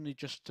 Not only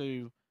just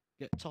to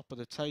get top of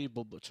the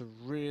table, but to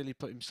really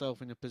put himself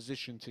in a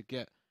position to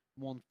get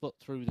 1 foot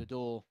through the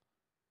door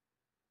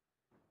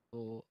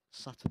for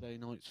Saturday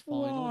night's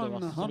final.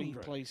 There are 3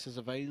 places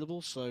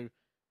available, so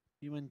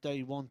you in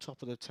day 1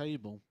 top of the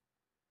table,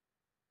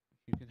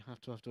 you can have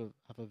to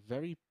have a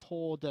very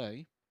poor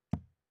day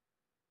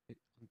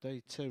on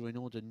day 2 in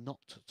order not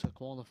to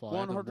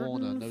qualify. Adam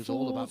Warner knows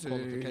all about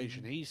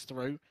qualification. He's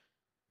through.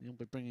 He'll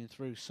be bringing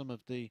through some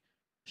of the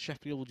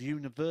Sheffield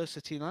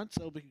University lads.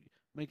 They'll be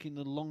making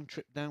the long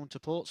trip down to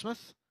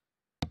Portsmouth.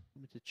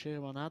 Coming to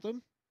cheer on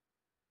Adam.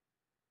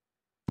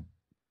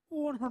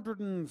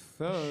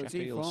 135.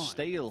 Sheffield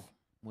Steel.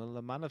 Will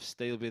the man of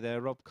steel be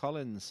there, Rob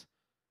Collins?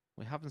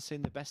 We haven't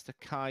seen the best of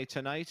Kai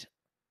tonight.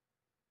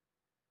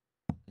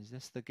 Is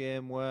this the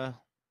game where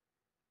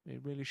he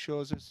really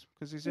shows us,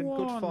 because he's in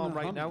good form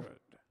right now?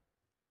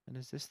 And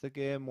is this the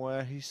game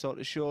where he sort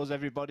of shows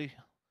everybody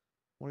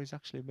what he's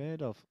actually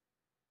made of?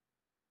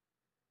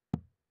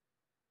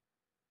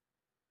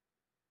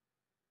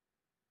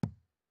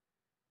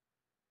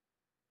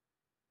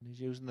 And he's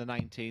using the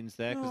 19s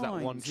there, because that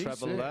 1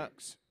 treble there.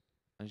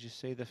 As you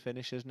see the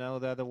finishes now,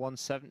 they're the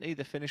 170,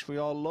 the finish we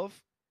all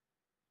love.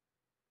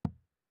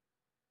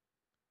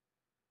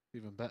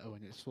 Even better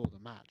when it's for the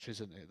match,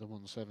 isn't it? The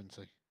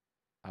 170.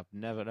 I've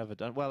never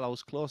done. Well, I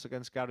was close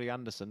against Gary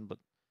Anderson, but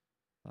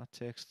that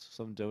takes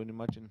some doing.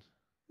 Imagine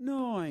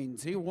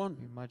 91.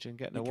 Imagine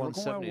getting a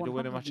 170 to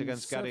win a match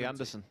against Gary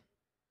Anderson.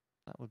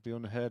 That would be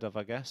unheard of,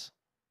 I guess.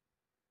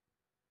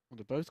 Well,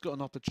 they've both got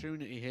an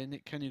opportunity here.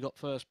 Nick Kenny got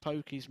first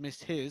poke. He's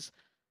missed his.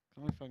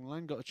 Fan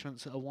Leung got a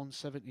chance at a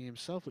 170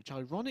 himself, which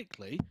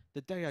ironically, the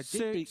day I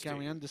did beat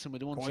Gary Anderson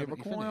with a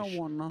 170 finish,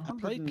 I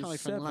played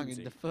Fan Leung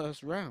in the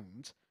first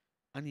round,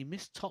 and he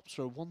missed tops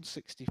for a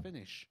 160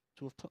 finish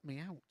to have put me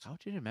out. How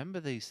do you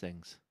remember these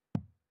things?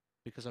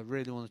 Because I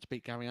really wanted to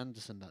beat Gary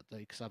Anderson that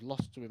day, because I'd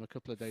lost to him a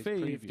couple of days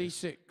previous.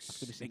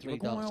 56. Missing 3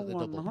 darts at the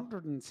double.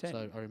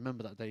 So I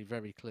remember that day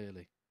very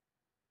clearly.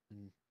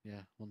 And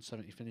yeah,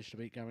 170 finish to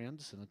beat Gary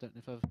Anderson. I don't know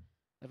if I've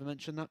never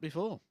mentioned that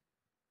before.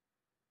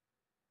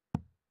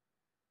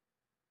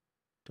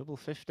 Double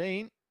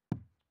 15.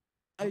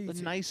 Not 80.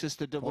 the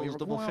nicest of doubles, You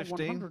double require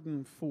 15.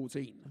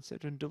 114.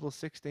 Considering double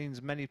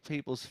 16's many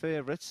people's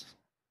favourites.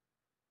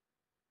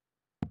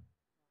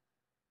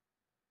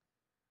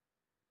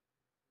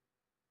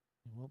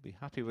 You won't be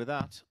happy with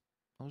that.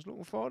 I was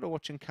looking forward to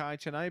watching Kai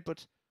tonight,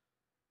 but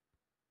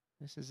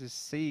this is his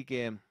C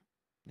game.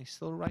 He's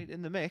still right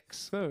in the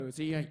mix.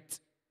 38.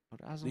 But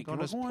it hasn't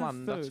gone as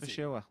planned, that's for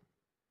sure.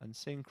 And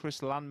seeing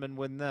Chris Landman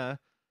win there,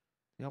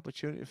 the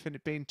opportunity of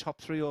it being top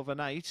 3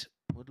 overnight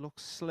would look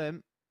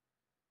slim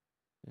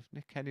if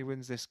Nick Kenny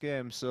wins this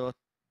game. So,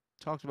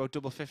 talked about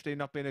double 15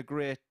 not being a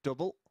great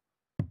double.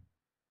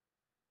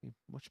 He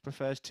much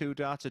prefers 2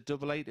 darts at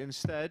double 8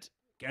 instead.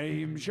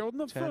 Game shot in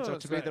the Turns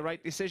out to be the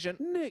right decision.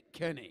 Nick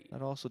Kenny.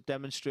 That also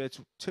demonstrates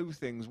 2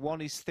 things. 1,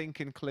 he's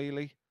thinking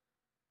clearly,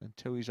 and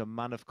 2, he's a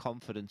man of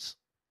confidence.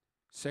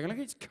 Second leg,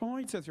 it's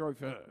Kai to throw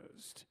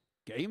first.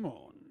 Game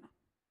on.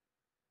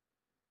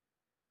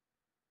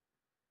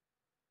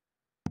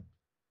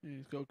 Yeah,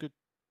 he's got a good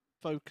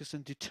focus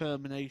and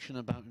determination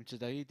about him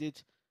today. He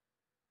did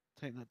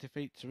take that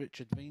defeat to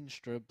Richard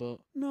Veenstra, but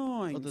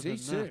other than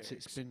that,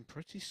 it's been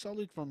pretty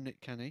solid from Nick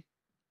Kenny.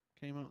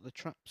 Came out the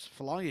traps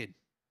flying.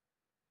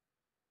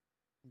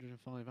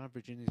 105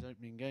 average in his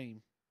opening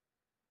game.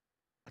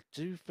 I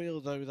do feel,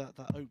 though, that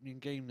that opening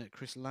game, that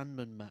Chris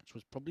Landman match,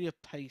 was probably a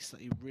pace that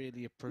he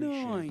really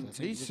appreciated. I think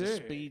it was the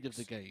speed of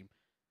the game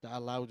that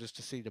allowed us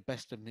to see the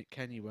best of Nick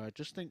Kenny, where I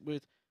just think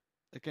with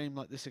a game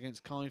like this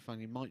against Kai Fan,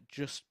 he might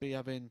just be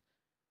having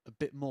a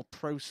bit more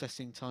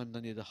processing time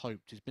than he'd have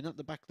hoped. He's been at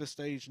the back of the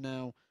stage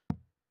now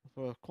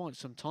for quite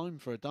some time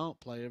for a dart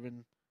player,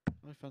 and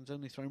Kai Fan's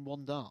only thrown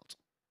 1 dart.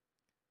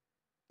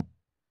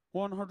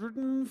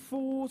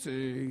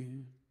 140.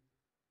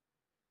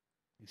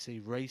 You see,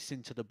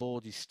 racing to the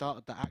board, he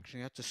started that action.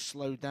 He had to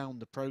slow down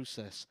the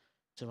process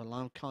to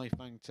allow Kai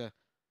Fan to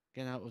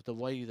get out of the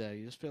way there.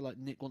 You just feel like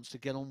Nick wants to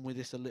get on with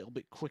this a little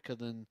bit quicker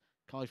than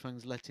Kai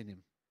Fan's letting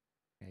him.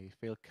 Yeah, you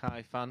feel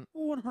Kai Fan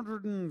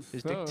 134.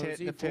 is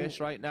dictating the pace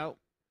right now.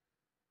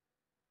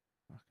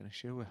 I'm not going to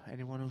show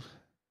anyone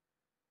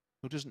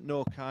who doesn't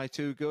know Kai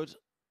too good.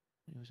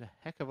 He was a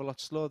heck of a lot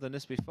slower than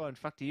this before. In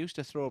fact, he used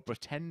to throw a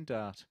pretend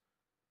dart.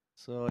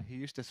 So he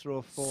used to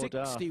throw 4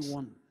 darts.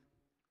 61.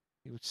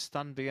 He would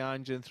stand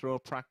behind you and throw a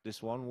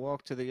practice one,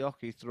 walk to the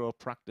hockey, throw a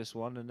practice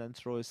one, and then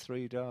throw his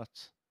 3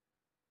 darts.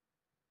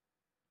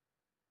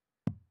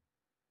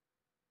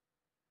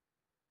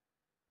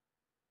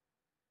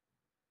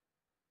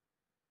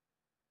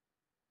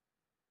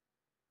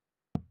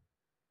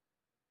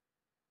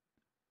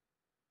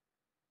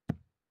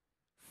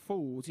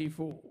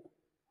 .44.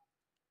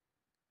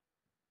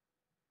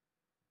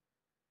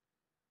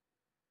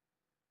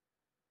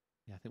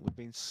 Yeah, I think we've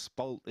been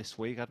spoilt this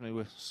week, haven't we,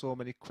 with so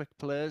many quick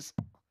players.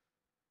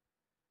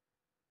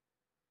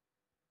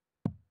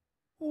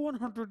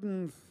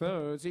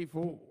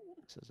 134.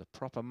 This is a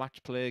proper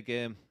match play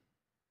game.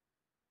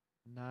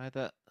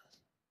 Neither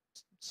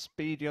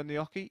speedy on the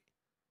hockey.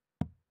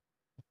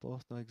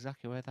 Both know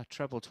exactly where that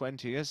treble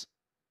 20 is.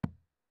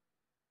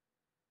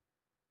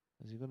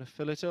 Is he going to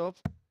fill it up?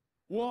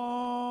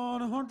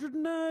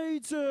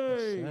 180.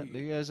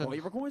 Certainly is. He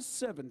requires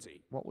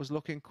 70. What was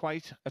looking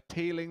quite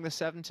appealing, the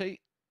 70.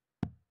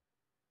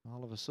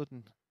 All of a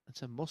sudden,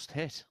 it's a must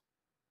hit.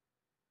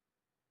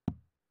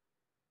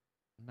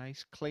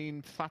 Nice,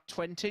 clean, fat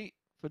 20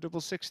 for double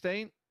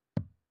 16.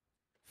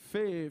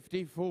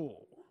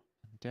 54.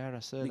 Dare I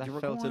say,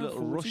 that felt a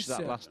little rush,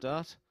 that last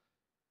dart.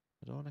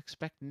 I don't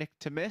expect Nick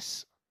to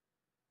miss.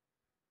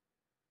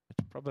 It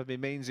probably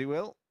means he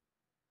will.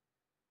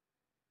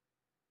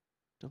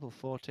 Double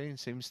 14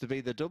 seems to be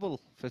the double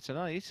for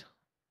tonight.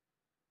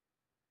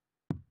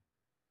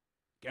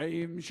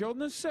 Game shot in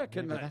the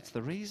second leg. That's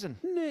the reason.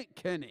 Nick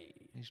Kenny.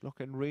 He's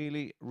looking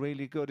really,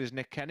 really good, is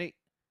Nick Kenny.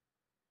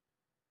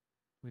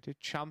 We did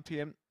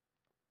champion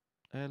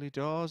early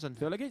doors, and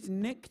feel like it's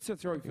Nick to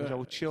throw first. He was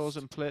our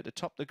chosen player to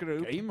top the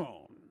group. Game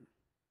on.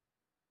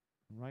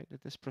 Right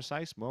at this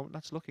precise moment,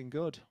 that's looking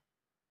good.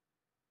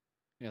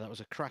 Yeah, that was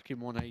a cracking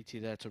 180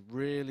 there to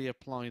really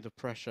apply the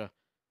pressure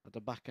at the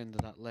back end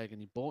of that leg,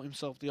 and he bought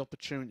himself the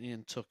opportunity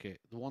and took it.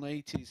 The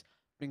 180's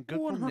been good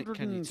from Nick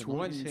Kenny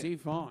tonight. He's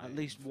hit at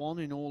least 1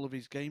 in all of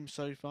his games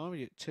so far.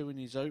 He hit 2 in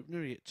his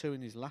opener, he hit 2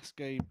 in his last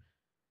game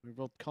with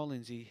Rob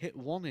Collins. He hit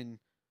 1 in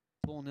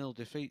 4-0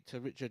 defeat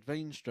to Richard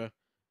Veenstra.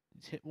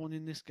 He's hit 1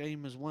 in this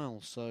game as well,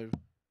 so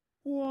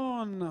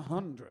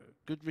 100.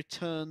 Good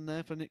return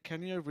there for Nick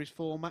Kenny over his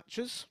 4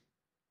 matches.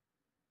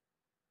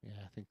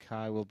 Yeah, I think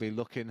Kai will be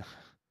looking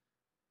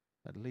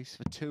at least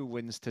for 2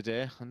 wins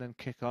today and then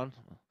kick on.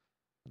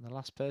 And the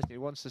last person he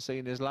wants to see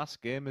in his last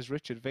game is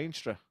Richard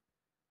Veenstra.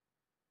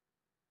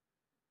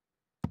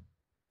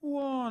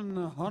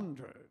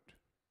 100.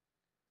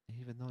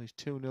 Even though he's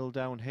 2-0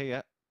 down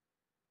here.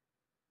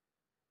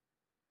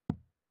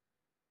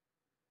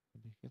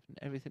 He'll be given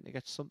everything to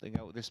get something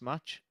out of this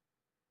match.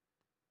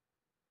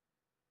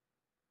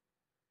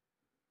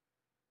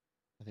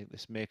 I think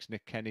this makes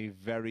Nick Kenny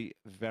very,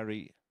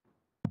 very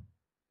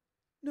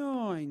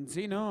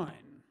 99.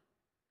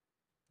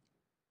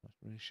 Not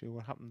really sure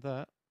what happened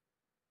there.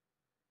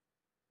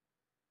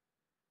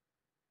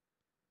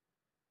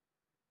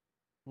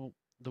 Well,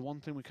 the one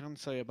thing we can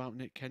say about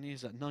Nick Kenny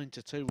is that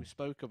 9-2, we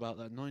spoke about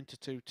that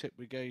 9-2 tip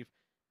we gave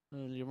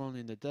earlier on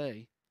in the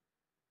day.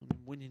 I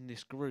mean, winning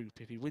this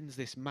group, if he wins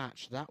this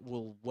match, that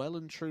will well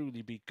and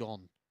truly be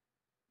gone.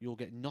 You'll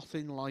get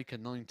nothing like a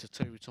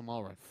 9-2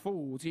 tomorrow.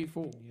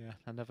 44. Yeah,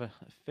 I never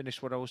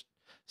finished what I was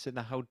saying,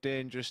 how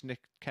dangerous Nick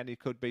Kenny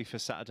could be for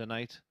Saturday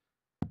night.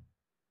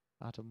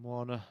 Adam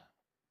Warner,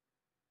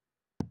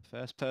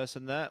 first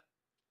person there.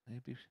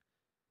 Maybe.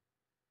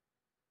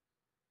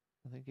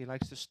 I think he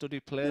likes to study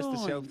players to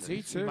see how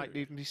he might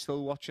even be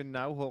still watching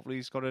now. Hopefully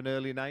he's got an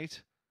early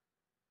night.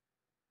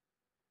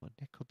 But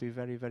Nick could be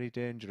very, very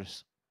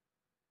dangerous.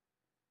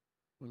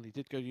 Well, he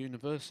did go to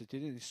university,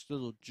 didn't he? He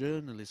studied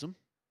journalism.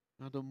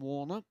 Adam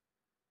Warner,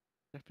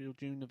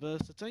 Sheffield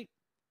University.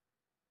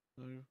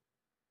 So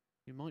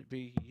he might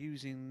be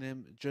using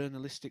them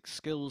journalistic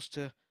skills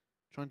to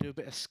try and do a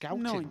bit of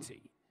scouting.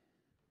 90.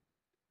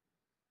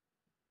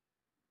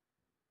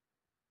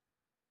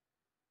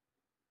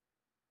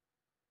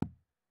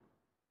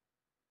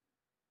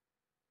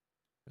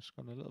 Just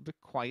gone a little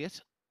bit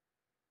quiet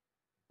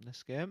in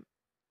this game.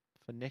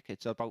 For Nick,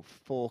 it's about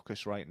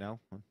focus right now.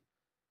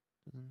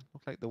 Doesn't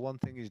look like the one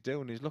thing he's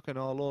doing. He's looking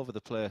all over the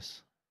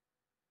place.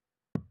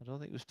 I don't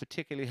think he was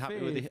particularly happy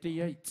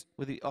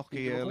with the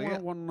Oki earlier.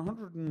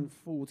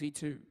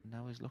 142.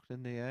 Now he's looking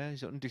in the air.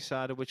 He's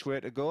undecided which way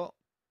to go.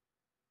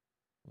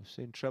 We've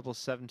seen treble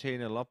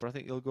 17 a lot, but I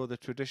think he'll go the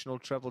traditional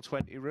treble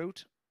 20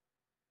 route.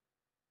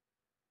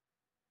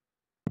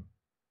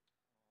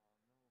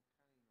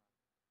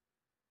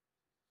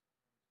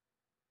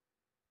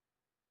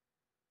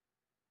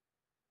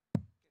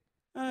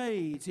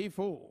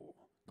 $84.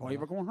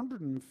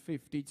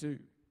 152.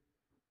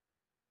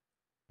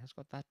 He's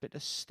got that bit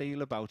of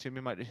steel about him.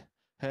 You might have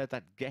heard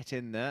that get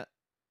in there.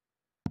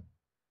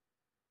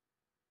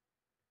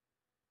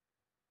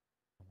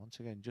 Once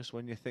again, just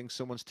when you think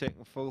someone's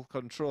taking full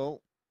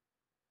control.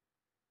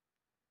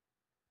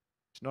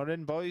 It's not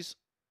in, boys.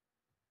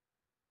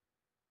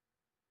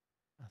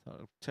 I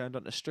thought it turned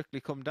on to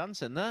Strictly Come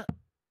Dancing there.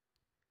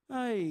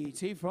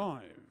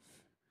 85.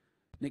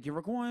 Nicky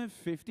require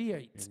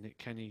 58. And Nick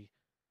Kenny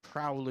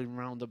prowling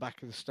round the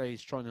back of the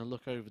stage, trying to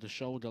look over the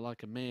shoulder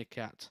like a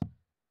meerkat.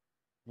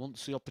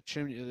 Wants the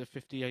opportunity of the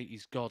 58,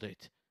 he's got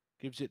it.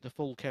 Gives it the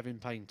full Kevin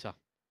Painter.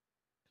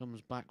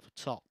 Comes back for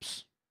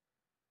tops.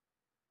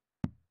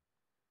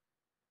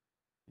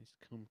 He's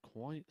come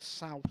quite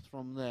south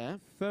from there.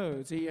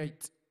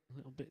 38. A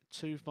little bit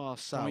too far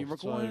south. He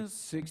requires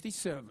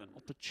 67.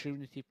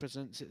 Opportunity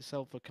presents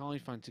itself for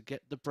Kaifan to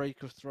get the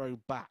break of throw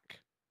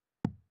back.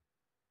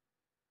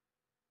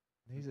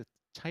 These are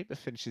type of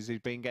finishes he's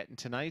been getting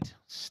tonight.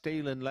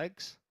 Stealing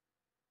legs.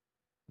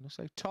 Looks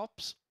like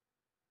tops.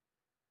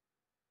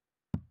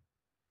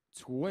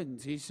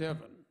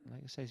 27.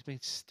 Like I say, he's been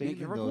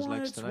stealing those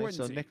legs tonight, 20.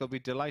 So Nick will be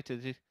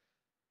delighted.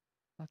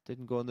 That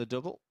didn't go on the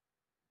double.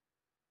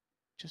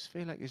 Just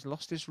feel like he's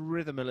lost his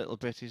rhythm a little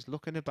bit. He's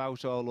looking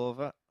about all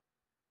over.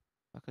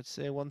 I could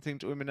say one thing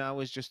to him now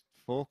is just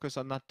focus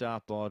on that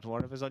dartboard.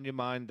 Whatever's on your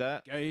mind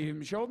there.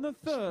 Game shot on the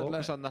third.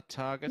 Focus on that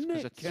target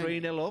because it's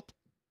 3-0 up.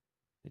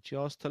 It's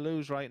yours to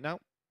lose right now.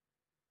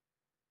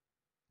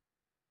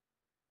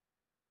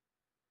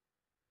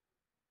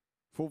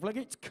 Full flag,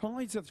 it's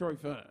Kai to throw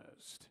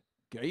first.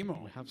 Game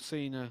on. We have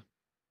seen a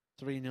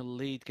 3-0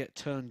 lead get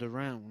turned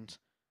around.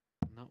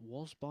 And that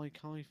was by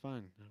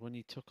Kaifan. When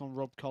he took on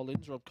Rob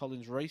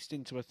Collins raced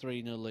into a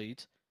 3-0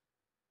 lead.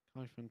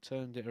 Kaifan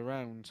turned it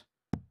around.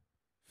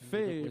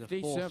 57. With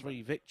a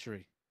 4-3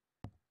 victory.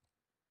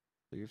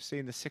 So you've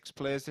seen the 6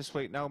 players this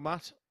week now,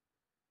 Matt.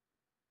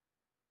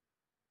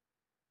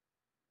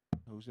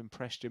 Who's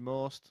impressed you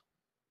most?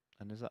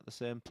 And is that the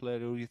same player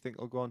who you think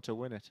will go on to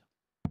win it?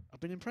 I've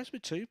been impressed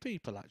with 2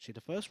 people, actually.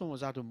 The first one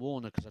was Adam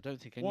Warner, because I don't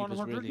think any of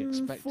us really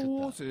expected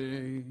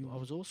that. But I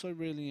was also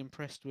really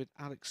impressed with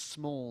Alex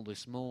Small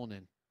this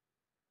morning.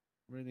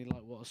 Really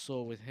like what I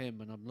saw with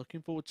him, and I'm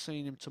looking forward to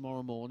seeing him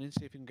tomorrow morning,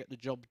 see if he can get the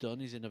job done.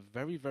 He's in a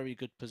very, very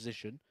good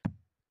position.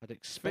 I'd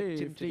expect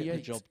him to get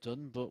the job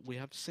done, but we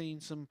have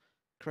seen some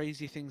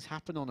crazy things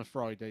happen on a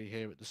Friday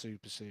here at the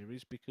Super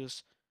Series,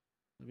 because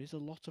there is a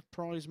lot of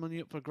prize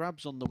money up for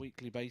grabs on the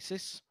weekly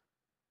basis.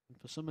 And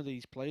for some of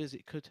these players,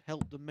 it could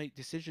help them make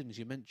decisions.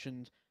 You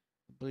mentioned,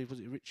 I believe, was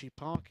it Richie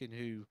Parkin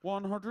who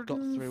got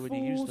through and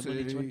he used the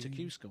money to enter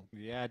Q School?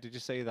 Yeah, did you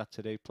say that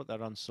today? Put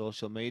that on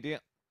social media.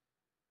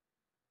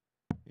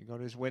 He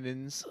got his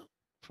winnings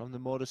from the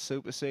MODUS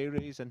Super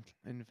Series and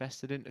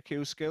invested into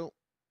Q School.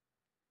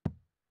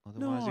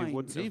 Otherwise, he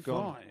wouldn't have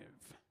gone.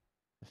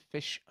 A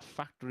fish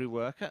factory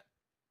worker.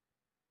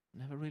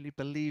 Never really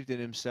believed in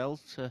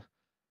himself to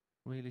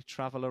really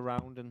travel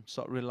around and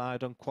sort of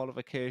relied on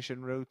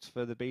qualification routes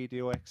for the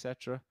BDO,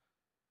 etc.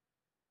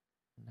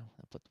 No,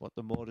 but what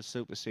the MODUS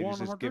Super Series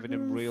has given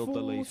him real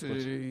belief.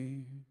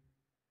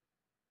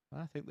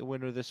 But I think the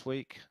winner of this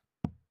week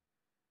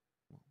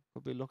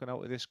could be looking out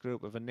with this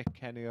group of a Nick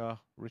Kenny or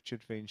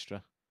Richard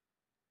Veenstra.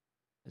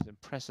 As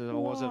impressive as I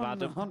was of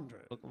Adam.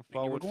 100. Looking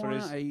forward for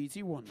his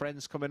 81.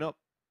 friends coming up.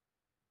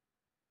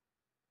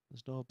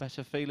 There's no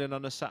better feeling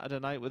on a Saturday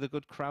night with a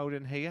good crowd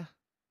in here.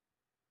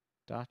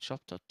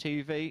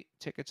 Dartshop.tv.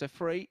 Tickets are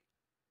free.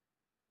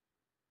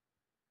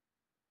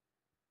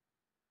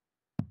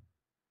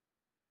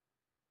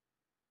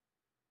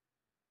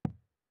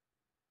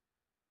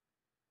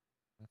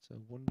 That's a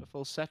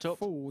wonderful setup.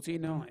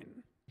 49.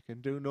 You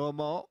can do no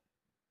more.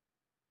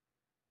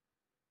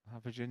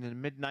 Averaging in the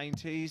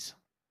mid-90s.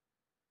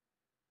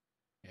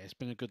 Yeah, it's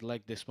been a good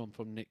leg, this one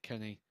from Nick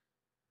Kenny.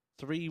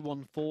 3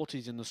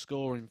 140s in the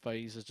scoring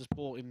phase has just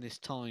bought him this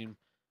time.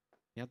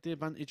 He had the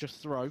advantage of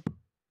throw.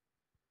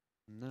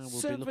 Now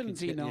we'll be looking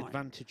to get the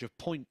advantage of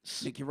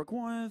points. Nick, you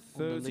require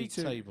 32. On the league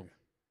table.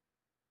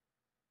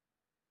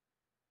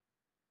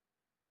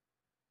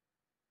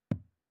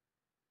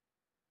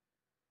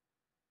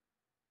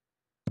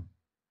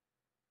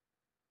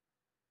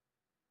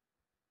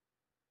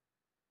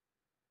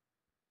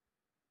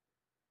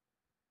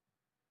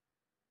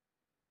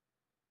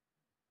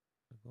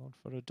 Going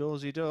for a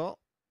dozy-do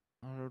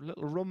or a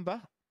little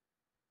rumba.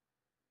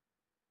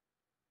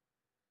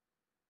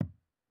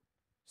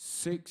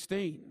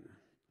 16.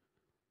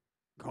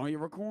 Kaya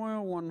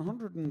require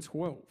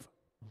 112.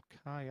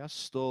 Kaya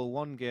stole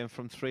one game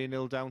from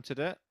 3-0 down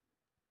today.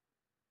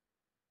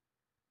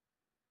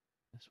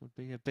 This would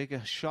be a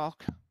bigger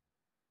shock.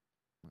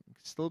 It can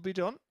still be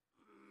done.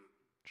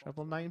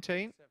 Treble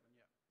 19.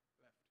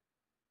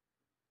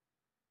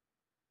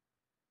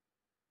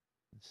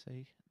 Let's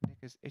see, Nick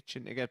is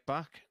itching to get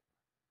back.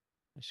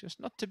 It's just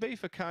not to be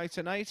for Kai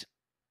tonight.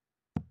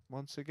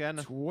 Once again,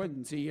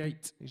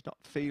 28. He's not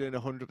feeling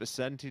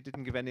 100%. He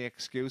didn't give any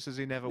excuses.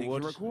 He never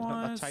would. He's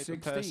not that type 16.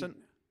 of person.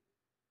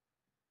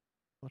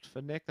 But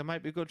for Nick, they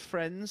might be good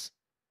friends.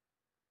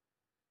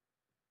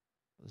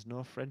 There's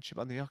no friendship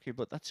on the hockey,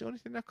 but that's the only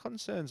thing that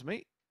concerns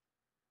me.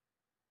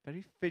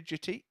 Very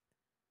fidgety.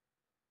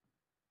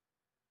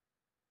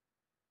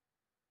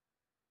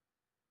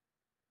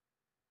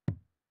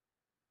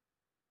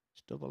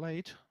 It's double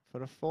 8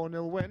 for a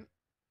 4-0 win.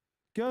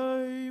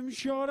 Game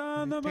shot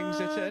on the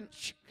Pings it in.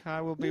 match. Kai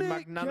will be Nick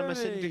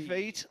magnanimous in Kenny.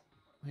 defeat.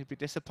 He'd be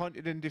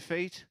disappointed in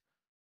defeat.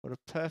 But a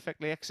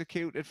perfectly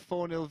executed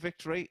 4-0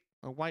 victory.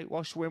 A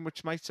whitewash win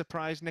which might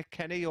surprise Nick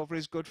Kenny over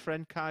his good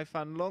friend Fan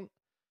Leung.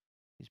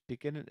 He's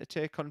beginning to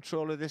take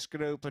control of this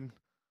group and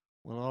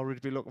will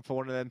already be looking for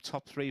one of them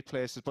top 3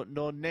 places. But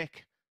no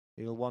Nick,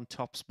 he'll want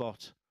top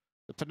spot.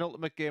 The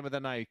penultimate game of the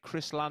night,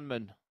 Chris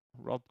Landman,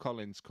 Rob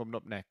Collins coming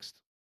up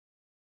next.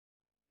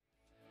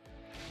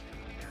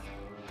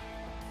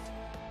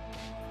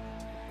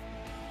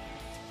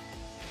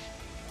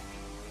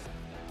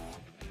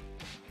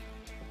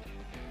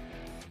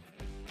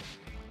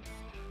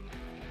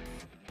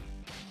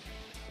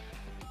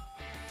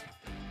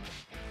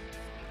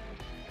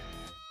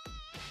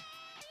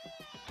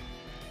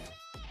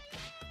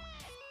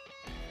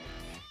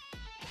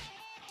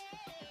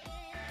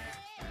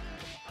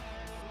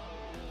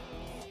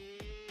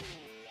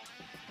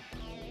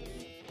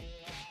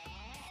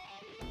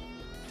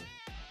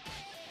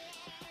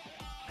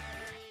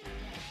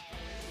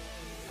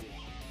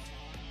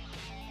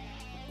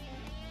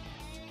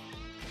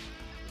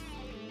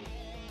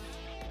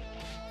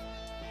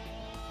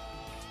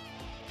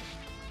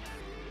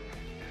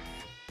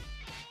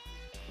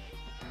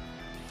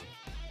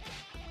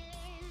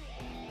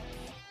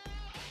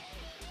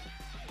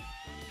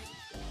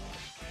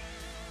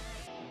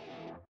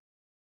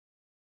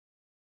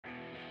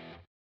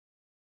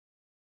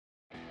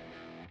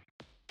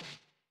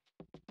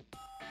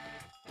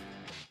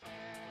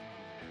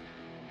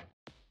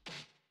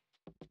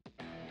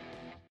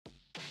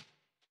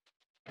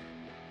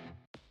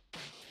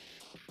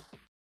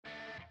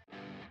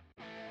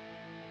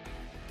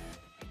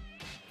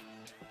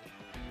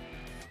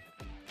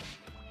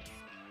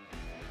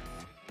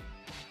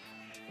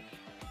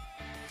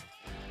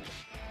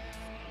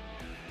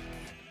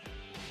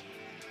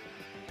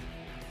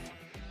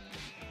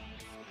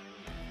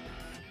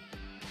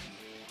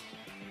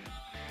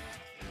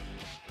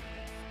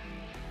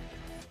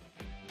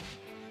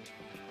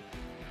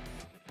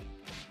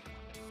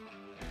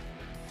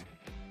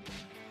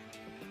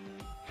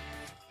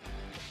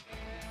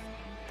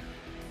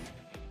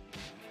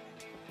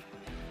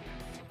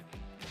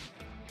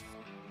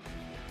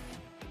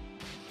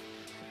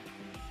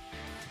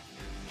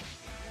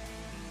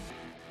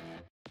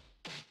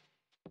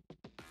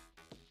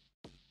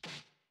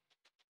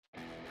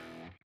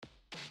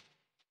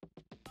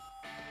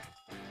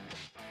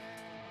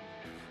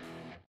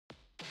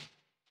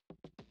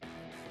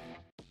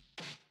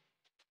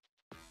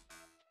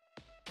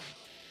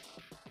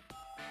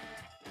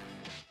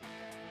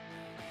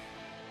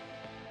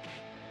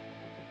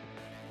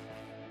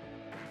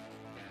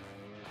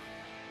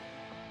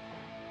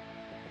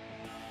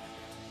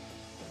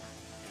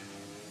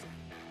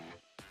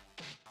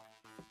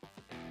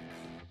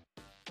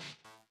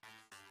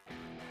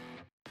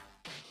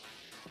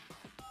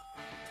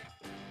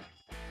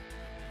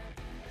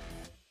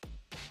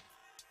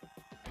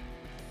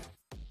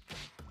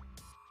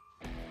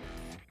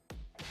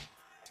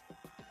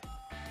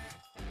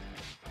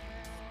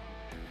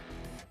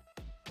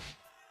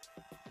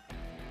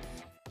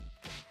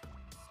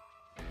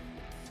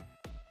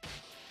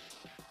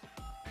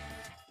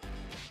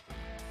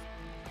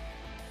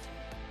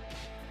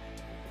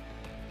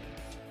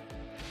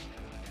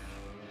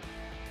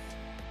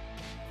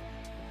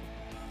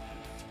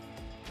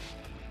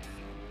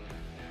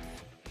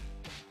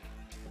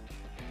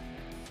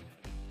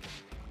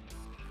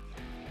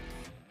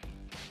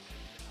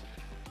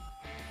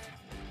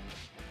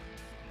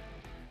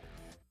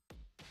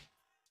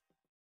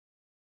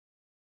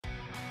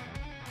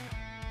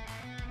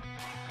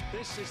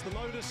 This is the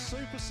MODUS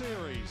Super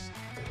Series.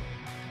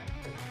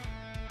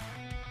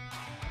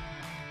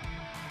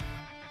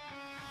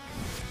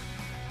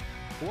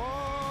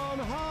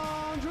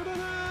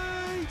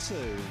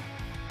 $180.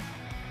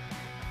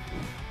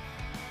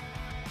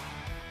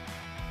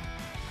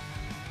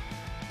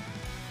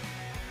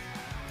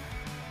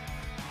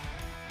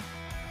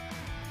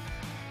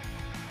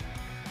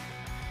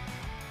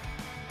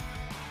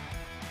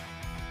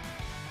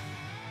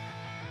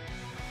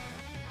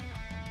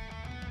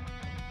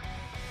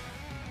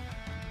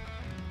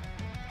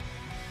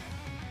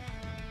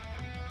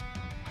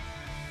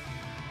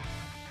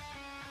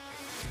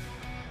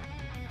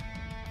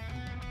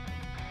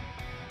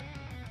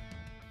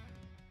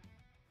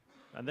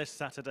 And this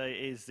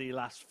Saturday is the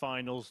last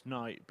finals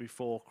night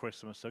before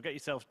Christmas. So get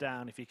yourself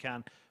down if you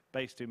can.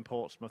 Based in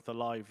Portsmouth, the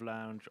live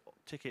lounge.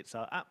 Tickets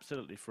are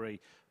absolutely free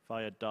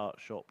via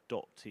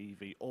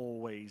dartshop.tv.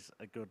 Always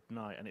a good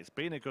night. And it's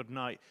been a good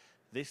night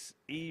this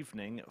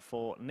evening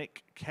for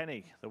Nick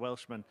Kenny, the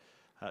Welshman,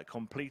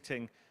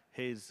 completing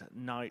his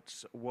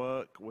night's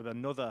work with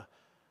another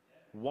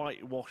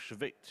whitewash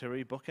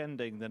victory,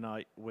 bookending the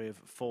night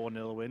with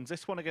 4-0 wins.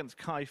 This one against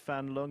Fan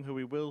Leung, who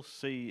we will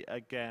see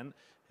again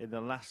in the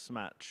last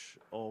match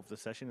of the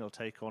session. He'll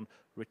take on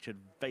Richard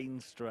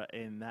Veenstra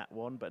in that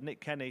one. But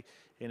Nick Kenny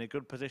in a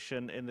good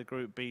position in the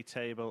Group B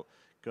table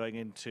going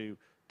into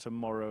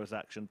tomorrow's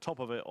action. Top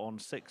of it on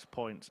 6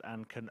 points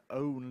and can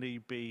only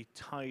be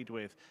tied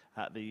with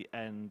at the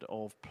end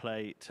of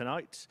play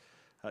tonight.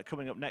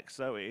 Coming up next,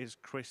 though, is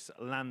Chris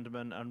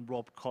Landman and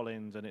Rob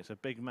Collins, and it's a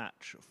big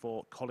match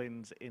for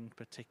Collins in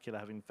particular,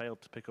 having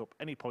failed to pick up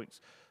any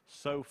points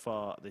so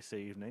far this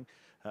evening.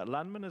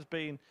 Landman has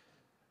been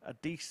a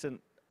decent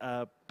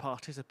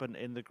participant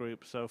in the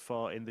group so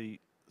far, in the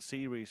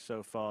series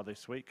so far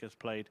this week, has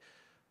played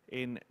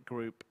in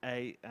Group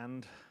A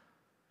and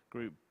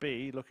Group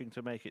B, looking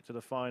to make it to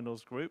the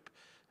finals group,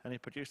 and he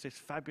produced this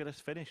fabulous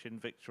finish in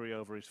victory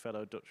over his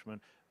fellow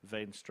Dutchman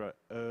Veenstra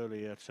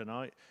earlier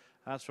tonight.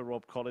 As for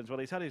Rob Collins, well,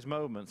 he's had his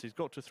moments. He's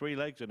got to 3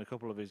 legs in a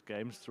couple of his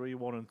games,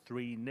 3-1 and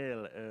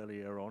 3-0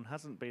 earlier on.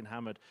 Hasn't been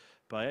hammered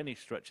by any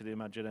stretch of the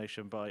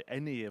imagination by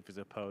any of his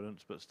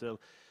opponents, but still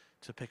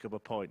to pick up a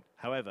point.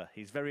 However,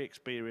 he's very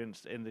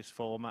experienced in this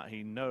format.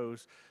 He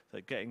knows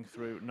that getting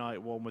through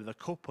night one with a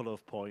couple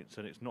of points,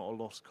 and it's not a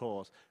lost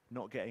cause,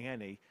 not getting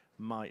any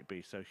might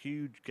be. So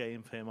huge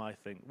game for him, I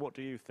think. What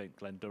do you think,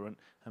 Glenn Durrant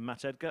and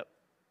Matt Edgar?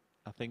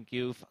 I think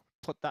you've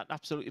put that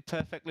absolutely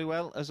perfectly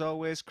well, as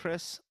always,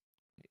 Chris.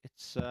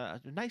 It's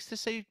nice to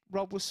see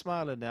Rob was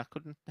smiling there. I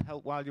couldn't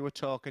help while you were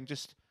talking,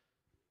 just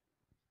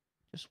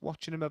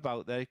watching him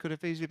about there. He could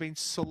have easily been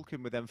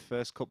sulking with them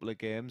first couple of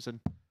games, and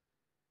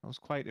I was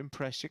quite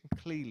impressed. You can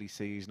clearly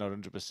see he's not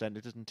 100%.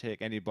 It doesn't take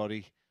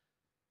anybody,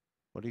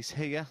 but he's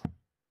here.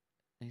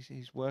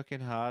 He's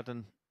working hard,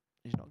 and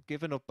he's not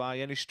given up by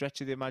any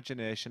stretch of the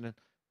imagination, and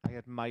I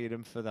admire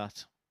him for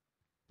that.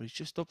 But he's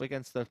just up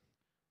against the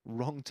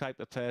wrong type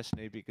of person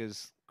here,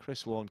 because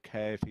Chris won't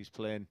care if he's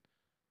playing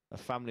a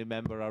family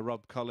member or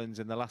Rob Collins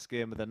in the last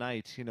game of the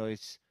night. You know, he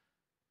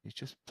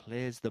just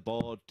plays the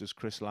board, does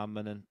Chris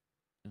Landman, and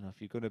you know,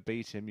 if you're going to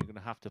beat him, you're going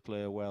to have to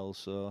play well.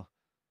 So,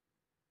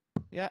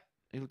 yeah,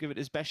 he'll give it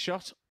his best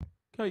shot.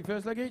 Okay,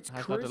 first leg, it's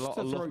Chris to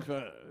throw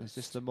first. Is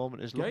this the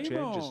moment his luck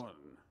changes? On.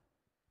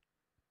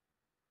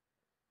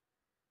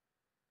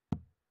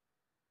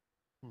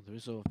 Well, there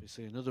is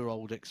obviously another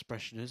old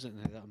expression, isn't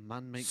there? That a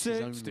man makes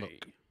his own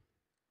luck.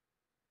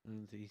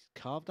 And he's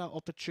carved out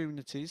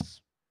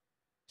opportunities.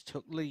 He's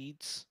took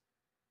leads.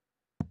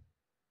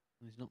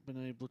 He's not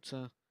been able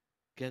to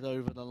get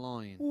over the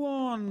line.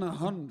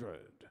 100.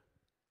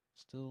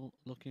 Still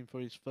looking for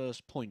his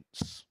first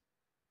points.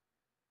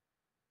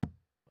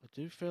 I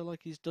do feel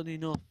like he's done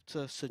enough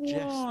to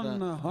suggest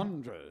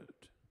 100.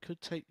 that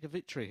could take a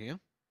victory here.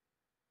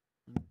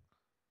 And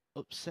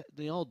upset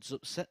the odds,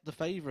 upset the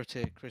favourite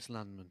here, Chris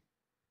Landman.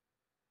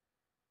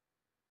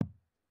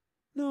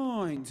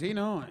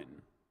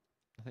 99.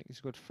 I think he's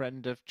a good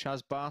friend of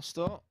Chaz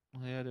Barstow. I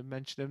heard him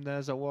mention him there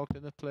as I walked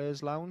in the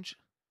players' lounge.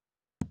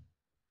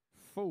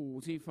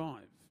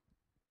 45.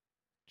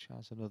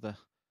 Chaz, another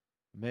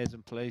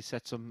amazing play.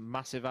 Set some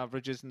massive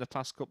averages in the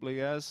past couple of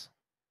years.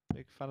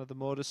 Big fan of the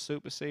MODUS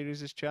Super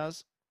Series is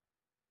Chaz.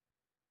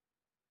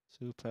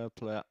 Superb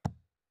player.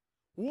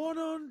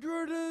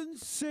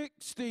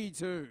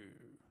 162.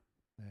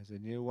 There's a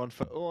new one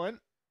for Owen.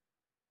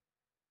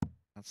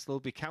 I'd still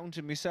be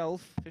counting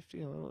myself.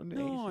 50.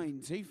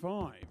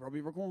 95.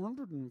 Robbie Rock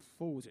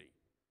 140.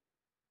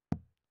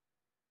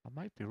 I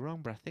might be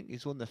wrong, but I think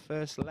he's won the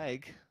first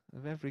leg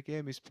of every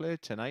game he's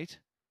played tonight.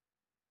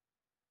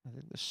 I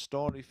think the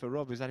story for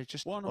Rob is that he's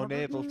just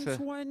unable to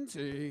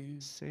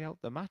see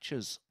out the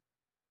matches.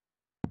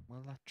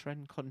 Will that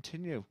trend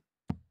continue?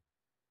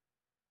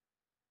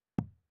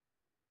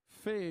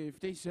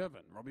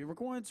 57. Robbie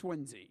required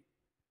 20.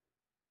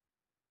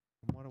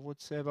 And what I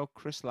would say about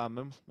Chris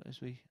Landman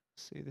as we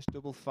see this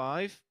double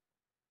 5.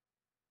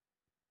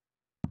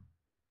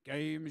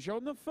 Game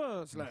shown the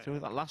first leg. Through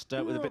that last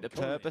out with a bit of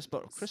purpose,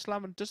 but Chris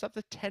Landman does have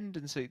the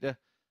tendency to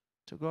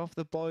to go off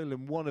the boil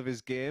in one of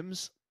his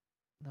games.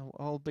 Now,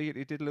 albeit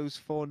he did lose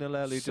 4-0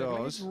 early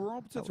doors,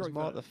 that was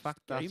more the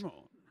fact that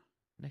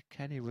Nick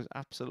Kenny was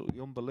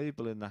absolutely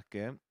unbelievable in that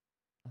game.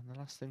 And the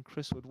last thing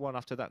Chris would want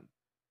after that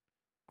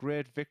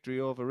great victory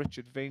over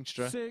Richard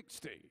Veenstra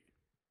 60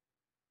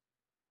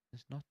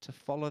 is not to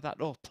follow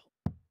that up.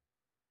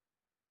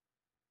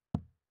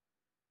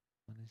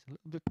 And he's a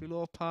little bit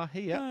below par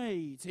here.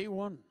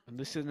 81. And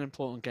this is an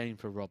important game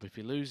for Rob. If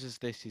he loses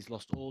this, he's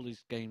lost all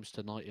his games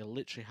tonight. He'll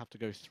literally have to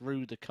go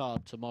through the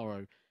card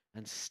tomorrow,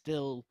 and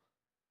still,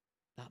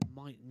 that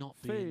might not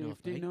be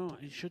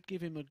enough. It should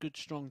give him a good,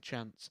 strong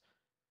chance,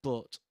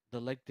 but the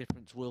leg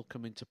difference will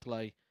come into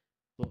play.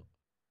 But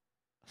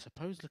I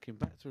suppose looking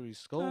back through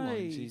his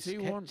scorelines, he's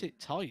kept it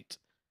tight.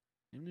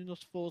 He only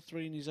lost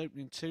 4-3 in his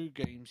opening 2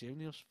 games. He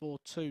only lost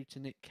 4-2 to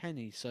Nick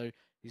Kenny, so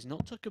he's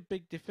not took a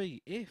big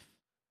defeat. If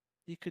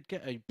he could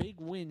get a big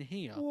win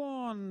here,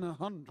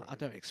 100. I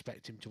don't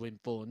expect him to win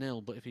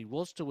 4-0, but if he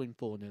was to win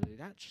 4-0, he'd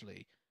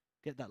actually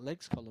get that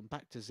legs column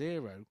back to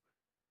 0,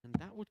 and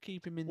that would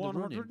keep him in the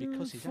running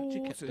because he's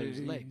actually kept those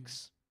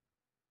legs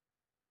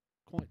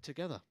quite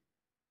together.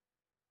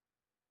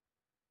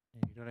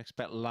 You don't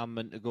expect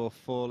Landman to go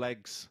 4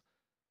 legs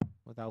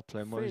without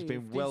playing more. He's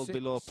been well 56.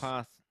 below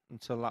par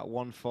until that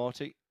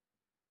 140.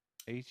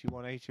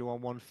 81,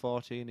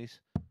 140, and he's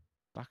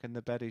back in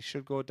the bed. He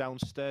should go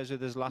downstairs with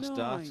his last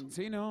dart.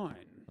 99.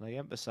 And I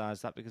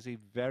emphasise that because he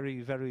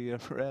very, very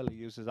rarely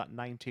uses that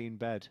 19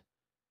 bed.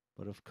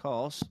 But of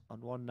course,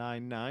 on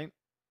 199,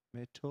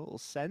 made total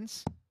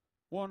sense.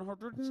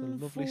 100. It's a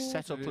lovely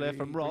setup play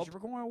from Rob.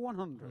 Require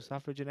 100. He's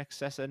average in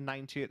excess of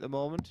 90 at the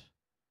moment.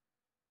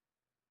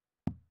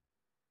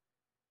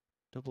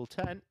 Double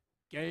 10.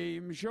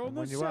 Game show And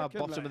when you are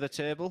bottom of the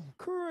table,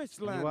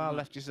 you are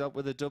left yourself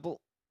with a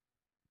double.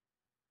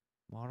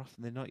 More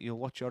often than not, you'll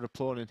watch your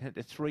opponent hit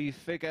a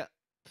 3-figure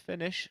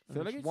finish.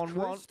 Feeling it's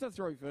 1-1. Chris to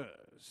throw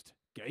first.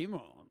 Game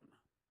on.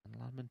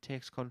 And Landman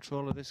takes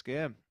control of this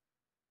game.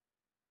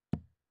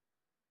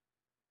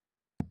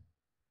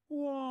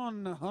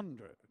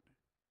 100.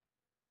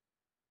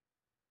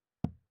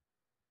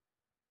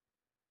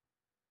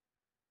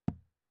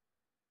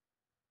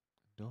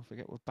 Don't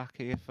forget, we're back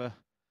here for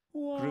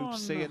Group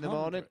C in the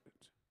morning.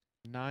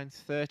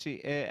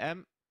 9:30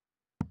 a.m.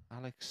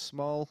 Alex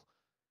Small,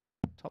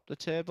 top the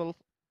table.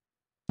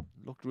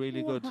 Looked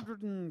really good.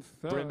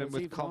 Brimming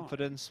with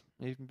confidence,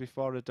 even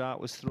before a dart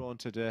was thrown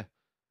today.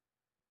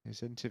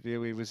 His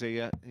interview, he was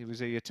here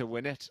to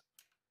win it.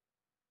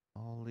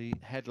 All the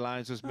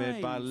headlines was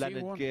made by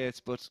Leonard Gates,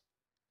 but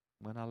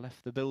when I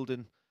left the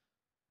building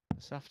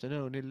this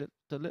afternoon, he looked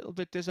a little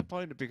bit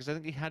disappointed because I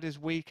think he had his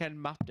weekend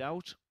mapped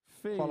out,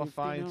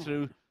 qualifying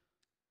through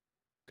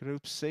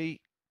Group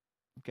C,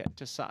 getting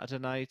to Saturday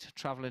night,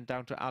 travelling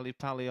down to Ali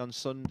Pali on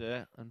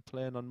Sunday and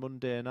playing on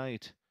Monday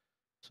night.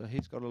 So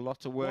he's got a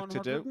lot of work to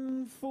do.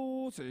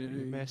 140.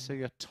 You may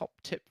see a top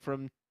tip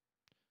from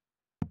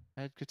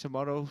Edgar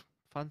tomorrow.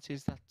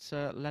 Fancies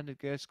that Leonard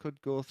Gates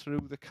could go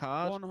through the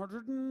card.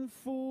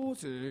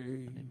 140.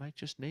 And he might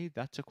just need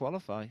that to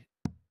qualify.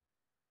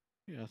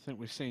 Yeah, I think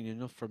we've seen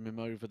enough from him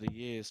over the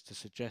years to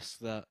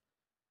suggest that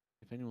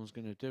if anyone's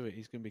going to do it,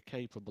 he's going to be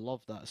capable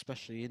of that,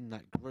 especially in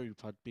that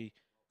group. I'd be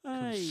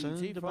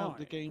concerned about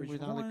the game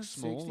with Alex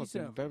Small. I've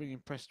been very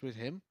impressed with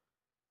him.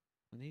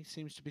 And he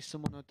seems to be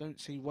someone I don't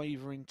see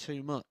wavering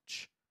too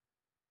much.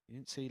 You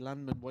didn't see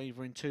Landman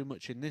wavering too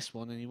much in this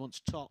one, and he wants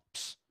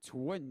tops.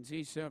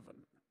 27.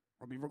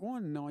 Robbie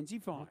requiring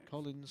 95. Mike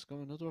Collins got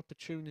another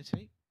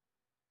opportunity.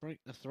 Break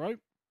the throw.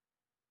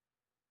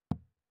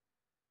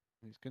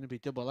 It's going to be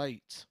double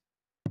 8.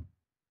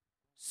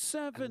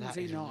 79. And that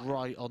is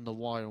right on the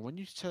wire. When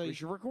you say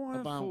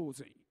about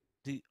 40.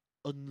 the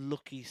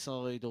unlucky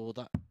side or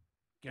that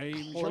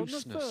Game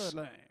closeness,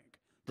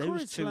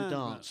 those two Landman.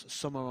 darts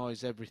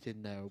summarise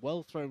everything there. A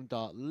well-thrown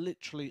dart,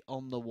 literally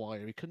on the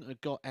wire. He couldn't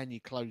have got any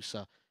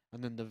closer.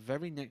 And then the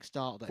very next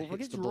dart that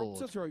hits the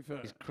board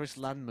is Chris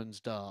Landman's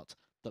dart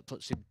that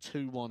puts him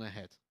 2-1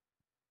 ahead.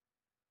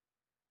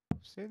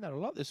 I've seen that a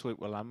lot this week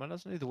with Landman,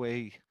 hasn't he? The way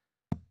he...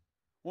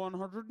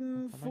 140.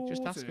 I might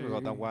just ask him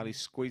about that while he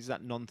squeezed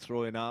that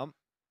non-throwing arm.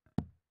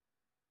 I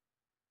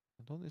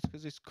don't think it's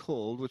because it's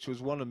cold, which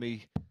was one of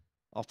me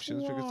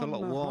options, because it's a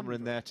lot warmer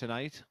in there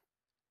tonight.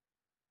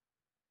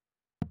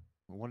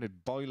 We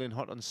wanted boiling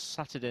hot on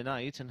Saturday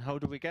night, and how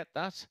do we get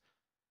that?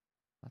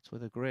 That's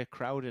with a great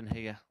crowd in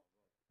here.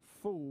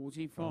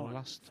 45. Our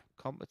last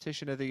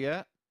competition of the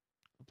year.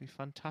 It'll be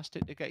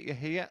fantastic to get you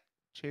here,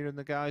 cheering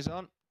the guys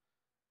on.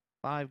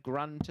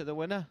 $5,000 to the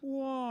winner.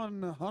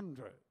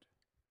 100.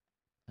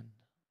 And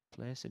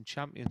place in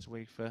Champions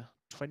Week for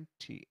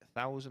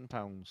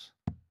 £20,000.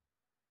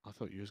 I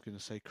thought you was going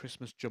to say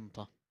Christmas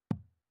jumper.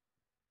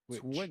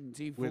 Which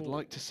 24. we'd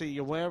like to see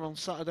you wear on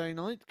Saturday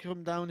night.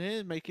 Come down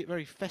here, make it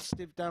very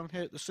festive down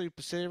here at the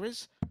Super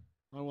Series.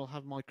 I will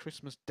have my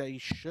Christmas Day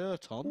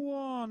shirt on.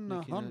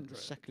 100. Making a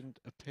second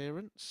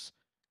appearance.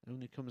 It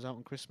only comes out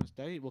on Christmas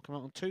Day. It will come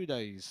out on 2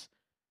 days.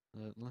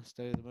 Last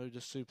day of the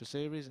MODUS Super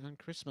Series and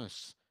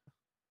Christmas.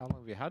 How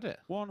long have you had it?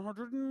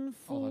 140.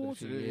 I've had it a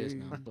few years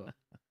now, but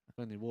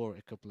I've only wore it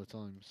a couple of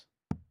times.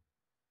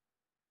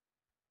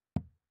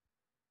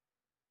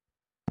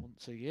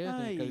 Once a year,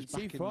 then it goes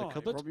back in the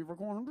cupboard. Robbie Rock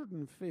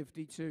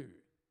 152.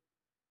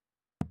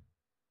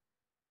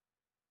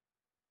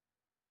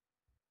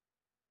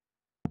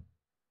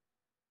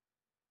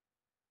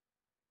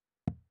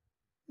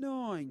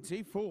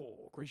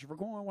 94. Chris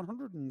Require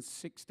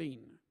 116.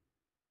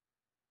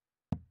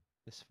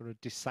 This for a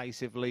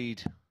decisive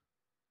lead.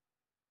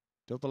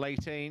 Double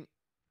 18.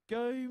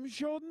 Game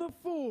shot on the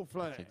 4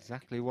 flag. That's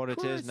exactly what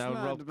it is now.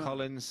 Rob Landman.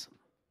 Collins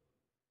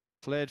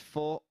played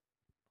 4.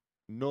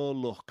 No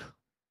luck.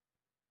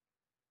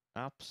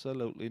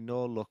 Absolutely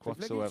no luck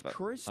whatsoever.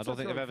 I don't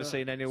think I've ever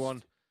seen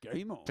anyone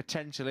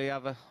potentially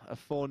have a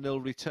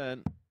 4-0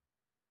 return.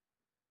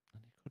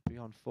 And he could be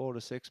on 4 or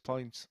 6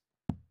 points.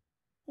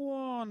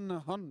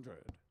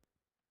 100.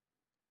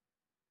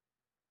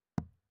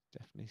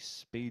 Definitely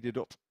speeded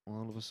up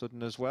all of a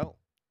sudden as well.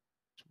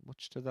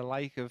 Much to the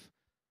like of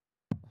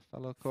a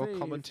fellow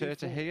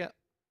co-commentator here.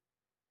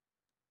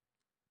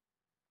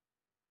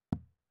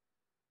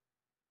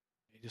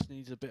 He just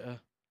needs a bit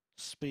of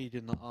speed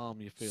in the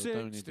arm, you feel,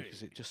 don't you?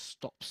 Because it just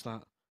stops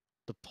the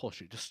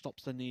push. It just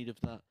stops the need of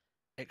that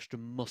extra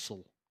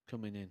muscle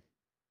coming in.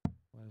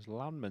 Whereas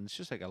Landman's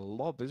just like a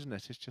lob, isn't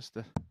it? It's just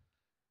the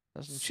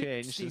hasn't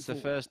changed since the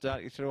first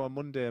dart you threw on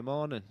Monday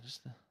morning.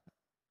 Just the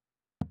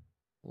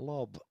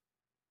lob.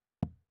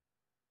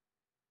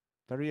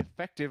 Very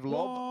effective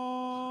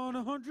lob.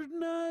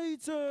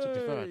 180. To be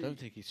fair, I don't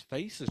think his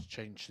face has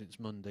changed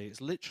since Monday.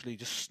 It's literally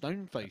just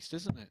stone-faced,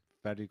 isn't it?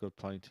 Very good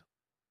point.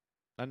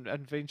 And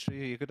Veenstra,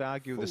 you could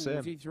argue the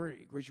same.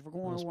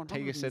 Those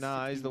piercing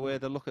eyes, the way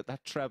they look at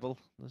that treble.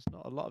 There's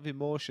not a lot of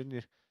emotion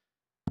you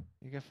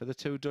get for the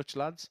two Dutch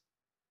lads.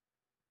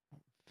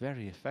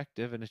 Very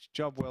effective, and it's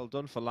job well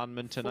done for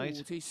Landman tonight.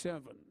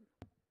 47.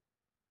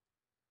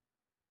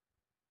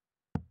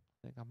 I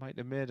think I might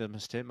have made a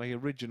mistake. My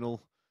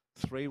original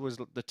 3 was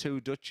the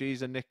 2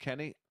 Dutchies and Nick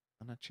Kenny,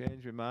 and I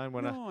changed my mind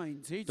when I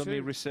done my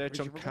research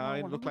on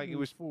Kine. Looked like he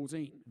was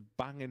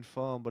banging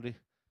form, but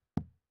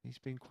he's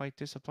been quite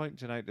disappointing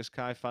tonight, this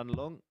guy Fan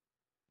Leung.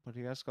 But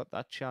he has got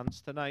that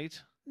chance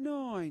tonight.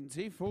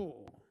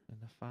 94. In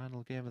the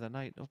final game of the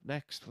night, up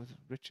next with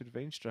Richard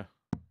Veenstra.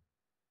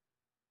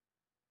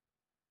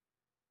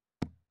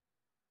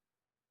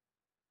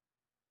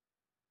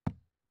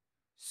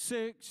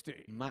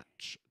 $60.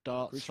 Match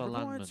darts for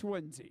Landman.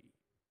 20.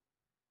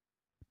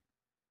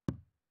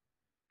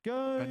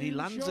 And he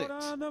lands it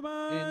in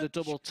the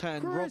double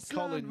 10. Rob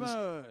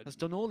Collins has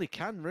done all he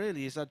can,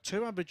 really. He's had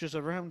 2 averages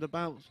around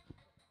about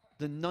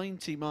the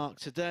 90 mark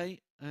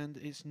today, and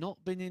it's not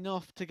been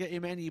enough to get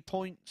him any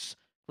points.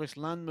 Chris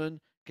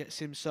Landman gets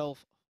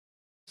himself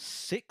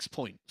 6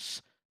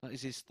 points. That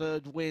is his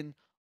 3rd win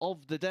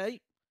of the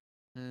day.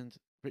 And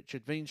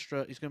Richard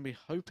Veenstra is going to be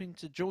hoping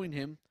to join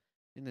him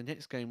in the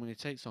next game when he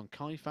takes on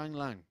Fan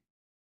Leung.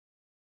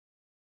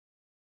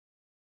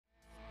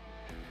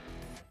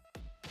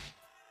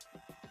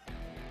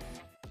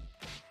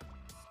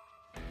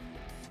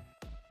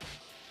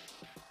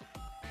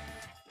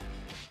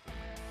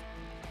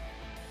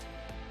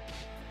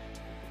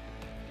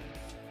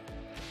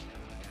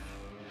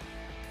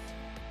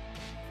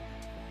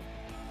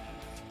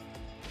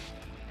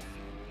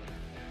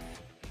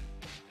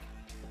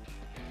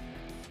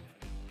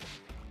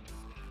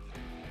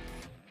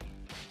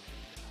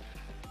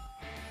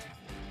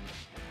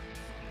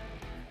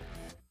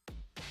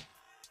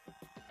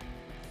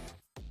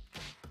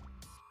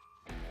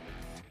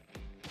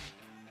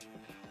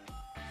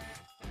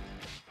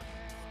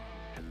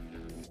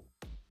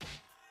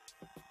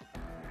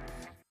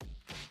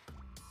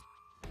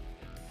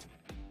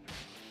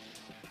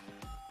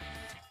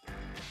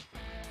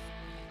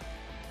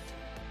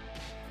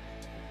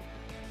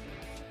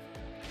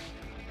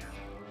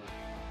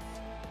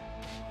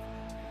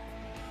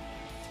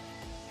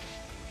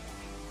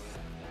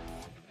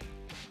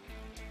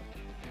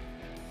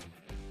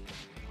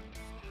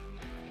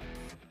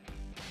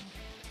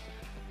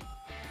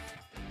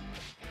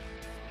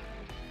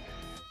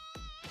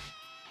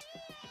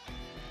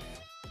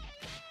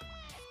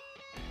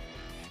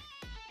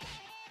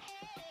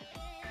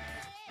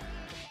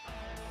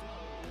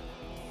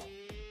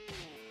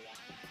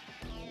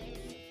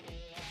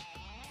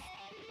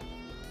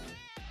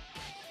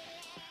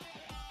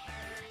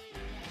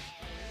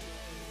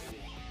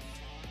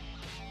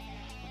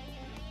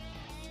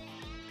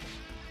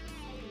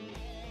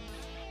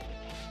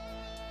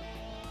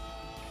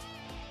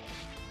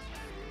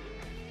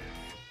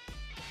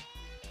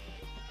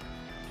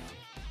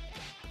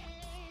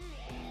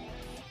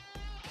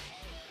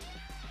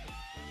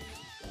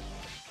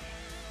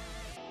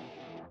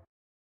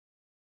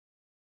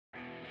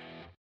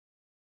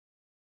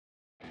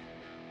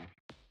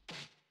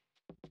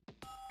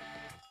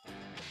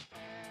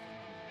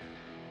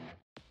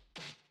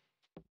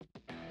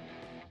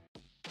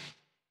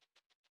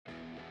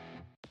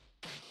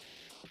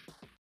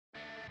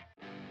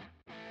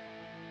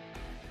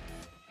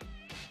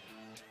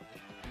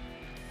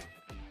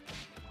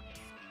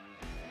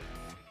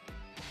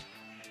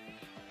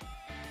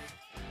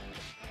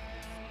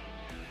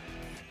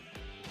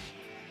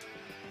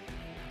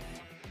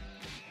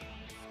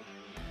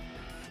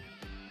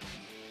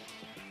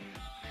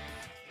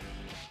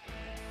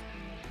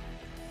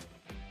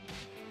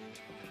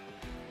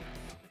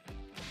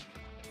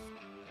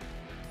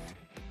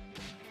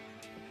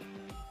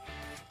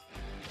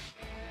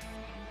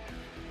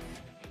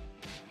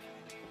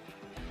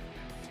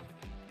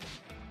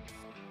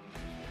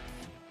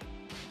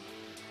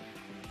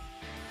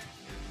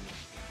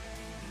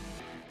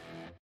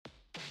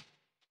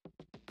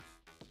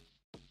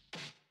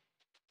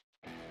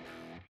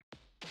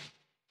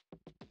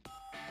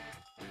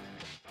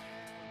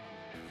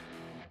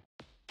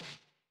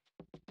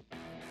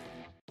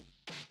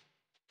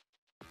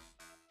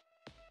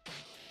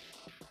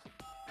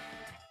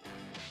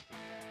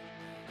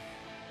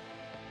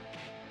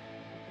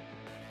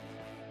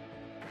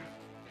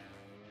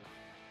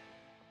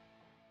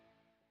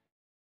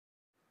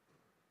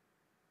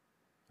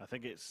 I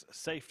think it's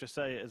safe to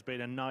say it has been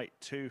a night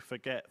to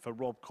forget for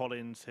Rob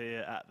Collins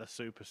here at the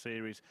Super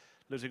Series,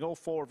 losing all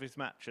 4 of his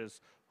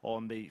matches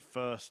on the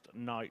first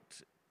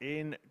night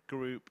in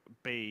Group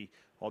B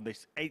on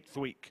this 8th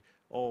week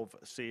of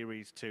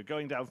Series 2.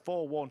 Going down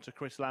 4-1 to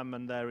Chris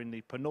Landman there in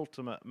the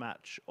penultimate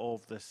match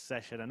of the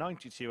session. A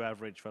 92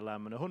 average for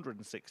Landman,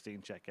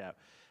 116 checkout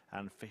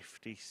and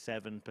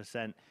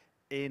 57%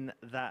 in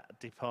that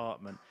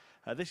department.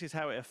 This is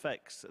how it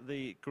affects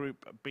the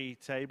Group B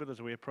table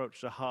as we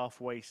approach the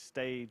halfway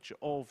stage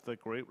of the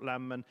group.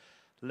 Landman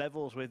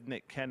levels with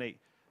Nick Kenny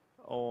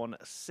on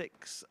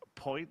 6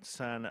 points,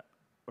 and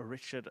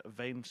Richard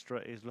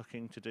Veenstra is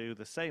looking to do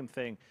the same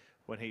thing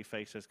when he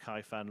faces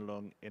Fan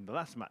Leung in the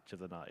last match of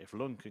the night. If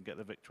Leung can get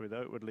the victory,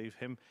 though, it would leave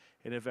him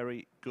in a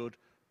very good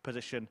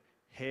position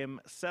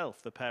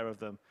himself. The pair of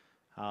them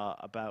are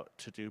about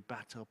to do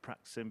battle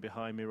practicing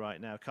behind me right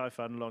now.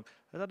 Fan Leung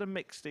has had a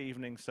mixed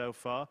evening so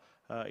far.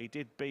 He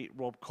did beat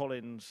Rob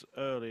Collins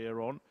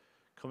earlier on,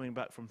 coming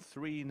back from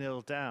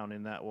 3-0 down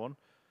in that one.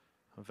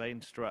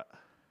 Veenstra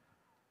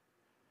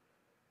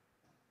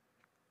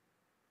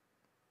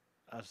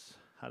has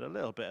had a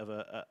little bit of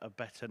a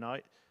better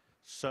night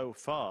so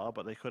far,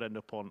 but they could end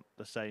up on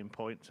the same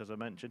points as I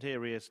mentioned.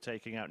 Here he is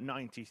taking out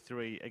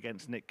 93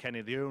 against Nick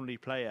Kenny, the only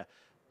player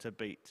to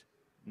beat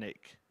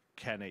Nick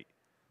Kenny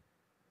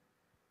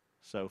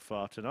so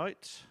far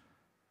tonight.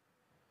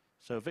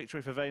 So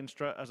victory for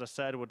Veenstra, as I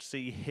said, would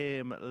see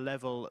him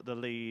level the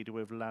lead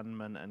with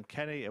Landman and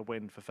Kenny. A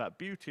win for Fat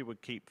Beauty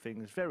would keep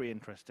things very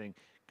interesting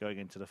going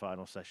into the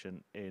final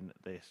session in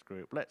this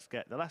group. Let's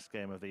get the last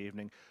game of the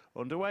evening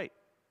underway.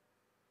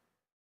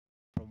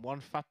 From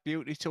one Fat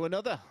Beauty to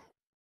another.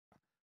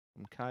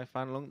 From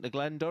Fan Leung to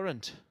Glenn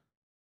Durrant.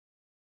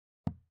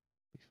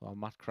 Before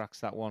Matt cracks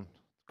that one.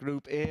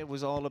 Group A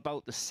was all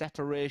about the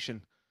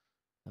separation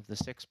of the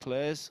 6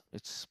 players.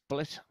 It's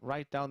split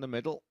right down the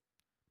middle.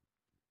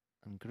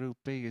 And Group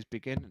B is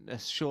beginning to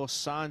show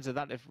signs of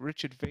that. If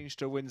Richard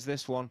Veenstra wins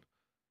this one,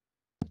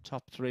 the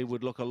top 3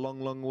 would look a long,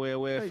 long way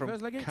away from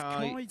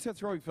Kai to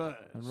throw first.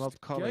 and Rob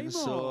Collins.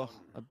 So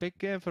a big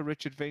game for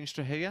Richard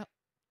Veenstra here.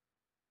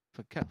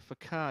 For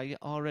Kai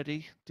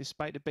already,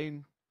 despite it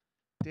being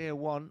day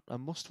 1, a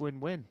must-win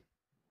win.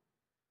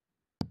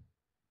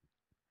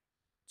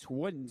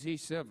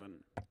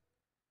 27.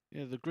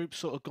 Yeah, the group's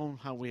sort of gone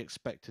how we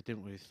expected,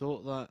 didn't we? We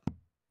thought that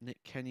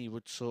Nick Kenny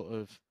would sort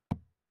of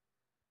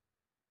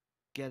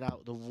get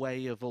out the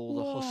way of all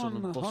the hustle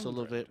and bustle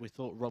of it. We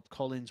thought Rob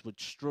Collins would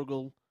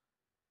struggle,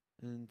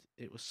 and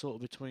it was sort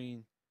of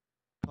between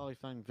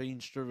Fan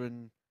Veenstra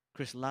and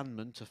Chris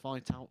Landman to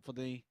fight out for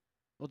the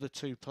other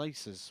 2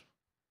 places.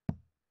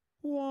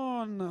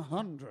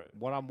 100.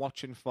 What I'm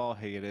watching for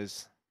here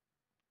is,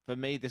 for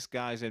me, this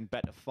guy's in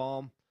better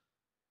form.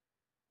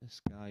 This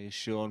guy has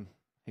shown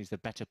he's the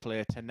better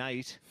player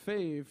tonight.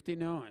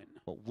 59.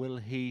 But will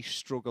he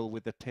struggle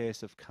with the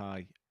pace of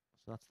Kai?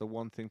 So that's the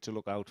one thing to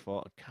look out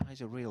for.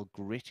 Kai's a real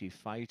gritty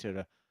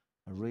fighter,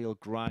 a real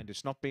grind.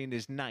 It's not been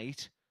his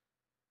night,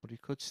 but he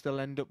could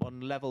still end up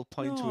on level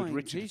points with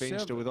Richard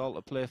Veenstra with all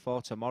to play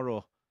for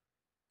tomorrow.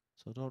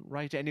 So don't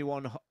write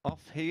anyone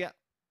off here.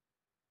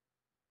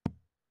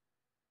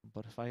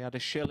 But if I had a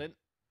shilling,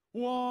 it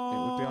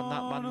would be on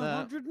that man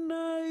there.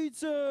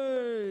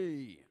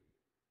 180.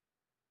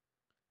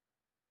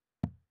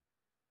 Is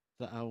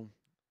that how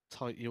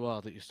tight you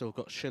are, that you've still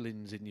got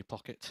shillings in your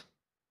pocket?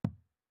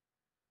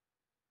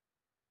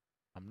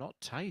 I'm not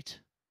tight.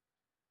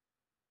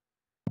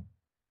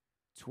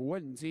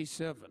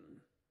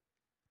 27.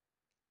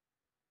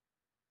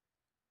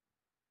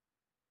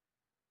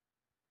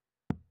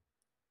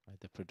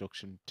 The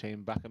production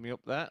team backing me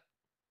up there.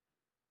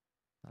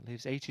 That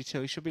leaves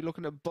 82. He should be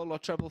looking at bull or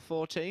treble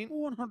 14.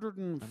 105.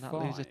 And that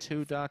leaves a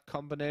 2 dark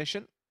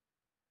combination.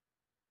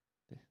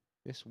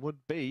 This would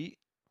be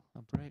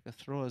a breaker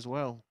throw as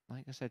well.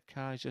 Like I said,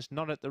 Kai's just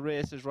not at the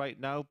races right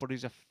now, but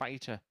he's a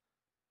fighter.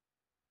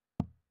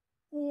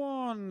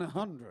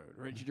 100.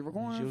 Richard, you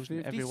require He's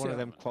using 57. every one of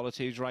them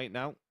qualities right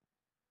now.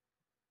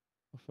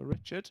 For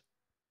Richard.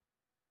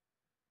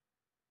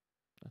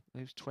 That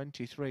leaves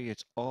 23.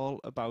 It's all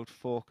about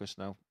focus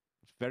now.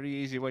 It's very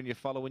easy when you're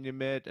following your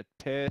mate at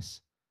pace.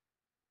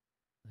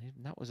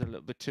 Even that was a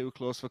little bit too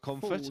close for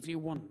comfort.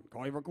 41.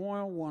 I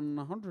require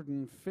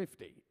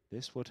 150.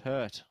 This would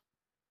hurt.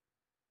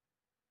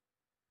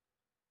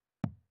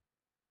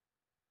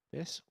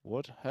 This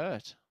would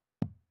hurt.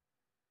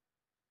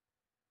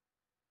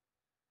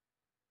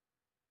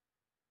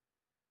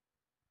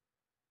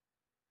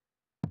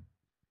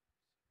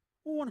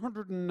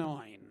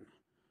 $109.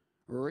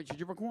 Richard,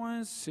 you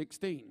requires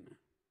 16.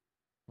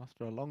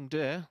 After a long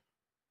day,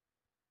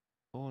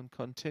 Owen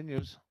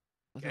continues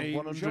with a Game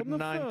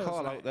 109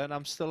 call out there, and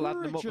I'm still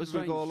adding them up as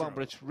we go along,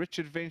 but it's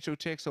Richard Veenstra who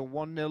takes a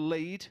 1-0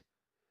 lead.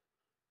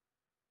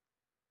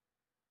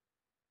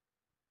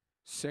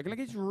 Second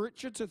against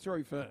Richard to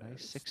throw first.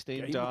 Nice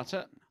 16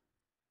 darter.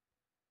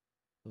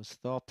 His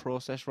thought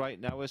process right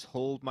now is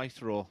hold my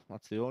throw.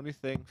 That's the only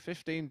thing.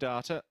 15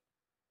 darter.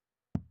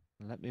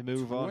 Let me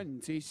move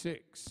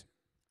 26.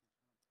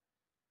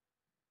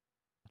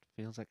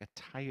 Feels like a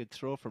tired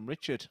throw from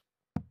Richard.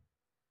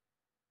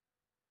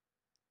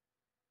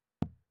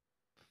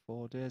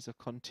 4 days of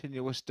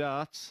continuous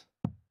darts.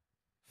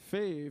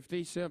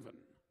 57.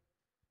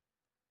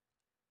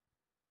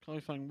 Kai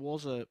Fang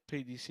was a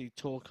PDC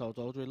Tour card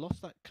holder. He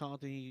lost that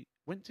card. He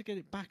went to get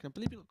it back, and I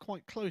believe it got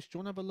quite close. Do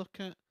you want to have a look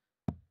at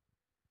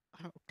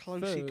how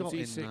close 36. he got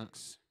in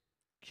that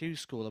Q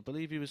score? I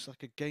believe he was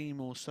like a game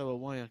or so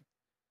away.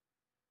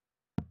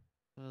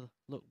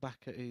 Look back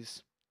at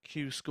his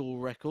Q score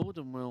record,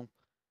 and we'll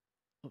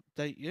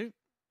update you.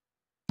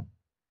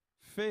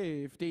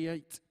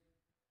 58.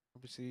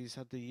 Obviously, he's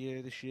had the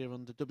year this year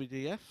under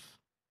WDF.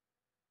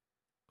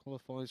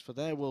 Qualifies for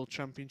their World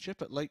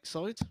Championship at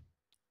Lakeside.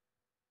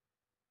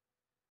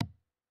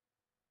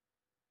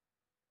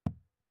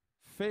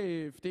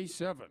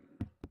 57.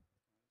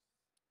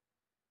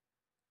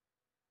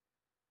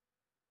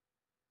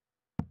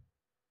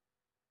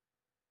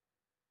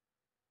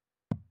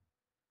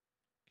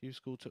 Q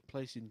School took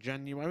place in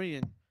January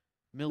in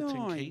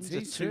Milton Keynes,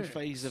 a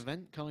 2-phase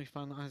event. Kai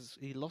Fan, as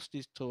he lost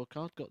his tour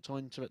card, got to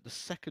enter at the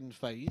second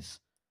phase,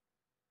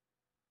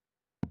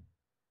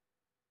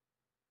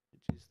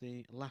 which is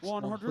the last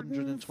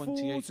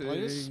 128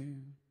 players.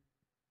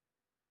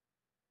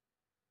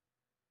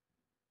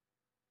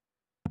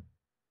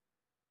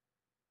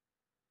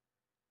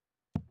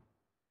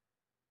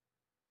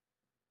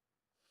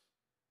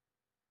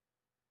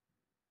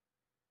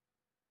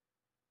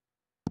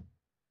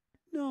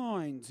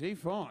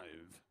 95.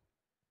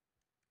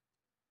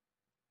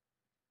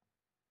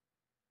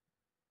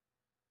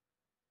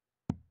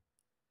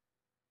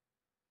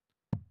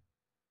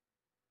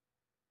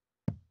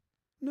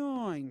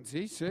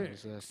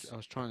 96. I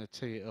was trying to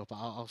tee it up.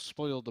 I'll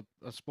spoil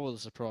the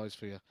surprise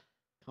for you.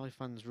 Kai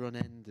Fan's run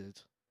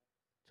ended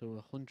to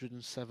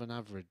 107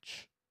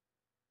 average.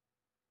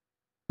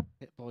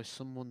 Hit by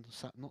someone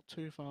sat not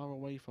too far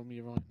away from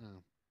you right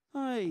now.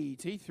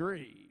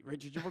 83.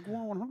 Richard, you've got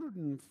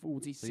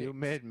 146. So you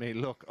made me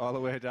look all the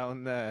way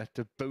down there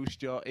to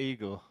boost your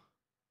ego.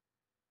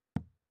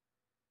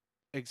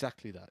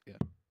 Exactly that, yeah.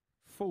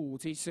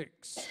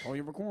 46. Oh,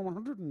 you've got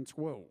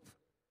 112.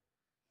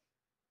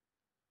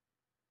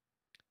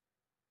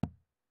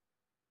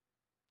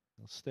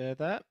 I'll stay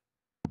there.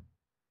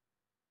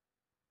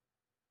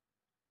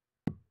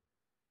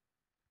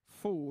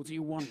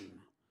 41.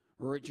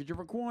 Richard, you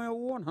require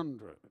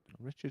 100.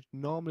 Richard,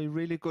 normally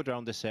really good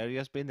around this area,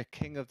 has been the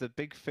king of the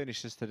big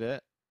finishes today.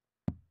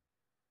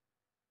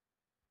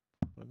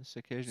 On this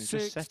occasion, he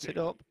just sets it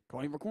up.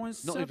 He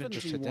requires Not 71. even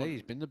just today,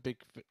 he's been the big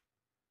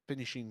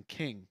finishing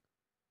king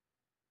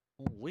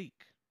all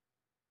week.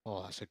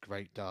 Oh, that's a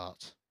great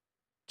dart.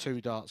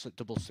 2 darts at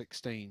double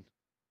 16.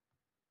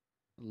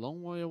 A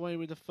long way away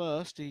with the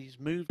first. He's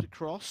moved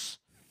across.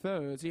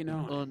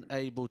 39.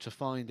 Unable to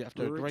find it.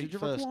 After a great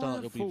first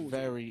start, he'll be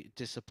very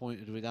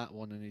disappointed with that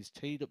one, and he's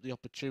teed up the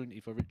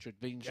opportunity for Richard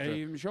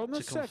Veenstra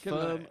to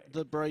confirm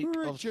the break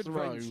of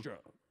throw.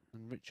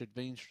 And Richard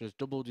Veenstra has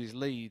doubled his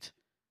lead.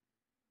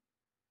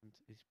 And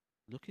he's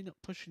looking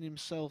at pushing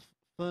himself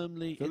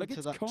firmly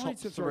into that top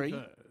 3.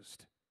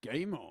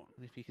 Game on.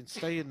 And if he can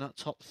stay in that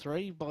top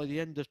 3 by the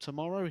end of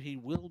tomorrow, he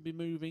will be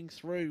moving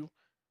through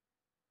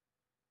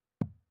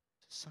to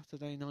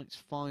Saturday night's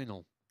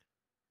final.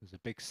 There's a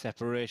big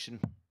separation.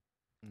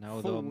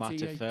 Now, though,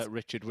 Matt, if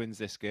Richard wins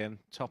this game,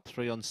 top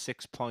 3 on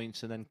 6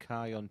 points and then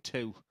Kai on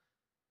 2.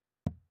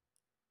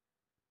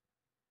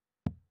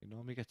 You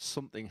normally get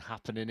something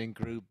happening in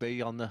Group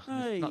B on the...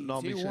 Not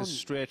normally as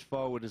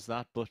straightforward as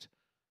that, but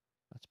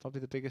that's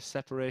probably the biggest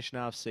separation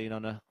I've seen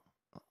on a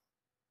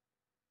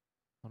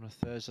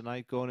Thursday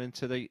night going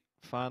into the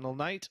final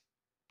night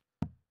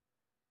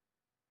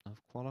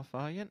of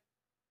qualifying.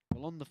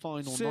 Well, on the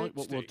final night,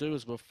 what we'll do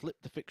is we'll flip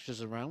the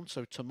fixtures around.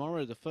 So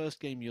tomorrow, the first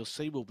game you'll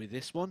see will be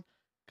this one.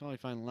 Kai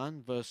Fan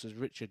Leung versus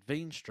Richard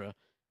Veenstra.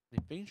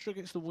 If Veenstra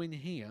gets the win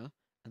here,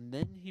 and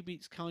then he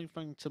beats Kai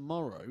Fan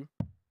tomorrow,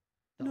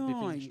 that'll be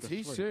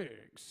Veenstra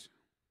 96.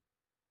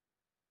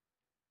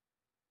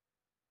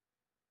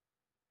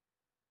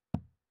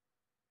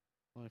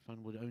 Kai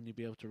Fan would only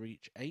be able to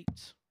reach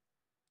 8.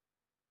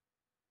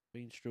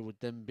 Veenstra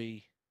would then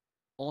be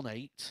on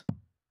 8.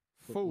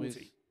 40. With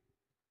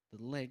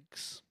the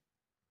legs,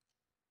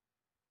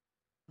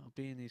 that'll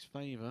be in his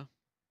favour.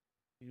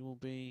 He will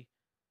be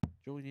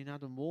joining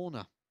Adam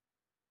Warner.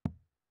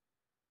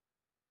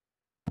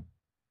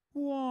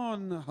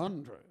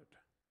 100.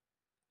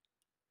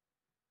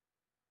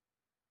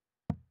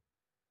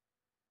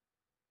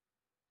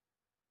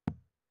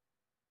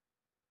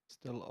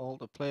 Still all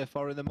to play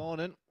for in the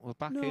morning. We're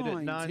back in at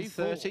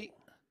 9:30.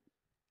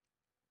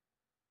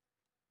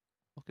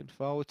 Looking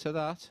forward to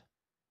that.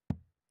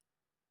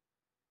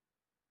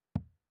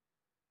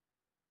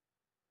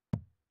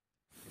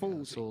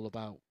 It's all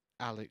about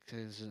Alex,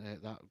 isn't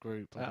it, that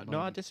group? No,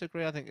 I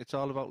disagree. I think it's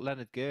all about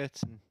Leonard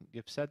Gates, and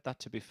you've said that,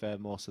 to be fair,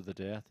 most of the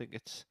day. I think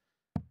it's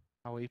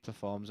how he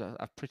performs.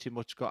 I've pretty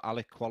much got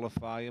Alec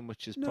qualifying,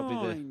 which is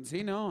probably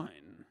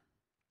 99.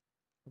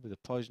 Probably the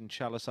poison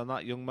chalice on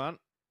that young man.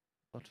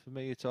 But for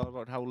me, it's all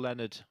about how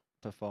Leonard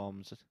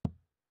performs.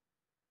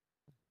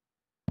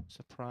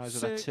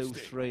 Surprised with that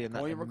 2-3 and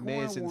that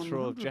amazing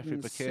throw of Jeffrey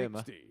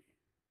Bakema.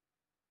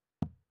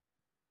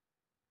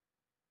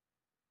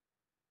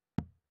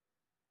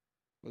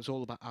 It's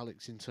all about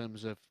Alex in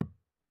terms of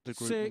the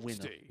group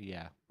winner.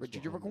 Yeah.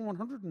 Richard, you reckon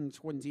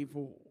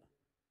 124.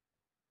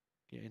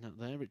 Getting up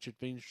there, Richard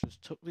Veenstra's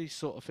took these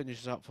sort of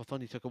finishes out for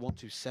fun. He took a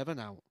 1-2-7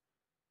 out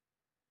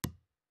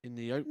in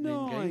the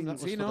opening game. That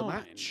was for the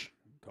match.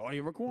 Guy,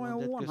 you require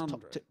 100.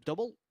 Top tip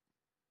double.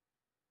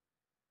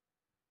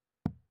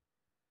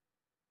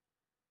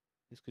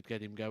 This could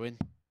get him going.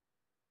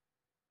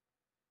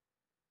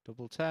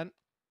 Double 10.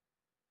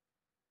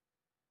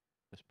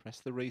 Just press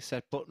the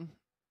reset button.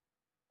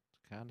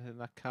 Kind of thing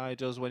that Kai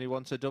does when he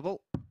wants a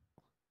double.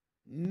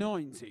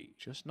 90.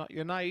 Just not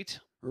your night.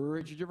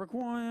 Richard, you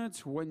require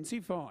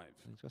 25.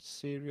 He's got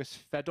serious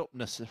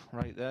fed-upness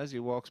right there as he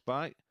walks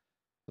by.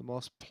 The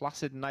most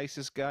placid,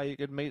 nicest guy you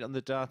could meet on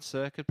the dart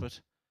circuit, but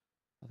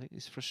I think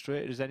he's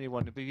frustrated as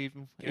anyone. It'll be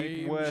even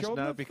worse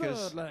now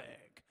because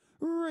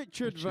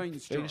Richard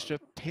Veenstra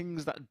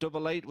pings that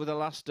double 8 with the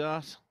last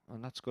dart,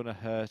 and that's going to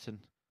hurt. And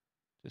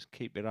just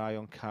keep your eye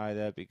on Kai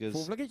there because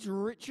fourth leg, it's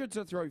Richard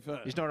to throw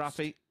first. He's not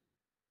happy.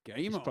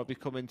 He's probably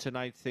come in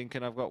tonight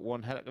thinking I've got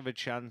one heck of a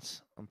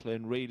chance. I'm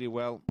playing really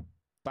well,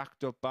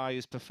 backed up by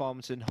his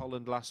performance in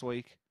Holland last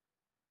week.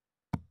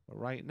 But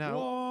right now,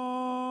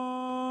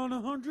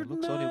 180.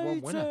 looks only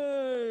one winner.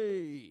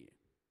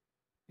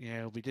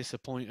 Yeah, he'll be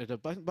disappointed.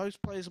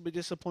 Most players will be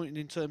disappointed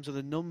in terms of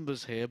the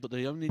numbers here, but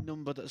the only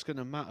number that's going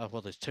to matter,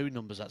 well, there's two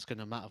numbers that's going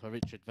to matter for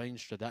Richard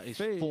Veenstra. That is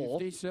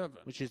 4,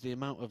 which is the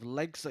amount of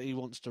legs that he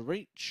wants to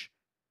reach,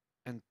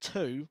 and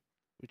 2,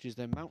 which is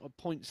the amount of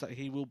points that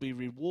he will be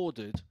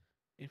rewarded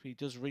if he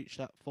does reach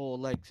that 4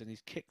 legs, and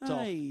he's kicked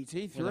off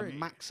with a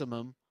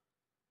maximum.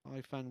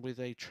 I found with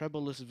a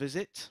trebleless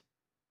visit.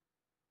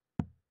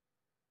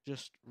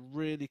 Just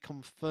really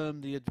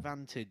confirmed the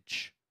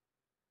advantage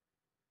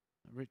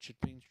that Richard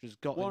Veenstra's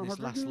got in this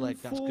last leg.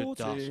 That's good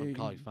darts from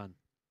Kai Fan.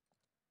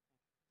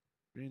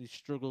 Really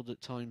struggled at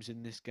times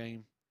in this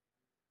game.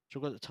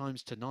 Struggled at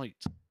times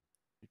tonight.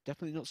 We've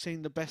definitely not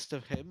seen the best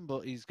of him,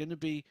 but he's going to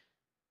be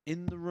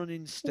in the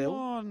running still.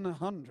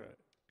 100.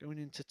 Going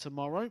into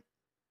tomorrow.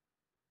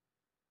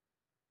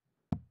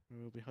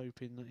 We'll be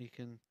hoping that he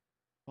can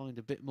find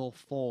a bit more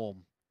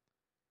form.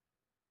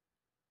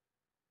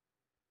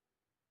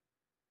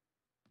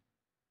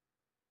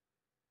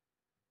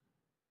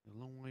 A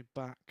long way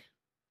back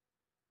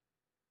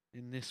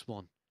in this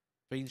one.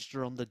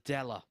 Veenstra on the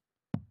Della.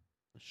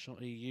 The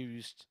shot he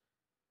used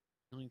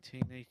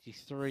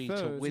 1983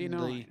 to win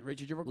the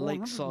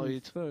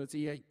Lakeside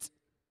 38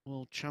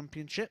 World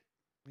Championship.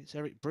 It's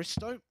Eric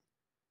Bristow.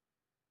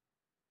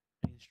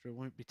 Veenstra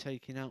won't be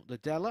taking out the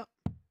Della.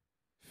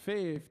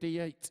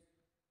 58.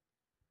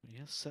 He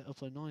has set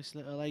up a nice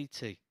little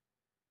 80.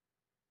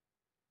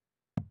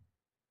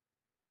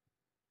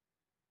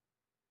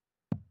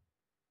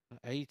 At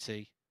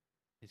 80,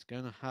 he's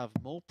going to have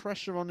more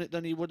pressure on it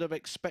than he would have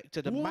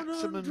expected. A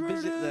maximum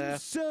visit there.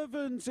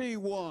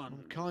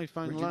 71. Kai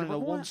Fan Leung, a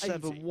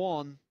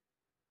 171.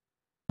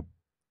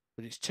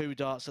 But it's 2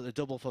 darts at the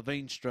double for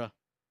Veenstra.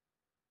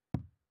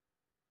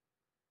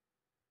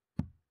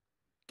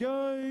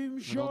 Game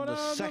shot on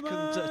the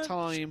second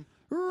time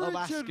of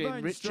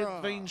asking, Richard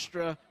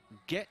Veenstra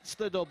gets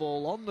the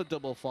double on the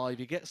double 5.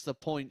 He gets the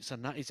points,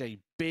 and that is a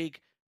big,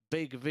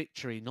 big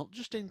victory. Not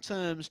just in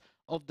terms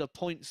of the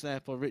points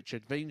there for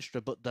Richard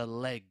Veenstra, but the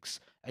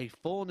legs. A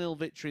 4-0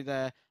 victory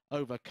there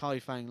over Kai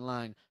Fan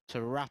Leung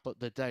to wrap up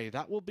the day.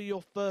 That will be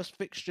your first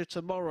fixture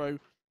tomorrow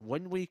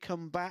when we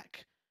come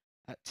back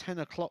at 10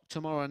 o'clock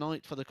tomorrow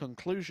night for the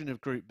conclusion of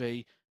Group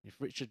B. If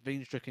Richard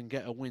Veenstra can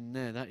get a win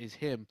there, that is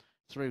him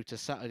through to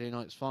Saturday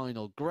night's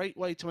final. Great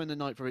way to end the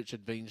night for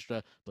Richard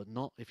Veenstra, but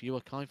not if you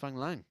are Kai Fan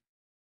Leung.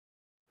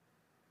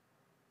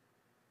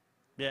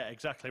 Yeah,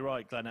 exactly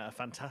right, Glenn. A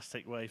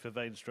fantastic way for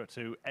Veenstra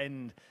to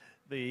end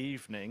the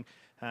evening,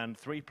 and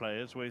 3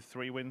 players with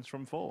 3 wins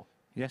from 4.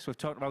 Yes, we've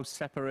talked about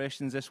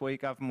separations this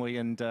week, haven't we?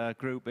 And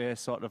Group A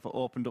sort of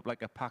opened up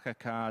like a pack of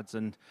cards,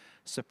 and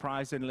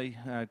surprisingly,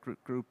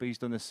 Group B's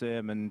done the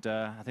same. And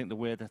I think the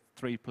way the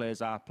 3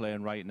 players are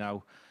playing right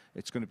now,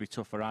 it's going to be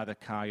tough for either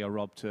Kai or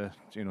Rob to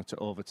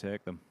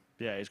overtake them.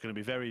 Yeah, it's going to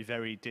be very,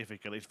 very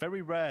difficult. It's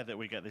very rare that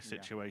we get this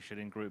situation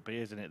in Group B,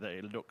 isn't it? That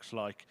it looks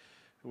like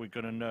we're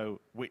going to know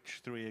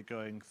which 3 are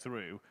going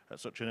through at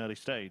such an early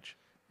stage.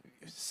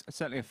 It's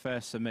certainly a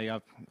first for me. I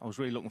was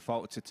really looking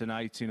forward to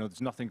tonight. You know,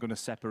 there's nothing going to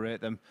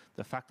separate them.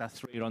 The fact that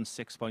 3 are on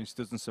 6 points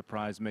doesn't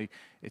surprise me.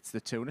 It's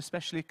the 2, and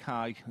especially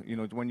Kai. You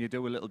know, when you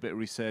do a little bit of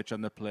research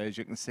on the players,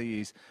 you can see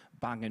he's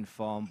banging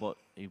form, but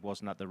he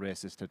wasn't at the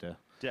races today.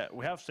 Yeah,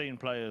 we have seen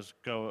players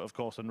go, of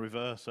course, and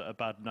reverse at a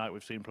bad night.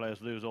 We've seen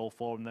players lose all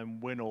 4 and then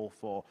win all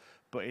 4.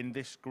 But in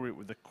this group,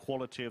 with the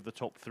quality of the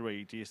top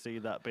 3, do you see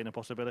that being a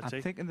possibility?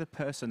 I think in the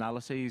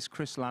personalities,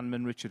 Chris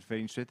Landman, Richard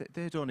Veenstra,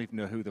 they don't even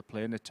know who they're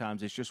playing at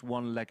times. It's just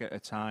one leg at a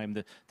time.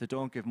 They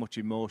don't give much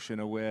emotion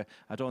away.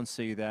 I don't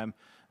see them.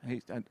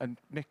 And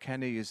Nick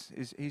Kenny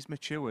he's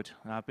matured.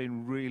 I've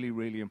been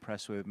really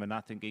impressed with him, and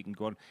I think he can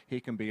go on. He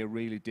can be a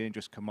really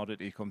dangerous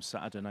commodity come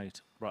Saturday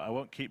night. Right, I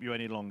won't keep you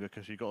any longer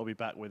because you've got to be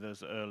back with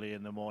us early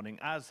in the morning,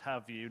 as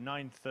have you.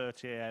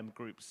 9:30 a.m.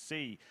 Group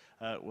C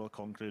will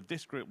conclude.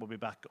 This group will be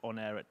back on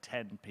air at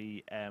 10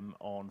 p.m.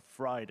 on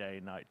Friday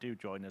night. Do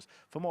join us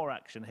for more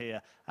action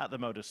here at the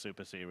MODUS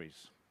Super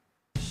Series.